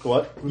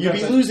 What? We've You'd got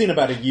be that- losing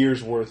about a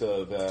year's worth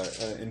of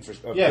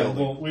Yeah, building.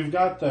 well, we've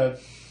got that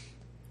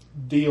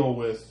deal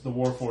with the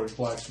Warforged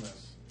blacksmith.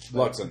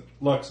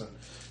 Luxon.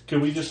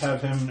 Could we just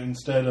have him,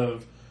 instead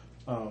of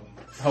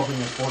helping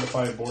us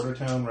fortify a border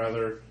town,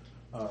 rather...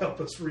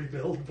 Help us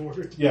rebuild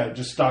border. Yeah,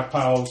 just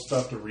stockpile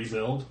stuff to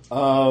rebuild.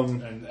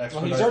 And Well,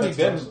 expedite he's already that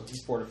been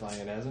stuff. fortifying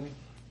it, hasn't he?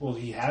 Well,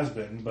 he has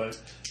been, but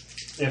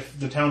if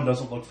the town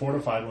doesn't look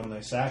fortified when they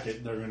sack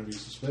it, they're going to be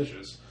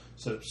suspicious.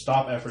 So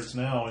stop efforts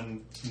now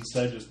and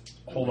instead just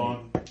hold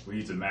on. We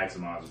need to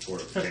maximize the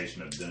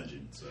fortification of the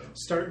dungeon. So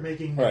Start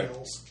making Right.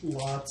 nails.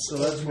 Lots. So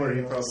that's of where he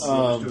nails.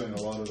 probably was doing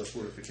a lot of the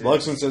fortification.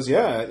 Luxon says,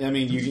 "Yeah, I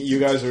mean, you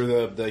guys are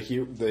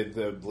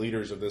the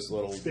leaders of this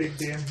little Big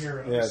damn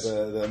heroes.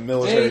 the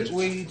military, Hey,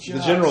 we the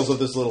just- generals of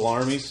this little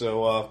army.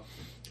 So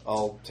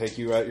I'll take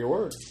you at your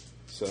word.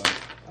 So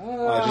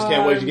I just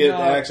can't wait to get I'm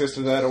not access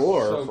to that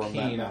ore so from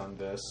keen that. on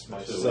this so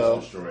myself. So-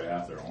 let's destroy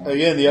half their army.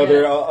 Again, the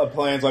other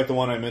plans, like the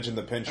one I mentioned,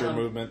 the pincher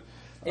movement.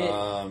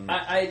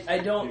 I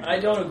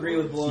don't agree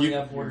with blowing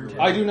up border town.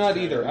 I do not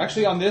either.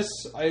 Actually, on this,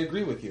 I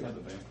agree with you.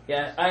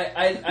 Yeah,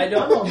 I I'm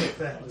don't. on the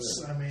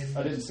fence. I mean,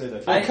 I didn't say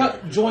that. Well,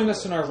 join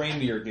us in our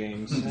reindeer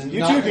games. And You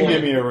not two can only-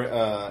 give me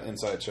a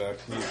insight check,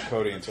 you,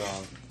 Cody and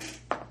Tom.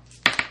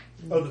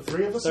 oh, the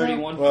three of us. now?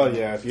 31. Well,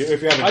 yeah, if you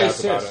have a I doubt about it.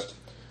 assist.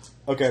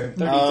 Okay.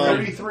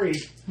 33.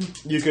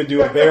 You could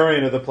do a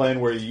variant of the plan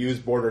where you use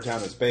Border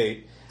Town as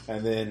bait,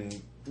 and then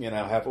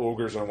have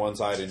ogres on one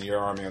side and your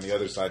army on the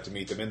other side to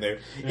meet them in there.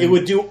 It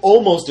would do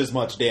almost as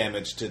much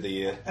damage to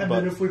the. And but,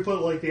 then if we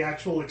put like the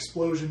actual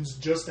explosions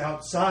just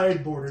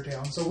outside Border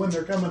Town, so when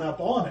they're coming up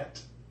on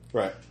it,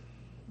 right,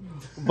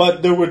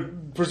 but there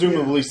would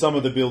presumably some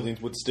of the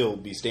buildings would still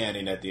be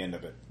standing at the end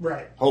of it.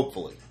 right?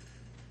 Hopefully,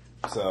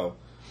 so.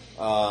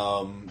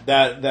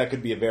 That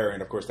could be a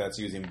variant. Of course, that's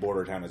using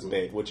Border Town as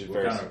bait, which is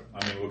What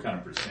very. kind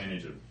of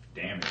percentage of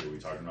damage are we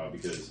talking about?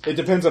 Because It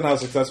depends on how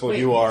successful Wait.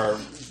 you are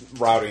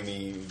routing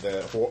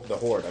the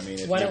horde. I mean,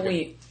 if Why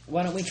you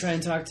don't we try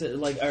and talk to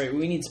all right,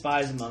 we need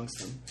spies amongst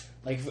them.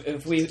 Like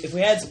if we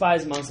had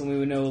spies amongst them, we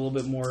would know a little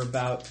bit more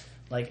about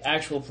like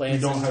actual We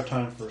plans. don't and- have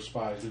time for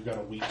spies. We've got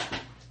a week.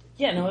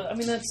 Yeah, no, I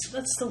mean that's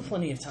still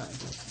plenty of time.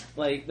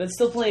 Like that's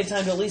still plenty of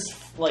time to at least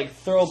like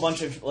throw a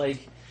bunch of like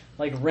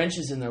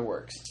wrenches in their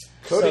works.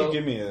 Cody, So,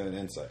 give me an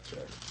insight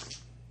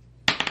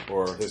check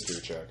or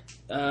history check.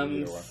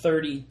 Either way.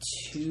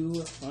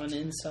 32 on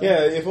insight.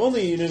 Yeah, if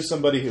only you knew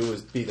somebody who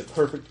would be the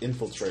perfect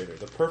infiltrator,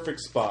 the perfect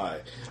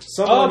spy.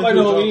 Someone I who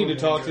know who would- we need to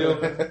talk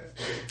to.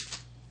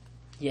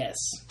 Yes,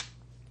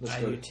 Let's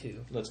I go do to-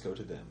 too. Let's go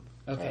to them.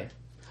 Okay.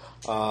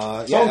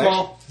 Yeah, Phone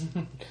call.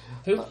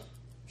 Who?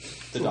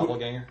 The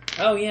doppelganger.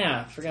 Oh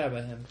yeah, forgot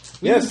about him.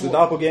 yes, the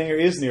doppelganger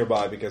is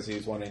nearby because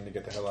he's wanting to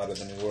get the hell out of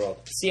the new world.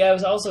 See, I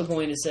was also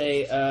going to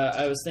say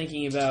I was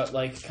thinking about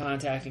like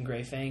contacting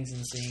Grey Fangs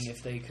and seeing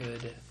if they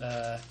could,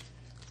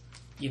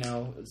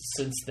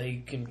 since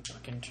they can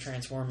fucking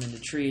transform into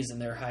trees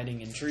and they're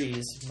hiding in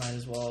trees, might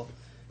as well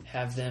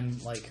have them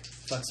like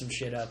fuck some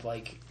shit up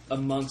like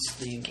amongst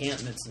the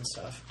encampments and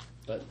stuff.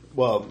 But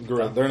Well,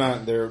 they're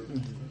not.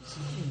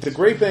 The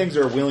Grey Fangs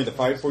are willing to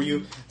fight for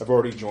you. Have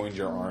already joined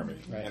your army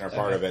Right, and are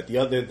part okay. of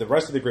it. The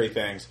rest of the Grey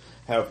Fangs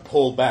have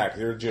pulled back.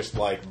 They're just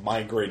like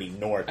migrating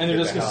north, And they're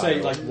to just get gonna the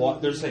say hell like,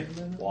 out. they're just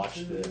saying, watch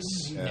this.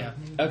 yeah,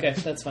 okay,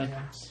 that's fine.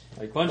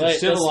 Like a bunch Right, of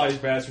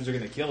civilized bastards are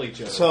gonna kill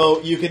each other.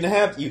 So you can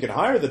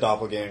hire the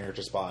doppelganger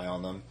to spy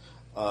on them.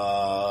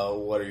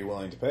 What are you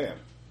willing to pay him?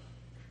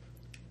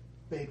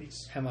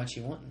 Babies. How much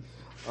you want?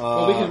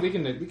 well, we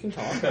can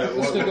talk. Okay,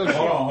 Let's hold negotiate.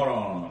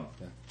 on.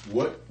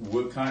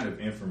 What kind of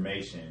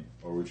information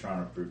are we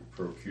trying to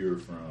procure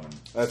from?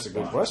 That's a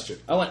good question.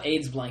 I want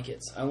AIDS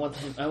blankets. I want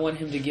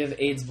him to give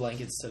AIDS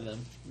blankets to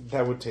them.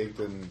 That would take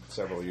them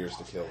several years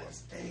to kill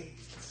them.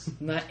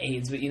 Not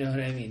AIDS, but you know what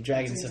I mean.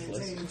 Dragon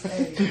syphilis.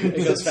 Hey.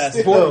 It goes fast.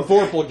 Still-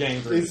 Vorpal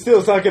gangrene. It's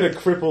not going to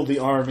cripple the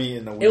army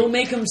in a week. It'll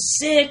make them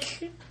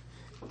sick.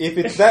 If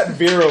it's that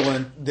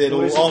virulent, that it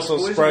will also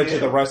Poison spread to the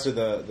the air. rest of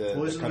the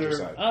Poison their-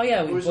 countryside. Oh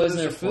yeah, we Poison poison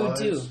their their food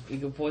too. supplies. We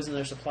could poison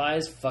their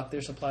supplies. Fuck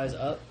their supplies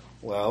up.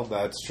 Well,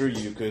 that's true.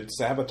 You could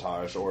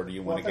sabotage, or do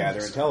you want to Weapons.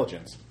 gather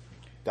intelligence?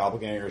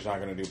 Doppelganger's not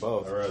going to do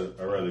both.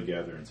 I'd rather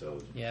gather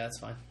intelligence. Yeah, that's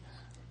fine.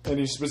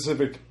 Any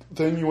specific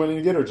thing you want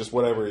to get, or just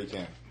whatever you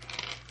can?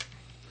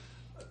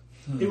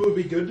 It would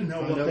be good to know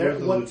Find what out their where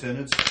the what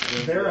lieutenants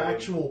and, their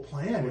actual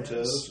plan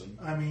Cortez is. and-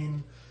 I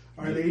mean,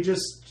 are they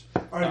just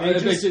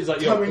It's like,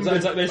 coming it's to-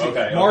 like basically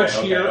Okay, march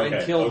okay, here okay,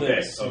 and kill okay,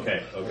 this.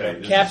 Okay.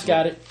 This Cap's is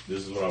got what- it.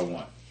 This is what I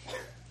want.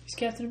 He's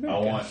Captain I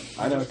America. want.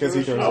 I know, because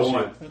he throws a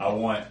shield. I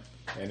want.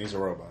 And he's a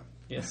robot.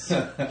 Yes.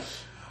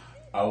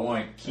 I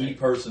want key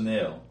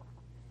personnel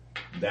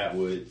that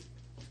would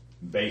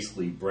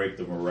basically break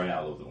the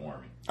morale of the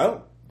army.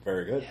 Oh,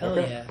 very good. Hell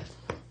Okay.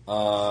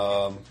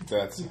 yeah.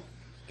 That's...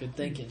 Good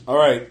thinking. All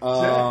right.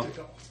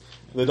 tactical?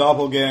 The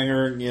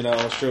doppelganger,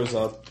 shows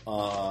up.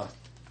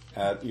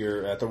 at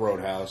the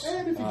Roadhouse.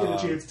 And if you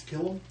get a chance to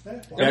kill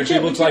him, He actually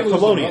looks like lose the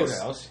Polonius,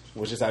 Roadhouse.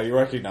 which is how you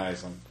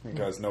recognize him,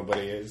 because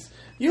nobody is.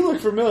 You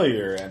look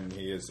familiar, and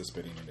he is the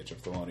spitting image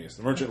of Polonius,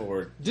 the Merchant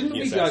Lord. Didn't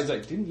he we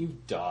assassinated. guys didn't you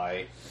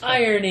die?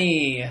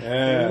 Irony.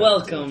 Yeah.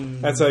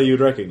 Welcome. That's how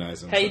you'd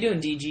recognize him. How you doing,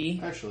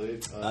 DG? Actually,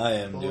 I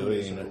am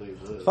Polonius, I doing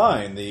believe, lives.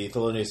 fine. The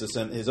Thelonious has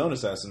sent his own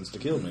assassins to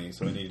kill me,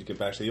 so I need to get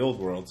back to the old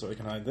world so I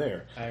can hide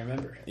there. I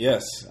remember.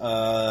 Yes.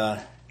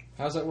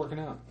 How's that working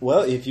out?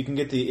 Well, if you can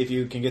get the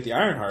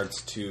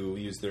Ironhearts to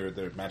use their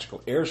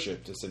magical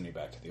airship to send me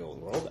back to the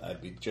old world, that'd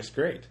be just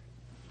great.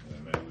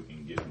 And maybe we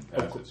can get him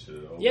passage to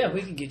the old Yeah, world.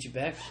 we can get you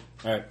back.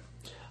 All right.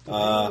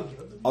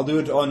 I'll do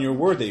it on your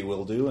word that you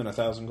will do, and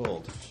 1,000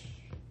 gold.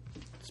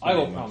 I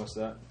will promise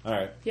that. All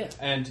right. Yeah.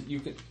 And you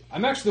can.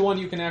 I'm actually the one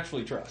you can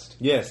actually trust.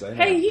 Yes, I know.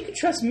 Hey, you can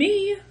trust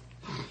me.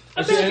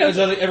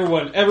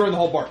 Everyone in the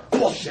whole bar.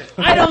 Bullshit.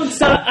 I don't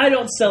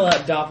sell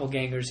out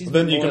doppelgangers. He's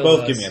Then been you can loyal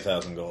both to give me us.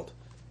 1,000 gold.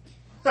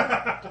 All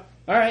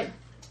right,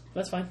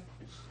 that's fine.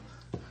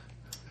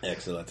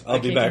 Excellent. I I'll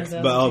be can't back. give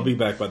 1,000 But I'll too. be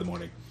back by the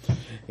morning.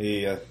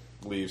 He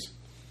leaves.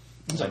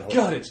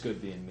 God, it's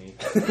good being me.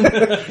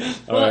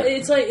 All Well, right.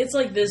 it's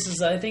like this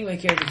is I think my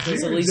character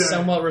feels at Dude, least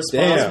somewhat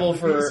responsible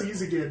for.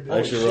 He's again. I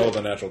actually rolled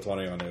a natural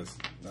 20 on his.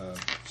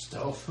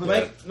 Stealth.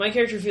 My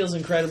character feels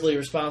incredibly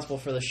responsible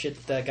for the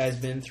shit that guy's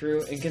been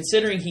through, and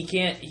considering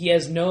he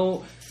has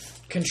no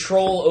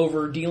control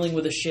over dealing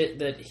with the shit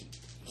that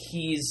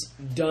he's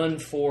done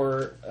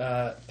for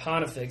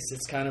Pontifex,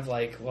 it's kind of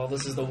like, well,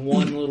 this is the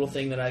one little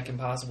thing that I can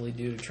possibly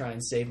do to try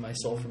and save my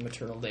soul from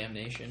eternal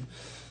damnation.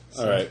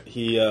 So, All right.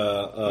 He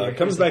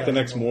comes back the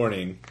next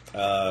morning,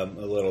 a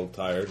little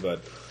tired,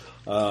 but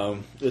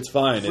it's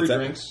fine. Free it's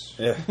drinks.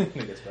 Yeah. When he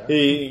gets back.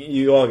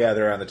 You all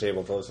gather around the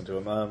table to listen to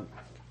him.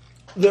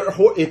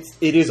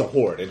 It is a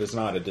horde. It is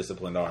not a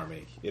disciplined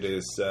army. It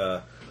is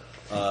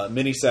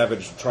many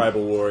savage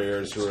tribal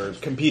warriors who are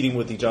competing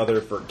with each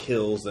other for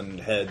kills and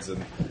heads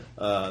and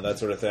that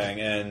sort of thing.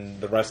 And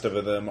the rest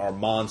of them are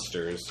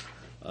monsters.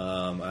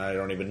 I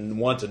don't even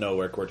want to know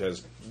where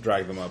Cortez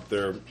dragged them up.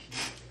 They're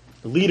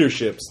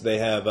leaderships. They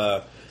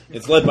have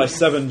it's led by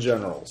 7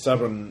 generals,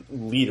 7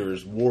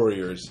 leaders,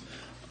 warriors.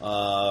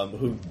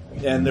 Who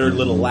and their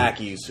little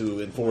lackeys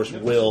who enforce their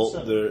will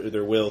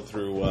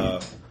through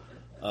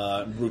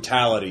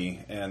brutality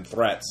and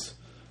threats.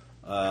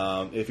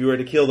 If you were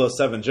to kill those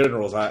 7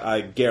 generals,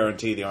 I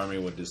guarantee the army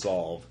would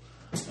dissolve.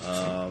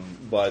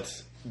 But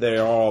they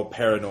are all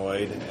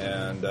paranoid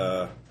and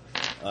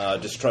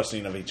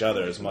distrusting of each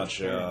other as much.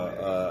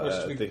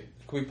 Could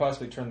we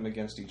possibly turn them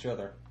against each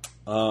other?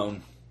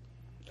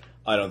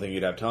 I don't think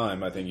you'd have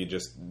time. I think you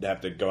just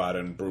have to go out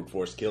and brute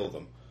force kill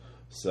them.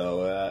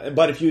 So,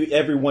 but if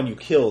everyone you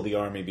kill, the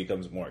army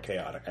becomes more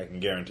chaotic. I can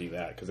guarantee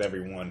that because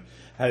everyone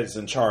is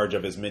in charge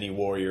of as many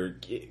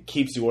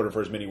keeps the order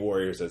for as many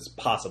warriors as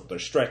possible. They're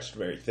stretched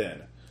very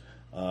thin,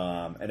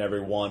 and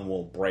everyone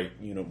will break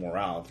unit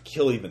morale.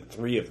 Kill even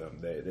 3 of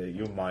them,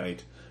 you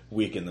might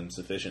weaken them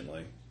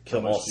sufficiently.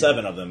 Kill all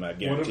 7 of them, I What if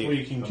guarantee.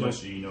 we can How kill?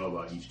 much do you know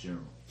about each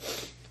general?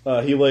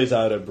 He lays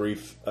out a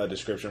brief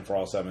description for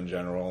all 7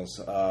 generals.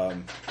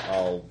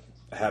 I'll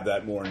have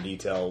that more in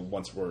detail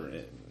once we're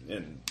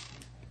in.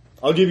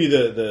 I'll give you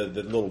the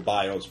little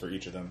bios for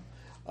each of them.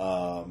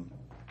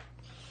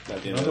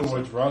 In other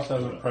words, Ross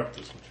hasn't prepped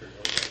this material.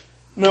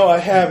 No, I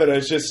have it.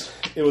 It's just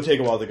it will take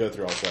a while to go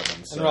through all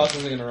 7. So. And Ross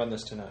isn't going to run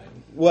this tonight.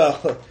 Well,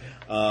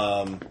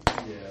 Yeah,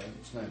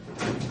 it's not.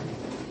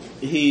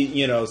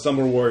 some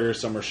are warriors,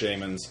 some are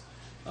shamans.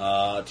 2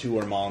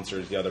 are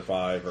monsters. The other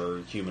 5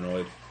 are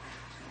humanoid.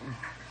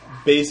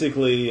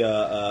 Basically, they're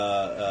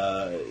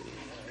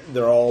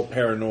all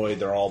paranoid.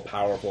 They're all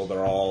powerful.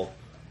 They're all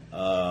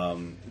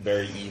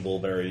very evil,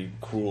 very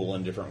cruel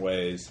in different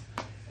ways.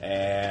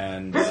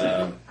 And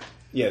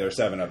there's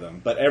 7 of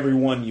them. But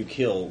everyone you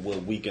kill will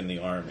weaken the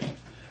army.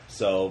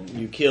 So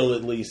you kill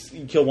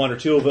 1 or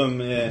 2 of them,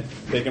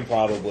 they can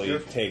probably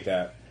take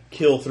that.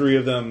 Kill 3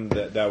 of them,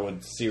 that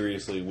would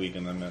seriously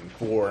weaken them, and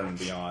 4 and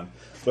beyond.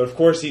 But of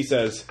course, he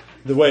says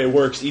the way it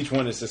works, each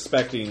one is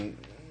suspecting.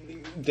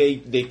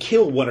 They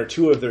kill 1 or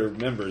 2 of their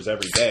members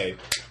every day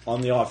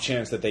on the off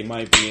chance that they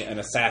might be an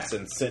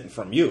assassin sent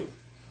from you.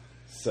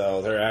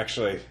 So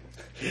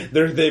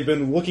they've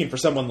been looking for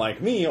someone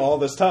like me all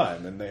this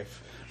time, and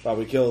they've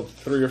probably killed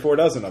 3 or 4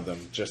 dozen of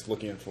them just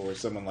looking for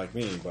someone like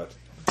me. But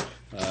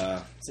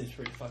Seems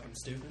pretty fucking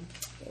stupid.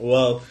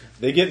 well,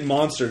 they get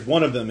monsters.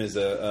 One of them is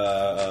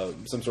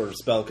some sort of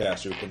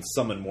spellcaster who can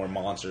summon more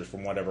monsters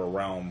from whatever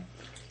realm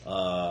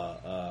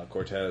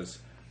Cortez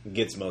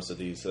gets most of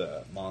these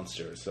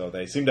monsters. So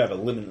they seem to have a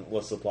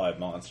limitless supply of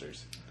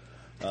monsters.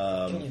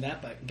 Killing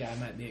that guy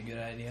might be a good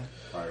idea.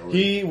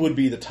 He would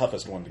be the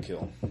toughest one to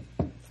kill.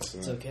 So,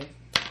 It's okay.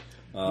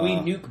 We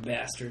nuke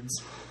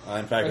bastards.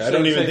 in fact, Let's I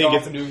don't say even take think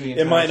off and do the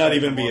it might not entire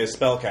even be a monster.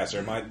 spellcaster.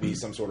 It might be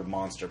some sort of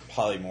monster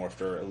polymorphed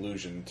or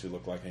illusion to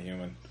look like a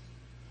human.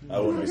 I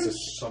wouldn't be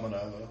Summon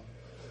a.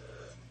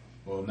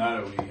 Well,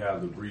 now that we have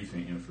the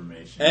briefing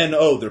information, And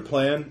their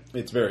plan,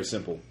 it's very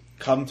simple.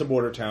 Come to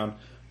Border Town,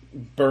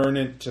 burn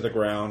it to the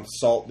ground,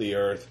 salt the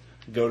earth,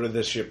 go to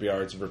the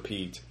shipyards,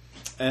 repeat.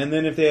 And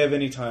then if they have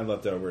any time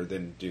left over,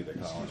 then do the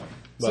colony.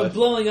 So But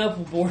blowing up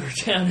a border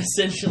town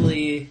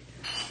essentially.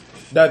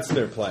 that's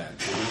their plan.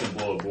 We can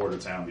blow a border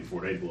town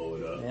before they blow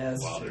it up. Yeah,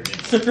 that's while true.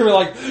 they're in it. We're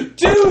like,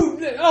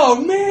 dude,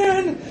 oh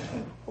man,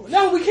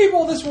 no, we came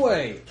all this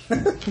way.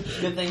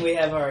 Good thing we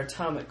have our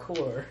atomic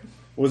core.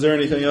 Was there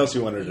anything else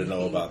you wanted to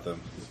know about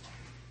them?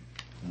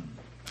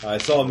 I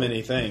saw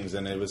many things,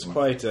 and it was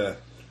quite a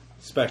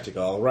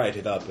spectacle. I'll write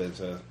it up as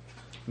a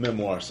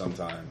memoir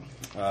sometime.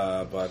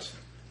 But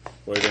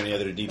were there any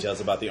other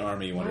details about the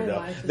army you wanted to know?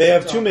 life is They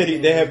have so too many.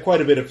 complicated. They have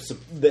quite a bit of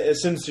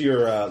since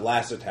your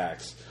last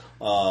attacks.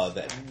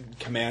 That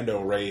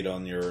commando raid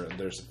on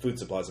their food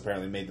supplies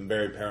apparently made them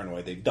very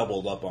paranoid. They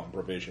doubled up on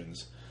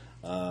provisions,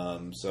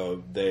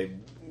 so they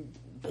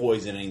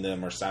poisoning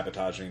them or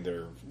sabotaging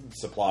their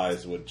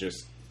supplies would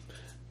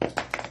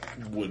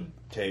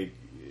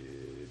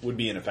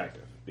be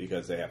ineffective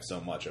because they have so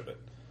much of it.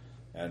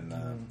 And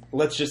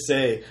let's just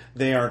say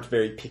they aren't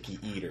very picky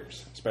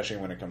eaters, especially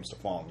when it comes to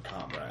fallen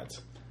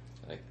comrades.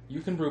 Like, you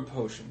can brew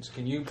potions.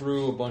 Can you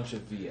brew a bunch of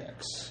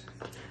VX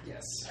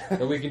Yes.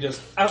 that we can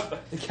just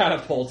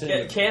catapult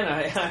in? Can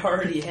I? I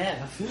already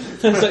have.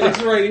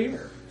 It's right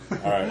here.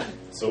 All right.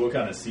 So what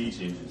kind of siege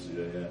engines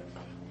do they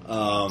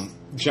have?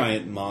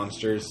 Giant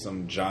monsters,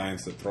 some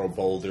giants that throw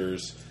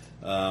boulders.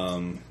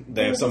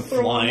 They have some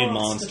flying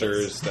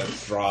monsters that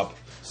drop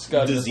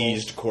Scud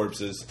diseased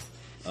corpses.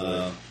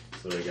 So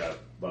they got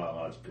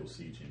biological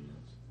siege engines.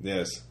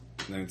 Yes,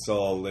 and it's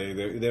all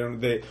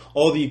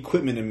all the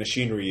equipment and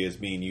machinery is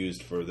being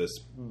used for this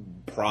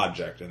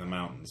project in the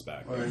mountains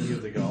back Are there. any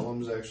of the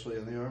golems actually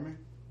in the army?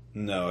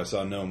 No, I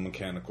saw no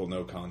mechanical,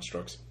 no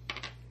constructs.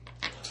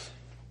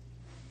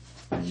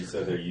 And you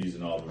said they're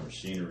using all the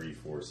machinery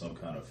for some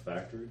kind of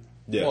factory?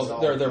 Yes, Well,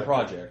 their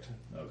project.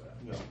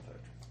 Okay.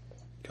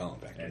 column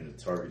factory. And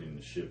targeting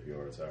the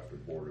shipyards after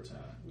border town.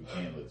 We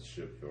can't let the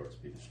shipyards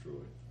be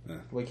destroyed.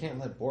 We can't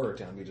let Border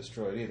Town be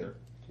destroyed either.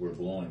 We're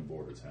blowing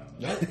border town.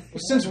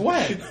 Since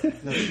when?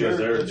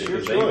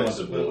 Because they want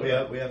to build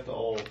it. We have to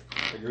all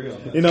agree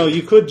on that. You know,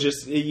 you could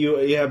just you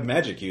have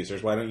magic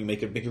users. Why don't you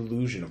make a big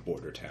illusion of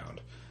Border Town?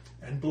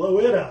 And blow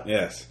it up.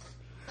 Yes.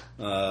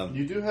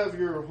 You do have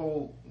your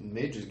whole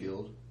mages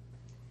guild.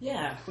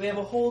 Yeah, we have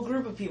a whole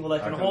group of people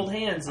that can hold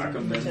hands. I And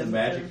commend the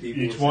magic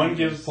people. Each one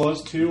gives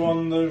 +2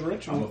 on the I'm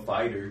ritual. a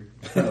fighter.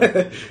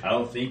 I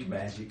don't think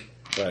magic.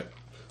 Right.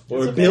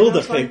 It's Or a build a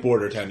big fake fight.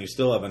 border town. You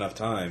still have enough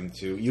time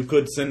to. You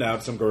could send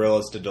out some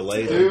guerrillas to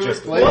delay them. Dude,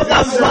 Just like- What did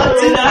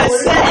I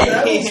say?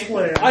 Saddles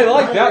plan. I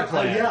like that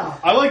plan. Yeah.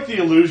 I like the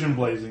illusion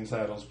blazing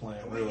saddles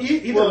plan. Really.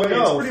 Either way, it's pretty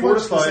much the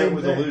fortify same it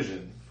with thing.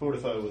 illusion.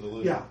 Fortify it with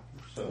illusion. Yeah.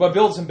 So. But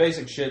build some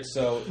basic shit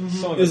so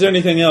some of Is there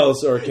anything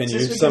else, or can Just you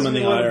because summon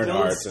we the wanna Iron build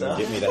Hearts stuff.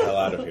 and get me the hell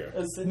out of here?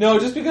 No,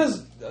 just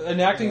because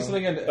enacting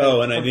something and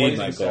Oh, and I for need blazing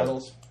my gold.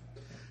 saddles.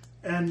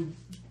 And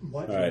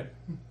what? All right.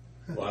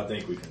 Well, I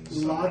think we can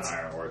summon Lots-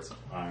 Iron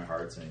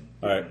Hearts and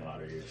All get right. them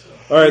out of here.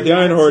 So. All right, the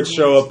Iron Hordes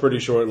show up pretty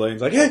shortly.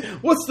 It's like, hey,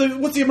 what's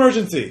the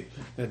emergency?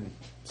 And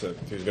so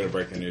who's going to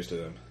break the news to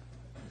them?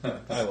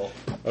 I will.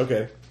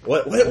 Okay.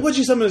 What'd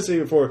you summon us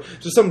here for?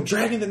 Just some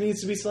dragon that needs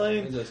to be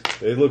slain? It's just-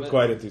 They look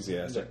quite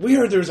enthusiastic. We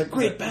heard there was a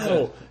great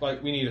battle.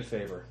 Like, we need a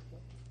favor.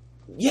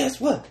 Yes,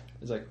 what?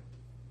 It's like,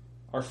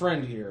 our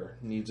friend here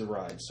needs a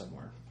ride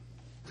somewhere.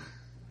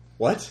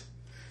 What?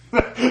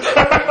 He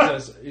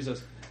says,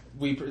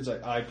 it's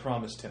like, I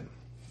promised him.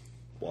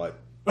 What?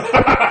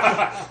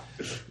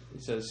 He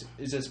says,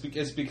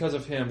 it's because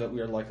of him that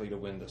we are likely to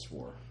win this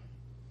war.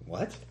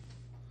 What?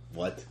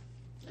 What?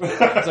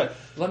 It's like,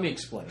 let me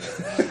explain.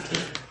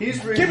 He's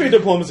Give me a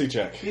diplomacy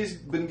check. He's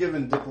been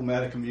given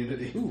diplomatic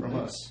immunity from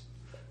us.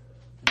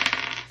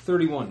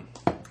 31.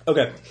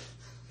 Okay.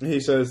 He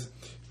says,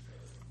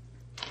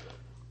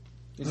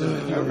 He says,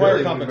 if you I require really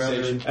would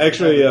compensation. rather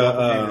actually,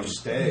 have the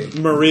stay.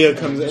 Maria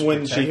comes Just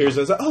when she protect hears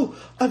us. Oh,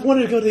 I've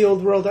wanted to go to the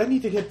old world. I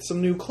need to get some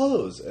new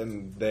clothes,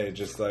 and they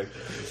just like,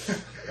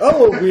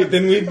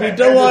 then we'd be And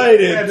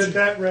delighted. did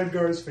that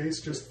Redgar's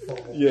face just fall?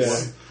 Yeah,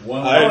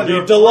 One I'd last,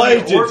 be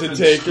delighted to Orphans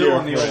take still your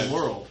in the old friend.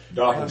 world.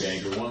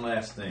 doppelganger. One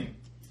last thing.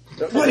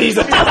 What he's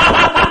a All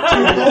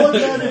of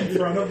that in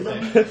front of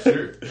them.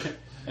 Sure.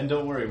 And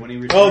don't worry, when he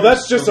returns, Oh,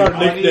 that's just there'll our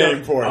be plenty nickname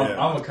of- for I'm, him.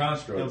 I'm a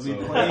construct. There'll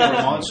be So. plenty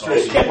of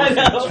monstrous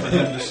orphans for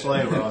him to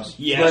slay, Ross.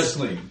 Yes.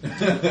 Wrestling.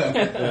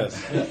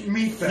 Yes.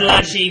 Meat bag.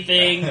 Fleshy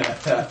thing.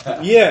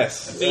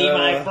 Yes. Be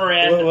my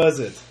friend. What was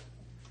it?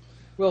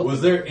 Well,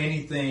 Was there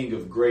anything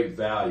of great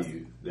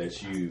value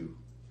that you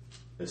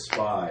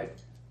espied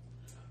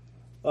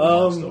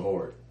amongst the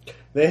horde?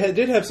 They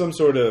did have some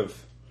sort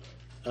of.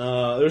 There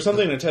was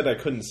something in the tent I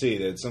couldn't see.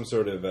 That some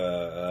sort of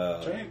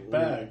Giant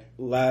bag.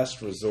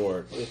 last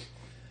resort.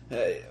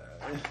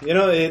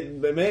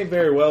 It may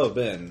very well have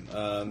been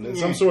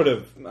some sort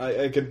of.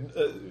 I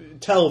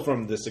could tell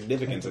from the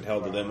significance it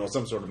held to them was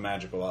some sort of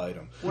magical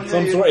item. It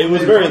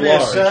was very When they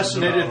large.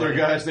 assassinated their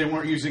guys, they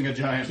weren't using a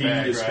giant Can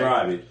bag, you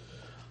describe it?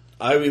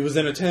 It was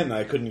in a tent. And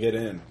I couldn't get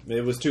in.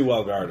 It was too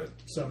well guarded.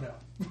 So no.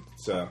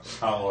 So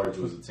How large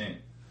was the tent?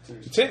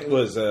 The tent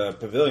was a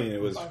pavilion.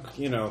 It was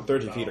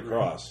 30 feet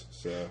across.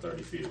 So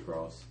 30 feet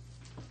across.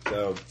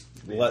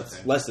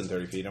 Less than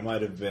 30 feet. It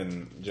might have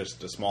been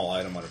just a small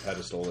item on a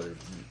pedestal, or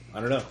I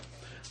don't know.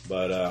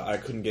 But I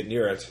couldn't get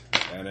near it,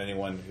 and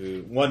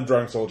one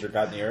drunk soldier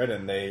got near it,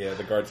 and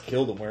the guards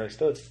killed him where he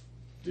stood.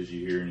 Did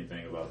you hear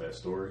anything about that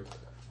story?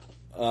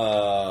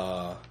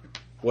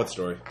 What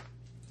story?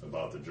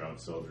 About the drunk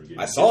soldier getting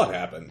I saw it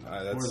happen.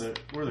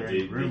 Were there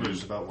any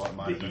rumors about what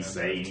might have Did been he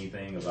say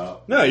anything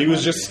about? No, he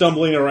was just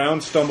stumbling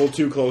around, stumbled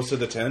too close to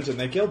the tent, and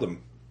they killed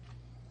him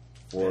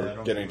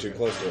for getting too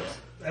close to it.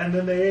 And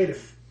then they ate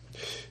it.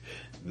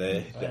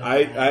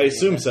 I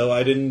assume so.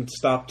 I didn't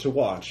stop to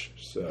watch.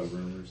 So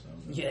Rumors.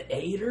 You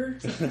ate her?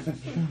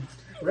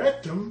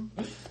 Wrecked him.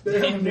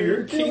 They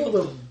near killed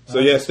him. So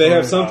yes, they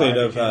have something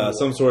of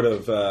some sort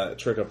of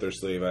trick up their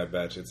sleeve. I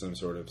bet it's some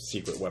sort of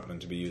secret weapon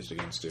to be used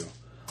against you.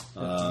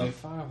 They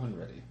fire when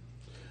ready.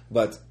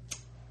 But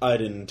I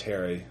didn't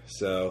tarry.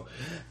 So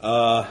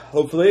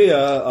hopefully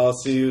I'll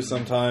see you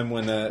sometime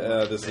when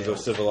this is a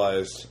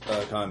civilized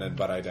continent.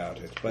 But I doubt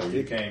it. But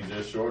You came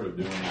just short of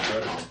doing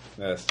incredible.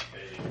 yes,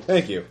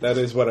 thank you. That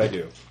is what I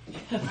do.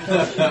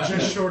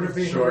 Just short of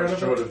being incredible.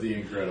 Short of the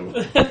incredible.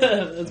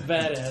 That's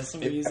badass.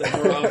 Somebody use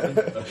that more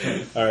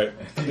often. All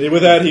right.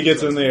 With that, he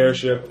gets in the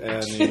airship,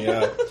 and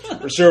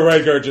Sure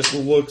Redguard just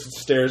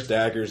stares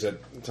daggers at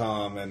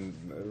Tom, and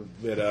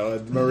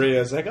and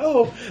Maria's like,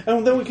 "Oh,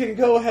 and then we can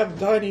go have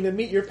dining and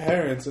meet your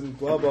parents, and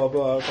blah blah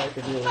blah." You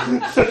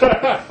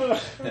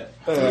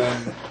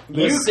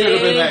could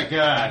have been that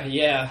guy.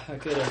 Yeah, I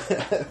could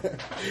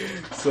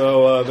have.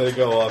 So they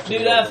go off.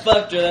 Dude, I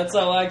fucked her. That's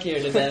all I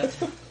cared about.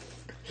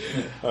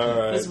 All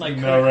right. This is my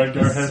Now credit.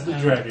 Redguard has the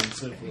dragon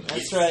syphilis.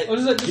 That's right. What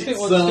is that? Just think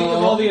of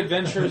all the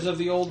adventures of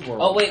the old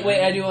world. Oh, wait.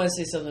 I do want to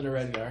say something to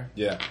Redgar.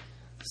 Yeah.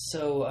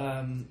 So,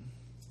 in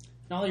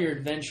all your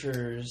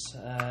adventures,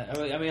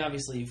 I mean,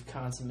 obviously you've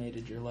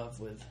consummated your love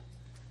with...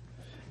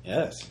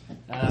 Yes.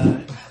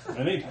 Anytime.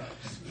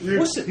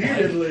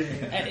 Repeatedly.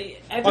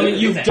 I mean,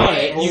 you've done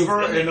it.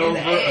 Over and over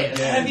again.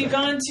 Have you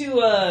gone to,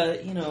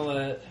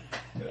 a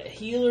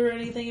healer or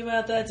anything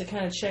about that to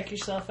kind of check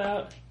yourself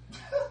out?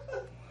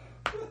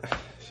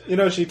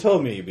 She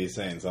told me you'd be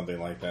saying something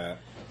like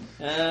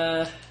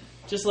that.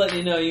 Just letting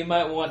you know, you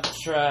might want to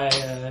try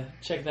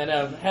check that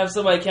out. Have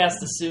somebody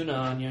cast a Suna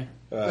on you.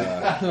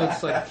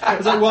 it's like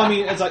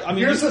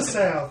Here's the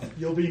salve.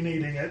 You'll be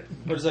needing it.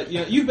 But it's like,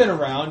 you've been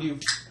around.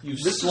 You've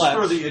This slept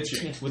is for the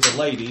itching. with a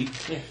lady.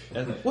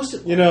 And what's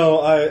it?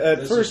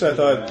 At first I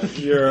thought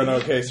you're an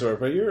okay sort,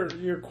 but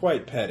you're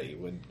quite petty.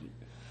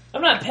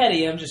 I'm not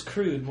petty. I'm just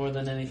crude more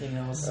than anything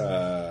else.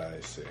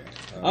 I see.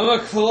 I'm a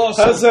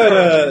colossal. How's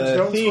that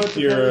Don't thief? sweat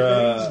the Your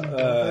petty things,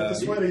 the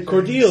sweaty things.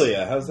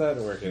 Cordelia. How's that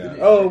working out?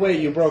 Oh wait,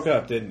 you broke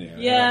up, didn't you?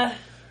 Yeah,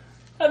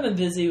 I've been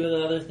busy with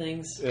other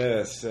things.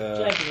 Yes.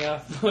 Jacking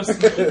off most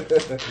of it.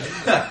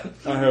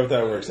 I hope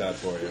that works out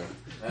for you.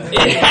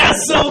 It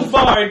has so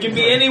far. It can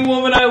be any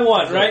woman I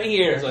want right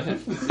here.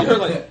 You're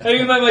like, Have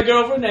you met my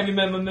girlfriend? Have you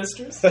met my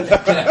mistress?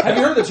 have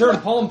you heard the term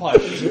palm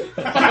pilot?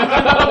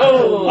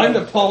 I'm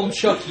the palm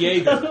Chuck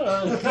Yeager.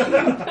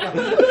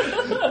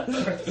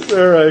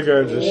 Sir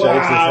Edgar just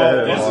shakes his head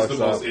and This is walks the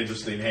most off.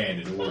 interesting hand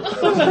in the world.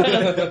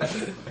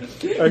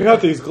 I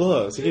got these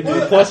gloves. He gave me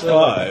a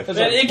 +5. And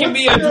it can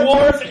be a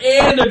dwarf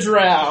and a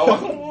drow.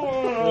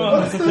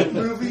 What's that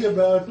movie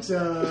about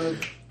the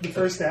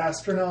first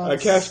astronauts? I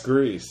cast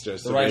grease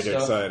just to The right make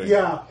it stuff. exciting.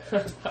 Yeah.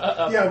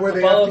 Yeah, where they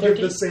Apollo have to give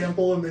 13? the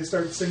sample and they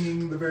start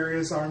singing the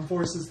various armed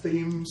forces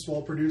themes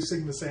while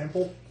producing the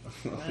sample.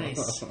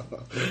 Nice.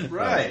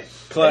 Right.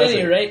 At Classic.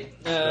 any rate,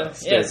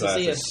 Still so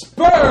see ya.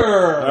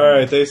 Spur! All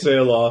right, they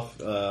sail off.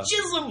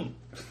 Jism!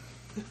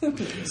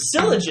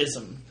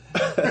 Syllogism.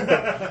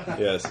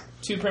 Yes.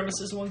 Two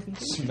premises, one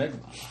conclusion. Smegma.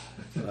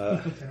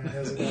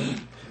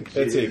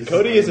 Let's see.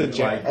 Cody is a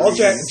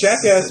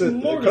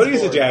jackasses. Cody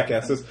is a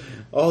jackasses.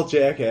 All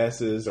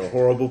jackasses are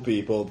horrible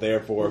people.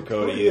 Therefore,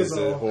 Cody is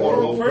a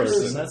horrible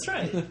person. That's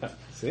right.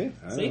 See,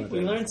 I See, know we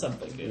that. learned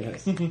something. Good.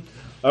 Yes.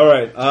 All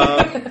right.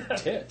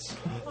 Tits.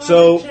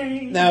 So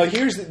now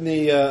here's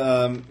the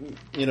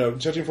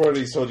judging for what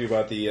he's told you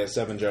about the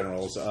 7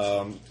 generals.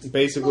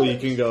 Basically, you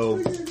can go.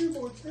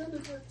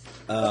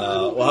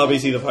 Well,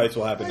 obviously the fights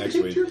will happen next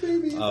week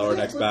or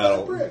next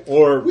battle,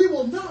 or we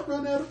will not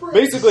run out of bricks.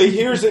 basically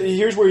here's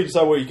where you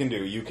decide what you can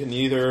do. You can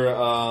either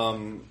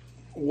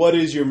what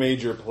is your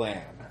major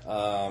plan?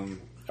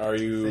 Are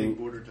you Fake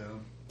border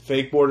town.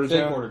 fake border Big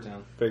town? border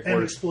town. Fake and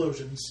border.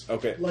 explosions.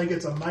 Okay. Like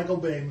it's a Michael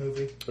Bay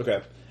movie.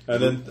 Okay.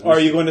 And then, are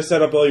you going to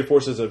set up all your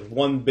forces as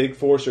one big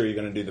force, or are you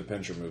going to do the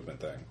pincher movement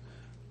thing,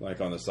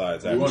 like on the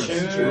sides? We want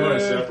to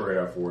separate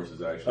our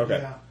forces, actually. Okay.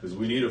 Yeah. Because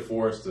we need a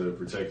force to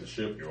protect the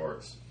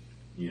shipyards,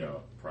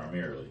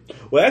 primarily.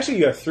 Well, actually,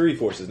 you have 3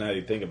 forces now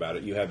you think about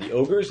it. You have the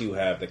ogres, you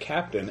have the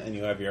captain, and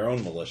you have your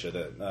own militia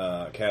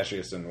that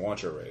Cassius and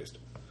Wancher raised.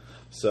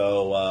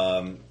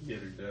 So Get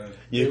her done.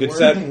 you could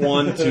set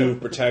one to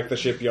protect the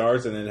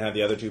shipyards, and then have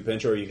the other 2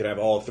 pincher, or you could have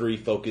all 3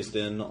 focused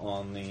in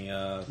on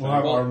the. We'll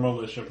have our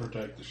militia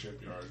protect the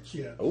shipyards.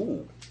 Yeah.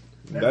 Oh,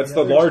 Now that's the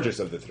the others- largest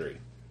of the 3.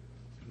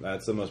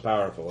 That's the most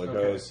powerful. It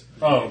goes.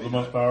 Oh, the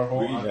most powerful.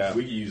 We one? Yeah.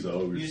 can use the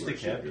ogres. Use for the a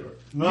shipyard.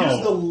 captain.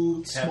 No.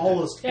 Use the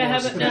smallest. Yeah,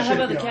 force for the how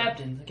about the shipyard.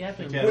 captain? The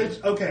captain. The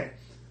Which, okay,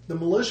 the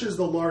militia is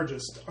the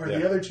largest. Are Yeah.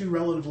 the other two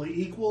relatively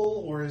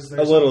equal, or is there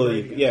A little, some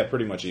gradient? yeah,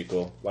 pretty much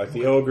equal. Like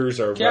the ogres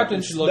are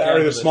Captain should look are after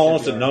the the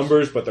smallest in shipyards.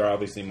 numbers, but they're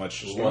obviously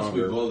much Well, once we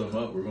stronger. blow them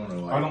up, we're going to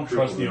like. I don't triple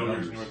trust the the ogres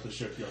numbers. north of the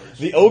shipyards.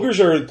 The ogres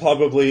are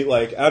probably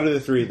like out of the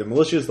three. The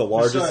militia is the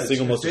largest, Besides,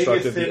 single most if they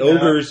get destructive. The thinned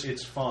out, ogres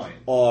it's fine.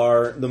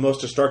 are the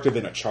most destructive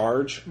in a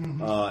charge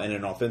in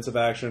an offensive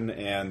action,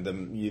 and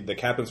the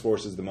captain's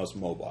force is the most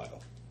mobile.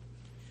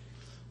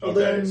 Well, Okay,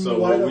 then so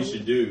why what we don't-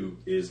 should do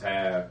is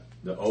have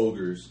the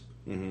ogres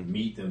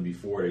meet them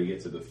before they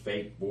get to the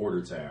fake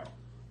border town,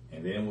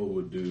 and then what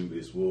we'll do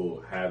is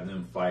we'll have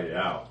them fight it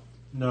out.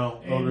 No,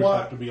 And ogres what-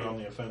 have to be on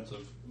the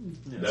offensive.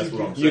 That's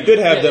what I'm saying. You could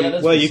have Yeah, them. yeah,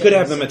 that's well, what you I'm could saying.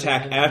 have them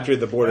attack after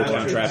the border town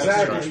After- traffic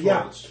Exactly,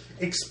 starts.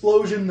 yeah.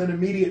 Explosion, then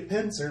immediate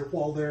pincer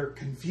while they're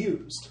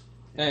confused.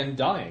 And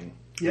dying.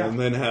 Yeah. And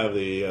then have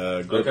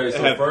the group. Okay,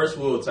 so have- first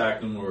we'll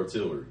attack them with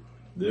artillery,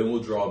 then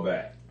we'll draw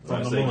back.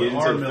 Once From they the get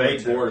our into the fake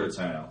military. border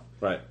town,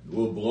 right,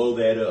 we'll blow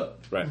that up.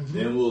 right.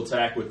 Then we'll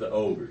attack with the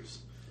ogres,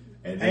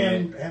 and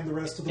then And the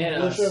rest of the And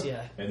militia. us,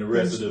 yeah. and the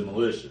rest of the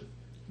militia.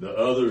 The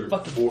other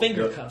Fucking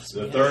finger cuffs,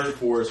 the man. third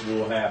force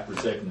will have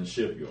protecting the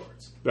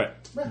shipyards. Right.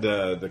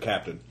 The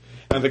captain.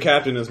 And the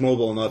captain is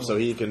mobile enough so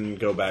he can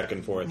go back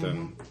and forth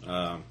and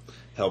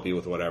help you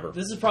with whatever.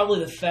 This is probably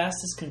the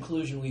fastest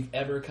conclusion we've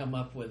ever come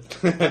up with.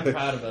 I'm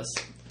proud of us.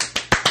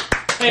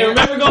 Hey,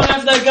 remember going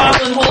after that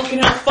Goblin Hulk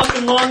and how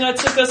fucking long that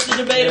took us to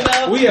debate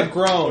about? We have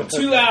grown.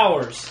 2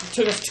 hours. It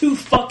took us 2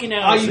 fucking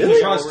I hours. can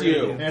trust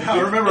you. Yeah,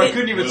 I remember I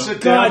couldn't even sit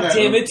down. God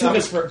damn, it took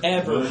us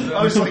forever.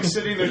 I was like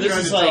sitting there This trying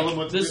is to tell like them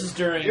what to this do. is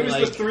during It was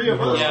like the three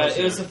of us. yeah,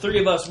 it was the three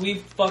of us. We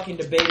fucking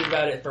debated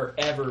about it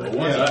forever. But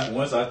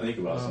once I think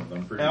about something,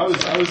 I'm pretty. And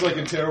I was like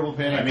in terrible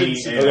pain. I I couldn't mean,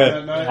 sit and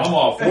down that night. I'm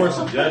all for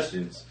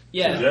suggestions.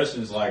 Yeah.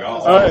 Suggestions like I'll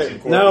All always right,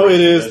 incorporate now it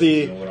is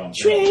the suggestions in what I'm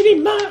saying.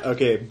 trading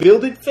Okay,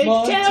 building fake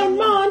town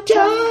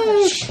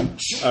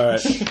montage. All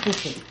right.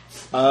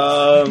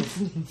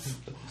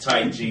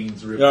 Tight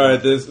jeans. Ripped All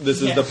right. This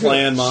is the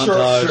plan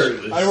montage.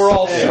 shirtless. And we're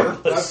all Hey,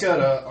 shirtless. I've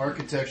got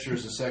architecture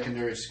as a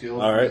secondary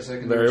skill. All right.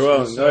 Secondary Very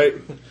well. skill All set.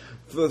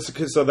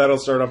 right. So that'll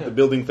start off the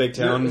building fake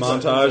town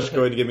montage. Go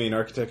ahead and give me an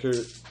architecture.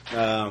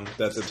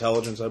 That's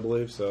intelligence, I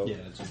believe. So Yeah,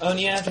 it's Oh, and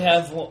you have to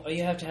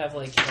have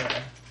like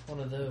one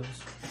of those.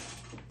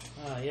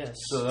 Ah, yes.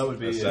 So that would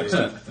be a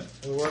sextant.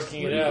 We're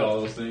working What it do you call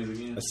out. those things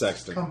again? A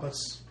sextant.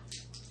 Compass.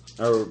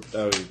 Oh,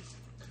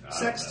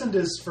 Sextant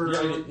is for.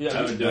 I haven't done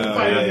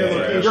yeah, it. yeah,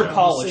 yeah. You're See.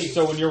 polished,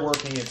 so when you're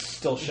working, it's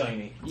still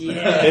shiny.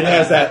 Yeah, it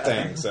has that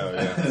thing. So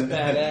yeah.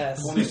 badass.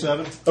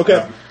 27.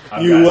 Okay.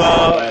 I've You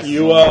got glasses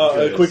you on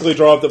because quickly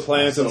draw up the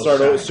plans and I'm start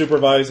so shy.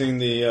 supervising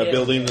the Yeah.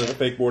 building of the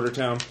fake border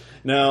town.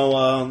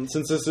 Now,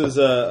 since this is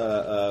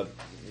it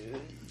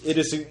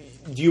is.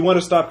 Do you want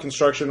to stop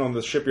construction on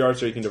the shipyard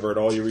so you can divert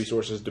all your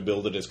resources to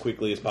build it as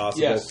quickly as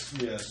possible? Yes.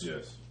 Yes.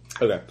 Yes.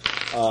 Okay.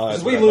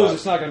 If we lose,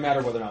 it's not going to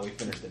matter whether or not we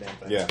finish the damn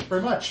thing. Yeah.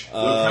 Very much.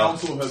 The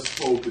council has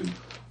spoken.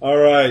 All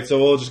right. So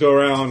we'll just go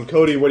around.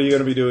 Cody, what are you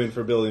going to be doing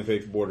for building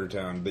fake border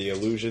town? The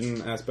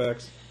illusion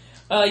aspects.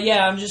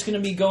 Yeah, I'm just gonna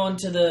be going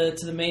to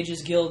the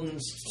Mages Guild and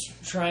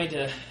trying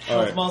to help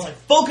Alright. them all. It's like,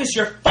 focus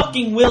your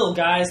fucking will,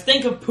 guys.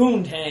 Think of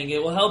Poontang.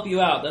 It will help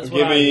you out. That's what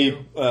Give I me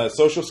do. a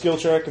social skill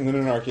check and then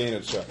an arcana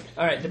check.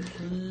 All right,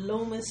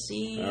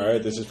 diplomacy. All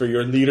right. This is for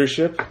your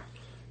leadership.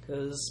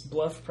 Because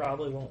bluff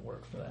probably won't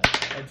work for that.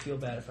 I'd feel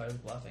bad if I was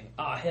bluffing.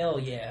 Ah, hell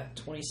yeah.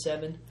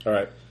 27. All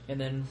right.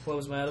 And then, what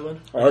was my other one?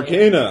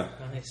 Arcana.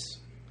 Nice.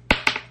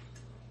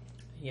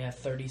 Yeah,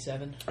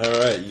 37. All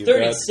right. You got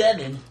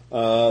 37?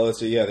 let's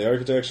see. Yeah, the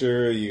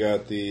architecture. You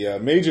got the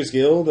Mages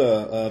Guild.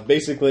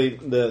 Basically,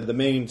 the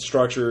main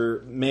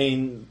structure,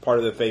 main part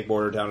of the fake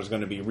border town is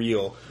going to be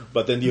real,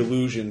 but then the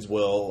illusions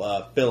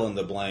will fill in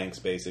the blanks,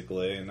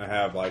 basically, and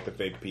have like the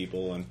fake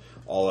people and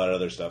all that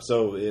other stuff.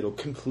 So it'll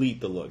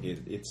complete the look.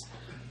 It's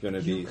going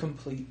to be You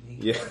complete me.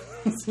 yeah.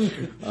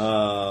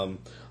 All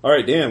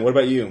right, Dan. What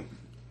about you?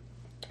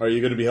 Are you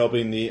going to be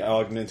helping the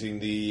augmenting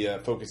the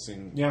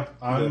focusing? Yeah,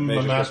 the I'm a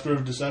Mages master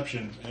of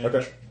deception and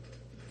Okay.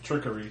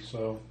 trickery,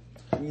 so...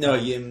 No,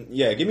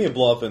 yeah. Give me a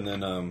bluff, and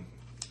then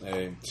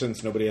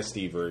since nobody has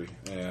thievery,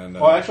 and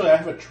Well, actually, I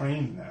have it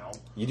trained now.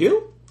 you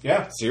do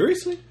Yeah,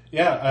 seriously?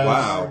 yeah.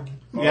 Wow.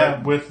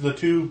 Yeah, with the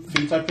 2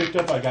 feats I picked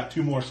up, I got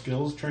 2 more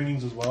skills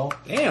trainings as well.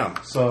 Damn.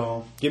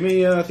 So, Give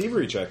me a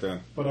thievery check then.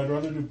 but I'd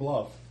rather do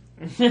bluff.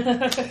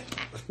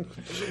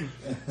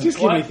 Just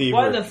give me thievery.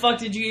 Why the fuck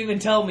did you even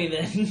tell me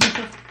then?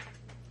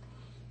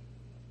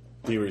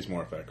 Thievery's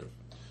more effective.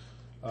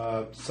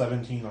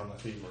 17 on the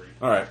thievery.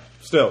 All right.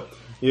 Still,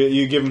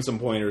 you give him some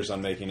pointers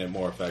on making it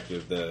more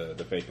effective.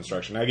 The fake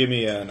construction. Now give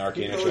me an You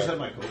arcana can always check have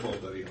my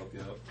kobold buddy help you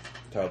out.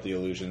 to help the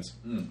illusions.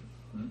 That's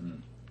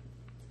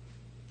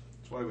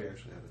why we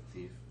actually have a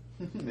thief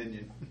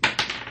minion.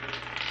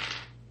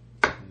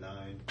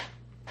 9.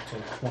 So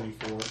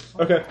 24.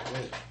 Okay.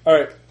 All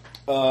right.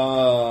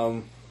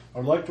 I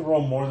would like to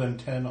roll more than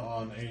 10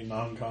 on a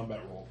non-combat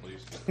roll,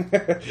 please.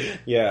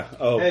 Yeah.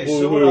 Oh, Hey, boo,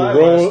 so boo, would I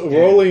last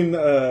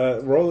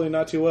game. rolling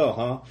not too well,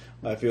 huh?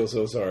 I feel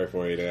so sorry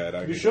for you,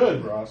 Dad. You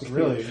should, Ross,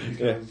 really.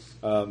 Yeah. Because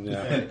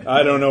Yeah.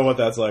 I don't know what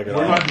that's like at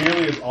we're all. not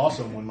nearly as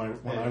awesome when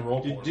I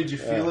roll. Did you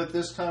feel it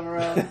this time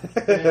around?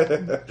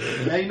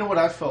 Yeah, you know what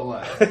I felt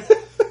like.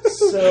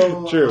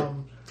 So,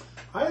 True.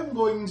 I am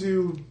going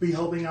to be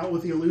helping out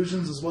with the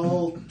illusions as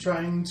well,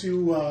 trying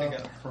to. I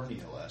got a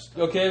hernia last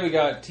time. Okay, we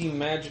got Team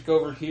Magic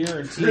over here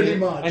and Pretty Team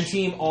much. and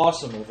Team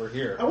Awesome over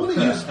here. I want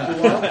to use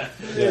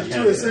bluff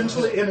to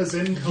essentially, in a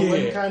Zen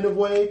Cohen kind of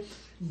way,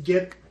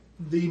 get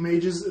the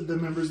members of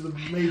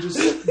the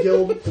Mages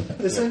Guild,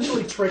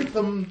 essentially trick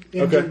them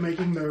into Okay.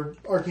 making their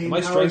arcane My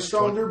power strength's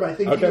stronger by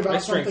thinking Okay. My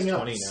about strength's something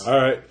 20 else. now. All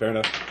right, fair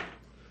enough.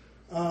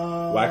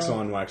 Wax Uh,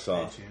 on, wax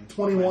off.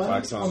 21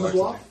 Wax on, on the wax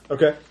bluff, off.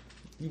 Okay.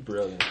 You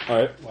brilliant. All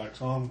right.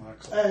 Wax on,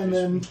 wax off. and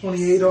then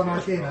 28 on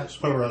Arcana.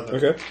 Put it right there.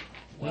 Okay.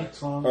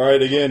 Wax on. All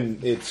right. Again,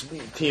 it's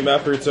team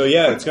effort, so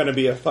yeah, it's going to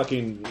be a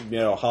fucking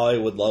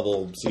Hollywood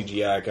level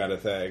CGI kind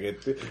of thing.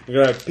 You're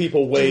gonna have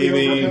people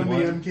waving, overcome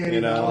the uncanny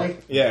valley.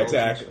 Yeah,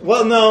 exactly.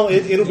 Well, no,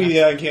 it'll be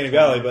the Uncanny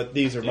Valley, but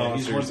these are Yeah,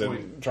 he's monsters 1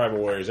 and tribal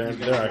warriors. They're not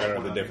going to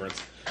know the difference.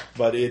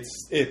 But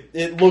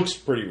it looks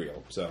pretty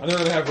real. So I know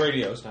they have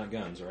radios, not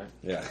guns, right?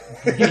 yeah,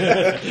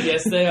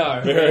 Yes, they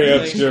are. very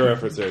obscure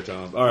reference there,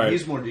 Tom. All right.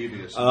 He's more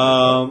devious.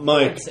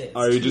 Mike, I'd say it's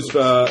are you just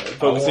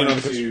focusing I on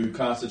want the to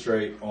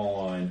concentrate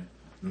on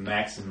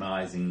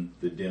maximizing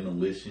the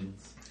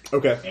demolitions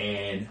Okay.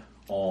 and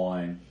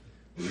on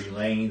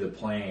relaying the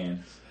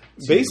plan.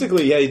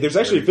 Basically, yeah, there's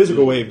actually a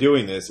physical way of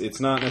doing this. It's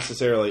not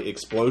necessarily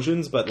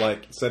explosions, but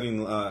like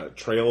setting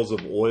trails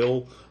of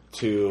oil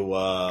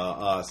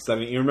to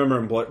setting. You remember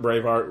in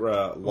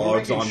Braveheart,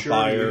 logs making on sure to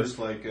fire use,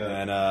 like,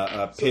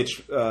 and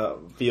pitch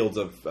fields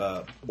of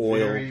oil.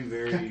 Very,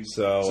 very.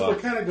 So we're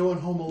kind of going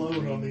home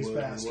alone on these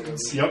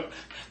bastards. Yep.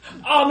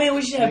 Oh man,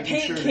 we should have Making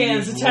paint sure to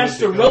cans use attached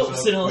to wood that goes ropes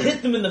up and it'll quick.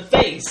 hit them in the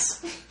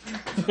face.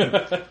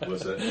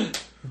 What's that?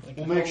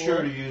 We'll make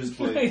sure to use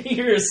like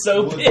You're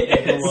so wood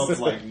that pissed. go up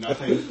like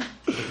nothing.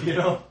 You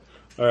know,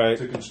 All right.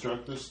 to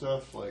construct this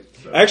stuff. Like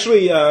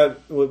Actually,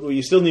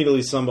 you still need at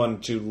least someone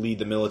to lead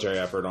the military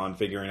effort on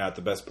figuring out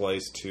the best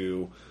place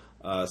to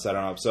set it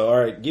up. So, all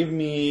right, give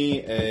me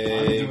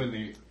I'm doing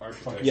the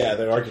architecture. Yeah,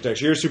 the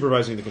architecture. You're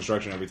supervising the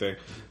construction and everything.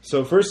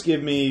 So first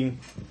give me,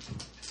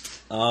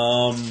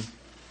 I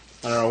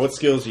don't know, what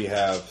skills do you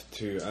have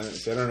to,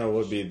 I don't know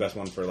what would be the best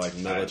one for like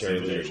military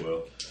leadership.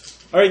 Well.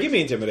 All right, give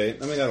me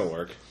intimidate. I mean, that'll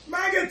work.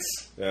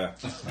 Maggots! Yeah,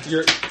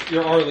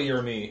 You're Arlie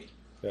or me.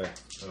 yeah.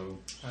 So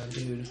Oh,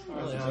 dude,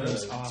 really, that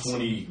was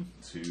awesome.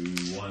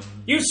 21.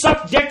 You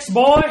suck dicks,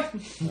 boy.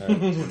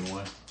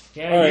 21.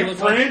 Yeah, All you right, look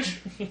French.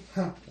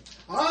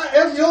 I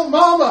am your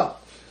mama!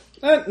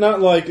 Not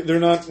like, they're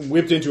not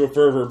whipped into a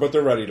fervor, but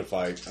they're ready to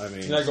fight. I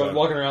mean, You're not going so-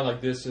 walking around like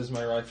this is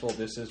my rifle,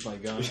 this is my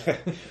gun.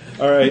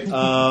 All right, give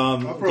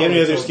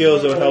me other tell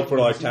skills you. that would help for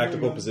like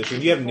tactical position.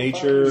 Do you have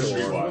nature or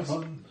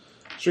Streetwise.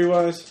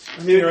 streetwise?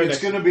 I mean, right It's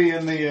next. going to be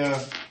in the.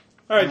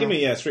 All right, give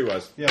me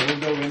streetwise. Yeah, we'll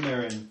go in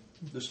there and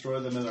destroy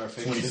them in our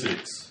face.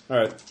 26. All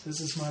right. This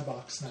is my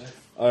box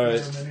knife. All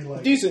right, There are many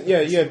like- decent.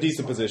 Yeah, you have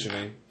decent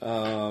positioning.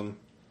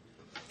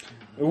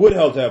 It would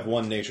help to have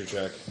one nature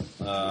check.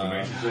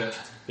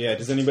 Yeah,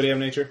 does anybody have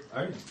nature?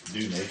 I can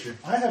do nature.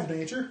 I have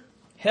nature.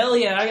 Hell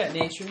yeah, I got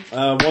nature.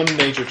 One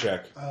nature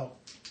check. Oh,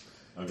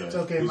 Okay. It's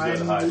okay, Who's got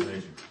the mine- highest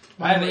nature?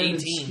 I have mine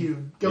is 18.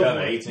 skewed. Go You have for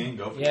an it. 18?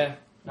 Go for it. Yeah,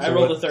 I So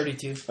rolled what- a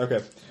 32. Okay.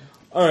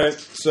 All right.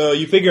 So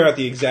you figure out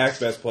the exact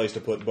best place to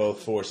put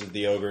both forces,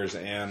 the ogres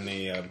and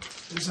the.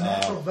 There's a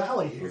natural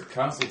valley here. With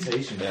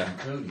consultation Yeah. and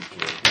Cody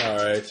kid. All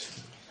right.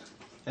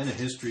 And a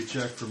history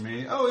check for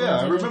me. Oh, yeah,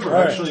 I remember All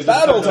right. actually.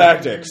 Battle this kind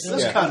of- tactics.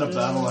 This Yeah. kind of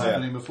battle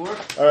happening before. All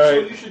right. So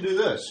you should do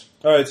this.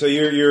 All right. So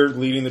you're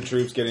leading the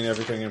troops, getting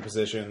everything in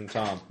position.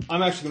 Tom.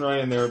 I'm actually going to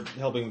run in there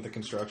helping with the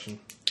construction.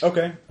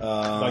 Okay.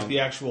 Like the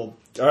actual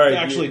all right.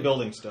 actually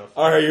building stuff.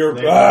 All right. You're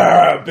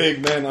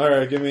big man. All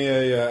right. Give me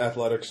a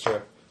athletics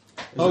check.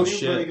 Oh,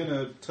 Is anybody shit. going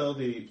to tell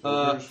the.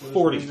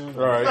 40. All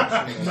right.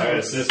 I got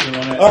a system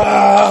on that.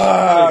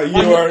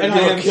 You are And you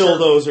I are am kill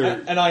those or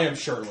And I am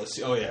shirtless.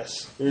 Oh,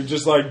 yes. you're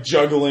just like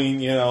juggling,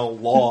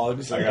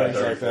 logs I and got things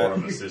like 34 that.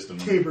 on the system.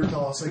 Caber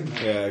tossing.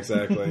 Yeah,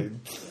 exactly.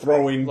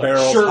 Throwing Like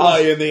barrels shirtless- high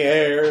in the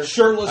air.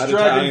 Shirtless At dragonborn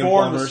Italian with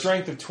plumbers.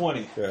 strength of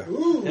 20. Yeah.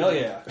 Ooh, Hell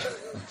yeah.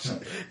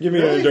 Give me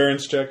an Really?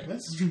 endurance check.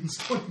 that's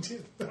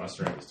 22. My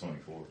strength is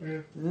 24.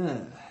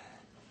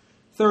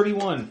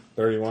 31.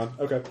 31.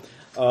 Okay.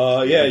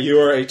 Yeah, you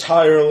are a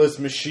tireless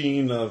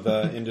machine of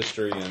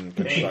industry and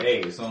Hey,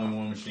 construction. it's only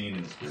one machine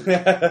in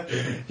the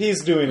school.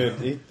 He's doing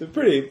it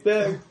pretty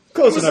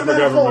close What's enough the for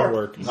metaphor? government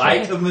work.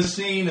 Like a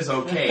machine is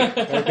okay.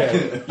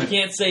 Okay. You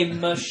can't say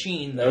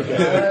machine though.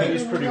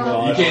 He's pretty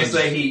well. You can't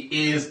say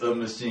he is a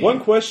machine. One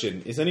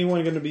question: is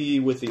anyone going to be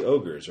with the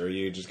ogres, or are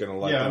you just going to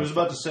let? Yeah, I them- was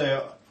about to say,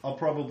 I'll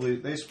probably.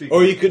 They speak.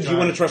 Or you could. You giant,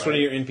 want to trust right? one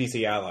of your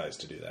NPC allies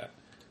to do that?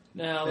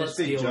 No, They let's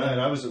speak deal with giant.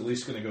 it. I was at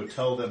least going to go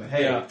tell them,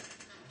 hey, Yeah.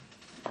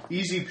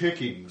 easy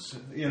pickings.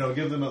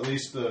 Give them at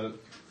least the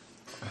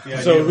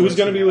So who's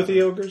going to be with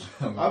the ogres?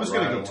 I was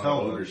going to go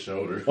tell them. Ogre's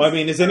shoulder. Well, I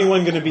mean, is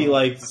anyone going to be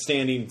like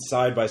standing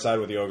side by side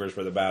with the ogres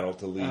for the battle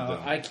to lead Oh,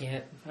 them? I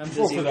can't. I'm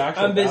For busy. the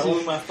actual I'm busy battle?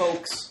 with my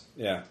folks.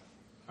 Yeah.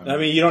 I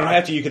mean, you don't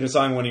have to. You can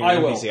assign one of your I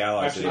will. NPC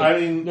allies. Actually, to I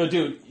mean, no,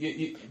 dude,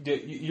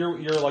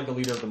 you're like the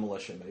leader of the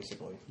militia,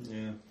 basically.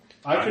 Yeah.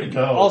 I could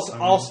go.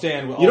 I'll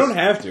stand. With, you don't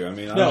have to. I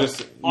mean, No, I'm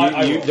just.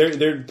 I will.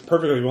 They're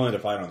perfectly willing to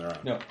fight on their own.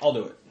 No, I'll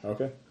do it.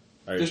 Okay.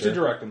 Are you Just sure? to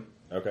direct them.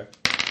 Okay.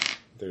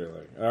 They're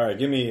like, all right,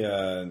 give me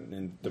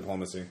in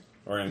diplomacy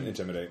or in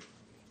intimidate.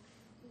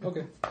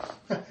 Okay.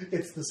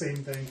 It's the same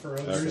thing for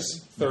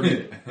others.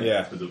 30.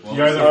 Yeah. For You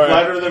diplomacy. either All right.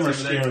 flatter them or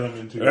scare them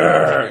into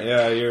it.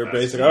 Yeah, you're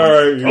basic. All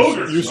right,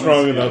 you're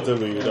strong enough to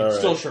lead. All right.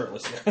 Still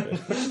shirtless.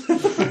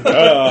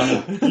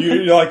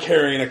 You're like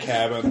carrying a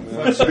cabin.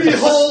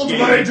 Behold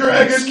my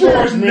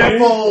dragonborn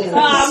nipple!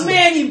 Ah,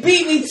 man, you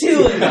beat me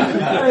to it.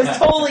 I was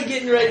totally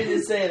getting ready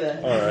to say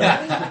that.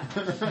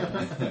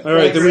 All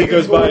right. The week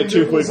goes by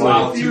too quickly.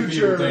 Wow, two people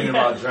Future. thinking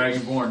about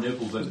dragonborn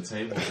nipples at the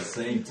table at the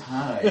same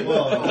time.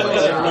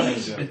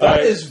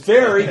 That is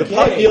very The gay.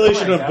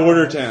 population of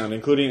Bordertown,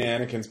 including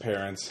Anakin's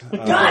parents.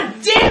 God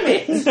damn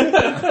it!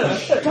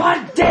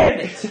 God damn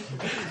it!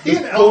 He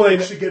and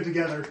Elric should get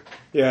together.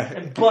 Yeah.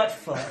 Butt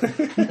fuck. And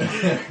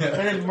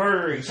then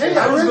murder each Hey,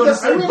 other. I read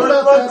about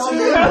that Oh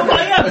too.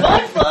 my god,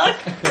 butt fuck!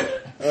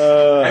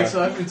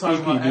 Actually, I've been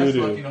talking about ass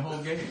doo-doo. fucking the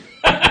whole game.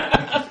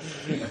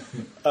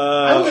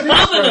 I went in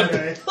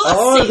Friday.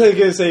 All I'm going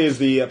to say is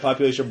the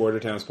population of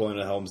Bordertown is pulling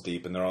to Helm's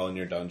Deep, and they're all in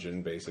your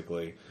dungeon,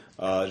 basically.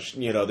 There's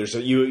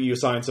you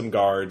assign some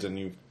guards, and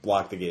you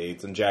block the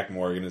gates, and Jack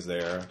Morgan is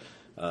there.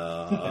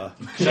 Can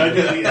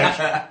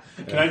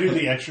I do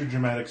the extra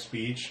dramatic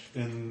speech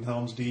in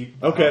Helm's Deep?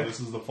 Okay. This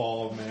is the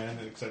fall of man,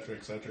 etc.,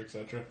 etc.,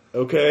 etc.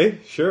 Okay,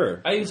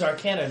 sure. I use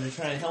Arcana to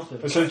try and help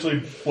him.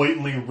 Essentially,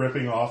 blatantly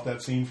ripping off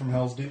that scene from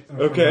Helm's Deep. From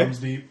Okay. Helm's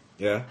Deep.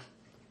 Yeah.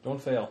 Don't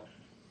fail.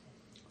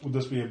 Would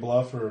this be a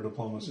bluff or a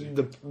diplomacy?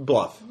 The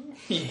bluff.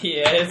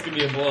 Yeah, it's gonna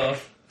be a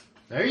bluff.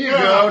 There you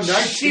go,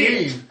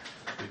 19.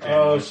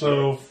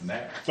 So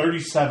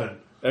 37.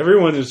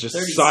 Everyone is just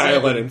 37.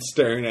 silent and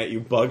staring at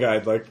you,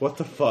 bug-eyed, like, what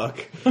the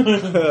fuck?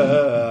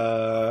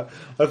 I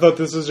thought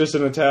this was just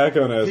an attack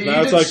on us. He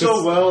Now it's did like so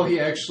this- well, he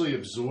actually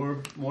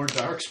absorbed more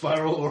Dark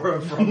Spiral aura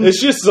from It's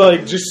just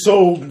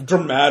so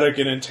dramatic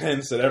and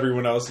intense that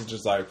everyone else is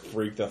just like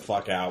freaked the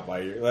fuck out by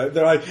you.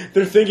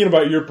 They're thinking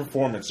about your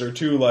performance. They're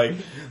too like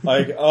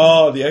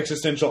the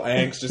existential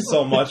angst is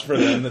so much for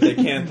them that they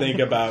can't think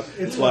about.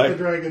 It's what the like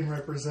dragon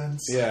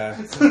represents. yeah.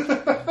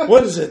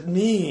 What does it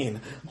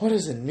mean? What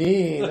does it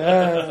mean?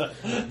 I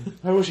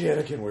wish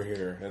Anakin were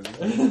here and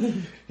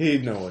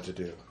he'd know what to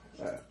do.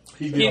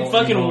 He'd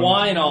fucking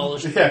whine all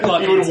the Yeah,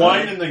 fucking he would time.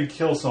 whine and then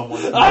kill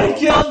someone. I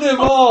killed them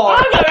all!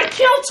 I'm gonna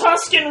kill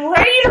Tuscan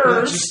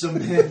Raiders! just some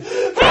men.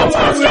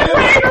 Tuscan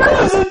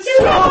Raiders!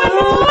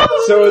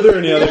 So are there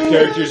any other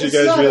characters you It's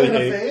guys not really in a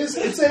hate? phase.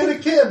 It's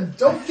Anakin.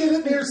 Don't get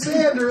it near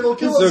sand or it'll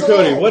kill So us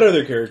Cody, all. what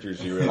other characters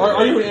do you really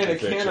Are you hate an in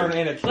Anakin fiction? or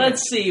an Anakin?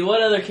 Let's see,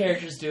 what other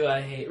characters do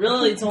I hate?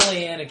 Really, it's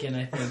only Anakin,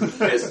 I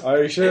think.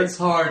 Are you sure? It's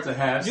hard to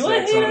have Do I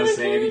sex hate on a other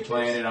sandy characters?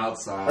 planet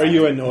outside. Are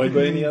you annoyed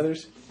by any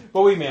others?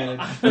 But we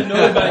managed. I'm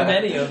annoyed by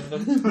many of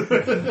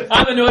them.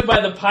 I'm annoyed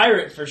by the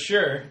pirate for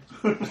sure.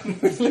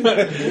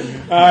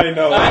 I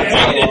know. I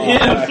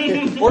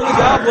hated him. Or the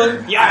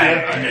goblin.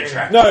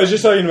 No, I was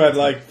just talking about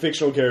like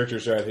fictional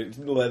characters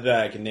that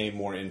I can name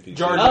more NPCs.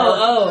 Jar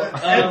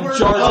Edward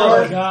Jar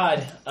Oh Jar.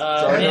 God!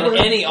 Edward.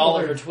 Any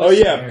Oliver Twist. Oh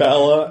yeah, character.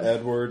 Bella,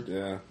 Edward.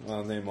 Yeah,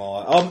 I'll name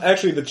all.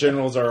 Actually, the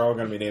generals are all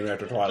going to be named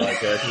after Twilight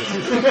characters.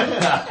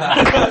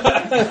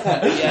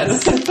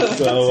 Yes.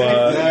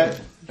 So,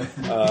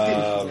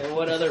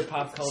 What other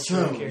pop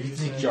culture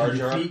characters? Jar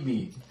Jar. Feed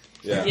me.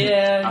 yeah.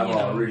 Yeah, I'm you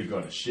know. already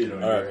going to shit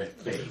on All your right.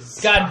 face.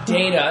 God,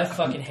 Data. I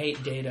fucking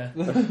hate Data.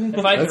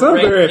 If I That's could not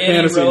rate very any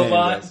fantasy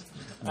robot, name.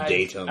 I'd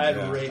Datum. I'd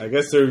Yeah. rate. I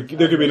guess there could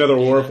be another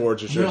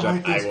Warforged that shows up.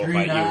 like I those will green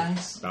fight you.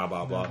 eyes? Blah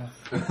blah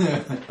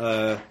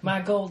blah.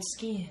 My gold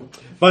skin.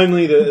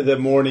 Finally, the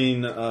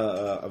morning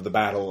of the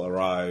battle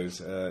arrives,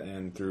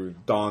 and through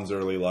dawn's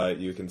early light,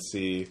 you can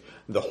see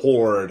the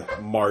horde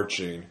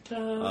marching.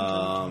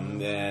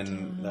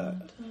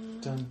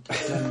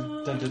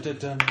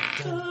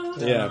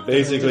 Yeah,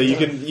 basically,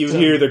 you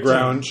hear the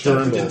ground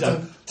tremble.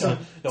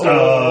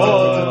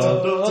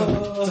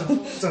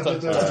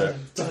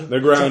 The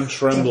ground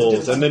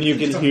trembles, and then you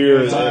can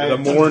hear the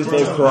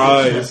mournful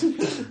cries,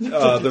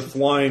 the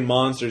flying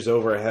monsters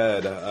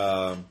overhead.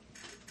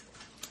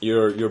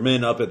 Your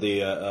men up at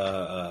the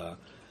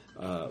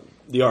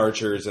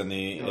archers and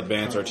the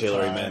advanced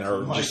artillery men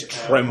are just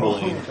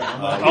trembling.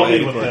 I'll be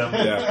waiting with for- them.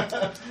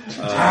 Yeah.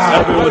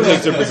 Everyone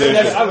takes their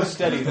position. I was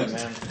steady them,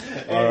 man.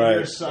 All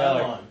right.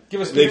 Give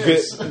us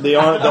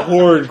The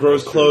horde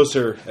grows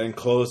closer and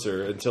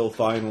closer until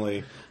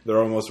finally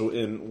they're almost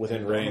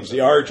within range.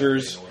 The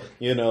archers,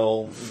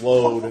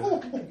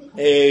 load,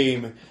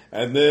 aim,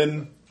 and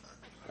then.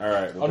 All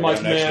right. We'll On pick my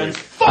up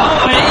next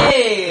command. week.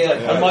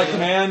 Hey! On my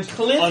command.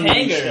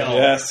 Cliffhanger.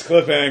 Yes,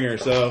 cliffhanger.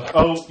 So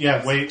Oh,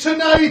 yeah, wait.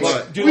 Tonight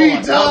Do we all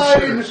my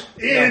dine shirts.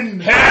 in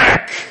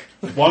hack.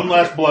 One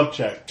last bluff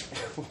check.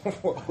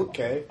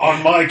 Okay.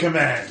 On my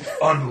command,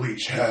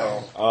 unleash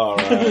hell. All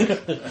right.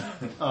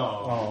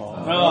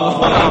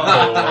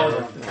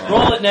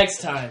 Roll it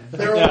next time.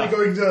 They're only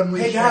going to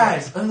unleash. Hey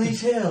guys, unleash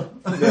hell.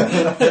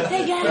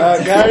 Hey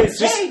guys. Guys,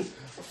 just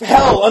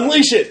hell,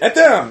 unleash it at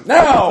them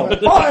now.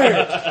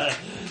 Fire.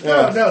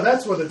 No,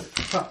 that's what it's.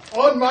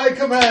 On my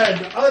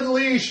command,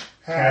 unleash.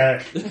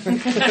 Hack. And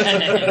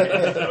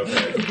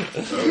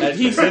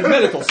he said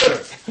medical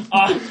strength.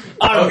 Okay,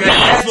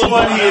 that's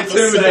 20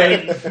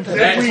 intimidate.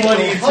 That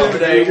 20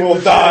 intimidate. We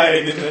will die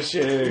in the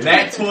shade.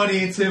 That 20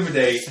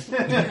 intimidate.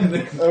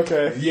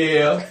 Okay.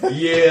 Yeah.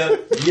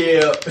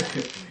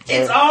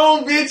 It's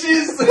on,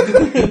 bitches.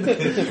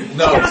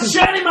 No. How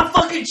shiny my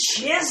fucking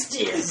chest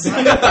is. Look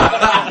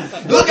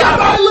at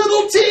my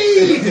little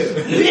teeth.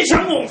 Bitch,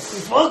 I'm gonna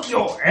fuck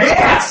your Look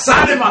how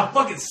shiny my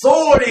fucking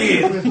sword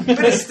is.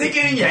 Gonna stick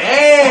it in your ass.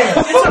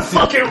 It's a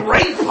fucking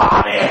rape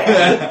party.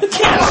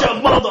 Catch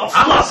a motherfucker.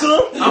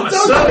 I'm gonna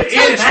shove it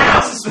in and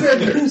out.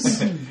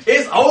 Suspenders.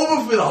 It's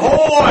over for the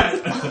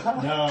horde.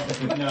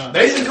 No.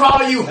 They should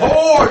call you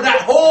horde,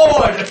 not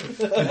horde.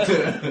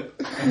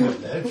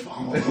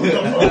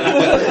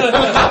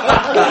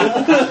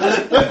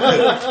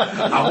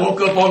 I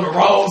woke up on the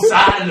wrong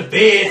side of the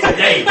bed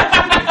today.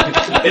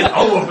 It's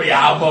over for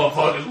y'all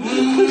motherfuckers.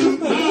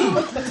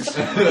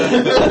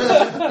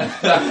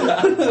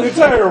 The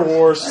entire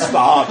war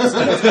stops.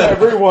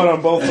 Everyone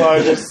on both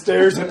sides just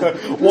stares at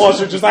the Walsh,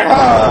 just like,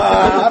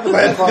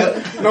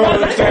 no one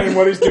understanding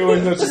what he's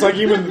doing. It's just like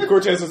even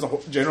Cortez's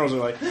generals are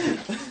like,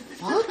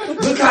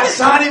 Look how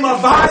shiny my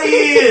body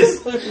is.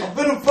 I'm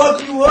gonna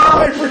fuck you up.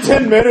 like for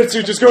 10 minutes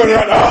you're just going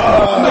around,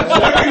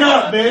 Fucking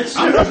up, bitch.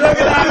 I'm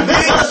jugging out,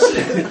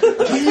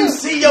 bitch. Can you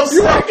see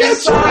yourself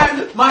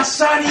inside my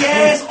shiny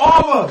ass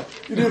armor?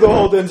 You do the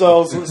whole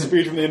Denzel's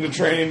speech from the end of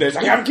Training Day. It's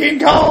like, I'm King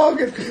Kong!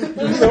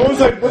 And someone's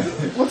like,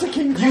 what's a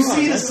King Kong? You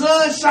see the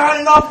sun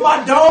shining off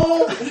my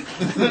dome?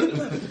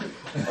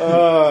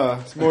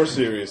 It's more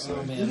serious.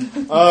 Oh,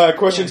 man.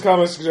 Questions,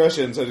 comments,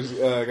 suggestions.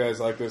 Guys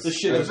like this. The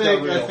shit I has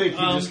got real. think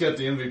you just got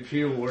the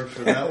MVP award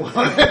for that one.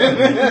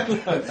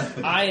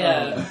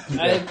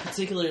 I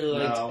particularly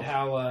liked No.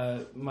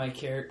 how my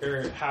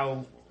character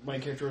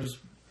was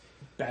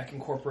back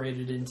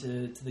incorporated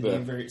into the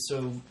game very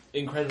so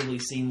incredibly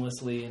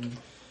seamlessly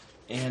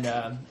and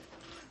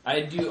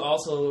I do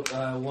also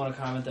want to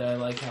comment that I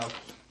like how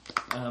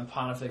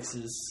Pontifex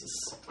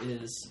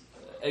is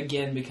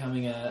again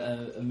becoming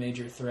a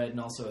major threat and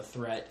also a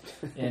threat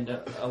and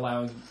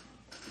allowing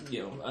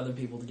other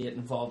people to get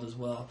involved as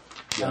well.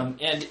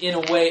 And in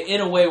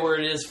a way where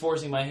it is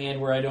forcing my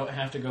hand where I don't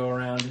have to go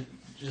around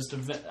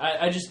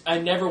I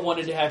never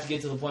wanted to have to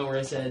get to the point where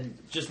I said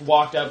just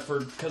walked up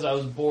because I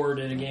was bored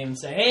in a game and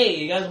say, hey,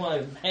 you guys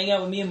want to hang out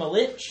with me and my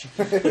lich?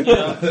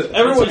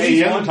 Everyone, hey,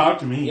 you haven't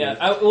talked to me. Yeah,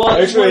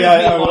 Actually,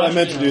 I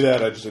meant to do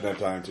that. I just didn't have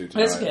time to.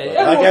 That's okay.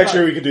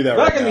 Actually, we could do that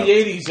Back right in now. the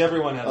 80s,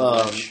 everyone had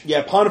a lich.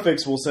 Yeah,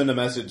 Pontifex will send a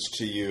message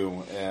to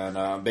you,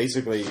 and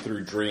basically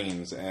through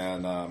dreams,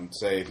 and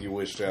say if you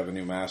wish to have a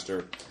new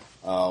master,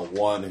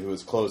 one who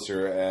is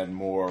closer and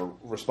more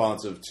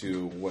responsive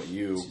to what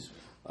you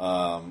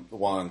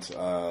want,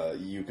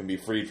 you can be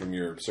freed from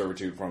your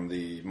servitude from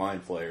the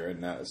Mind Flayer,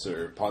 and that's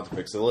Sir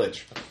Pontifex the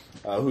Lich,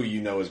 who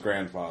you know as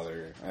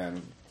grandfather,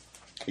 and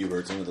you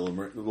heard some of the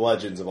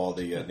legends of all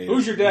the native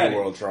Who's your daddy? New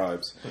World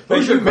tribes.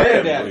 Who's your You met him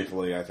granddaddy?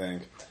 briefly, I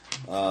think,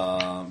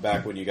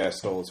 back when you guys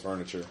stole his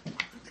furniture.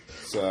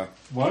 So,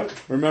 What?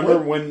 remember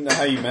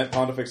how you met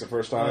Pontifex the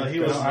first time?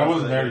 I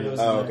wasn't there yet.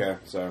 Oh, okay.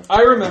 So,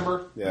 I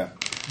remember. yeah.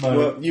 But,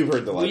 Well, you've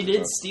heard the We legend.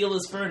 did steal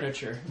his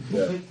furniture.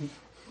 Yeah.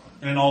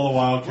 and all the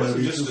while, Wasn't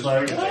Cody's just just as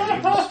like,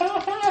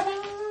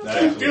 That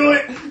actually, do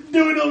it!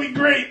 Do it, it'll be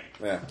great!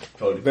 Yeah.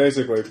 Cody,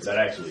 Basically. that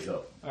actually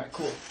helped. All right,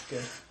 cool,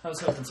 good. I was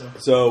hoping so.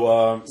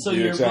 So, So do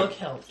you your accept? book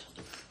helped.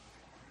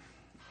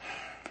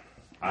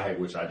 I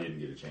wish I didn't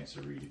get a chance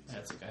to read it.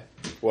 That's okay.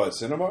 What,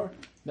 Cinnabar?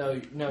 No,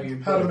 your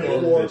How to book.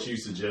 make war. That you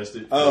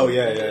suggested. Oh,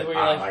 yeah. Where you're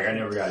like, I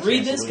never got a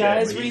read chance this, to look at it,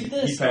 guys, but read he,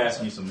 this. He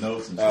passed me some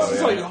notes and Oh, stuff. yeah.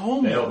 It's like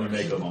home. They helped me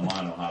make up my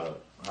mind on how to.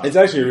 It's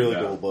actually a really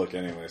figure it cool out. book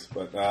anyways.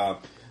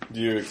 But do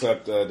you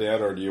accept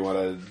Dad, or do you want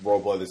to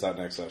roleplay this out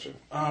next session?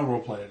 I'll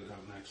roleplay it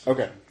out next.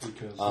 Okay. session,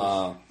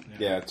 Because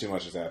Yeah, too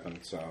much has happened.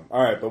 So,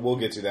 all right, but we'll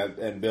get to that.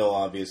 And Bill,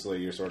 obviously,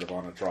 you're sort of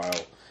on a trial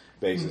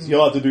basis.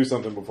 You'll have to do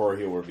something before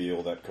he'll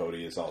reveal that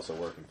Cody is also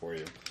working for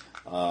you.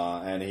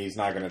 And he's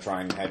not going to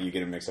try and have you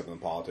get him mixed up in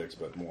politics,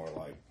 but more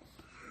like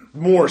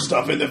more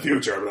stuff in the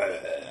future.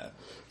 Blah.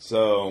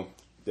 So,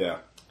 yeah.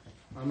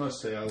 I must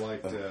say, I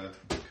liked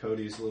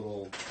Cody's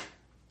little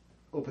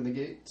open the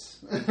gates.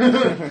 And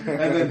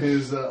then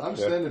his, I'm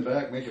standing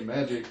back making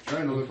magic,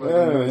 trying to look like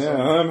I'm doing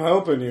something. I'm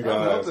helping you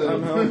guys.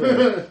 I'm helping.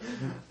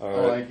 I All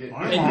right. like it.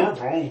 I'm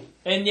horrible.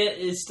 And yet,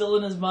 it's still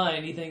in his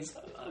mind. He thinks,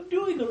 I'm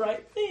doing the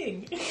right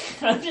thing.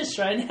 I'm just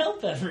trying to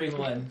help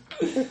everyone.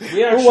 We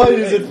actually, Why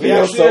does it we feel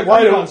actually so- agreed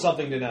why don't- on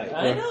something tonight.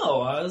 I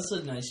know. That's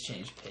a nice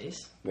change of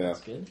pace. Yeah,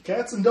 That's good.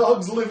 Cats and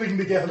dogs living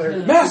together.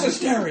 Mass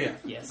hysteria.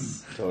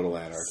 Yes. total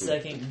anarchy.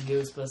 Second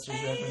Ghostbusters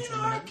reference. In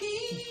a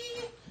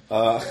minute.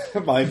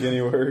 Mind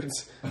any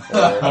words?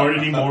 Or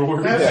any more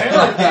words?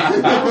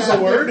 That was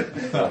a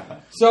word.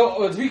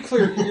 So to be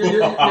clear,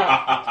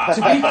 now,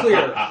 to be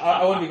clear,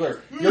 I want to be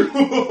clear.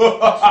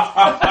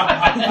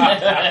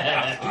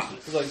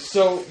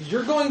 So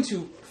you're going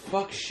to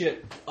fuck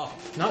shit up,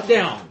 not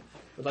down,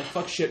 but like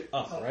fuck shit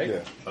up, right?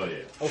 Yeah. Oh yeah.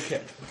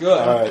 Okay, good.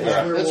 All right.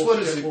 Yeah. That's what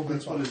his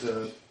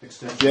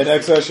extension. Yeah,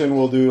 next session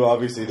we'll do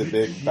obviously the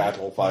big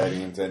battle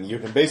fightings, and you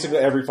can basically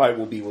every fight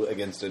will be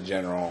against a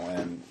general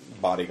and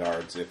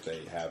bodyguards if they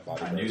have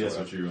bodyguards. I knew that's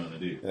what you were going to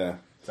do. Yeah.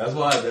 That's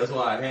why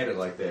I had it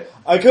like that.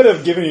 I could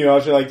have given you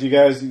option like, do you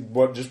guys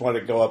just want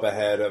to go up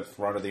ahead of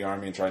front of the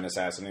army and try and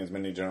assassinate as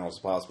many generals as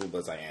possible? But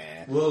it's like,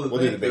 Well, the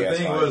we'll do thing ass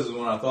fight. was,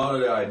 when I thought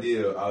of the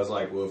idea, I was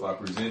like, well, if I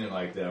present it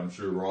like that, I'm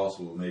sure Ross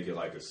will make it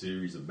like a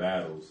series of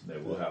battles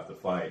that we'll have to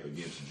fight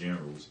against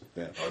generals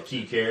or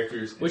key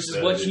characters. Which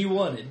is what you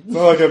wanted. It's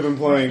not like I've been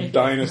playing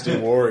Dynasty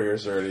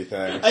Warriors or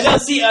anything. I know,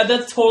 see,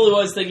 that's totally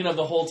what I was thinking of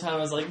the whole time. I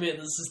was like, man,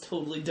 this is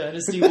totally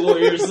Dynasty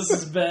Warriors. This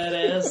is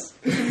badass.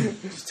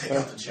 Just take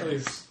out the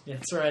generals. Yeah,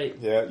 that's right.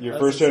 Yeah, your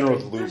That's first general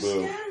is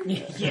insane.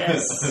 Lubu.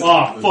 Yes.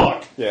 Oh,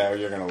 fuck. Yeah,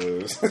 you're going to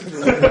lose.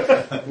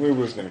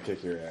 Lubu's going to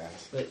kick your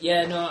ass. But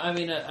yeah, no, I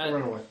mean,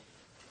 Run away.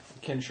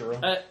 Kenshiro.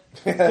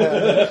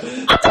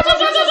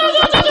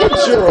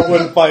 Sure,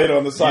 wouldn't fight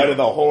on the side of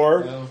the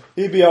whore. No.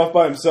 He'd be off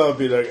by himself,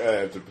 be like, I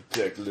have to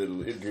protect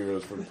little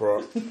girls from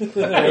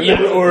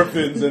little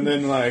orphans, and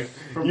then like,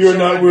 you're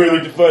not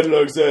worthy to fight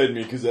alongside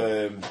me because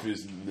I am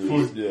just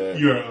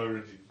You're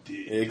already dead.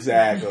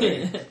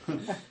 Exactly.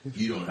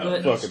 You don't have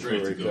enough fucking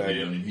strength to go faggot.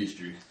 down in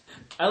history.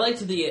 I liked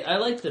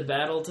the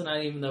battle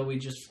tonight, even though we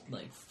just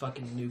like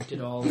fucking nuked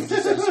it all and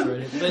just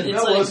destroyed it. But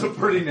it's That was a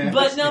pretty nasty.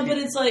 But no, but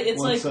it's like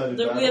one-sided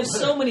we battle. have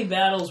so many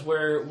battles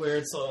where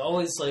it's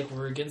always like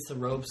we're against the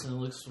ropes and it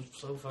looks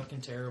so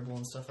fucking terrible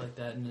and stuff like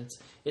that. And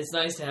it's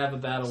nice to have a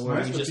battle where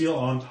Nice we to just feel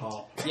on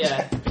top.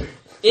 yeah.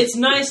 It's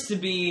nice to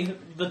be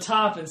the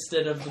top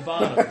instead of the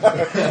bottom.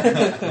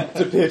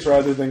 To pitch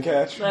rather than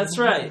catch. That's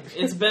right.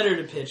 It's better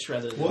to pitch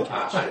rather than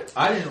catch.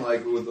 I didn't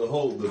like with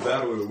the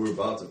battle that we're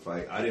about to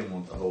fight. I didn't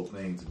want the whole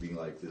thing to be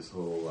like this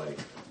whole like,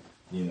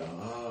 we're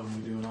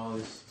doing all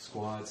this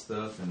squad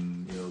stuff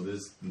and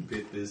this and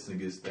pit this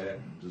against that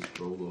and just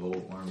roll the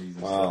whole armies. And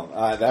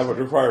stuff. That would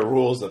require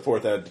rules that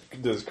Fourth Ed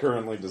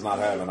currently does not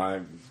have, and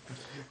I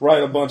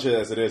write a bunch of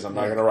as it is. I'm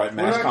not going to write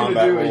mass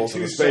combat rules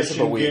in the space of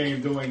a week.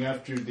 Game going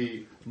after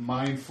the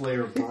Mind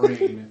Flayer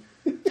brain.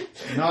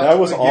 That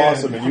was again.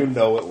 awesome, and it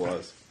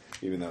was,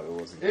 even though it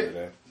wasn't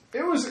today.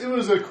 It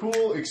was a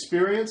cool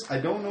experience. I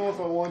don't know if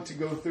I want to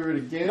go through it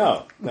again.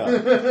 No,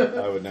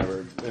 I would never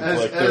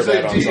inflict as their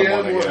a bad on someone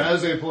GM or again.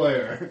 as a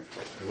player.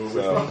 Which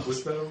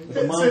battle?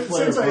 The Mind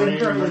Since Flayer I am brain.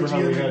 currently Remember how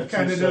we GM, had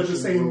kind two of know the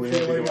sessions same where we had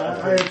to feeling. go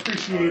I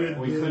appreciated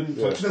We couldn't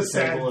the touch the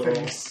sad table at all.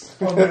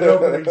 face on that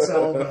opening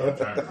salvo.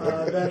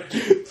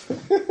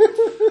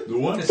 The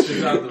one that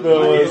sticks out of the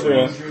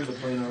The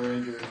Plano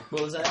Ranger.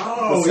 What was that?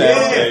 Oh, The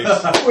sad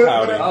face.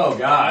 Howdy. Oh,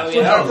 God.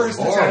 Yeah, that was first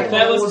horrible. attack.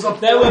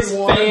 That was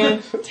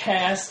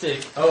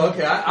fantastic. Oh,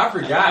 okay. I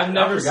forgot. I've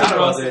never I seen forgot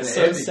about Ross that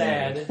so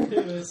sad.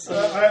 It was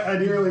I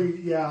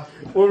nearly, yeah.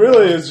 Well,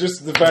 really, it's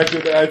just the fact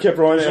that I kept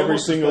rolling every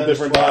almost single a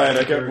different Spanish die, and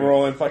I flag. kept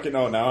rolling fucking.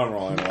 Oh, now I'm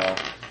rolling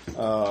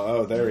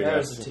well. There we That go.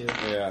 was a 2.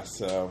 Yeah.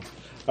 So,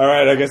 all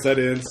right. I guess that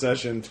ends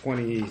session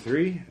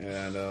 23,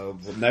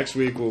 and next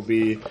week will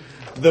be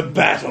the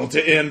battle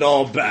to end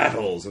all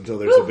battles until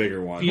there's a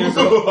bigger one. Pee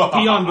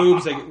on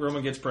boobs,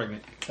 Roman gets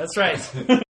pregnant. That's right.